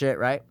contortionist and shit,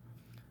 right?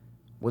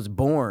 Was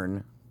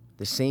born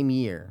the same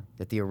year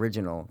that the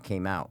original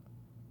came out.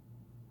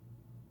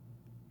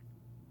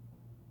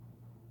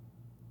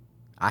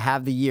 I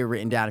have the year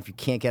written down. If you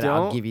can't get it,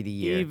 I'll give you the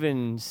year. Don't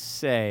even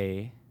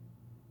say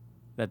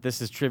that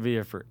this is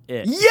trivia for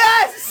it.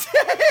 Yes!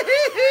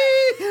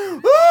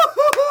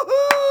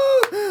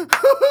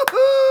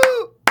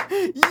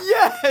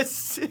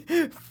 Yes!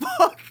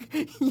 Fuck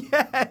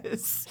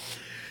yes!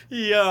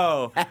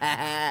 Yo,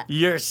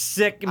 you're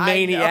sick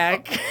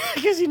maniac.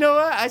 Because you know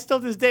what? I still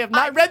to this day have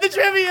not read the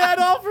trivia at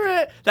all for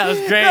it. That was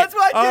great. That's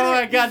why I did Oh it.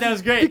 my God, that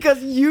was great.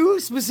 Because you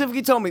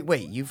specifically told me,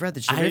 wait, you've read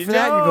the trivia I for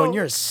that? You're know. going,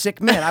 you're a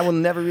sick man. I will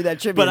never read that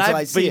trivia But until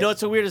I see you it. know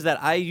what's so weird is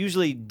that I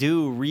usually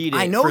do read it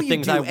I know for you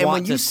things do, I and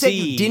want when you to said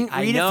see. you didn't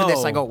read it for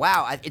this, I go,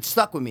 wow, it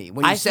stuck with me.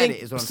 When you said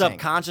think it, is what I'm saying.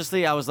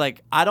 subconsciously, I was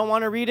like, I don't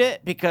want to read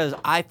it because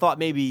I thought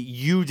maybe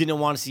you didn't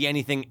want to see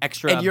anything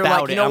extra And you're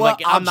about like, you it. know I'm what?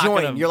 like, I'll I'm not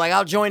join. gonna- You're like,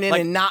 I'll join in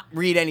like- and not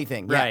read anything.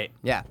 Yeah. Right.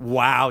 Yeah.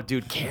 Wow,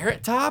 dude.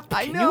 Carrot Top?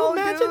 I Can know, you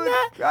imagine dude,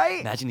 that?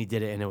 right? Imagine he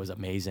did it and it was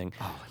amazing.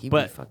 Oh, he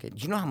but would fucking. Do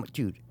you know how much,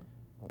 dude?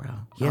 Bro,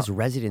 he has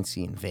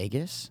residency in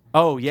Vegas.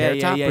 Oh yeah, Carrot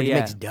yeah, Top, yeah, but yeah. he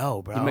makes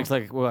dough, bro. He makes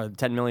like what,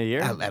 10 million a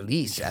year. At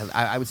least.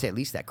 I would say at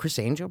least that. Chris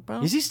Angel,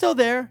 bro. Is he still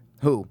there?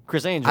 Who?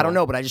 Chris Angel. I don't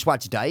know, but I just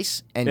watched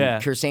Dice, and Yeah.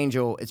 Chris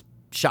Angel, it's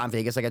shot in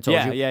Vegas, like I told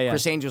Yeah, you. yeah, yeah.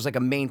 Chris Angel's like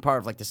a main part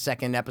of like the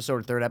second episode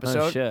or third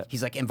episode. shit.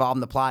 He's like involved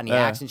in the plot, and he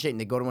Yeah. acts and shit, and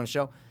they go to one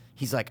show.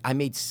 He's like, I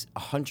made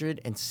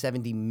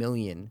 170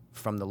 million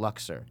from the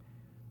Luxor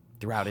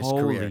throughout his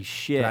career. Holy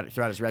shit.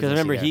 Throughout his residency. Because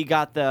remember, there. he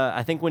got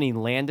I think when he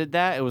landed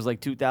that, it was like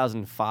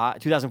 2004,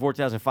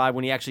 2005,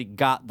 when he actually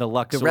got the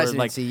Luxor.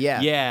 residency, like,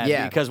 yeah. Yeah,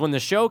 Yeah. because when the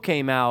show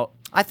came out,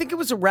 I think it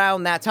was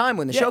around that time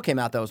when the Yeah. show came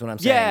out, though, is what I'm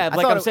saying. Yeah, I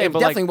like thought I'm saying, it but,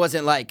 definitely like,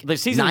 wasn't like the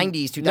season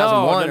 90s,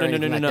 2001 or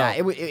anything like no. that.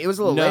 It was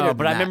a little no, later but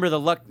than I that.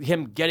 remember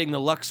him getting the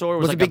Luxor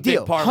was Was like a big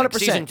deal. part of 100%. like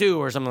season 2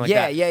 or something like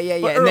yeah, that. yeah.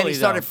 But And then he early,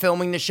 started though.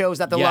 filming the shows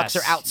at the Yes,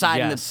 Luxor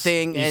outside in the yes.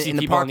 thing, You see in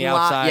the people on parking the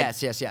lot.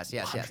 outside.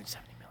 Yes.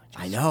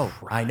 I know.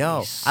 I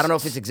don't know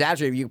if it's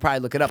exaggerated. You can probably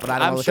look it up, but I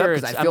don't I'm want to sure look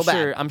it up because I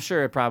feel bad. I'm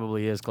sure it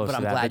probably is close But to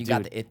I'm that. glad you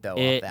got dude, the it though.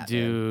 It, off that,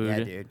 dude. Man.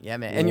 Yeah, dude. Yeah,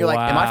 man. And you're like,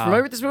 am I Wow.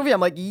 familiar with this movie? I'm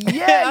like,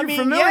 yeah, I you're mean,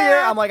 familiar.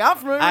 yeah. I'm like, I'm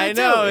familiar with I it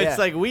know too. it's Yeah.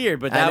 like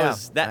weird, but I know.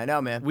 that I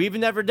know, man. We've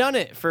never done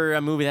it for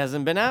a movie that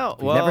hasn't been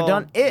out. We've never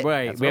done it.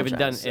 Right, That's we what I'm haven't trying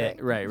done to say.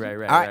 it. Right. All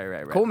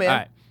right, cool, man. All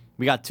right,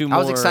 we got 2 more. I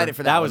was excited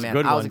for that. was one, a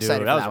man. good I one, was excited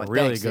dude. for That was that a one.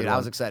 really Thanks, good dude. one. I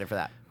was excited for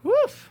that.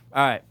 Woof.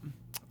 All right,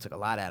 Took a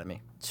lot out of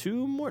me.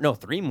 2 more. No,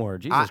 3 more.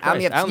 Jesus I Christ.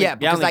 only have, only- yeah,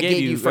 because only I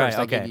gave you first. Right,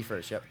 I okay. gave you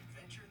first. Yep.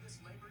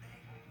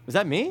 Is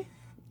that me?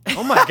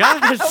 Oh my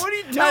gosh! What are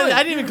you doing?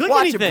 I didn't even click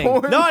Watching anything.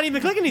 porn? No, I didn't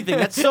even click anything.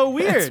 That's so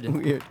weird.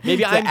 weird.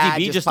 Maybe The ad IMDb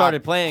just just started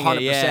popped. playing 100%.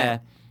 it. Yeah.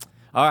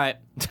 All right.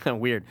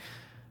 Weird.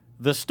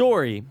 The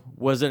story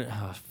wasn't.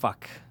 Oh,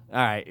 fuck. All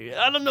right.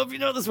 I don't know if you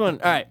know this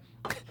one. All right.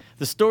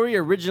 The story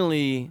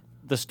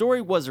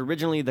was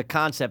originally the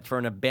concept for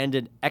an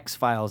abandoned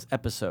X-Files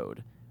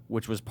episode,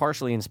 which was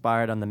partially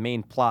inspired on the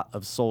main plot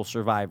of Soul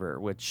Survivor,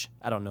 which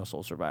I don't know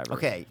Soul Survivor.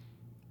 Okay,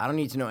 I don't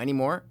need to know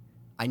anymore.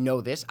 I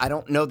know this. I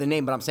don't know the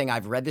name, but I'm saying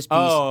I've read this piece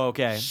Oh,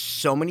 okay.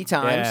 so many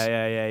times.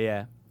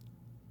 Yeah.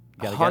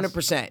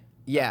 100%.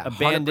 Yeah,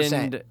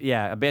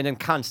 100%. Abandoned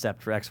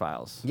concept for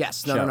X-Files.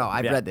 Yes, no.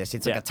 I've Yeah. read this.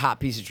 It's like a top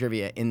piece of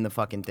trivia in the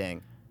fucking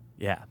thing.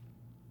 Yeah.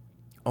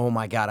 Oh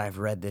my God, I've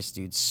read this,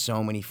 dude,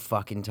 so many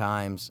fucking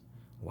times.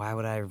 Why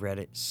would I have read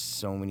it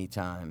so many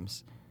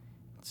times?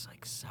 It's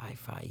like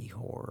sci-fi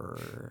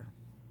horror.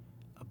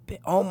 A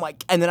bit. Oh my!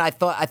 And then I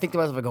think to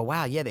myself, I go,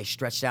 wow, yeah, they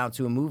stretched out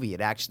to a movie. It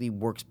actually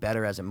works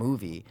better as a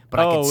movie. But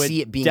I could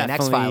see it being an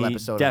X-File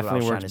episode. Definitely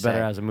is what I was works trying to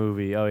better say. as a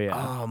movie. Oh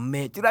yeah. Oh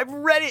man, dude, I've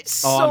read it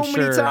so I'm many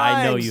sure. times.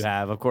 I know you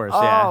have, of course.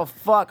 Oh Yeah.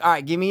 fuck! All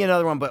right, give me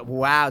another one. But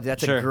wow, dude,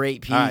 that's Sure. a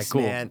great piece, All right,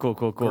 cool, man. cool.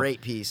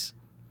 Great piece.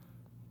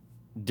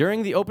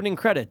 During the opening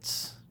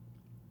credits,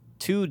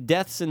 2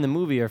 deaths in the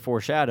movie are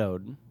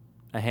foreshadowed: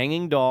 a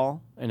hanging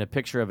doll and a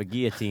picture of a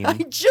guillotine. I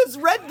just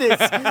read this,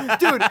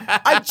 dude.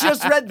 I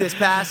just read this,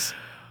 Pass.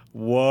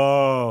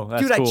 Whoa,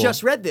 that's Dude, cool. I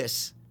just read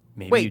this.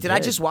 Maybe Wait, you did I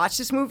did. just watch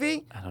this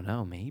movie? I don't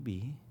know.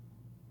 Maybe,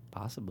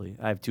 possibly.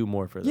 I have 2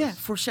 more for this. Yeah,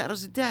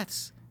 foreshadows of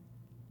deaths.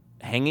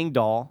 Hanging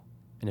doll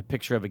and a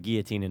picture of a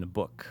guillotine in a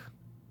book.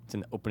 It's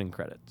in the opening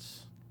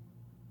credits.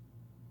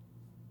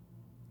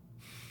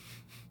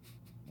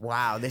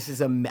 Wow, this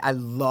is I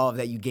love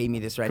that you gave me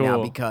this right now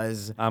Cool.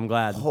 because I'm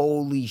glad.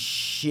 holy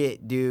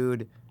shit,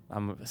 dude.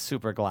 I'm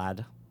super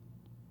glad.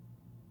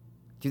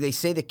 Do they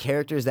say the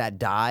characters that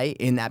die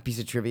in that piece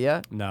of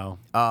trivia? No.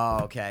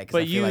 Oh, okay. 'cause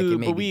But I feel like it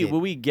maybe did.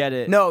 we get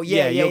it. No,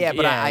 yeah. you'll-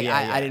 But I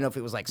yeah. didn't know if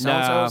it was like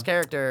so-and-so's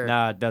character.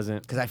 No, it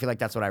doesn't. Because I feel like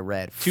that's what I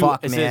read. Two,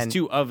 Fuck, it man. says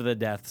 2 of the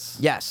deaths.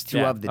 Yes, 2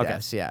 Yeah, of the okay.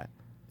 deaths, yeah.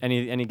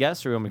 Any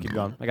guess, or you want me to keep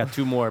going? I got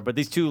 2 more, but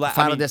these 2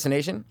 Final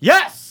Destination?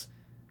 Yes.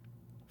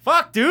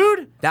 Fuck,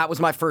 dude. That was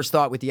my first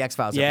thought with the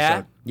X-Files Yeah?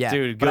 episode. Yeah,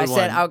 Dude, But I good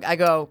said, one. I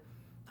go,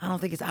 I don't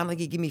think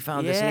you give me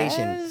Final Yeah, it's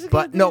Destination. a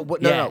But good no, thing.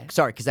 no.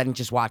 Sorry, because I didn't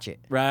just watch it.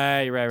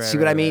 Right. See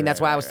what I mean? right,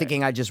 That's why I was right,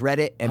 thinking I just read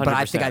it, but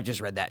I think 100%. I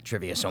just read that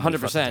trivia so many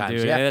fucking 100%, times.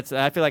 dude. Yeah. And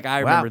I feel like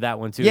I Wow. remember that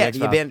one too. Yeah, the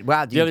the X-Files.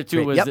 wow, The other 2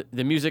 dude, was yep.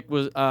 the music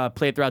was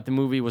played throughout the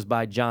movie was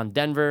by John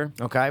Denver.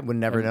 Okay, would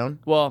never known.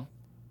 Well,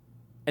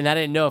 and I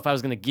didn't know if I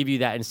was going to give you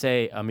that and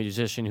say a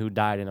musician who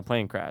died in a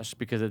plane crash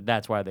because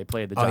that's why they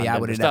played the John Oh yeah, I Denver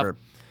would have stuff. never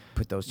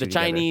put those two The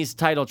together. Chinese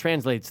title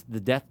translates "The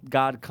Death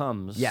God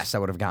Comes." Yes, I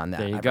would have gotten that.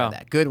 There you I've go. read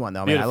that. Good one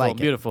though, man. Beautiful, I like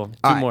it. beautiful.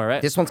 All 2 more,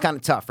 right? This one's kind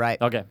of tough, right?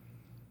 Okay.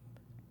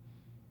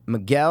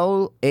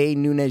 Miguel A.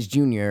 Nunez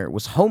Jr.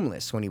 was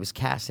homeless when he was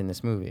cast in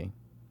this movie.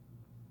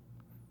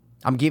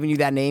 I'm giving you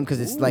that name because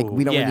it's like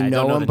we don't Yeah, really I know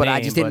don't know him, the but I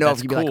name, just didn't but know if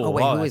that's you'd be like, cool. oh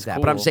wait, Wow, who is that's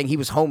that? But I'm cool. saying he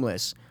was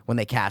homeless when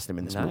they cast him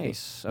in this movie.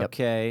 Nice. Yep.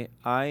 Okay.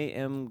 I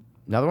am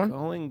Another one?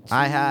 going to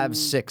I have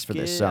 6 for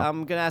this. get- So I'm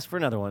going to ask for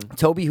another one.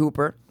 Toby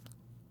Hooper,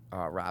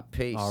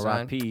 R.I.P. son.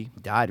 R.I.P..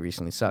 Died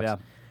recently. Sucks. Yeah.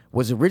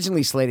 Was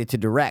originally slated to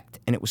direct,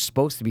 and it was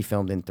supposed to be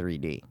filmed in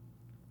 3D.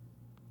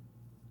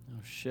 Oh,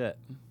 shit.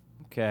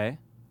 Okay.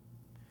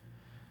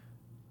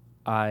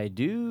 I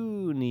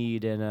do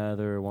need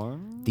another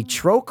one. The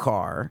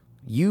trocar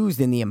used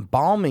in the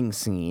embalming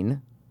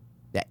scene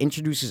that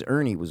introduces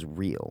Ernie was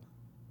real.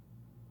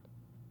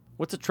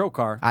 What's a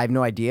trocar? I have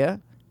no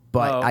idea.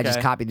 but Oh, I just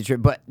okay. copied the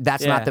trivia. But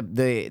that's not Yeah.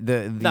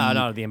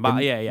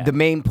 the The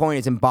main point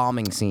is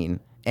embalming scene,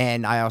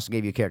 and I also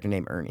gave you a character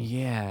named Ernie.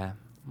 Yeah.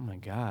 Oh my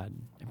God.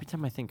 Every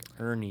time I think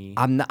Ernie,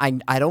 I'm not,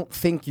 I don't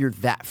think you're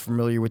that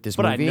familiar with this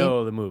but movie. I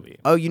know the movie.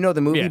 Oh, you know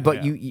the movie, Yeah,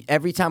 but yeah. you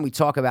every time we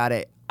talk about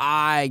it,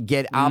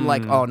 I'm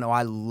like, oh no,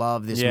 I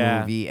love this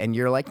Yeah. movie, and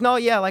you're like, no,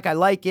 yeah, like I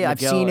like it, I've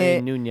Miguel seen A.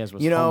 it. Nunez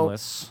was you know,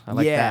 homeless. I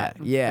like yeah,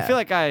 that. yeah. I feel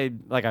like I feel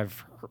like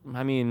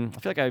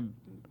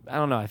I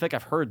don't know. I feel like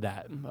I've heard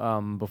that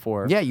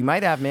before. Yeah, you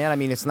might have, man. I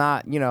mean, it's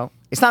not,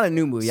 it's not a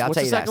new movie. I'll What's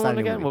tell the you that. second It's not one a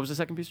new again? movie. What was the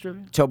second piece of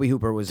trivia? Toby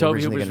Hooper was Toby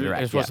originally Hooper's going to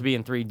direct. It's supposed to be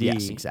in 3D.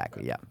 Yes,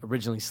 exactly. Yeah.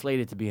 Originally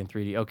slated to be in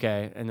 3D.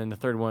 Okay, and then the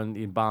third one,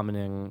 the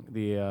embalming.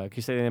 Can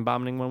you say the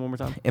embalming one more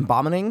time?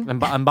 Embalming?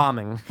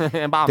 Embalming.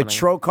 The Embalming.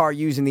 trocar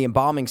used in the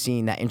embalming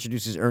scene that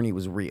introduces Ernie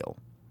was real.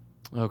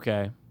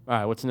 Okay. All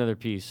right. What's another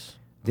piece?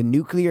 The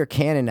nuclear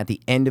cannon at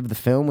the end of the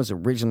film was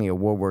originally a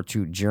World War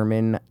II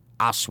German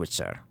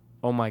Auschwitzer.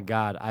 Oh my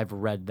God, I've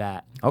read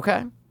that.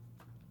 Okay.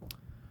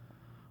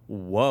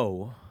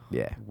 Whoa.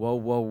 Yeah.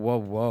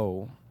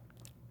 Whoa.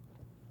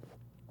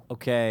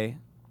 Okay.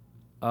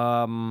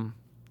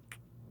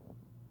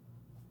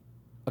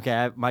 Okay,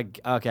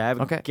 I have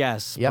a Okay.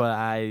 guess, Yep. but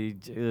I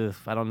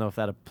don't know if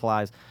that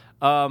applies.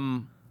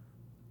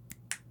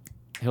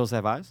 Hills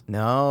Have Eyes?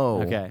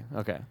 No. Okay.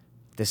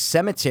 The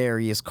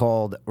cemetery is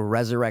called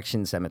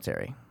Resurrection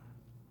Cemetery.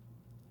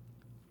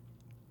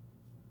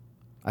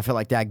 I feel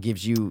like that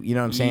gives you, you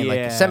know what I'm saying?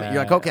 Like the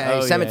you're like, okay, Oh,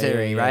 yeah,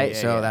 cemetery, yeah, right? yeah,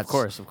 So yeah.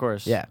 that's of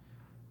course. Yeah.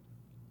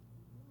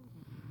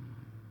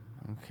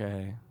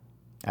 Okay.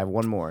 I have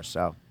one more,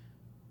 so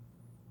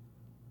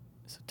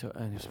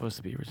And it's supposed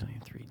to be originally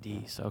in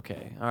 3D. So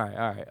okay. All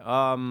right.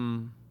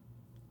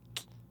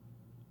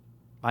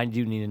 I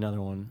do need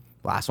another one.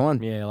 last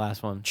one. Yeah,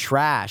 last one.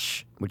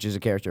 Trash, which is a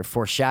character,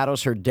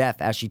 foreshadows her death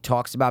as she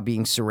talks about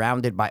being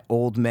surrounded by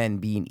old men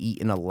being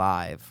eaten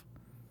alive.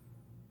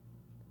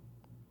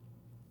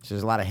 So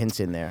there's a lot of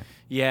hints in there.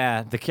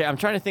 Yeah, I'm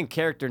trying to think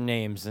character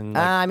names and.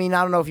 Like, I mean,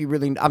 I don't know if you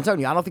really. I'm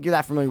telling you, I don't think you're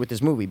that familiar with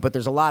this movie. But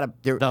there's a lot of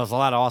there's a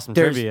lot of awesome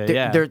there's, trivia.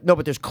 there- Yeah. No,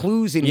 but there's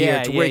clues in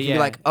here to where you can be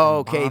like, oh,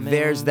 okay, Embalming,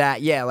 there's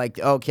that. Yeah, like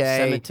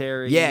okay,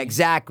 cemetery. Yeah,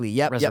 exactly.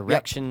 Yep.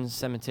 Resurrection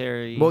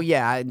Cemetery. Well,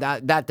 yeah,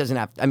 that doesn't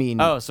have. I mean,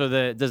 Oh, so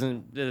it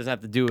doesn't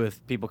have to do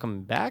with people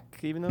coming back,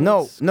 even though.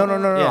 no. it's come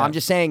out? Yeah. I'm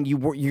just saying you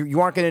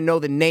aren't going to know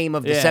the name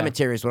of the Yeah.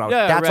 cemetery. Is what I was.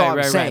 Yeah, that's right, all I'm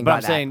right, saying. Right. by But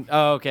I'm that. saying,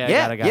 oh, okay.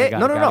 Yeah, I got it.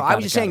 No. I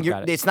was just saying,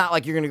 got it. it's not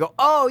like you're going to go,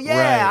 oh yeah,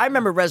 Right. I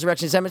remember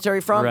Resurrection Cemetery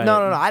from. Right.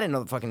 No, I didn't know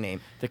the fucking name.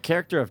 The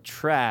character of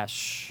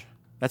Trash.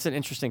 That's an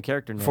interesting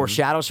character name.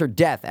 Foreshadows her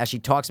death as she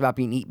talks about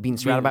being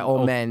surrounded by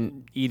old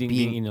men, being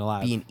eaten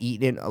alive. being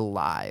eaten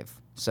alive.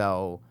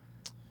 So,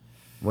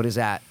 what is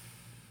that?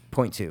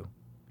 Point two.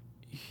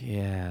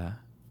 Yeah.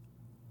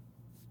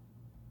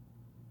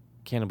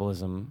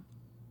 Cannibalism.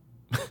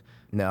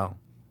 No,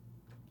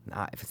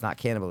 not if it's not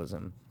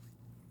cannibalism.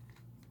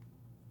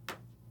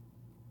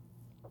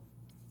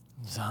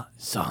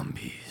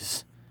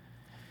 Zombies.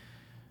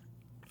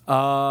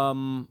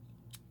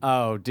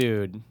 Oh,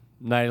 dude.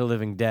 Night of the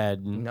Living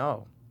Dead.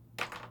 No.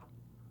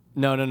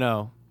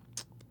 No.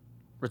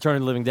 Return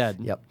of the Living Dead.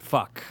 Yep.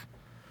 Fuck.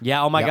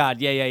 Yeah. Oh my Yep.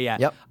 God. Yeah.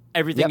 Yep.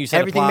 Everything Yep. you said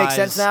Everything applies. makes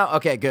sense now.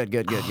 Okay, good.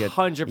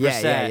 100%.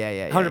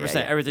 Yeah.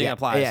 100%. Everything yeah.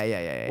 applies.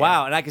 Yeah.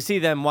 Wow, and I can see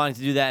them wanting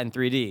to do that in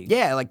 3D.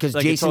 Yeah, like because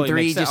Like, it Jason totally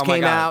 3 makes sense. just Oh my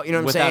came God. out. You know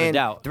what I'm Without a saying?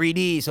 doubt.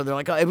 3D. So they're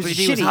like, oh, it was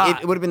 3D was shitty.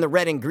 hot. It would have been the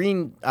red and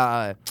green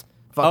fucking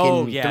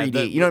Oh, yeah.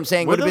 3D. You know what I'm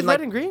saying? Were Would have those been like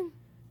red and green?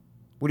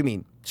 What do you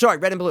mean? Sorry,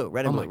 red and blue.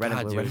 Red and Oh blue. my Red and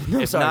God, blue. Red dude. and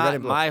blue. If Sorry, not, red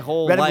and blue. my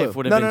whole Red and life blue.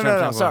 would have been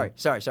No. Trump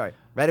Sorry.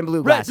 Red and blue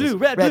Red, glasses. blue,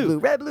 red, blue.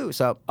 Red, blue.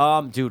 So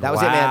Dude, that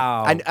was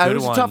wow. it, man. I Good it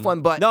was a tough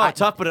one, but no,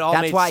 tough, but it all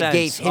that's made why sense. I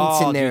gave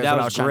hints in there. Dude, is that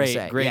what I was trying great. to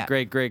say.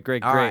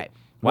 Great. All right.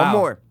 Wow. One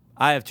more.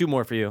 I have two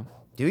more for you.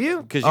 Do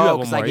you? Because you have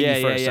one I more. gave Yeah,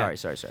 you first. yeah.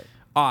 Sorry.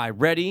 All right,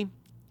 ready?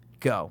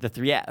 Go. The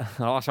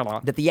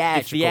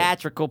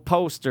theatrical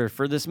poster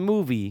for this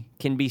movie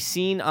can be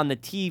seen on the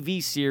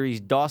TV series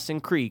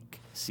Dawson Creek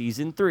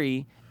Season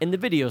 3 in the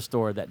video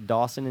store that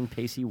Dawson and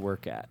Pacey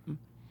work at.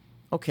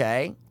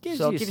 Okay. Gives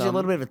So it you gives you a some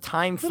little bit of a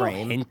time frame.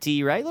 Little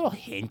hinty, right? Little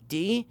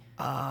hinty.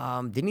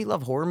 Didn't he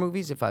love horror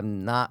movies, if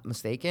I'm not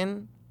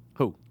mistaken?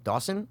 Who?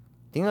 Dawson?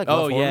 Didn't he like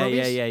Oh, love horror yeah,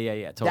 movies?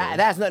 yeah. Totally. That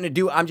has nothing to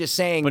do. I'm just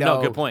saying. But though,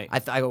 no, good point. He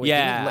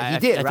Yeah,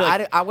 did. I feel Right?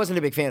 like- I wasn't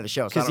a big fan of the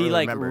show, so I Because don't he really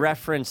like remember.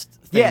 referenced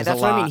things Yeah, that's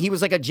a what I lot. mean. He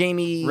was like a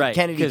Jamie Right,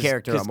 Kennedy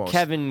character almost.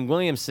 Kevin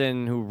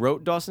Williamson, who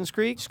wrote Dawson's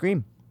Creek.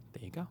 Scream.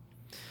 There you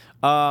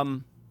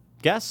go.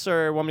 Guess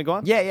or want me to go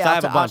on? Yeah. So I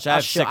have a bunch. I have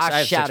I'll six. I I'll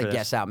have shout six a for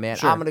guess this. out, man.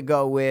 Sure. I'm gonna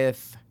go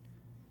with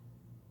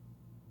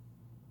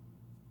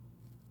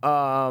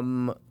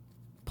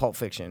Pulp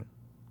Fiction.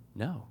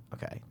 No.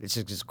 Okay, it's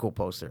just a cool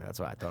poster. That's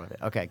why I thought of it.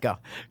 Okay, go.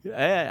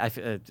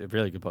 It's a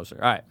really good poster.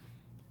 All right.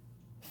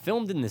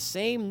 Filmed in the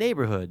same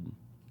neighborhood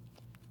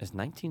as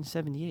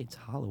 1978's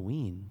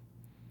Halloween.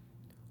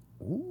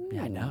 Ooh.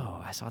 Yeah, I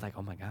know. I saw that.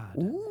 Oh my God.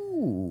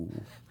 Ooh.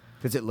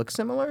 Does it look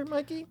similar,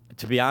 Mikey?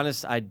 To be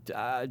honest, I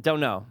don't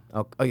know.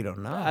 Oh, you don't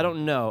know? I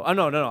don't know. Oh,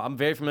 no. I'm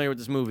very familiar with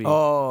this movie.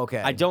 Oh, okay.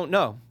 I don't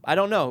know. I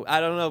don't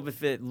know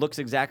if it looks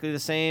exactly the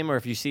same or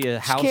if you see a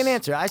house. Can't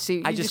answer. I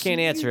see. I just can't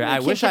answer. I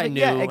can't wish give I it-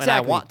 knew, yeah, and I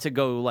exactly. want to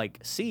go like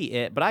see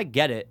it, but I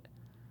get it.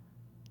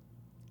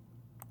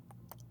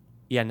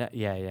 Yeah,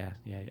 yeah.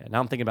 Now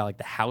I'm thinking about like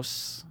the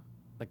house,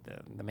 like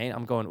the main.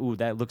 I'm going, ooh,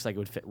 that looks like it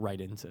would fit right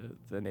into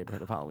the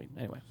neighborhood of Halloween.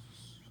 Anyway,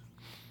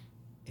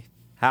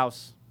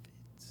 house.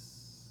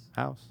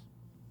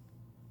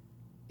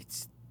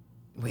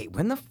 Wait,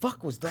 when the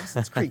fuck was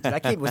Dawson's Creek? Was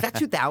that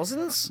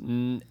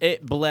 2000s?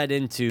 It bled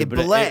into, It but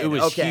bled. it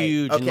was Okay,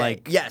 huge in okay.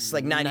 like Yes,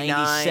 like 99.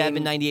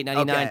 97, 98,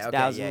 99, Okay,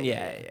 2000.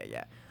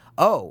 yeah.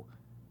 Oh.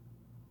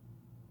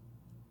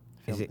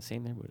 Is Is it it the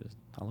same neighborhood as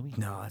Halloween?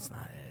 No, that's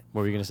not it.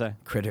 What were you gonna say?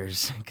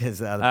 Critters, because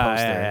the poster,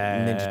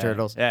 yeah, Ninja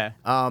Turtles. Yeah.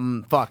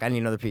 Fuck, I need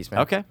another piece,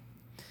 man. Okay.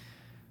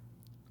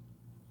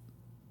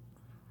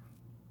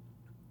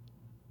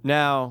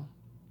 Now,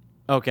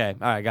 okay,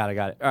 all right, got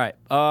it. All right,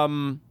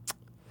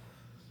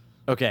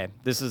 okay,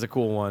 this is a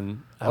cool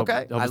one.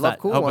 Okay, I love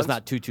cool hope ones. it's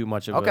not too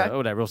much of Okay.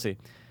 whatever. We'll see.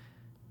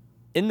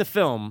 In the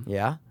film,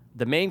 Yeah.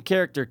 the main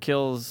character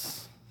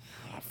kills.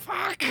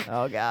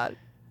 Oh God.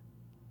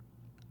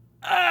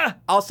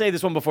 I'll say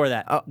this one before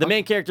that. The okay.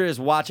 main character is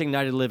watching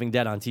Night of the Living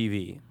Dead on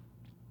TV.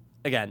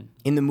 Again,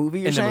 In the movie,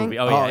 you're in the saying? movie.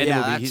 Oh yeah, in the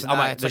movie. That's, He's, oh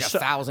my, it's like the a show-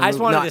 1,000. I just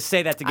wanted No, to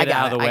say that to I get it got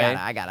out of the way.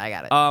 I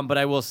got it. But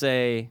I will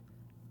say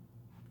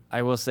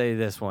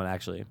this one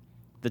actually.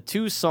 The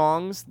two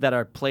songs that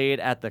are played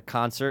at the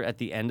concert at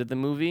the end of the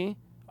movie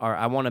are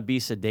 "I Want to Be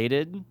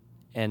Sedated"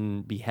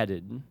 and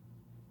 "Beheaded."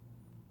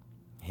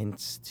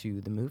 Hints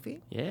to the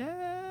movie?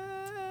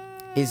 Yeah.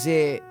 Is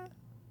it?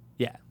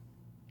 Yeah.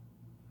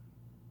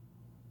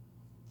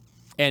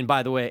 And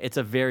by the way, it's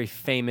a very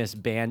famous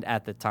band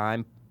at the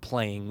time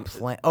playing.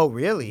 Oh,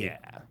 really? Yeah.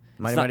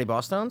 Mighty It's not- Mighty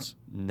Boss Stones?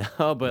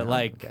 No, but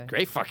like, okay.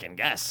 great fucking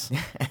guess.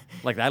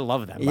 Like, I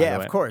love them. By Yeah, the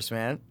way. of course,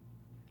 man.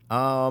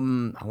 I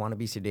want to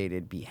be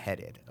sedated,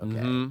 beheaded. Okay.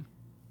 Mhm.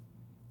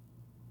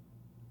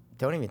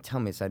 Don't even tell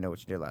me I know what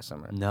you did last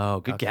summer. No,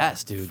 good Okay.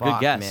 guess, dude. Fuck,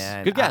 Good guess.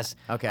 man. Good guess.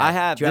 Okay. I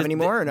have. Do you have any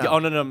more or no? Oh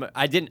no,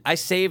 I didn't. I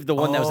saved the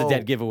one that was a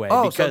dead giveaway.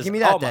 Oh, because, so give me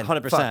that oh, then.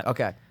 100%. Fuck,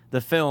 okay.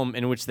 The film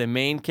in which the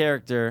main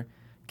character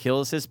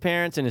kills his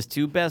parents and his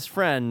two best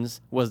friends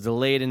was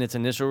delayed in its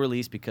initial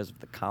release because of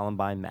the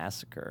Columbine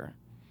massacre.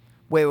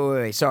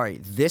 Wait.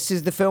 Sorry. This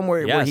is the film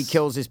where he Yes.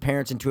 kills his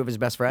parents and two of his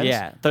best friends?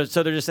 Yeah.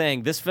 So they're just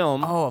saying this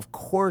film. Oh, of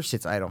course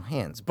it's Idle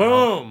Hands. Bro.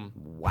 Boom.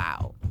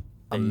 Wow.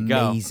 There you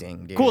go.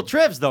 Amazing, dude. Cool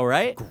trivs though,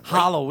 right?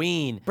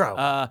 Halloween, Bro,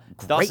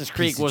 Dawson's great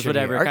Creek piece of was trivia.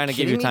 whatever. Are you Kind of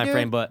give you a kidding me, time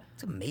frame, dude? but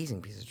It's an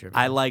amazing piece of trivia.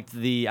 I liked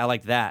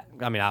that.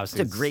 I mean,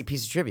 obviously, It's a great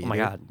piece of trivia. Oh my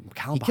dude. God, He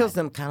Columbine. kills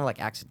them kind of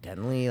like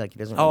accidentally, like he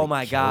doesn't. Oh really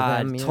my kill God,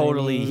 them, you know what I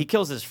totally. mean? He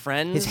kills his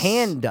friends. His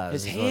hand does.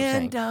 His is what I'm saying.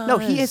 hand does. No,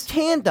 his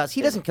hand does.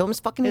 He doesn't kill him. His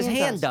fucking His hand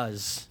hand does.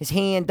 does. His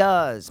hand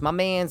does. My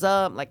man's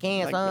up, like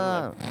hands Like,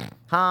 up.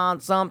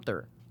 Hans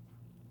Sumter.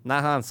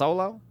 Not Han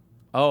Solo.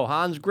 Oh,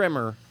 Hans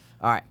Grimmer.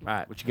 All right. All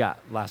right, what you got?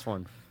 Last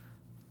one.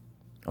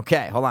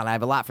 Okay, hold on. I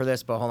have a lot for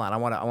this, but hold on. I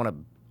want to.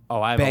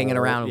 Oh, I have bang it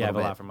around a Yeah, I have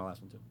little a bit. lot for my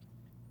last one too.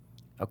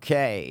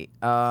 Okay.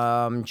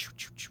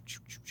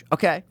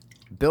 Okay.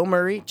 Bill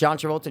Murray, John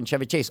Travolta, and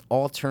Chevy Chase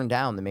all turned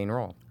down the main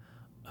role.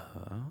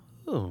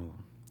 Oh,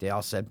 They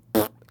all said,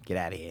 "Get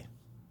out of here."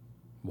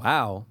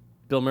 wow.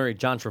 Bill Murray,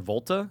 John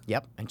Travolta,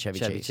 Yep, and Chevy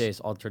Chevy Chase. Chase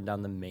all turned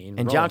down the main.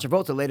 And role. John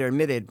Travolta later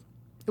admitted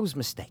it was a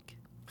mistake.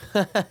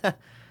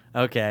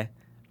 Okay,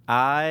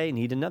 I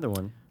need another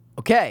one.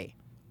 Okay.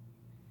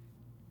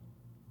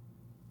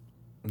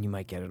 You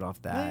might get it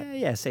off that.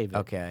 Yeah, save it.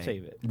 Okay.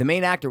 Save it. The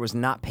main actor was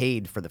not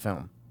paid for the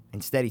film.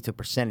 Instead, he took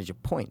percentage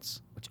of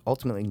points, which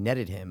ultimately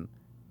netted him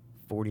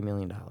 $40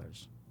 million.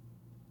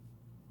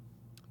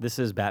 This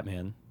is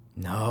Batman.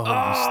 No,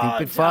 you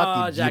stupid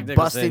fuck. You Jack Nicholson.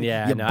 busted,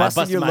 Yeah, you no, I busted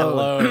busted your my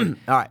load.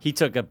 All right. He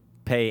took a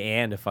pay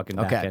and a fucking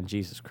back Okay. end.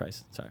 Jesus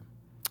Christ. Sorry.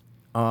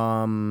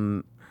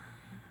 Um,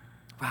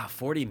 Wow,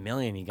 40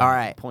 million he got. All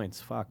right. Points.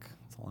 Fuck.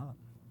 That's a lot.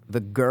 the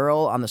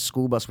girl on the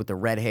school bus with the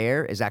red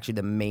hair is actually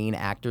the main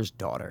actor's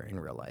daughter in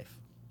real life.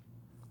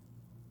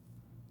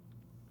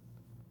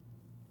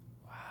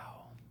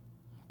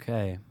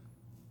 Okay.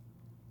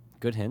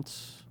 Good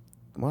hints.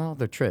 Well,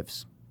 they're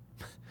trivs.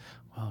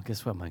 Well,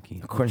 guess what, Mikey?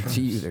 According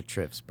to you, they're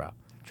trivs, bro.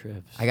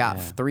 Trivs. I got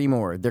yeah. 3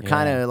 more. They're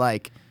kind of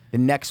like the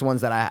next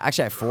ones that I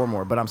actually have 4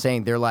 more, but I'm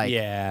saying they're like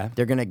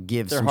they're gonna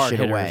give They're some hard shit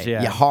hitters, away.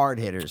 yeah. Hard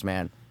hitters,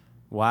 man.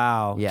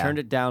 Wow. Yeah. Turned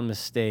it down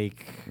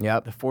mistake.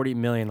 Yep. The 40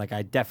 million, like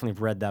I definitely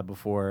have read that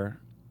before.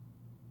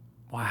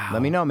 Wow.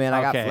 Let me know, man.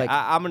 I got okay. like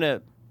I'm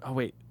gonna. Oh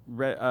wait.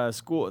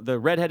 The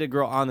redheaded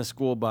girl on the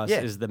school bus Yeah.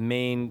 is the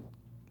main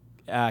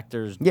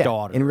actor's yeah,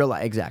 daughter. in real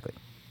life, exactly.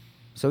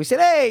 So he said,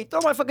 "Hey, throw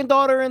my fucking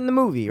daughter in the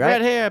movie, right?"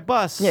 Red hair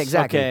bus. Yeah,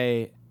 exactly.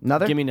 Okay.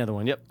 Another? Give me another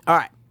one. Yep. All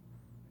right.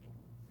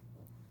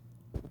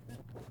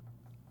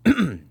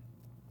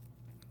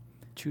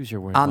 Choose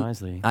your words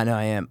wisely. I know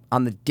I am.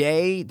 On the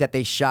day that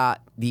they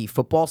shot the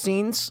football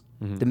scenes,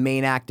 Mm-hmm. the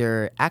main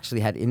actor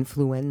actually had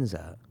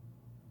influenza.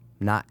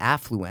 not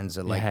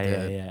affluenza like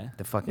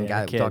the fucking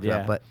guy we talked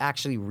about, but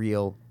actually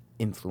real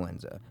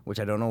influenza, which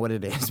I don't know what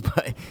it is,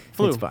 but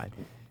Flu. it's fine.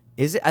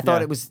 Is it? I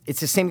thought it's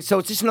the same. So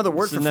it's just another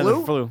word It's for another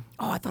flu? flu.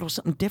 Oh, I thought it was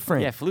something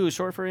different. Yeah, flu is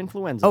short for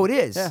influenza. Oh, it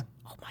is? Yeah.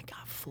 Oh, my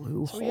God,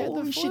 flu. So we had the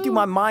Holy shit, flu. dude,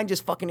 my mind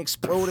just fucking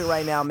exploded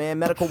right now, man.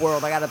 Medical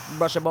world, I got to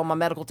brush up on my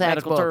medical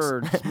Medical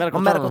textbooks. turds. Medical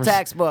my medical terms.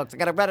 textbooks. I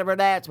got to read my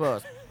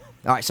textbooks.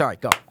 All right, sorry,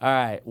 go. All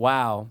right.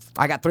 Wow.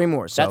 I got 3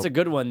 more. So. That's a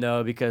good one,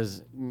 though,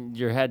 because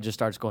your head just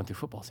starts going through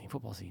football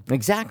scene.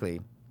 Exactly.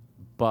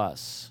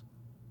 Bus.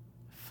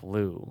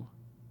 Flu.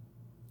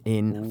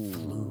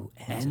 Influenza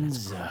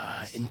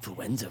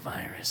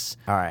virus.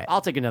 All right.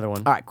 I'll take another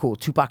one. All right, cool.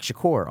 Tupac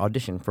Shakur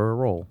audition for a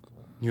role.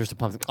 Yours to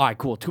pump. All right,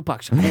 cool.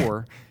 Tupac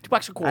Shakur.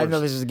 Tupac Shakur. I didn't know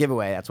this was a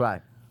giveaway. That's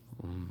why.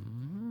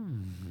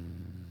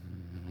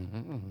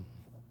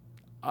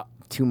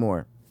 2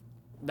 more.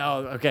 No,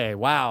 okay,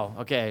 wow,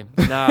 okay.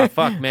 Nah,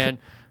 fuck, man.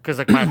 Because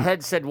like my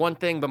head said one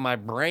thing, but my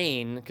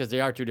brain, because they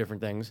are 2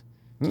 different things.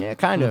 Yeah,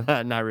 kind of.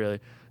 Not really.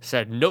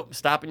 Said, nope,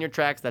 stop in your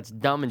tracks. That's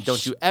dumb, and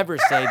don't you ever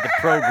say the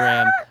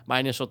program. My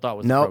initial thought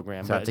was Nope. the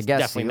program, So but it's a it's guess.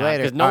 definitely See you not.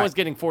 later. Because no All one's right.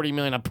 getting 40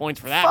 million on points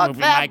for that Fuck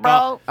movie, that, Michael. bro.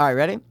 All right,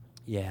 ready?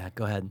 Yeah,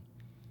 go ahead.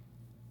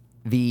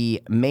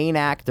 The main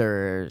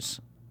actors,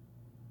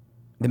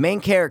 the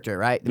main character,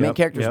 right? The main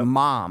character's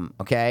mom,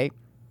 okay,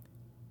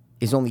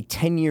 is only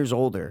 10 years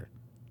older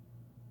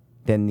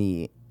than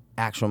the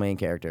actual main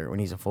character when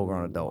he's a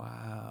full-grown adult.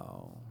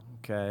 Wow.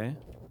 Okay.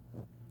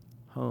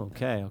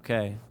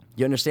 Okay.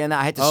 You understand that?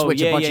 I had to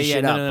switch a bunch of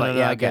shit up, but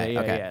yeah, I get okay, it,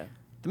 okay. yeah.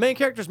 The main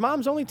character's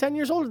mom's only 10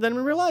 years older than him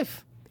in real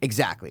life.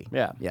 Exactly.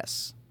 Yeah.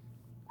 Yes.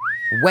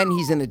 When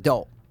he's an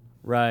adult.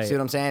 Right. See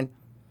what I'm saying?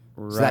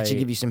 Right. So that should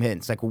give you some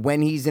hints. Like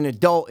when he's an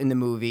adult in the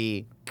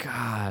movie.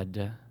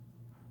 God.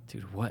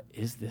 Dude, what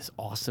is this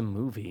awesome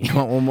movie? You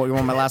want one more? You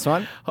want my last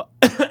one?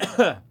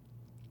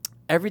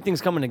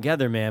 Everything's coming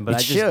together, man, but It I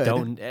just should.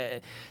 don't.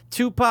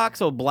 Tupac,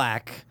 so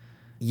black.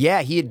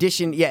 Yeah, he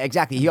auditioned. Yeah,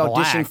 exactly. He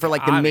auditioned Black, for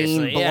like the main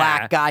obviously,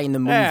 black guy in the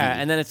movie. Yeah,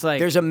 and then it's like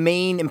there's a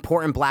main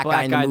important black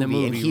guy in the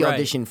movie, and he right.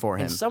 auditioned for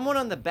him. And someone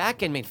on the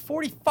back end made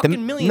 $40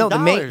 million. No,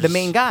 the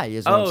main guy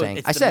is what I'm saying.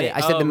 it's I the said ma- it.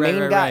 I said oh, the main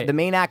right, guy, right. the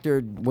main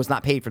actor was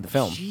not paid for the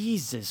film.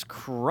 Jesus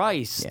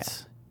Christ. Yeah.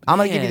 I'm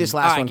gonna give you this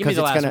last one because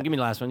because it's gonna. Give me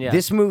the last one. Yeah.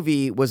 This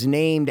movie was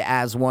named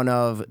as one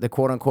of the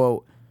quote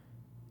unquote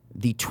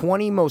the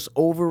 20 most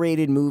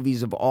overrated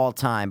movies of all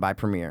time by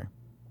Premiere.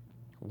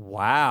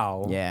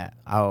 Wow. Yeah.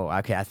 Oh,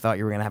 okay. I thought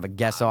you were gonna have a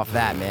guess off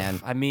that, man.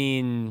 I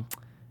mean,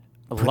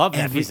 I love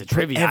that piece of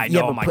trivia. I Yeah,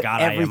 know. but Oh my put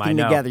God, I am. everything I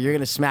know. together. You're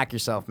gonna smack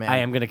yourself, man. I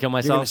am gonna kill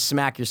You're gonna myself.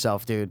 smack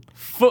yourself, dude.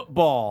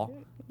 Football.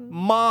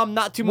 Mom,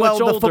 not too Well, much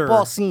the older.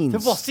 football scenes.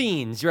 Football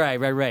scenes.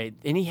 Right.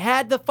 And he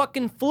had the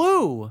fucking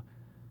flu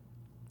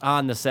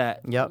on the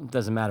set. Yep.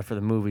 Doesn't matter for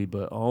the movie,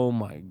 but oh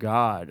my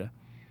God.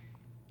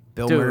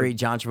 Bill Dude. Murray,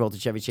 John Travolta,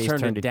 Chevy Chase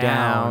Turned turned it it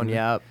down. down.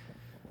 Yep.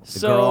 The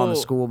So, girl on the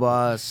school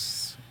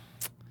bus.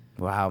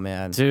 Wow,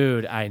 man.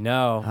 Dude, I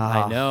know.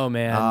 I know,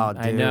 man. Oh,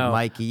 I dude, know.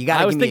 Mikey, you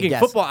gotta I was give me a thinking guess.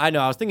 football. I know.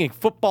 I was thinking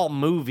football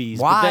movies.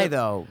 but Why, then-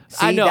 though?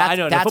 I See, know. that's- I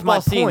know. The that's football my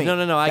scenes. point.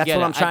 No. I That's get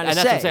what it. I'm trying to and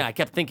that's what I'm say. saying. I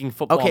kept thinking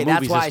football Okay, movies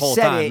that's why I this whole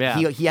said time. it.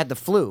 Yeah. He had the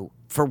flu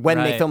for when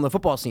they Right. filmed the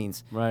football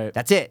scenes. Right.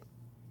 That's it.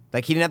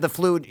 Like he didn't have the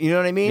flu. You know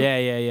what I mean? Yeah.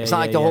 It's not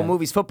like yeah, the whole yeah.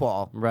 movie's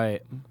football.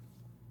 Right.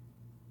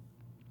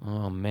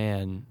 Oh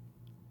man.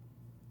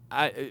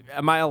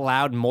 Am I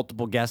allowed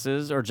multiple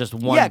guesses or just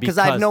one? Yeah, because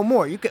I have no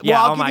more. You could. Yeah,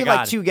 well, I'll oh give my you God.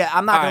 like 2 guesses.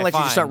 I'm not All gonna right, let you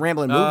just start fine.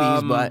 rambling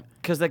movies, but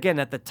because again,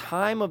 at the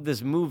time of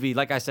this movie,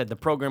 like I said, the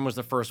program was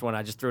the first one.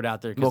 I just threw it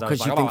out there well, because I was because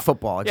like, you think oh,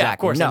 football, exactly. Yeah, of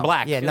course, no. I'm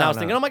black. Yeah, and no, I was no.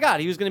 thinking, oh my God,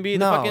 he was going to be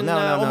the no, fucking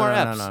no, Omar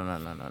Epps.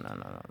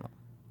 No.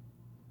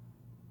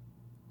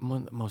 One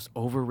of the most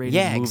overrated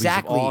Yeah, movies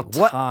exactly. of all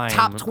What time.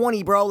 top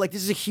 20, bro? Like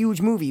this is a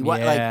huge movie. What?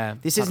 Yeah,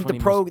 Like this top isn't the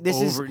 20 pro. most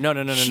This is no.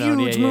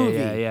 huge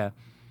movie. Yeah.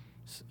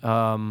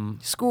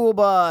 School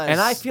bus.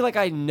 And I feel like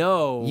I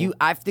know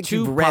I think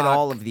you've read Tupac.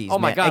 all of these. Oh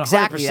my man. God,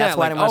 exactly. 100%. That's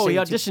why I like, didn't want oh, to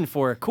he say auditioned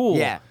for it. Cool.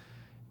 Yeah.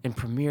 And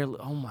Premiere.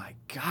 Oh my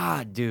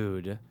God,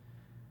 dude.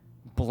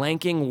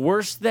 Blanking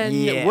worse than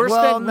Yeah. worse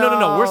Well, than no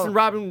no. worse than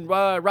Robin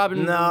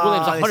Williams. No,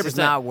 100%. this is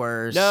not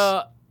worse.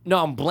 No,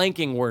 I'm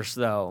blanking worse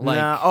though. Like,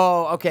 no.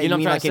 Oh, okay. You know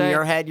mean what I'm like trying in to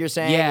your say? head? You're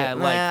saying? Yeah.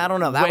 Nah, Like I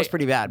don't know. That was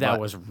pretty bad. That but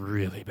was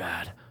really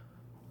bad.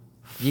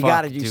 You Fuck,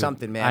 got to do dude.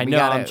 something, man. I We know.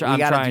 gotta- I'm we trying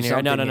gotta do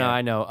here. No, something here.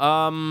 I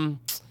know.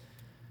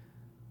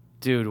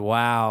 Dude,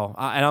 wow.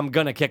 And I'm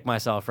gonna kick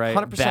myself, right?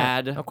 100%.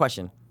 Bad. No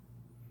question.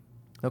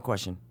 No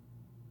question.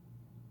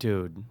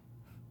 Dude.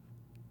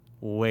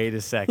 Wait a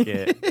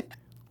second.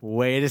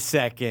 Wait a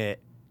second.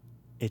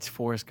 It's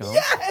Forrest Gump.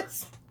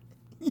 Yes.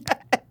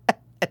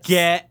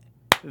 Get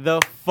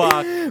the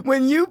fuck.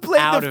 When you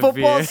played out the of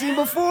football here. scene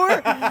before,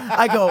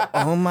 I go,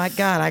 oh my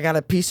God, I got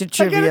a piece of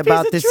got a trivia piece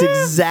about of this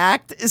trivia.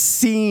 exact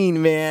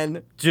scene,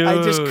 man. Dude.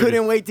 I just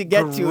couldn't wait to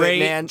get to it, Great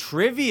man.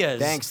 Trivias.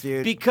 Thanks,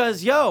 dude.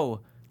 Because,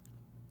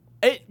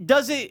 it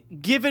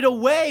doesn't give it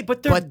away,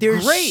 but they're But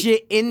there's great.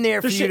 shit in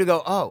there for There's you shit- to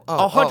go, oh,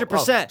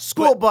 100%.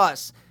 School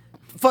bus.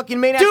 Fucking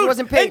main actor Dude,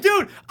 wasn't paid. and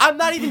dude, I'm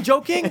not even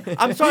joking.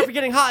 I'm sorry for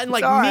getting hot and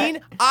like all right.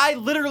 mean. I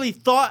literally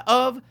thought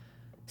of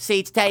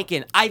seat's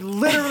taken. I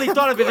literally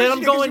thought of it, and I'm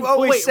you do, 'cause going, you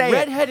always wait, say it.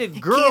 redheaded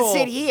You girl. can't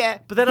sit here.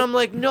 But then I'm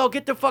like, no,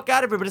 get the fuck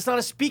out of here. But it's not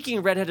a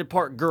speaking redheaded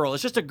part girl.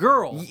 It's just a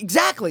girl.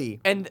 Exactly.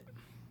 And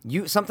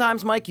You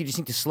sometimes, Mike, you just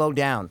need to slow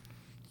down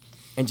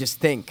and just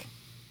think.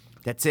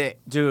 That's it.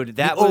 dude,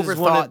 that you was overthought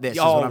one of this.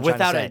 oh, is what I'm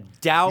without trying a to say.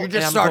 doubt. You and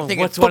just I'm start going,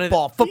 thinking what's one of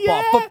the-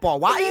 football. Yeah.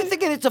 Why are you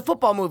thinking it's a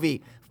football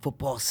movie?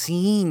 Football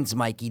scenes,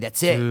 Mikey.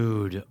 That's it.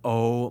 Dude,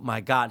 oh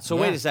my God. So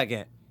Yeah. wait a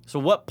second. So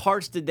what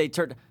parts did they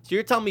turn? So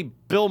you're telling me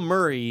Bill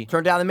Murray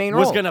Turned down the main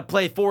was role. going to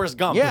play Forrest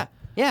Gump?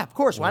 Yeah, of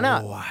course. Why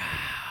not? Wow.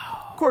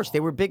 Of course, they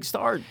were big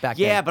stars back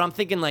then. Yeah, but I'm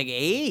thinking like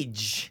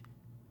age.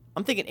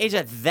 I'm thinking age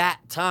at that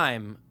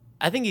time.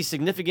 I think he's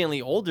significantly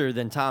older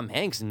than Tom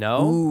Hanks.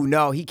 No. Ooh,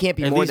 no, he can't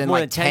be At more least than more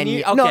like than 10 10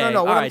 years. years? No, Okay, no.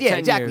 all right, 10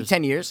 exactly, years.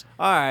 10 years.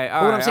 All right.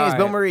 But what I'm saying is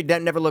Bill Murray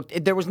never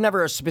looked. There was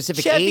never a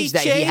specific Chevy age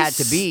that he had to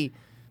Chase be.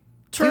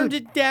 turned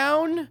Dude. it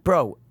down.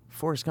 Bro,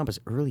 Forrest Gump is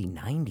early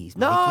 90s.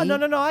 No,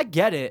 Mikey. no. I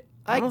get it.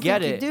 I don't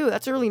get think it. You do.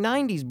 That's early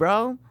 90s,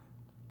 bro.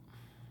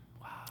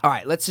 Wow. All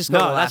right, let's just go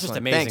No, to the that's last just one.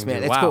 amazing, Thanks, man.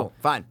 dude. It's Wow. cool.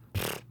 Fine.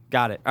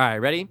 Got it. All right,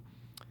 ready?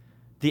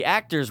 The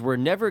actors were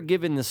never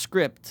given the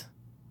script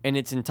in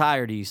its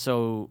entirety,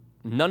 so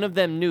none of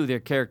them knew their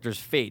characters'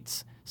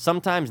 fates.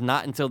 Sometimes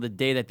not until the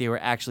day that they were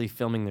actually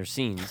filming their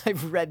scenes.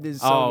 I've read this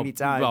so many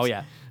times. Oh,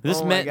 yeah. This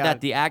Oh my meant God.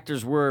 that the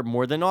actors were,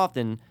 more than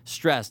often,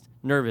 stressed,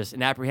 nervous,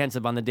 and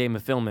apprehensive on the day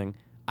of filming,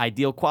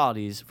 ideal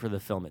qualities for the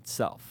film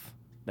itself.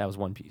 That was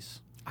one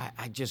piece.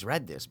 I just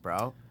read this,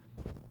 bro.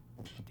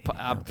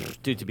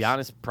 Dude, to be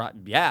honest,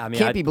 yeah. I mean,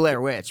 Can't be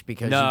Blair Witch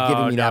because No, you've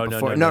given me that no,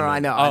 before. no, I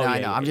know. Oh, I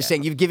yeah, know. I'm just yeah.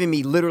 saying you've given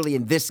me literally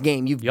in this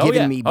game. You've Oh,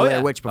 given yeah. me Oh, Blair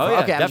yeah. Witch before. Oh, yeah,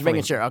 okay, I'm just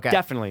making definitely. sure. Okay,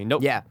 Definitely.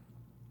 Nope. Yeah,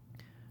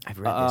 I've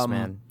read this,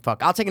 man.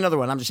 Fuck, I'll take another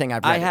one. I'm just saying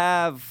I've read I it.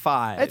 have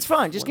 5. It's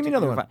fine. Just give me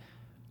another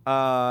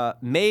one.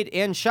 Made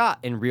and shot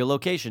in real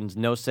locations.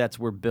 No sets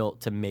were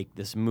built to make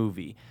this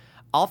movie.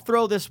 I'll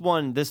throw this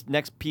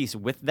next piece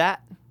with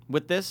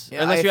this.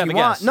 Yeah, Unless if you have a you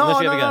want. guess. No,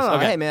 Unless you have no, a guess. no.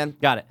 Okay. Hey, man.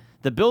 Got it.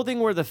 The building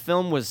where the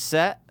film was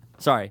set.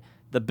 Sorry.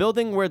 The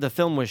building where the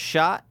film was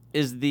shot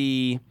is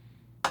the.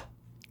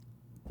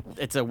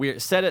 It's a weird.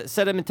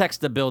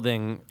 Sedimentaxta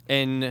building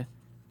in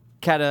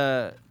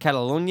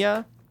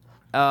Catalonia.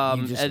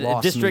 You just a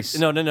lost district.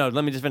 me. No.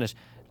 Let me just finish.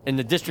 In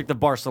the district of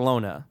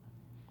Barcelona.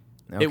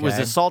 It was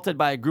Okay. assaulted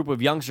by a group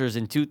of youngsters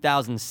in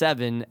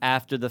 2007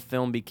 after the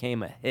film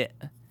became a hit.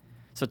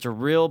 So it's a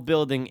real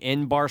building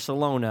in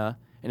Barcelona,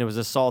 and it was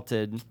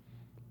assaulted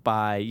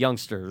by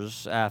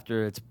youngsters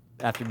after it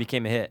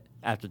became a hit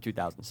after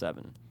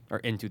 2007 or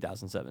in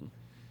 2007.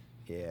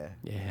 Yeah.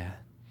 Yeah.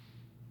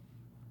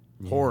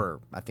 Horror.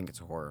 I think it's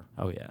a horror.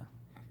 Oh yeah.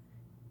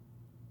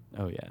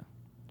 Oh yeah.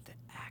 The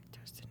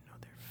actors didn't know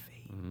their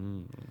fate.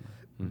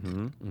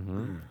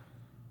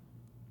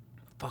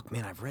 Fuck,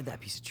 man, I've read that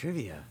piece of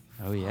trivia.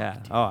 Oh yeah.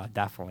 Oh,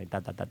 definitely.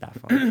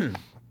 Definitely.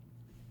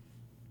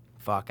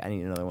 Fuck, I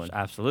need another one.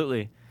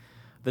 Absolutely.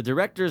 The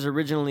directors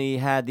originally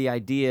had the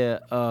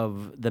idea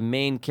of the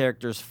main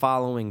characters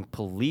following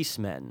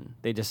policemen.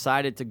 They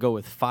decided to go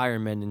with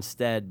firemen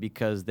instead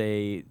because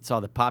they saw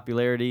the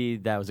popularity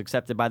that was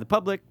accepted by the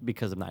public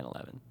because of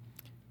 9/11.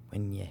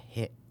 When you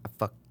hit a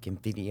fucking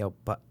video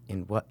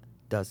button, what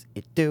does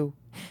it do?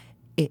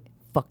 It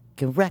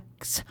fucking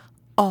wrecks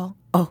all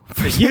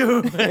over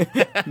you.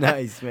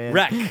 Nice, man.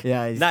 Wreck.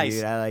 Nice, Nice.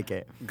 dude. I like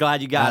it.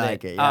 Glad you got I it.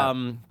 like it,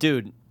 yeah.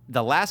 Dude,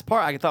 the last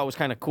part I thought was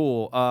kind of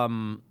cool,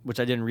 which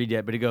I didn't read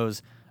yet, but it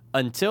goes,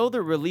 until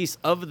the release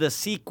of the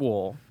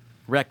sequel,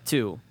 Wreck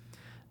 2,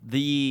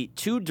 the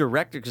 2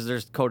 directors, because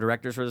there's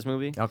co-directors for this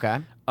movie, Okay.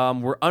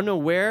 were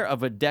unaware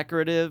of a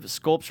decorative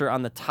sculpture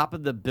on the top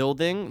of the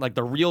building, like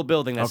the real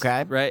building, that's,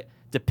 Okay. right,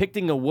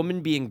 depicting a woman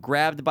being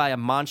grabbed by a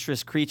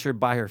monstrous creature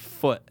by her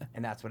foot.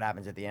 And that's what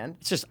happens at the end?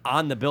 It's just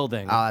on the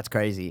building. Oh, that's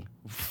crazy.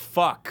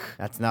 Fuck.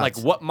 That's nuts. Like,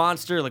 what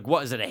monster? Like,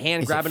 what is it? A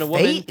hand Is grabbing it a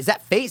woman? fate? Is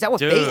that fate? Is that what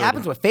Dude. fate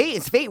happens with fate?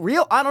 Is fate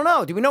real? I don't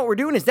know. Do we know what we're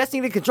doing? Is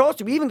destiny to control us?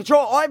 Do we even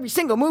control every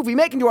single move we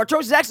make? And do our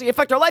choices actually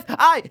affect our life?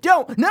 I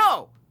don't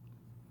know.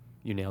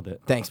 You nailed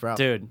it. Thanks, bro.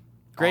 Dude.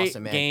 Great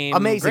Awesome, man. game.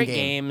 Amazing great game.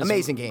 games.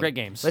 Amazing game. Great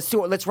games. Let's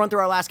do it. Let's run through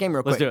our last game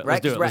real quick. Let's do it. Right?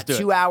 Let's do 'Cause it. we're Let's at do it.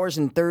 2 hours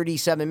and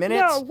 37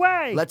 minutes. No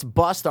way. Let's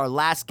bust our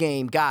last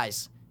game,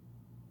 guys.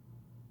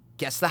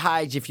 Guess the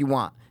highs if you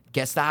want.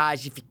 Guess the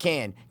highs if you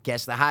can.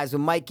 Guess the highs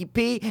with Mikey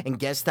P and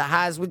guess the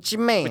highs with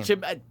your man. Which,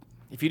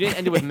 if you didn't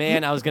end it with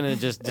man, I was going to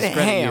just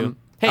discredit Ham.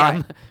 you. All Ham.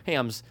 right.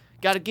 Hams.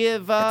 Got to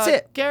give That's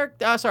it.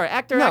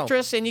 actor, No.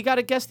 actress, and you got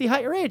to guess the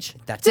height or age.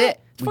 That's it.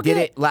 We fucking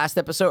did it last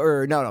episode,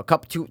 or no,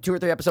 two or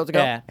three episodes ago.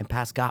 Yeah. And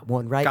Pat got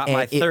one right. Got and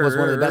my it was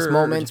one of the best third.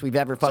 moments we've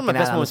ever Some of fucking the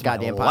best had on this moments of my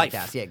goddamn life.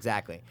 podcast. Yeah,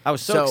 exactly. I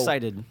was so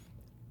excited.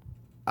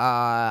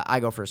 I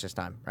go first this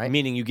time, right?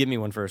 Meaning you give me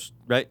one first,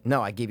 right?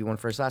 No, I gave you one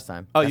first last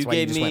time. Oh, That's you why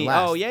gave just me. went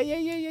last. Oh,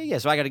 yeah.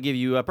 So I got to give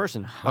you a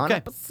person. Okay.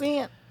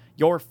 100%.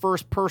 Your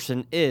first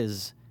person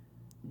is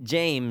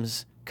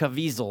James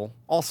Caviezel,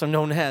 also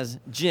known as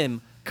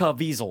Jim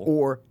Caviezel.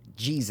 Or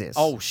Jesus.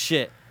 Oh,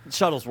 shit.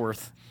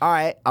 Shuttlesworth. All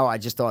right. Oh, I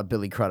just thought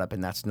Billy Crudup,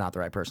 and that's not the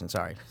right person.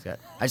 Sorry. I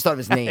just thought of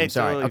his name.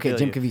 Sorry. Totally Okay, feel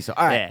Jim you. Caviezel.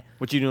 All right. Yeah.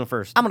 What you doing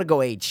first? I'm going to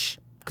go H.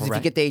 Because if you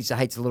Alright. get the H, the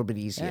height's a little bit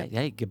easier.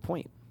 Yeah, good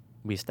point.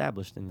 We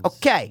established in this.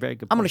 Okay, Very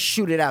good I'm going to point.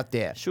 shoot it out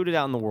there. Shoot it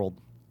out in the world.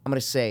 I'm going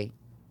to say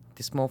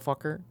this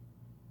motherfucker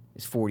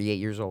is 48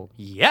 years old.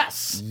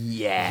 Yes.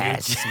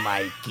 Yes,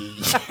 Mikey.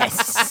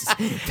 Yes.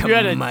 You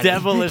had a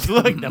devilish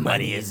look. The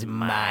money is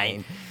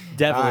mine.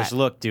 Devilish All right.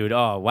 look, dude.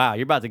 Oh, wow.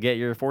 You're about to get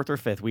your 4th or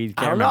 5th weed.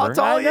 I Can't don't know. remember. That's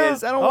all he know.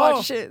 is. I don't Oh.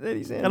 watch shit that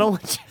he's in. I don't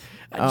watch.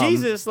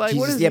 Jesus, like,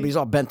 what is yeah, he? but he's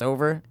all bent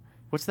over.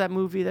 What's that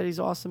movie that he's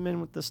awesome in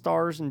with the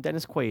stars and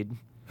Dennis Quaid?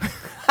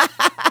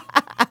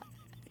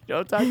 You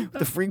know what I'm talking about?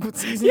 The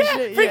frequencies and Yeah,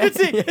 shit.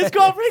 Frequency. Yeah. It's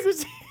called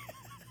Frequency.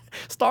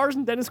 Stars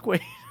and Dennis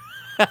Quaid.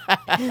 All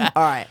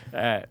right. All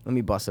right. Let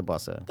me bust a.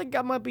 I think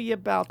I might be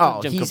about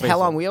Oh, Jim he's Caviezel.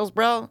 Hell on Wheels,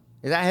 bro?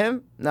 Is that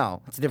him?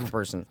 No, it's a different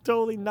person.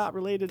 Totally not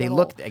related They at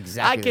looked all.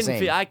 exactly the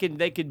same.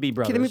 They could be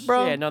brothers. Kidding me,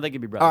 bro? Yeah, no, they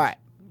could be brothers. All right.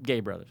 Gay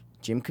brothers.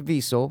 Jim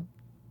Caviezel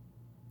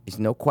is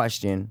no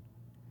question.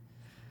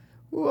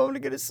 Ooh, I'm gonna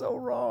get it so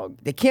wrong.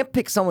 They can't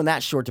pick someone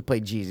that short to play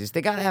Jesus.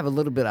 They gotta have a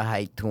little bit of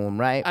height to him,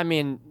 right? I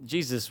mean,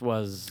 Jesus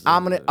was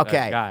I'm gonna- a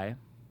okay. guy.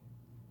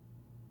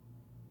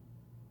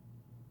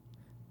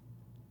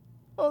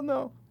 Oh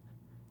no.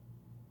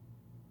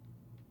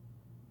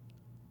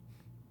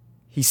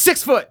 He's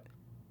 6 foot.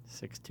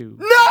 6'2".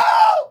 No!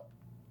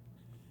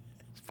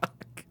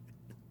 Fuck.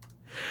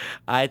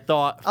 I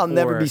thought I'll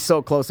never for- be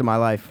so close in my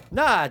life.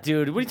 Nah,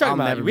 dude. What are you talking I'll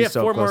about? never We be have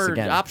so 4 close more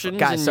again. options,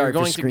 Guys, and sorry you're for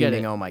going to get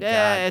screaming. it. Oh my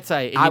Yeah, god. it's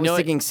alright. I was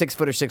thinking 6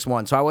 foot or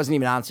 6'1", so I wasn't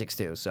even on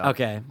 6'2". So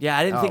Okay. Yeah,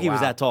 I didn't Oh, think he was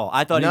wow. that tall.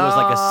 I thought he was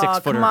like a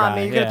 6-footer come on, guy.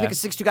 man. You're gonna Yeah. pick a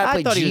 6'2" guy to I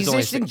play thought he was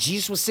only Jesus? And 6'.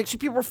 Jesus was 6'2".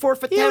 People were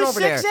 4'10" He was over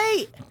there.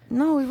 6'8".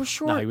 No, he was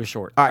short. No, he was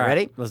short. All right,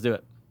 ready? Let's do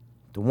it.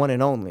 The one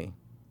and only.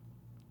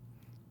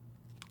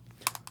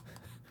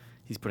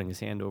 He's putting his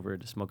hand over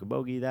to smoke a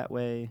bogey that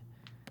way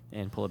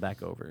and pull it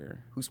back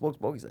over. Who smokes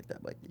bogeys like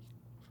that, Mikey?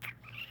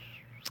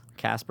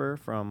 Casper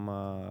from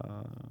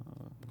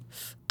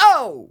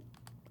Oh!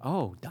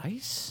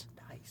 Dice?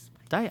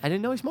 Dice. I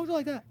didn't know he smoked it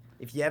like that.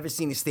 If you ever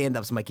seen his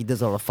stand-ups, Mike, he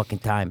does all the fucking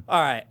time.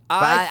 All right.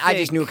 But I just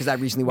think- knew it because I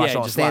recently watched Yeah,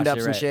 all the just watched it, stand-ups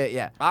and right. shit.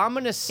 Yeah. I'm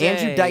going to say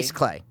Andrew Dice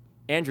Clay.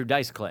 Andrew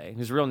Dice Clay.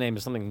 His real name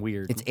is something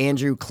weird. It's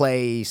Andrew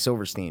Clay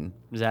Silverstein.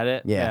 Is that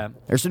it? Yeah.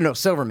 Or no,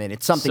 Silverman.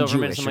 It's something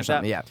Silverman, Jewish something or like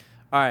something. that? Yeah.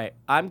 All right.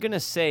 I'm going to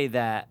say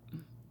that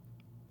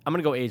I'm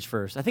going to go age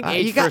first. I think You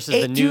age got first is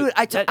the eight- new. Dude,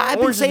 I've been orange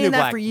is the saying new that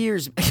black. for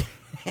years.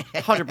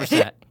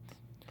 100%.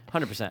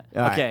 100%.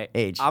 All right, Okay.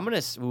 age. I'm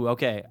going to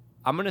okay.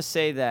 I'm going to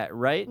say that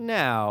right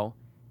now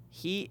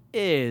he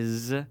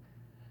is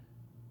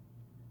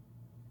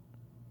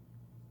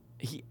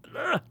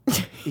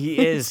he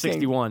is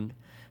 61.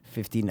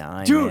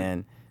 59, Dude.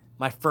 man.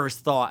 My first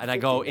thought, and I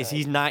go, is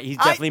he's not? He's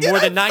I definitely did- more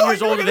I than 9 thought years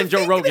you were older than gonna Joe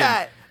think Rogan.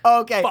 that.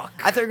 Okay. Fuck.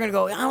 I thought you were going to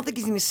go, I don't think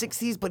he's in his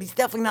 60s, but he's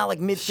definitely not like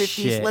mid-50s.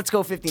 Shit. Let's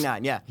go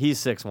 59. Yeah. He's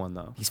 6'1"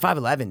 though. He's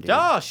 5'11", dude.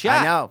 Oh shit!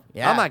 I know.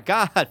 Yeah. Oh my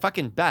god!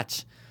 Fucking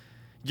batch.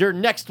 Your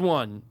next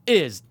one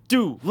is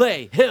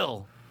Dule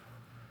Hill.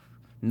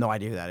 No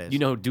idea who that is. You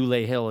know who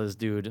Dule Hill is,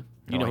 dude.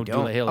 You No, know I who don't.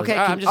 Dule Hill is. Okay, All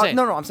right, can- I'm just saying.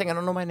 No, I'm saying I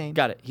don't know my name.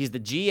 Got it. He's the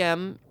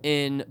GM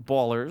in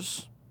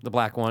Ballers, the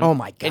black one. Oh,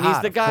 my And he's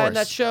God, the of guy in that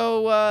course.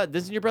 show.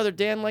 Doesn't your brother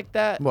Dan like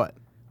that? What?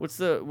 What's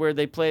the where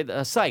they played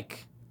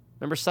Psych?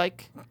 Remember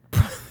Psych?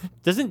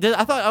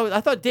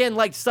 I thought Dan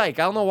liked Psych.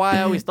 I don't know why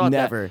I always thought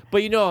Never. that.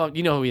 But you know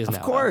who he is now.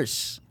 Of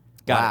course.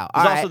 Got Wow. it.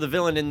 He's All also right. the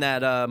villain in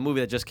that movie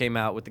that just came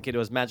out with the kid who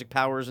has magic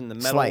powers and the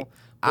metal. Slight.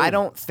 I Boom.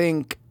 don't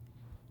think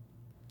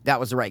that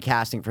was the right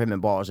casting for him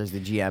in Ballers as the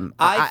GM.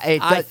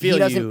 I feel he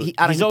doesn't, you. He,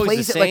 I don't, He's he always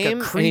plays the it like a same,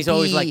 and creepy. he's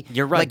always like,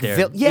 you're right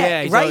there.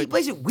 Yeah, he's right. always- He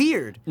plays it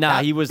weird.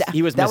 Nah, he was That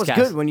was miscast.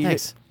 good when you.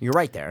 Thanks. You're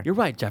right there. You're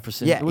right,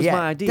 Jefferson. Yeah, it was yeah.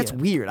 my idea. That's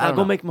weird. I I'll don't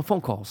go know. make my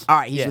phone calls. All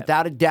right, he's Yeah.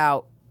 without a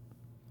doubt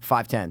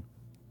 5'10".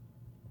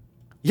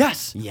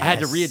 Yes. I had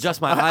to Yes.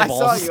 readjust my I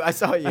eyeballs.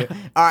 saw you.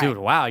 All right. Dude,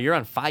 wow, you're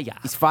on fire.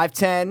 He's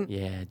 5'10".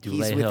 Yeah, Dule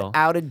He's Hill.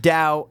 without a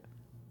doubt.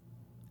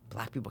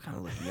 Black people kind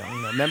of look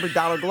young. Though. Remember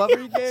Donald Glover?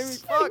 You gave me.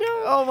 Fuck.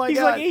 Oh my He's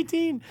god. like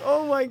 18.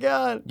 Oh my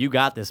god. You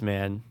got this,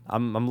 man.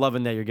 I'm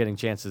loving that you're getting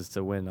chances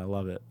to win. I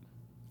love it.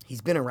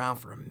 He's been around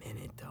for a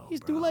minute though.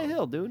 He's bro. Dule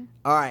Hill, dude.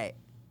 All right.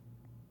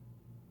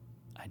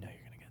 I know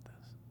you're gonna get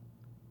this.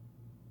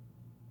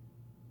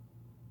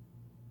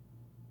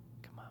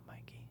 Come on,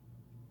 Mikey.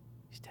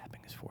 He's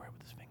tapping his forehead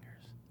with his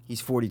fingers.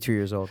 He's 42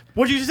 years old.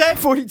 What did you say?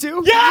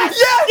 42? Yes!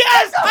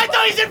 Yes! I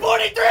thought he said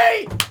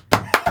 43!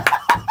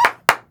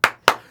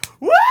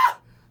 Woo!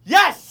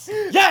 Yes!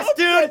 Yes,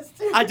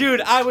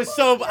 dude! I was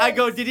so... I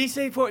go, did he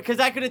say 4? Because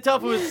I couldn't tell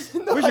if it was...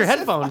 Where's your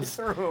headphones?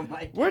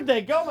 Where'd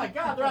they go? My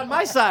God, they're on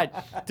my side.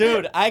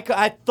 Dude, I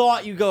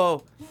thought you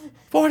go...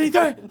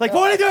 43! Like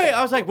 43!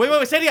 I was like,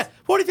 wait, say it again.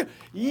 42!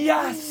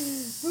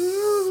 Yes!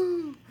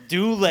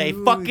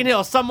 Dule fucking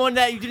Hill. Someone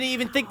that you didn't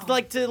even think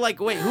wait,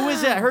 who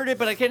is it? I heard it,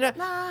 but I can't...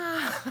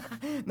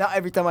 Now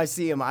every time I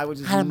see him, I would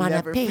just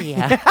never...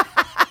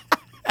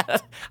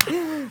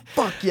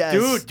 Fuck yes.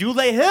 Dude, Dule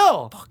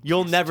Hill.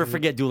 You'll never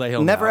forget Dule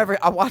Hill. Never now. ever.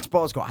 I watch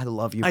balls go. I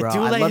love you, bro.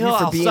 Dule I love Hill, you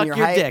for I'll being suck your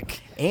your height. dick.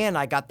 And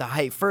I got the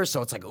height first,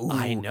 so it's like, ooh.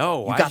 I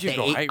know. You Why got did the you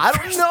go eight. height I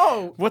don't first?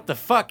 know. What the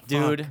fuck,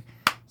 dude?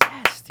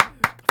 Yes, dude.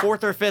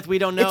 fourth or fifth, we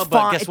don't know. It's but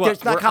fine. guess what?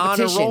 There's not We're on a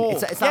competition. roll.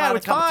 It's not yeah, out of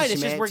it's fine. competition,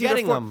 It's just man. we're It's either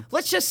getting four- them.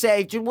 Let's just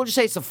say, we'll just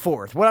say it's the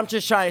fourth. What I'm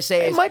just trying to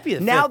say It is might be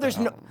the now fifth, there's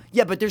though. no.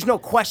 Yeah, but there's no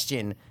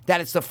question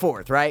that it's the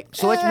fourth, right?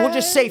 So we'll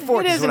just say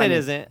fourth. It is isn't. what I It mean.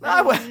 isn't.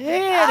 I wa- It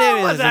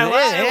isn't.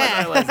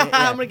 I wasn't.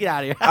 I'm gonna get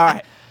out of here. All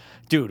right.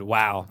 Dude,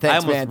 wow. Thanks, I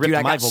almost man. ripped Dude,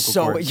 I my got vocal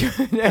so cords.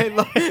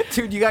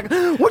 dude, you got.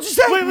 What'd you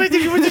say? What'd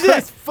you say?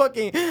 That's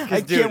fucking.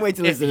 I Dude, can't wait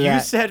to listen if to you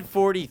that. said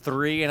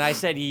 43 and I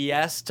said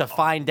yes to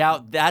find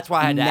out, that's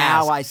why I had to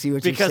ask. Now I see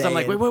what you're because I'm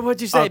like, saying. wait, what'd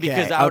you say? Okay,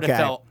 because I would have okay.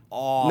 felt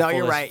awful. No,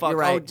 you're as right. fuck. You're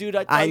right. Oh, dude,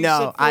 I thought you know.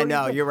 said I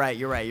know. 44.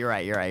 You're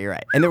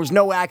right. And there was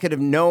no way I could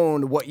have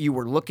known what you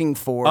were looking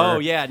for. Oh,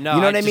 yeah, no,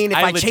 You know I what I mean? just-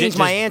 If I I legit changed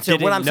my just answer, what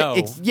didn't I'm saying,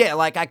 know. it's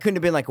like I couldn't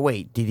have been like,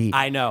 wait, did he?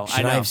 I know.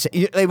 Should I have said?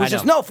 It was I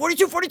just know. no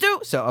 42.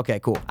 So okay,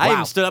 cool. I Wow.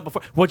 even stood up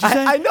before. What'd you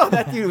say? I know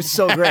that dude was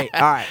so great.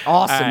 All right,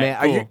 awesome, All right, man.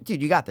 Are you, cool.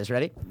 dude, you got this.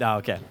 Ready? Oh,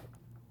 okay.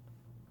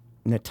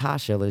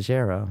 Natasha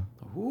Leggero.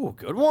 Ooh,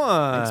 good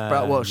one. Thanks,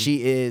 bro. Well,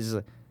 she is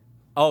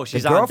Oh,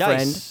 she's the on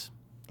girlfriend Dice.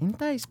 in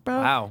Dice, bro.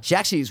 Wow. She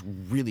actually is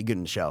really good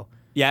in the show.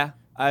 Yeah,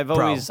 I've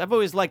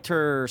always liked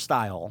her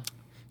style.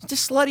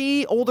 Just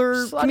slutty older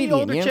Slutty comedian.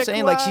 older You know what I'm chick,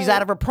 saying? Like she's right.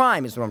 out of her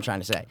prime, is what I'm trying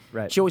to say.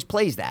 Right. She always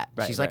plays that.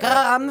 Right, She's right, like,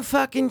 right. I'm the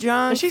fucking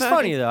John. And she's fucking-"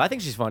 funny though. I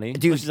think she's funny.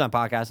 Dude. When she's on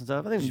podcasts and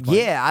stuff. I think she's funny.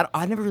 Yeah,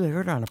 I never really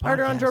heard her on a podcast. I heard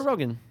her on Joe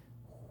Rogan.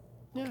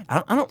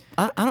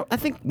 I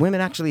think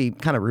women actually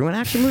kind of ruin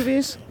action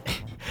movies.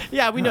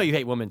 Yeah, we know you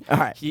hate women. All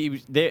right.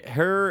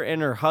 Her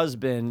and her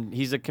husband,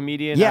 he's a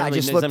comedian. Yeah, don't I know,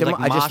 just his looked name's him like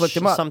up. I just Mosh looked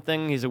him up.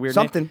 Something. He's a weird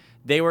Something. name.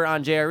 They were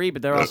on JRE,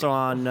 but they're also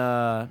on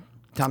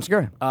Tom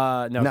Segura.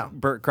 no,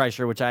 Bert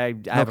Kreischer, which I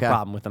have Okay. a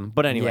problem with him.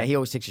 But anyway. Yeah, he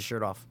always takes his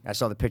shirt off. I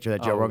saw the picture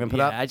that Joe Oh, Rogan put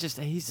yeah, up.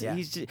 he's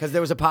just Because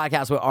there was a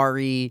podcast with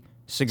Ari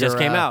Segura. Just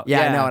came out. Yeah,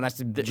 I Yeah. know. And I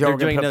said, They're Joe Rogan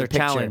doing put up another the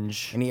picture,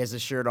 challenge. and he has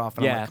his shirt off.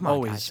 And I'm Yeah, like, come on,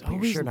 always. guys,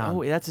 put your shirt on.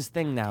 Oh, that's his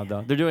thing now,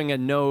 though. They're doing a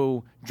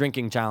no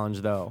drinking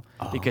challenge, though,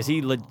 because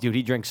he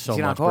drinks so He's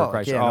an much. Bert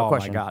alcoholic, Kreischer. yeah, no oh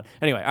question. my god.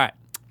 Anyway, all right.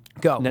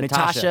 Go.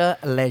 Natasha.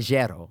 Natasha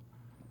Leggero.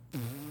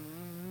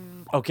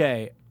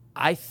 Okay,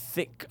 I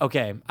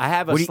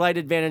have a What do you- slight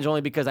advantage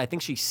only because I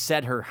think she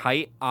said her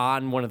height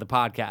on one of the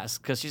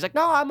podcasts because she's like,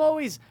 no, I'm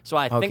always. So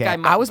I think Okay.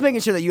 I'm. I was making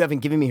sure that you haven't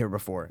given me her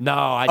before. No,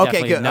 I Okay,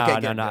 definitely good. no, Okay, no,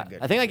 good, no. good, good.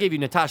 I think I gave you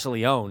Natasha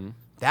Leone.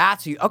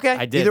 That's you. Okay.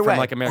 I did Either from, way.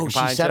 like, American oh, Pie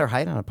she and said her stuff.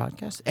 height on a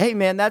podcast. Hey,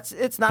 man,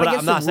 it's not But against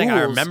I'm not the saying rules.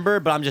 I remember,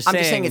 but I'm just I'm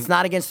saying. just saying it's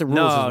not against the rules.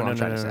 is what No, I'm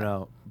trying to say.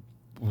 no.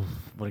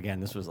 But again,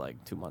 this was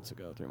like 2 months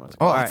ago, 3 months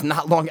ago. Oh, All it's right.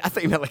 not long. I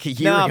thought you meant like a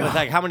year No, ago. but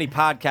like how many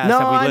podcasts no,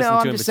 have we I listened know. to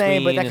I'm in just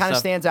saying, but that between kind of and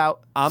stands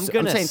out. I'm So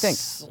gonna saying things.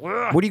 s-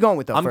 What are you going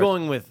with though? I'm first?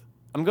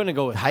 gonna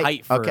go with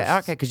height first.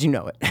 Okay, because you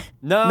know it.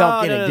 No, no,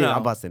 I'm kidding, no, dude. no.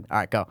 I'm busting. All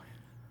right, go.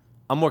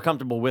 I'm more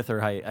comfortable with her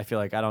height. I feel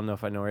like I don't know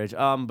if I know her age.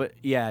 But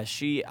yeah,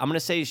 I'm gonna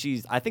say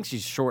I think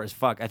she's short as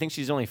fuck. I think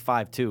she's only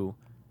 5'2".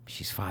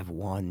 She's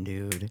 5'1",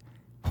 dude.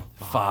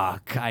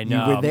 Fuck, I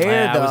know. You were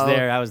there, I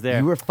though. was there.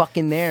 You were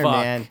fucking there, Fuck.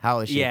 man. How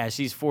old is she? Yeah,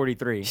 she's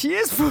 43. She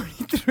is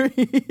 43.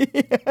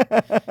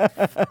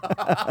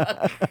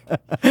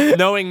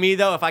 Knowing me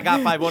though, if I got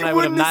 5'1", I would have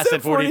wouldn't not have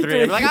said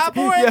 43. I'd be like, ah,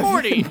 boy, Yeah,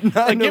 40. not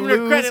Like to giving her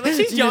lose. credit. Like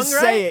she's You young, just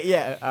right? say it.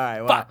 Yeah. All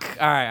right. Wow. Fuck.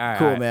 All right.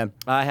 Cool, all right. man.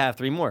 I have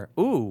 3 more.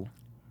 Ooh,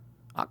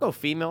 I'll go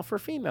female for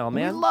female,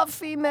 man. We love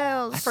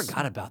females. I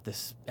forgot about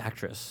this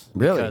actress.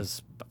 Really?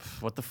 Because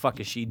what the fuck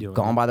is she doing?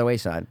 Gone by the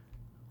wayside.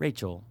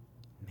 Rachel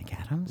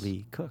McAdams?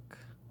 Lee Cook.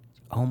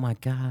 Oh my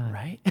God.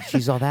 Right?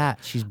 She's all that.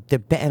 They're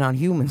betting on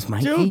humans,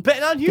 Mikey. Dude,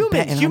 betting on They're humans.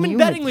 betting on Human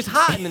humans. betting was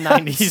hot in the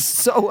 90s.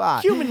 So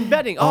hot. Human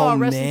betting. Oh,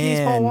 rest in peace,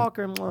 Paul man.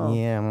 Walker. Oh.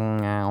 Yeah.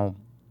 Meow.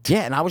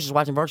 Yeah, and I was just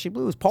watching Varsity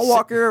Blues. Paul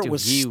Walker Dude,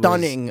 was he was-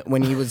 stunning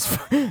when he was.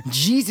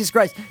 Jesus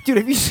Christ, dude!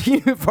 Have you seen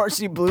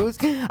Varsity Blues?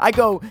 I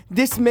go,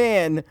 this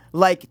man,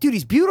 like, dude,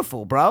 he's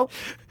beautiful, bro.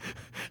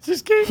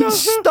 Just kidding. He's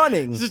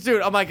stunning. Just,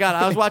 dude, oh my God.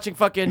 I was watching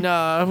fucking,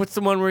 what's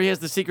the one where he has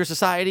the secret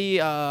society?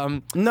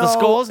 No, the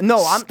skulls?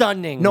 No, I'm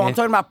stunning. No, I'm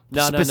talking about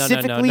No.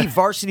 specifically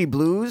Varsity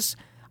Blues.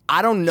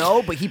 I don't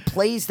know, but he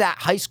plays that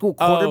high school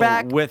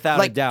quarterback without a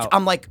like, doubt.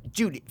 I'm like,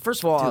 dude.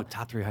 First of all, Dude,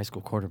 top 3 high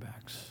school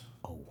quarterbacks.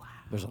 Oh, wow.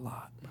 There's a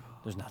lot.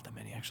 There's not that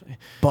many, actually.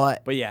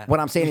 But yeah. what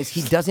I'm saying is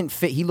he doesn't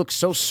fit. He looks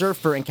so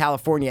surfer in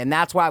California, and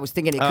that's why I was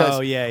thinking it because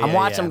Oh, yeah, I'm yeah,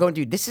 watching. yeah. I'm going,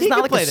 dude, this is He not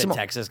could like play a the small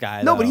Texas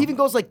guy, No, but though. he even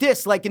goes like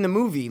this, like in the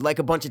movie, like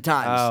a bunch of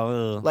times.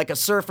 Oh, ugh. Like a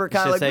surfer, You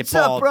kind should of say, like, what's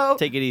Paul, up, bro?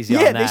 take it easy yeah,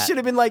 on that. they should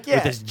have been like, yeah.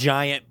 With this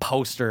giant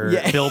poster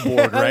Yeah.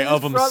 billboard, right, On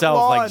of his front himself.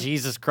 lawn. Like,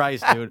 Jesus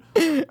Christ, dude.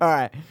 All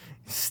right,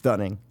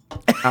 stunning.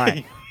 All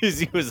right,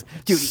 he was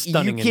dude,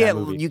 stunning you in that can't,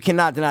 movie. you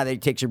cannot deny that he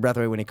takes your breath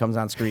away when he comes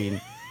on screen.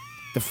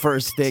 The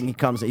first thing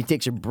he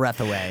takes your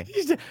breath away.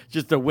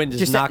 Just the wind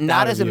Just knocked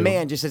not out as of a you.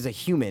 man, just as a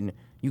human.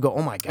 You go,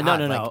 oh my God.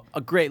 No. like, A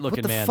great looking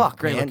what the man. fuck,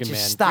 great man? looking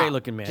Just man. stop. Great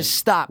looking man. Just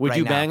stop. Would right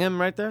you now. bang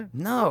him right there?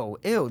 No,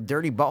 ew,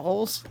 dirty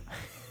buttholes.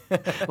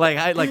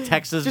 like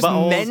Texas Just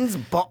buttholes? men's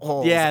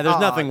buttholes. Yeah, there's Oh,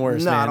 nothing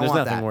worse, no, I man. don't There's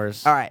want nothing that.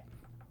 worse. All right.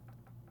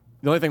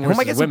 The only thing Who worse am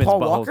I is getting, women's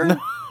Paul buttholes. Walker? No.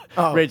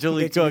 Oh, Rachel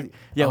Lee Rachel Cook. Lee-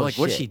 Yeah, oh, like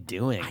what's shit. she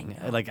doing?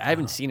 Like I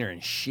haven't seen her in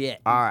shit.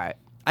 All right.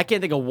 I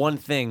can't think of one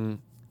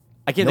thing.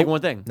 I can't think of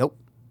one thing. Nope.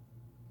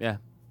 Yeah.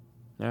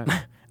 All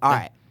right. All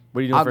right. What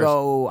are you doing I'll first?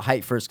 go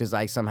height first because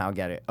I somehow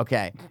get it.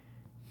 Okay.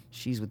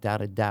 She's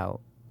without a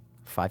doubt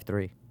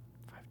 5'3".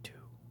 5'2".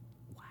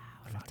 Wow.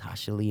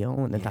 Natasha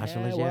Lyonne. Natasha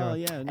Yeah, Leggero. well,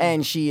 yeah, no.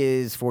 And she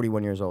is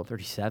 41 years old.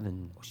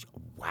 37.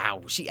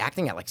 Wow. Was she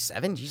acting at like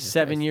 7? Jesus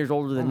 7 Christ. years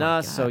older than my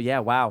us. So God. yeah,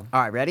 wow.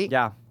 All right, ready?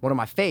 Yeah. One of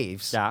my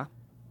faves. Yeah.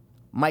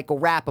 Michael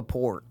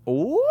Rappaport.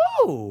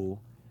 Ooh.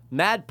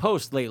 Mad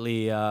post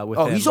lately with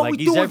him. He's always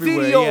like, doing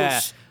everywhere. videos.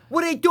 Yeah.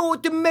 What they doing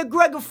with the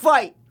McGregor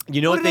fight?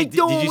 You know what they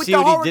doing did you with see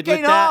the what he did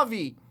Hurricane with that?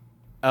 Harvey?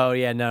 Oh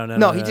yeah, no.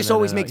 No, he just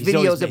always makes He's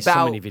videos always made about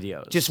so many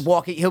videos. just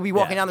walking. He'll be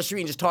walking Yeah. down the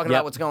street and just talking Yep.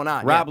 about what's going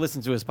on. Rob yeah.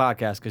 listens to his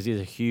podcast because he's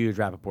a huge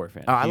Rappaport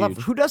fan. I love.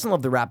 Huge. Who doesn't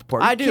love the Rappaport?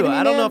 Are you I do. kidding me,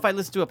 I don't know man? if I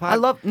listen to a podcast. I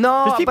love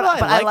no. There's people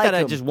but I like that that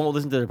I him. just won't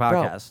listen to their Bro,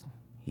 podcast.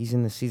 He's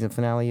in the season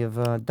finale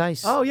of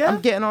Dice. Oh, yeah?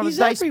 I'm getting all He's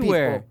the Dice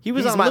everywhere. people. He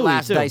was He's on my Louis,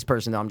 last too. Dice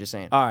person. though. I'm just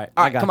saying. All right,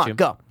 all I right. got Come you. on,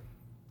 go.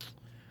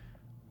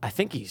 I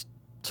think he's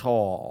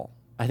tall.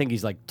 I think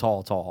he's like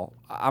tall.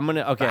 I'm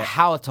gonna okay. But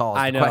how tall? Is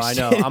I the know.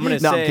 question? I'm gonna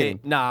No, I'm say kidding.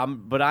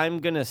 but I'm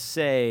gonna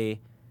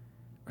say,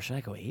 or should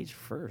I go age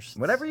first?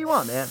 Whatever you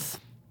want, man.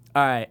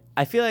 All right.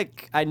 I feel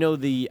like I know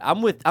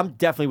I'm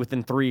definitely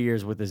within 3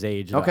 years with his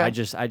age. Though. Okay. I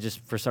just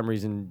for some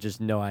reason just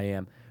know I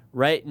am.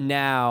 Right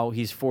now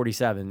he's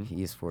 47.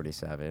 He is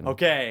 47.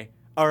 Okay.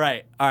 All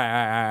right.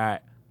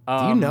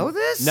 Do you know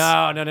this?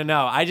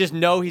 No. I just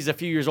know he's a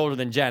few years older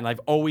than Jen. I've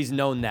always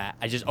known that.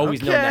 I just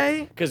always known Okay.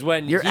 that. Because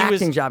when Your he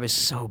acting was, job is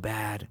so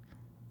bad.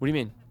 what do you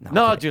mean? I'm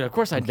No, kidding. dude. Of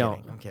course I I'm don't.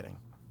 kidding.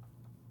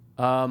 I'm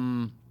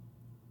kidding.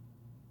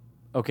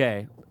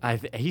 Okay.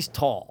 He's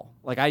tall.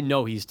 Like I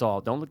know he's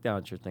tall. Don't look down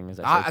at your thing as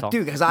I say tall.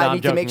 Dude, because No, I I'm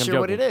need to make joking, sure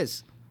I'm what it joking.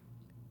 is.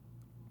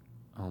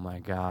 Oh my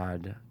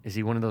God. Is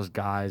he one of those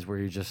guys where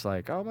you're just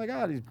like, oh my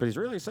God, but he's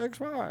really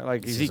 6'5"?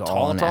 Like, is he This is tall?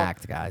 all an tall?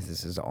 act, guys.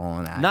 This is all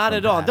an act. Not from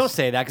at all. past. Don't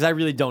say that because I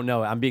really don't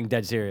know. I'm being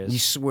dead serious. You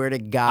swear to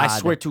God. I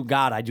swear to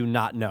God, I do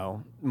not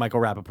know Michael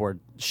Rappaport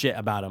shit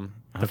about him.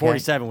 The Okay.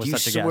 47 was Do you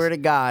such a guess. swear to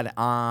God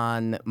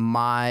on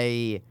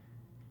my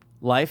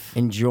Life?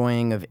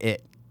 enjoying of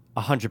it.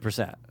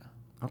 100%.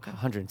 Okay.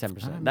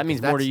 110%. That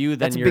means more to That's- you than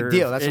that's a your, big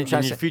deal. That's what I'm in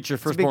trying to your say. future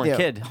It's a big firstborn deal.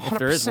 kid, if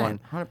there is one.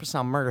 100%.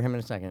 I'll murder him in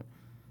a second.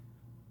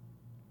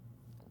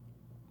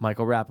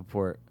 Michael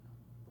Rappaport.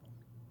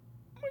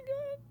 Oh my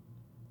God.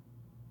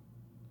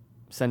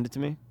 Send it to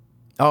me.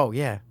 Oh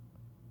yeah.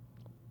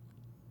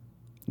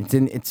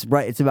 It's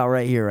right. It's about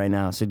right here right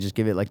now. So just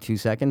give it like 2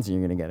 seconds, and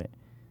you're gonna get it.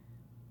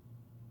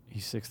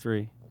 He's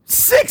 6'3".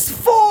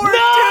 6'4", dude.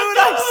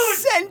 I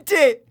sent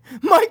it,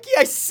 Mikey.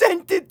 I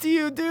sent it to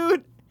you,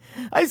 dude.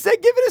 I said,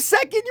 give it a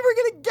second. You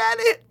were gonna get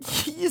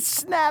it. You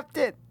snapped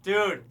it.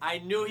 Dude, I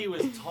knew he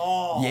was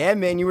tall. Yeah,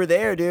 man, you were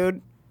there,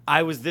 dude.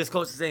 I was this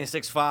close to saying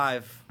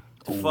 6'5".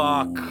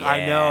 Fuck.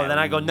 I know. Then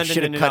I go, no.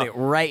 Should have cut it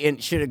right in.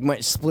 Should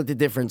have split the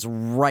difference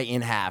right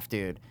in half,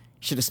 dude.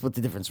 Should have split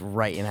the difference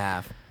right in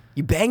half.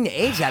 You banged the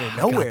age out of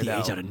nowhere, got the though.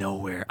 age out of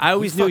nowhere. I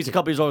always knew he's a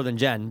couple years older than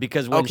Jen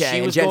because when Okay, she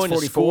and was Jen's going to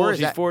 44, school, is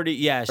she's that- 40.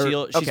 Yeah, she's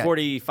okay.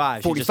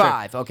 45. She just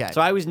 45, turned- okay. So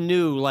I always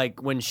knew,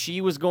 like, when she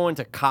was going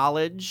to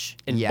college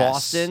in Yes,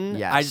 Boston,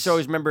 yes. I just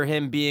always remember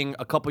him being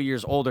a couple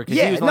years older because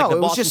Yeah, he was in, like, the it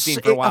was Boston just scene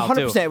for a while,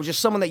 100%. too. It was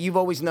just someone that you've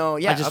always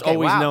known. Yeah, I just okay,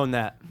 always wow. known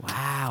that.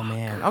 Wow,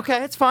 man.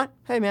 Okay, it's fine.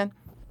 Hey, man,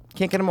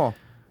 can't get them all.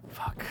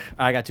 Fuck.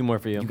 I got two more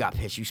for you. You got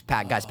pissed.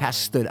 Guys, Pat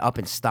stood up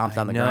and stomped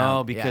on the ground.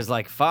 No, because, Yeah.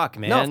 like, fuck,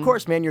 man. No, of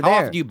course, man. You're How there.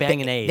 often do you bang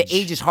an age? The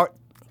age is hard.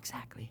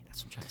 Exactly.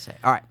 That's what I'm trying to say.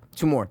 All right,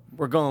 2 more.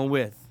 We're going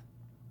with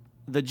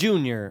the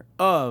junior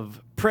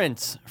of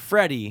Prince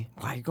Freddie.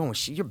 Wow, you're going.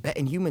 You're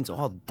betting humans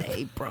all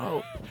day,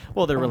 bro.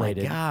 Well, they're Oh my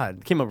related.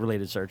 God. Came up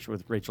related search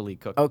with Rachel Lee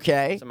Cook.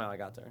 Okay. Somehow I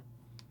got there.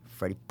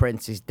 Freddie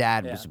Prince, his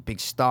dad Yeah. was a big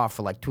star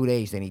for like 2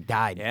 days, then he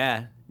died.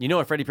 Yeah. You know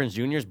what Freddie Prinze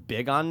Jr. is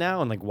big on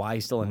now and like why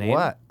he's still a name?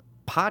 What?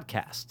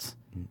 Podcasts.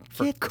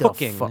 For Get the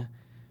cooking. fu-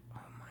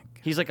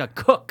 He's like a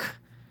cook.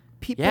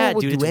 People Yeah,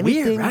 will dude, do it's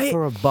weird, anything right?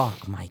 for a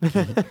buck, Mikey.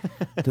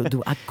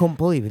 dude, I can't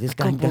believe it. This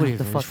guy Can't got believe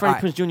the it. fuck. Is Freddie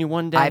All right. Prinze Jr.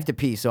 one day? I have to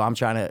pee, so I'm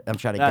trying to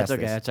That's guess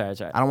okay. this. That's all right.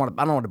 That's all right.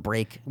 I don't want to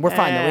break. We're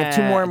fine though. We have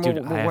 2 more. And Dude,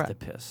 we'll, I have we're- to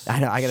piss. I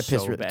know. I gotta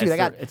piss. So bad. Dude, I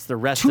got. It's the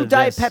rest 2 of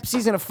Diet this.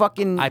 Pepsis and a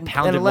fucking. I and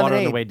pounded a water on the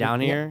lemonade. way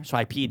down Yeah. here, so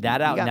I peed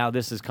that out. got- Now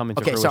this is coming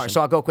to Okay, fruition. sorry.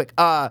 So I'll go quick.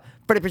 Freddie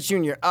Prinze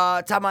Jr.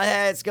 Top of my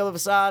head, skill of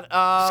facade.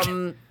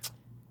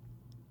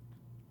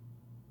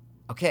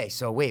 Okay,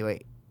 so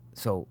wait.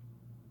 So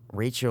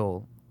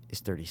Rachel is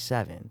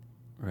 37.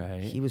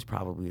 Right. He was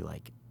probably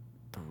like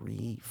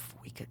 3,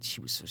 4.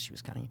 She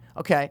was kind of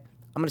okay.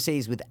 I'm gonna say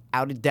he's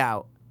without a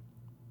doubt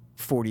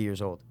 40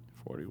 years old.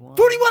 41.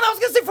 41. I was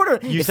gonna say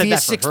 41. You if said he that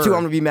is for 6'2", her. I'm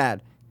gonna be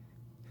mad.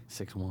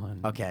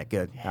 6'1". Okay,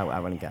 good. I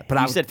wouldn't get. But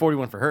You I said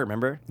 41 for her,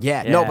 remember?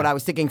 yeah, no, but I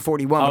was thinking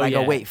 41. Oh, but I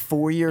go, yeah. wait,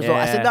 4 years old.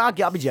 I said, Yeah.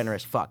 no, I'll be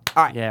generous. Fuck.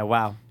 All right. Yeah,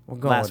 wow. We're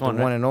going Last with one,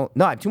 the one right? and only.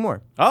 No, I have 2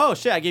 more. Oh,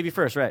 shit, I gave you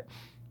first, right.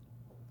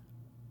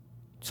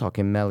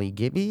 Talking Melly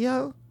Gibby,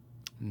 yo.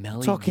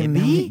 Melly Talking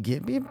Melly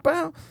Gibby,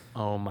 bro.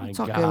 Oh, my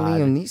Talking God.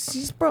 Liam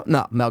Neeson's, bro.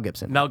 No, Mel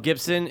Gibson. Mel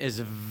Gibson is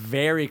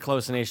very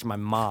close in age to my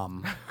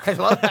mom. I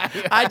love that.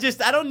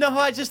 I don't know how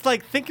I just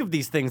like think of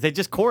these things. They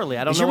just correlate.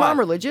 I don't Is know your mom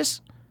why.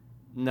 religious?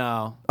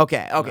 No.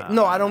 Okay.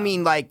 No, I don't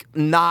mean like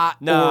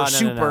not No, or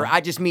super. no.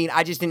 I just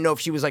didn't know if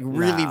she was like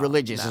really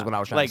religious. Is what I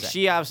was trying like to say.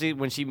 she obviously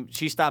when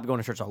she stopped going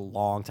to church a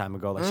long time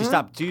ago. Like she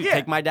stopped to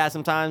take my dad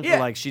sometimes, Yeah.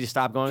 but like she just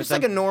stopped going. Just to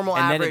like a normal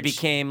and then it average-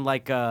 became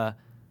like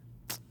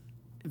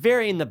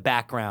very in the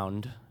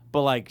background.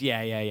 But like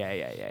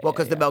yeah. Well,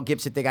 because the Mel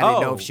Gibson thing, I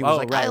didn't know if she was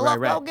like, right, I love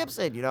right. Mel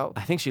Gibson, you know.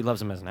 I think she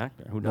loves him as an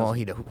actor. Who knows?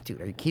 Well,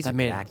 dude, he's a I good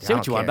mean, actor. say I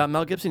what you don't want care. about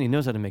Mel Gibson. He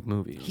knows how to make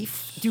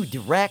movies. Dude,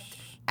 direct,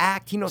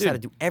 act. He knows how to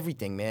Dude. do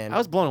everything, man. I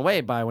was blown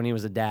away by when he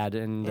was a dad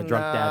and the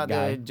drunk dad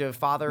guy. The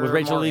father with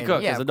Rachel Lee Martin.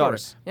 Cook yeah, as the of daughter.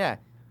 course. Yeah.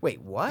 Wait,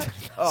 what?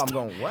 Oh, I'm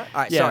going what?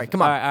 All right, Yeah, sorry.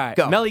 Come on, all right.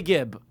 go. Melly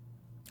Gibb.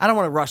 I don't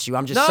want to rush you.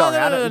 I'm just No, sorry.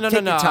 no.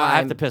 Take your time. I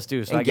have to piss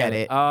too, so and I get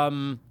it.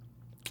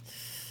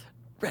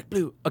 Red,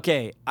 blue.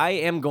 Okay, I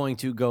am going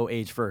to go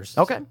age first.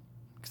 Okay.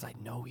 Because I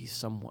know he's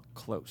somewhat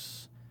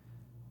close.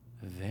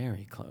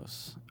 Very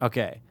close.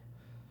 Okay.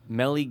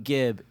 Melly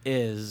Gibb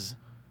is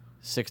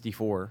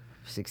 64.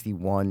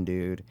 61,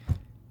 dude.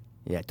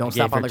 Yeah, don't I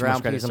stop gave on her the too much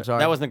ground, credit, please. I'm sir. sorry.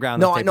 That wasn't the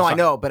ground. No, that's I tape. know, I Sorry.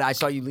 know, but I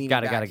saw you leaning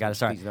Got it. back.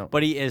 Sorry. Please don't.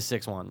 But he is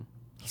 6'1".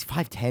 He's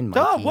 5'10", Mikey.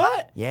 Oh,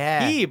 what?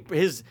 Yeah.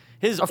 His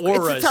Of-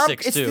 aura is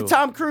 6'2". It's the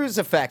Tom Cruise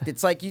effect.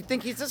 It's like you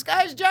think this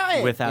guy's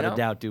giant. Without you know? a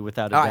doubt, dude.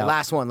 Without a All doubt. right,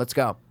 last one. Let's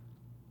go.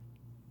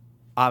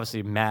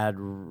 Obviously, mad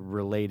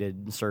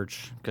related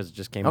search because it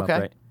just came up, Okay.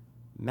 right?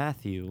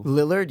 Matthew.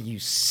 Lillard, you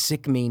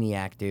sick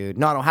maniac, dude.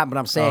 No, I don't have what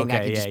I'm saying. I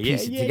can just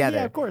piece it together.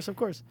 Yeah, of course.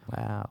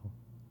 Wow.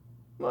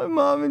 My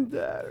mom and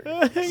dad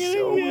are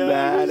so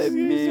mad at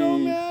me. So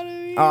mad at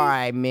me. All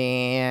right,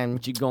 man.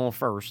 What you going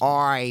first?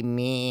 All right,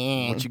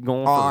 man. What you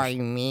going All first? right,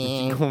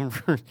 man. What you going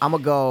first? I'm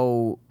gonna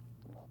go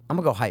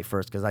height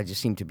first because I just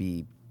seem to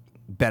be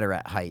better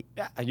at height.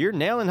 Yeah, you're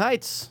nailing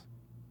heights.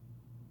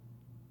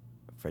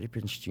 Freddie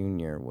Prinze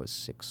Jr. was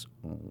 6'1".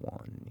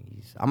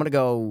 I'm gonna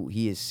go.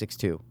 He is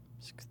 6'2".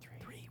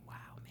 6'3". Wow,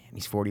 man.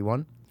 He's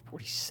 41.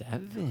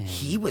 47.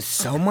 He was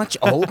so much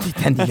older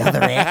than the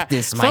other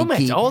actors,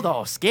 Mikey. So much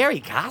older.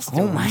 Scary costume.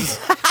 Oh my!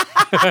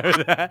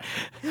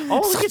 Oh,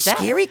 look Such at that.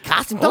 scary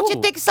costume. Don't you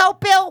Oh. think so,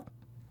 Bill?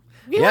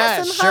 We want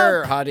Yeah, some sure,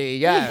 hope. honey.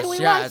 Yes, we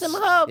yes. want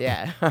some hope.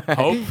 Yeah.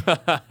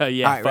 Hope.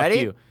 Yeah. All right, fuck ready?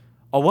 you.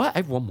 Oh, what? I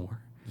have one more.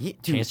 Yeah,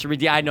 dude, Chance to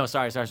redeem. I know.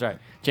 Sorry.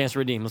 Chance to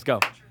redeem. Let's go.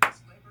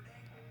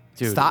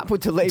 Dude. stop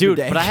with the Labor Dude,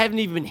 Day. but I haven't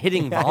even been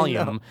hitting I know.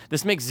 volume.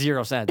 This makes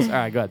zero sense. All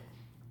right, good.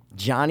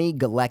 Johnny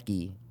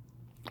Galecki. You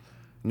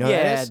know who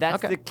that Yeah, is?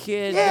 that's Okay. the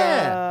kid.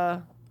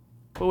 Yeah.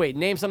 But wait,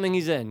 name something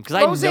he's in. Because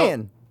I know.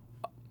 Roseanne.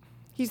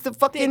 He's the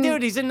fucking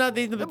Dude, he's in. He's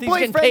getting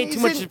boyfriend, paid too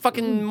he's much in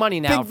fucking money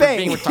now Big for Bang.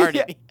 being retarded.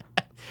 Yeah.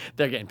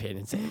 They're getting paid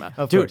insane amount.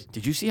 Of Dude, course.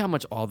 did you see how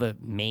much all the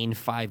main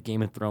 5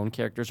 Game of Thrones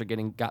characters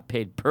got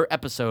paid per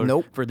episode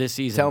Nope. for this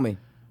season? Tell me.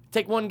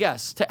 Take one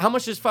guess. How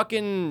much is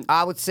fucking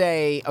I would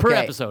say per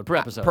okay, episode? Per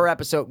episode. Per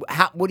episode.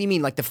 What do you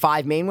mean? Like the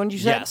 5 main ones you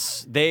said?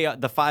 Yes, they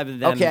the 5 of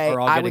them Okay, are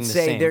all I getting would the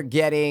say same they're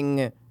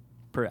getting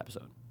per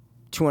episode,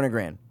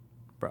 $200,000.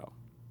 bro.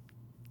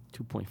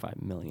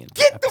 2.5 million. per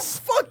Get the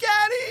episode. fuck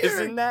out of here!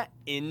 Isn't that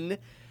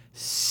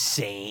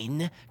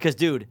insane? Because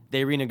dude,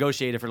 they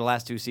renegotiated for the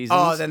last 2 seasons.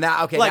 Oh, then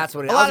that's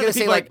what it is. I was gonna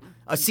say like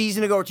a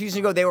season ago or 2 seasons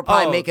ago, they were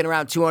probably making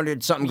around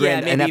 200 something yeah,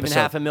 grand maybe an even episode.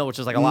 half a mil, which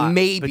is like a lot.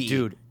 Maybe. But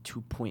dude,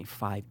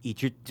 2.5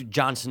 each.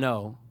 Jon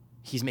Snow,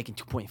 he's making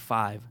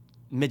 2.5.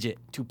 Midget,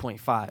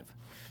 2.5.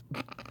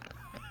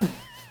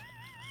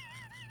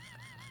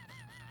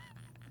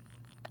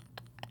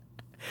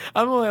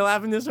 I'm only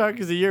laughing this hard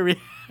because of your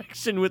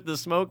reaction with the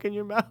smoke in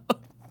your mouth.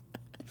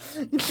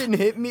 You didn't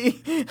hit me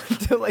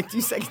until like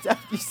 2 seconds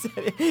after you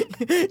said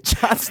it.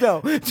 Jon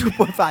Snow,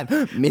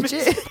 2.5.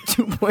 Midget,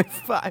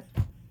 2.5.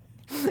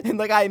 And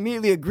like I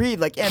immediately agreed,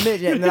 like yeah,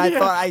 midget. And then I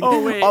thought,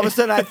 wait. all of a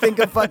sudden I think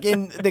of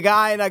fucking the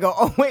guy, and I go,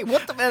 oh wait,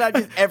 what the man? I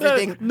just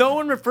everything. No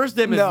one refers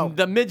to him as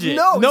the midget.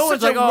 No, no he's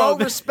one's such like, a oh,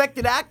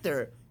 well-respected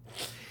actor.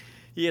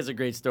 he has a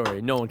great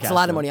story. No one. It's a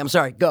lot of money. I'm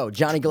sorry. Go,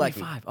 Johnny Galecki.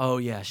 5. Oh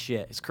yeah,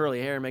 shit. His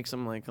curly hair makes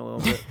him like a little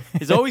bit.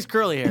 He's always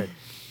curly haired.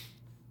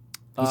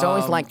 He's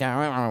always like that.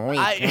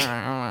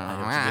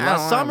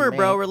 Last summer,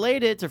 bro,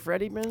 related to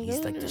Freddie Prinze. He's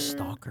like the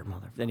stalker,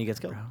 motherfucker. Then he gets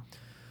killed.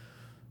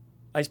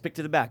 Ice pick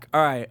to the back.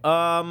 All right.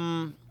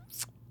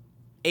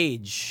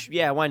 Age.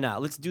 Yeah, why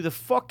not? Let's do the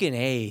fucking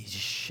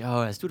age. Oh,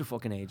 let's do the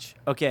fucking age.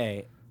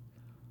 Okay.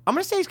 I'm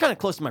gonna say he's kind of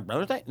close to my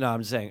brother type. No, I'm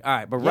just saying. All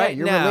right, but Yeah, right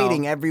you're now,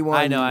 relating everyone.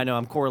 I know.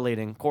 I'm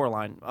correlating.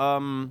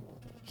 Coraline.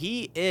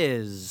 He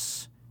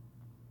is.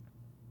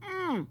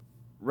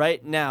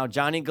 Right now,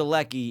 Johnny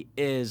Galecki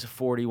is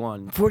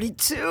 41.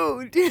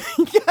 42, dude.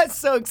 You got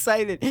so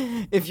excited.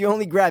 If you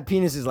only grab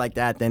penises like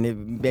that,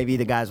 then maybe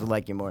the guys would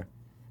like you more.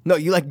 No,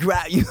 you like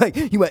grab. You went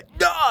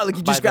no, like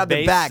you just By grabbed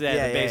the back.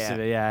 Yeah, the base of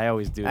it. Yeah, I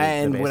always do.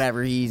 And the base.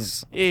 whatever, He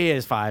is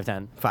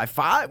 5'10".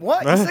 5'5".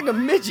 What? He's like a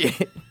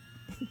midget.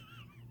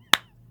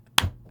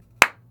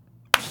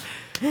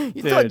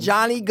 You thought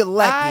Johnny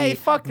Galecki.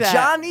 Fuck that.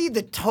 Johnny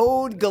the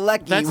Toad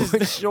Galecki That's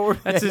was short.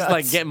 That's his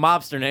like get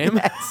mobster name.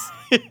 Yes.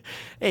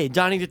 Hey,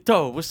 Johnny the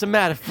Toad, what's the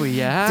matter for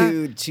you, huh?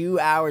 Dude, 2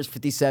 hours,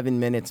 57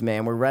 minutes,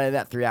 man. We're running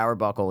that 3-hour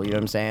buckle. You know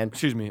what I'm saying?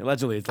 Excuse me.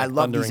 Allegedly, it's like I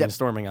love thundering these and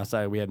storming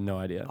outside. We had no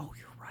idea. Oh,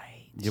 you're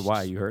right. Yeah,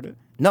 why? You heard it?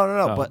 No,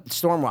 Oh. but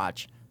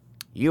Stormwatch.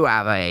 you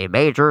have a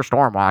major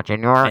storm watch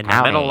in your In the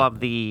county. middle of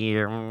the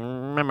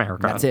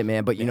America. That's it,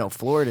 man. But you know,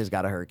 Florida's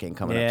got a hurricane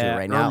coming up Yeah, too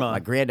right now. Irma. My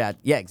granddad,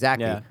 yeah,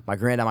 exactly. Yeah. My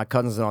granddad, my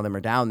cousins, and all them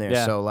are down there.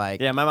 Yeah. So like,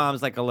 Yeah, my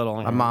mom's like a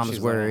little. my mom's she's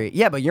worried.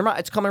 Yeah, but your mom,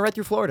 it's coming right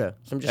through Florida.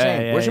 So I'm just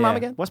saying. Where's your mom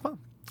again? West Palm.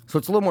 So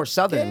it's a little more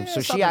southern. Yeah,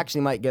 so she southern.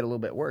 actually might get a little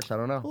bit worse. I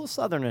don't know. A little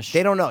southernish.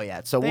 They don't know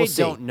yet. So They we'll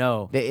see. don't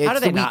know. It's How do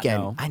they the not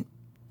weekend. know?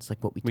 It's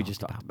like what We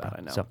just talked about.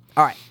 I know. So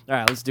all right. All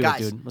right, let's do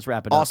Guys, it, dude. Let's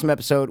wrap it up. Awesome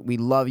episode. We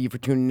love you for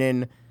tuning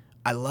in.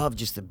 I love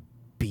just the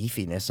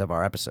beefiness of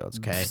our episodes.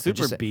 Okay,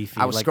 Super beefy,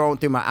 I was like- scrolling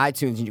through my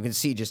iTunes and you can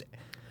see just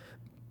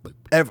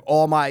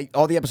all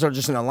the episodes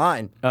just in a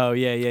line. Oh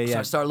yeah, yeah, So yeah.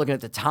 I started looking at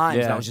the times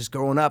and Yeah. I was just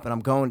going up and I'm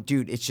going,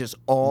 dude, it's just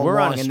all We're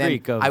long. on a and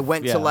streak then of- I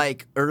went yeah. to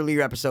like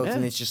earlier episodes Yeah.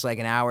 and it's just like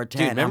an hour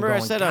 10. remember I'm I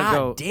going, said God I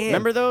go- damn.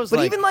 remember those, But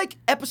like- even like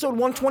episode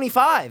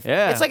 125,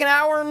 Yeah. it's like an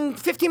hour and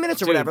 15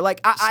 minutes or Dude, whatever. Like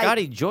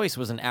Scotty Joyce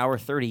was an hour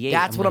 38.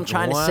 that's what I'm like,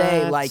 trying to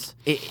say. what? Like,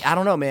 I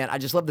don't know, man. I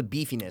just love the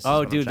beefiness. is Oh,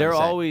 what I'm dude, trying they're to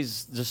say.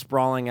 always just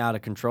sprawling out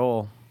of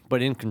control,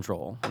 but in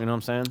control. You know what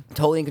I'm saying?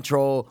 Totally in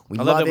control. We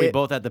I love love that it. we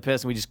both had the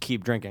piss and we just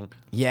keep drinking.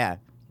 Yeah,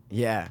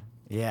 yeah,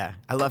 yeah.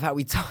 I love how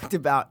we talked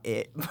about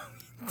it.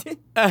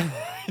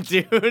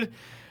 Dude,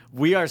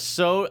 we are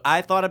so.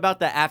 I thought about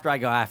that after I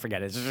go,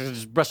 forget it.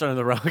 Just brush it under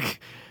the rug.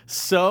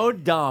 So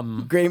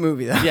dumb. Great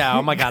movie, though. Yeah,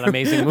 oh my God,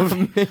 amazing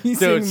movie. Amazing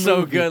Dude, so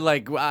movie. good.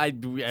 Like,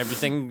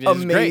 everything is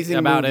Amazing great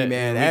about movie, it.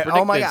 man. We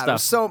Oh my predicted God, it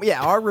was stuff.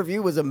 our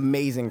review was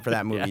amazing for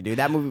that movie, dude.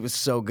 That movie was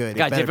so good. It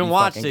Guys, better if you haven't be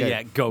watched fucking it good.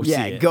 yet, go see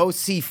it. Go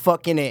see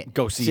fucking it.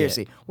 Go see it.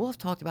 Seriously. We'll have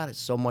talked about it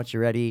so much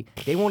already.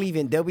 They won't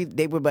even. They would like,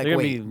 They're gonna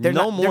wait. be They're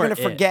no not. more They're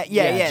gonna it. forget.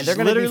 Yeah, Yeah, just they're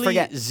gonna literally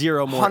forget.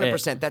 zero more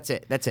 100%. That's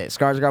it. That's it.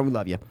 Skarsgård, we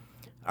love you.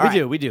 All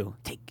right. We do.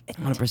 Take it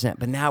 100%.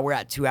 But now we're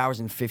at 2 hours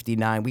and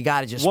 59. We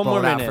got to just One pull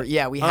more it out minute. for.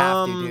 Yeah, we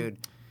have to, dude.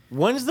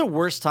 When's the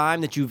worst time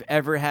that you've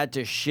ever had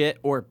to shit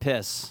or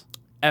piss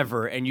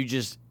ever, and you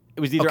just it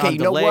was either Okay, on you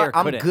know delay or what?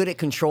 I'm quit it? good at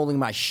controlling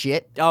my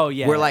shit. Oh,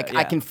 yeah, Where like I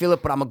yeah. can feel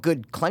it, but I'm a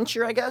good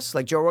clencher, I guess.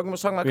 Like Joe Rogan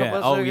was talking about a couple Yeah.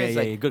 episodes Oh, ago. yeah, It's yeah,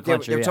 like, yeah, good they were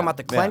clencher, talking yeah. about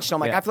the clench, and I'm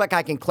like, Yeah. I feel like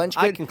I can clench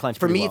I good. can clench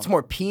For pretty me, well. it's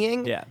more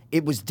peeing. Yeah.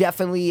 It was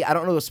definitely, I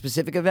don't know a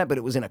specific event, but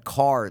it was in a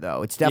car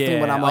though. It's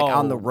definitely when Yeah, I'm like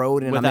on oh, the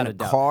road and I'm without in a a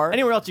doubt. car.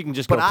 Anywhere else you can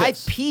just But go I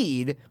piss.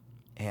 peed,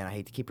 and I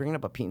hate to keep bringing it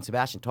up, but Pete and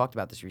Sebastian talked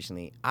about this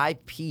recently. I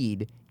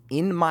peed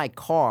in my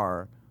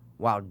car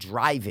while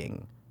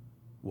driving.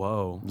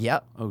 Whoa.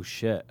 Yep. Oh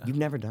shit. You've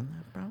never done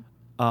that, bro?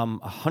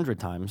 100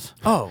 times.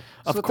 Oh,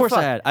 so of what the course I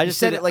fuck? had. I You just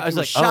said did it like I was you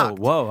were like, shocked.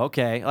 oh, whoa,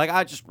 okay. Like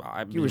I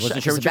You were wasn't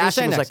shocked. sure what you were Sebastian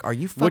saying was next. like, "Are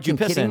you What'd fucking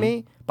piss kidding in?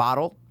 me?"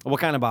 Bottle, What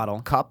kind of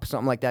bottle? cup,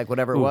 something like that,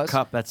 whatever it Ooh, was.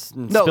 cup. That's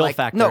No, spill like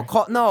factor.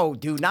 no,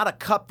 dude, not a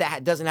cup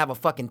that doesn't have a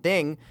fucking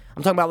thing.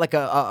 I'm talking about like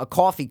a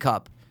coffee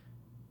cup.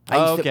 I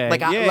Oh, used to, okay.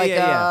 like a, Yeah, like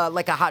yeah, a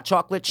like a hot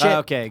chocolate shit.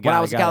 Okay, when got I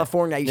it, was in got it.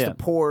 California, I used Yeah. to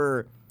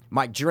pour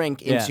my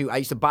drink Yeah. into. I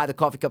used to buy the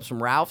coffee cups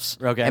from Ralph's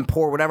Okay. and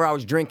pour whatever I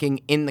was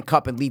drinking in the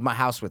cup and leave my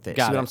house with it.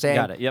 Got See it, what I'm saying?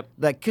 got it, yep.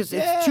 Like, because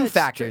Yeah, it's two it's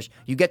factors.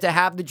 You get to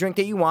have the drink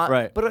that you want,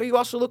 Right. but you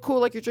also look cool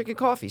like you're drinking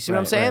coffee. See what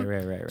I'm Right, saying?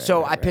 right,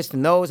 So right, I pissed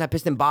in those. I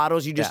pissed in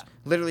bottles. You just Yeah.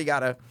 literally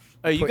gotta.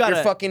 Oh, you put gotta-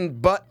 your fucking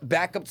butt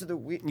back up to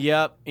the.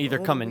 Yep. Either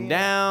Oh, coming yeah.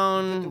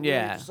 down. Get the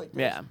Yeah. wheel just like this.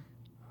 Yeah.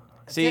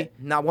 See,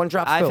 Not one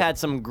drop. I've spilled. had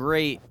some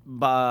great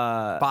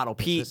bottle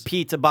pisses.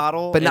 pizza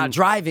bottle, but not and-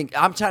 driving.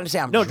 I'm trying to say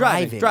I'm No,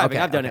 driving. driving.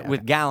 Okay, I've done okay, it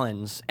with okay.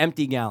 gallons,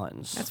 empty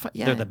gallons. That's fine.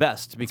 Yeah, They're the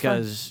best fine.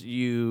 because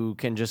you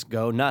can just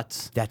go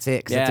nuts. That's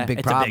it. Because Yeah, it's a big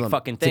it's a problem. big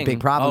fucking It's a thing. big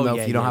problem Oh, though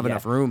yeah, if you don't yeah, have yeah.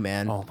 enough room,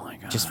 man. Oh my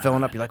god. Just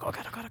filling up. You're like, oh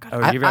god, oh god, oh god. Oh,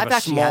 you ever have I've a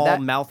actually had small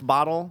that. mouth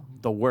bottle?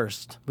 The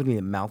worst. What do you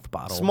mean a mouth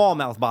bottle? Small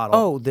mouth bottle.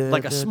 Oh,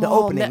 like a the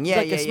small opening. Yeah,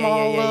 like yeah, a yeah,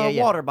 small yeah,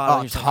 yeah. water bottle. Oh,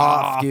 You're just like,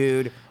 tough, "Ah."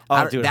 dude. Oh,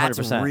 I don't- dude, that's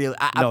 100%. really.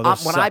 No,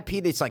 those when I suck. pee,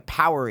 it's like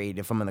Powerade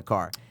if I'm in the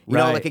car. You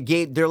know, Right. like a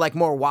gate. They're like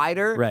more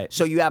wider. Right.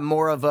 So you have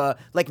more of a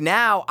like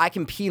now. I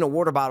can pee in a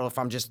water bottle if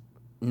I'm just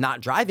not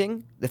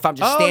driving. If I'm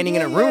just Oh, standing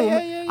yeah, in a yeah, room,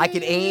 yeah, I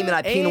can aim and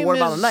I pee in a Aim water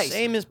bottle. is- Nice.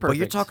 aim is But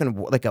you're perfect.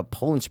 talking like a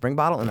Poland Spring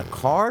bottle in a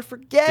car.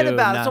 Forget Dude,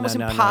 about it. no, It's almost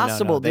no, no,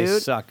 impossible, They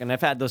dude. suck, and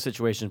I've had those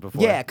situations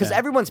before. Yeah, because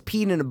everyone's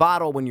peeing in a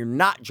bottle when you're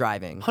not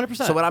driving.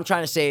 100%. So what I'm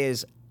trying to say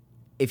is,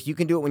 if you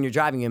can do it when you're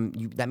driving him,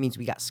 that means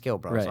we got skill,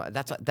 bro. Right.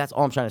 So that's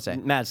all I'm trying to say.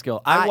 mad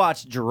skill. I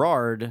watched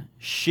Gerard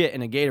shit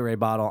in a Gatorade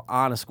bottle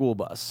on a school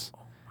bus.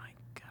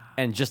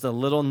 And just a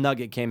little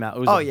nugget came out. It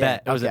was Oh, a yeah,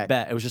 bet. It was okay. a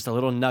bet. It was just a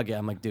little nugget.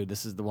 I'm like, dude,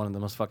 this is one of the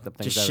most fucked up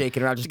things Just ever.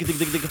 shaking around, just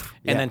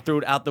and then threw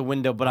it out the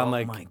window. But I'm Oh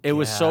like, my it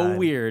was so God.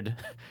 weird.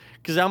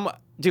 Because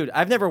dude,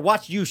 I've never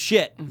watched you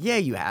shit. Yeah,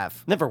 you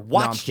have. Never No, I'm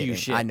watched you kidding.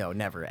 shit. I know,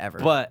 never, ever.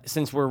 But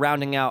since we're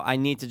rounding out, I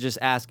need to just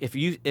ask if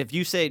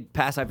you say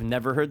pass, I've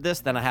never heard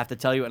this, then I have to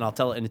tell you, and I'll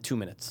tell it in 2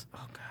 minutes. Oh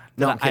God.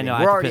 No, I'm I kidding. know. We're I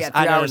have to already piss. at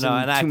 3 I know, hours no,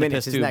 and and I 2 have to minutes.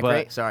 piss Isn't too. that But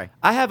great? Sorry.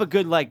 I have a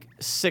good like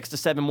 6 to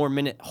 7 more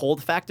minute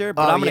hold factor,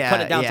 but Oh, I'm gonna cut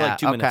yeah, it down to yeah, like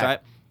 2 minutes. okay. Right?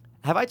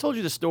 Have I told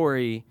you the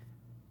story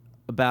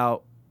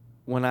about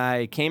when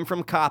I came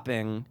from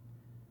copping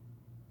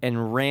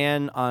and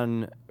ran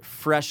on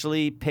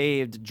freshly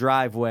paved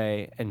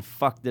driveway and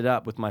fucked it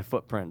up with my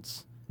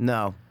footprints?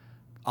 No.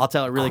 I'll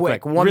tell it really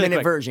quick. Quick, 1 really minute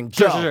quick. version.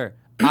 Sure, Go. sure,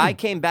 sure. I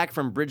came back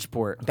from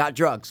Bridgeport. Got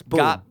drugs.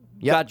 Boom.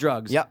 Got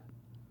drugs. Yep.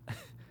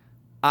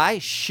 I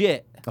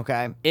shit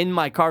Okay. in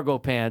my cargo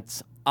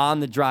pants on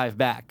the drive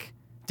back.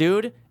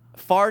 Dude,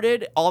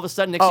 farted all of a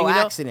sudden. Next thing you know,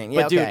 accident.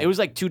 Yeah, but dude, okay. it was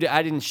like 2 days.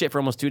 I didn't shit for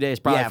almost 2 days,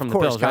 probably Yeah, from of the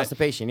course, pills, right?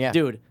 constipation, yeah.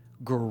 Dude,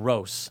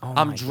 gross. Oh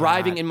I'm my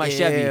driving God. in my Ew.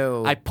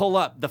 Chevy. I pull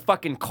up. The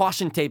fucking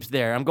caution tape's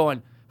there. I'm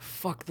going,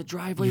 fuck, the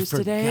driveway's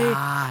today.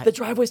 forgot. The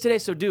driveway's today.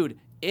 So, dude,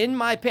 in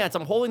my pants,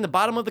 I'm holding the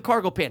bottom of the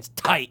cargo pants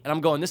tight, and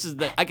I'm going,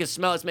 I can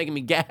smell it's making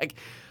me gag.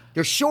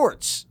 Your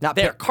shorts, not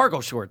They're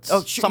cargo shorts. Oh,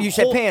 So I'm you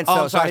said pants,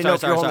 though, I'm so I didn't know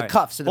if you were holding the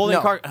cuffs. Holding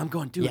No. cargo. I'm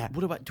going, dude, Yeah.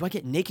 what do I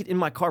get naked in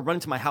my car, run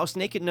into my house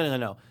naked?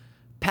 No.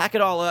 Pack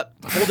it all up,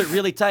 hold it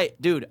really tight.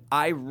 Dude,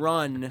 I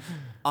run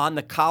on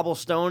the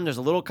cobblestone. There's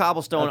a little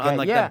cobblestone on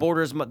that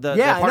borders the I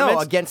know,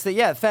 apartments. against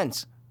the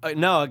fence.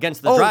 No,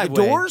 against the the driveway.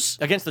 doors?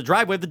 Against the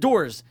driveway, the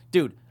doors.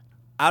 Dude,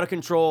 out of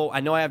control. I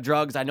know I have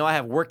drugs. I know I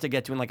have work to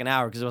get to in like an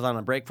hour because I was on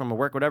a break from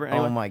work, whatever.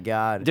 Anyway, Oh my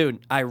God. dude,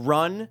 I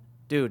run.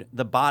 Dude,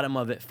 the bottom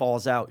of it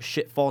falls out.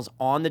 Shit falls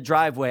on the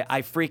driveway.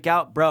 I freak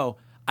out, bro.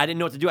 I didn't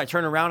know what to do. I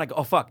turn around. I go,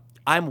 oh, fuck.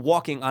 I'm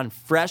walking on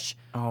fresh,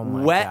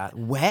 wet. God.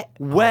 Wet?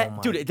 Wet. Oh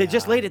my Dude, they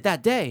just laid it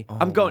that day.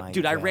 I'm my going,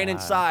 dude, I ran God.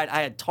 inside.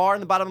 I had tar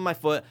in the bottom of my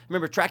foot. I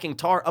remember tracking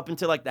tar up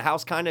into like the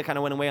house kind of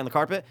went away on the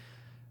carpet.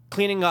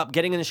 Cleaning up,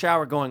 getting in the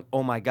shower, going,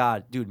 oh my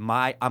God, dude,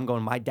 my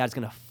dad's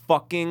going to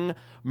fucking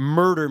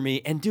murder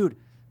me. And dude,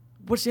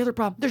 what's the other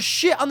problem? There's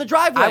shit on the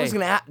driveway.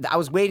 I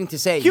was waiting to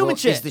say, Human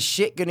shit. Is the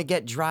shit gonna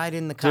get dried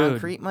in the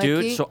concrete, Mikey?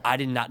 Dude, so I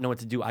did not know what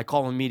to do. I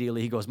call him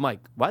immediately. He goes, Mike,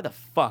 why the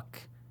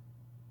fuck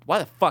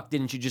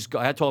didn't you just go?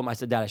 I told him, I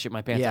said, Dad, I shit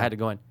my pants. Yeah. I had to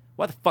go in.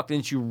 Why the fuck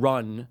didn't you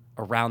run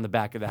around the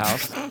back of the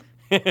house?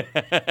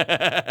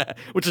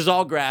 Which is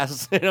all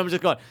grass. And I'm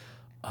just going,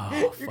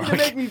 oh, You're fuck. gonna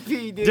make me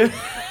pee, dude.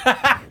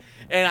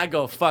 And I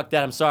go, fuck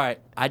that, I'm sorry.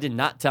 I did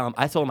not tell him.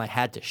 I told him I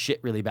had to shit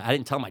really bad. I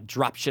didn't tell him I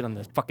dropped shit on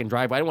the fucking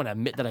driveway. I didn't want to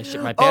admit that I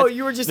shit my pants. Oh,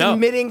 you were just No.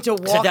 admitting to I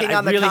said that walking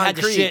on the I really concrete. had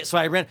to shit, so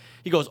I ran.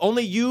 He goes,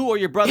 only you or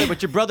your brother,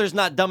 but your brother's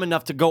not dumb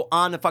enough to go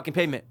on the fucking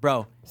pavement.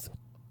 Bro,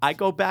 I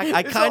go back.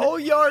 I There's kind a whole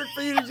of... yard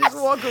for you to just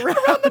walk around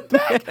the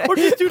back. Or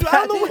just, dude,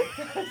 I don't know what...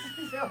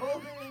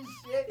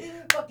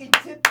 Fucking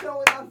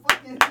tiptoeing on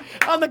fucking...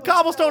 On the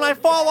cobblestone, I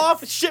fall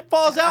off. Shit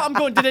falls out. I'm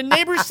going, did a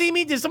neighbor see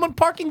me? Did someone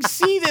parking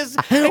see this?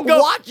 And go,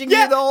 Watching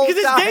you the whole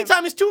because time. it's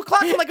daytime. It's 2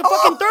 o'clock on like a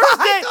fucking Thursday.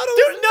 I thought it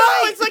was Dude, no,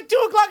 night. it's like 2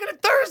 o'clock on a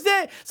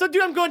Thursday. So,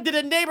 dude, I'm going, did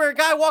a neighbor, a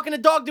guy walking a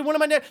dog, did one of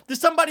my neighbors, did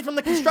somebody from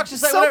the construction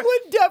site, Someone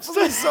whatever.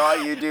 definitely saw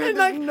you, dude. And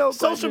There's like, no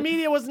social question.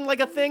 media wasn't like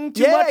a thing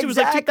too Yeah, much. It was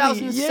like exactly.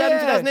 2007, Yeah.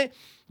 2008.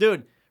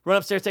 Dude, run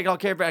upstairs, take all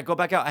care of it. I go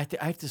back out. I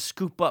have to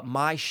scoop up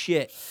my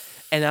shit.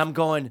 And I'm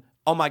going,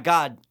 oh my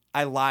God.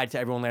 I lied to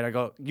everyone later. I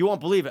go, you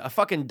won't believe it. A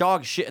fucking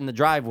dog shit in the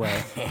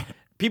driveway.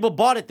 People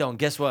bought it though, and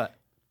guess what?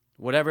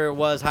 Whatever it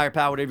was, higher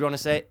power, whatever you want to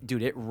say,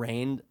 dude, it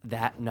rained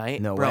that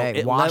night. No Bro, way.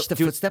 It Washed the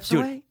footsteps dude,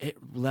 away? It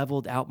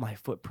leveled out my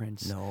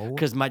footprints. No.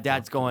 Because my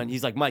dad's going,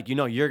 he's like, Mike,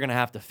 you're going to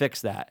have to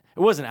fix that.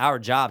 It wasn't our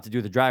job to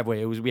do the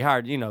driveway. We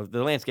hired,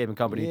 the landscaping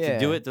company to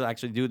do Yeah. it, to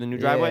actually do the new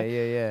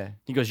driveway. Yeah.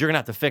 He goes, you're going to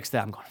have to fix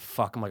that. I'm going,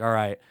 fuck. I'm like, all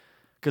right.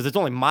 Because it's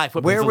only my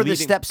footprints. Where were the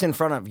leading- steps in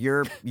front of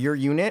your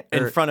unit?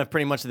 in or- front of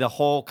pretty much the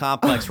whole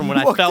complex from when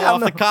I Walked fell down off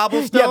the the-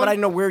 cobblestone. Yeah, but I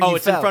know where you Oh,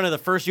 it's in fell. front of the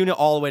first unit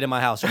all the way to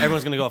my house. So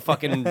everyone's gonna go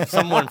fucking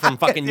someone from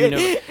fucking unit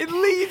It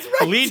leads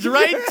right leads to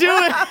right your to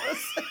it.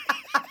 house.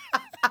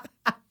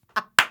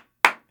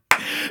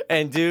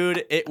 And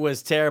dude, it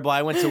was terrible.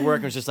 I went to work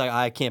and was just like,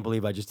 I can't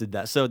believe I just did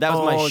that. So that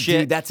was my Oh,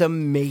 shit. dude, that's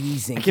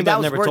amazing. I can't that believe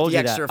was I've never worth told the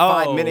you that. extra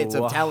 5 minutes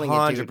Oh, of telling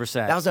it, dude. 100%.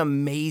 That was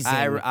amazing.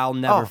 I'll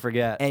never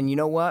forget. And you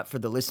know what? For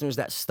the listeners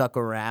that stuck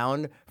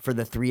around for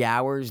the 3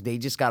 hours, they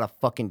just got a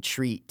fucking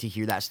treat to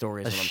hear that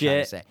story. Is A what I'm trying to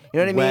shit, say. You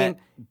know what I wet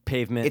mean?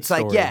 pavement. It's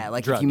like, story. yeah,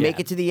 like if you make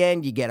yeah. it to the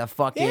end, you get a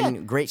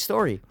fucking great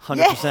story.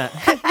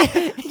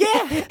 100%.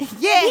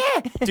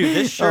 Yeah. Dude,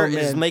 this shirt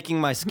is man. making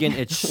my skin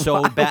itch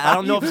so bad. I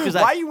don't know if it's because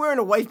Why are you wearing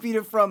a wife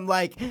beater from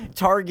like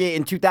Target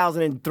in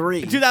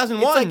 2003?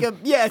 2001. It's like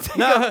it's like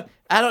No, a,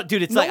 I don't,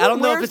 dude. It's No like I don't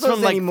one know if wears it's from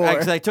those like anymore.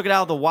 because I took it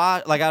out of the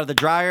wash, like out of the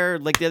dryer,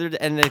 like the other day,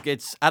 and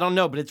it's I don't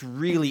know, but it's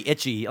really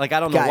itchy. Like I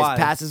don't know guys, why.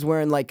 Pass is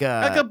wearing like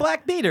a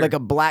black beater. Like a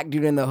black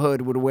dude in the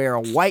hood would wear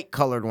a white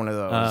colored one of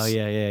those. Oh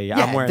yeah. Yeah,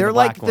 I'm wearing they're the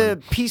black like the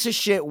one. piece of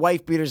shit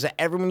wife beaters that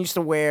everyone used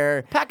to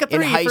wear Pack of in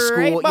 3 high for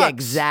school. $8. Yeah,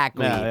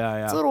 exactly.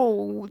 Yeah. It's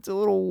a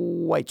little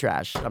white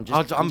trash.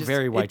 I'm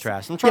very white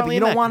trash. I'm yeah, trying but to you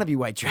don't admit. want to be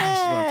white trash.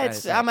 is what I'm trying to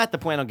say. I'm at the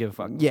point I don't give a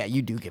fuck. Yeah,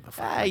 you do give a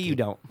fuck. You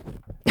don't.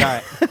 All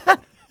right.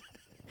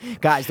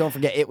 Guys, don't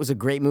forget it was a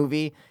great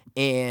movie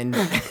and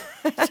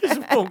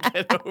Just won't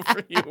get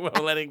over you.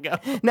 Won't let it go.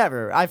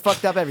 never. I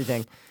fucked up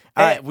everything.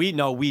 All right. We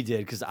did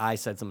because I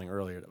said something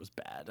earlier that was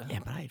bad. Yeah,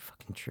 but I had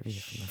fucking trivia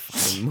from the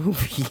fucking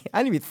movie. I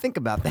didn't even think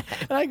about that.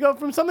 And I go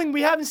from something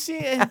we haven't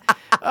seen.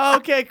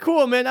 Okay,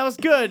 cool, man. That was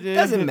good.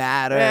 Doesn't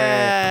matter.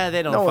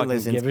 They don't No one fucking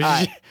listens. give a All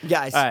right, shit.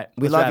 guys, All right,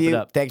 we let's love wrap it you.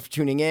 up. Thanks for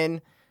tuning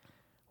in.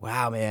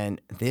 Wow,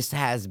 man. This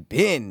has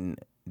been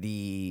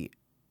the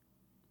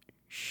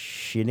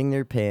shitting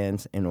their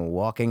pants and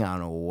walking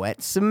on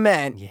wet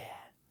cement. Yeah.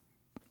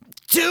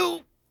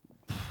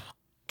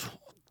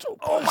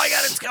 Oh my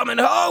God, it's coming.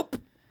 Hope.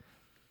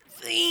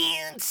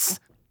 Vince.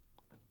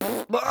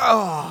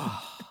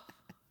 Oh.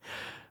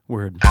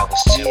 Word. I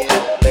was too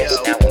hopeless,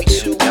 now I'm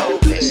too hopeless.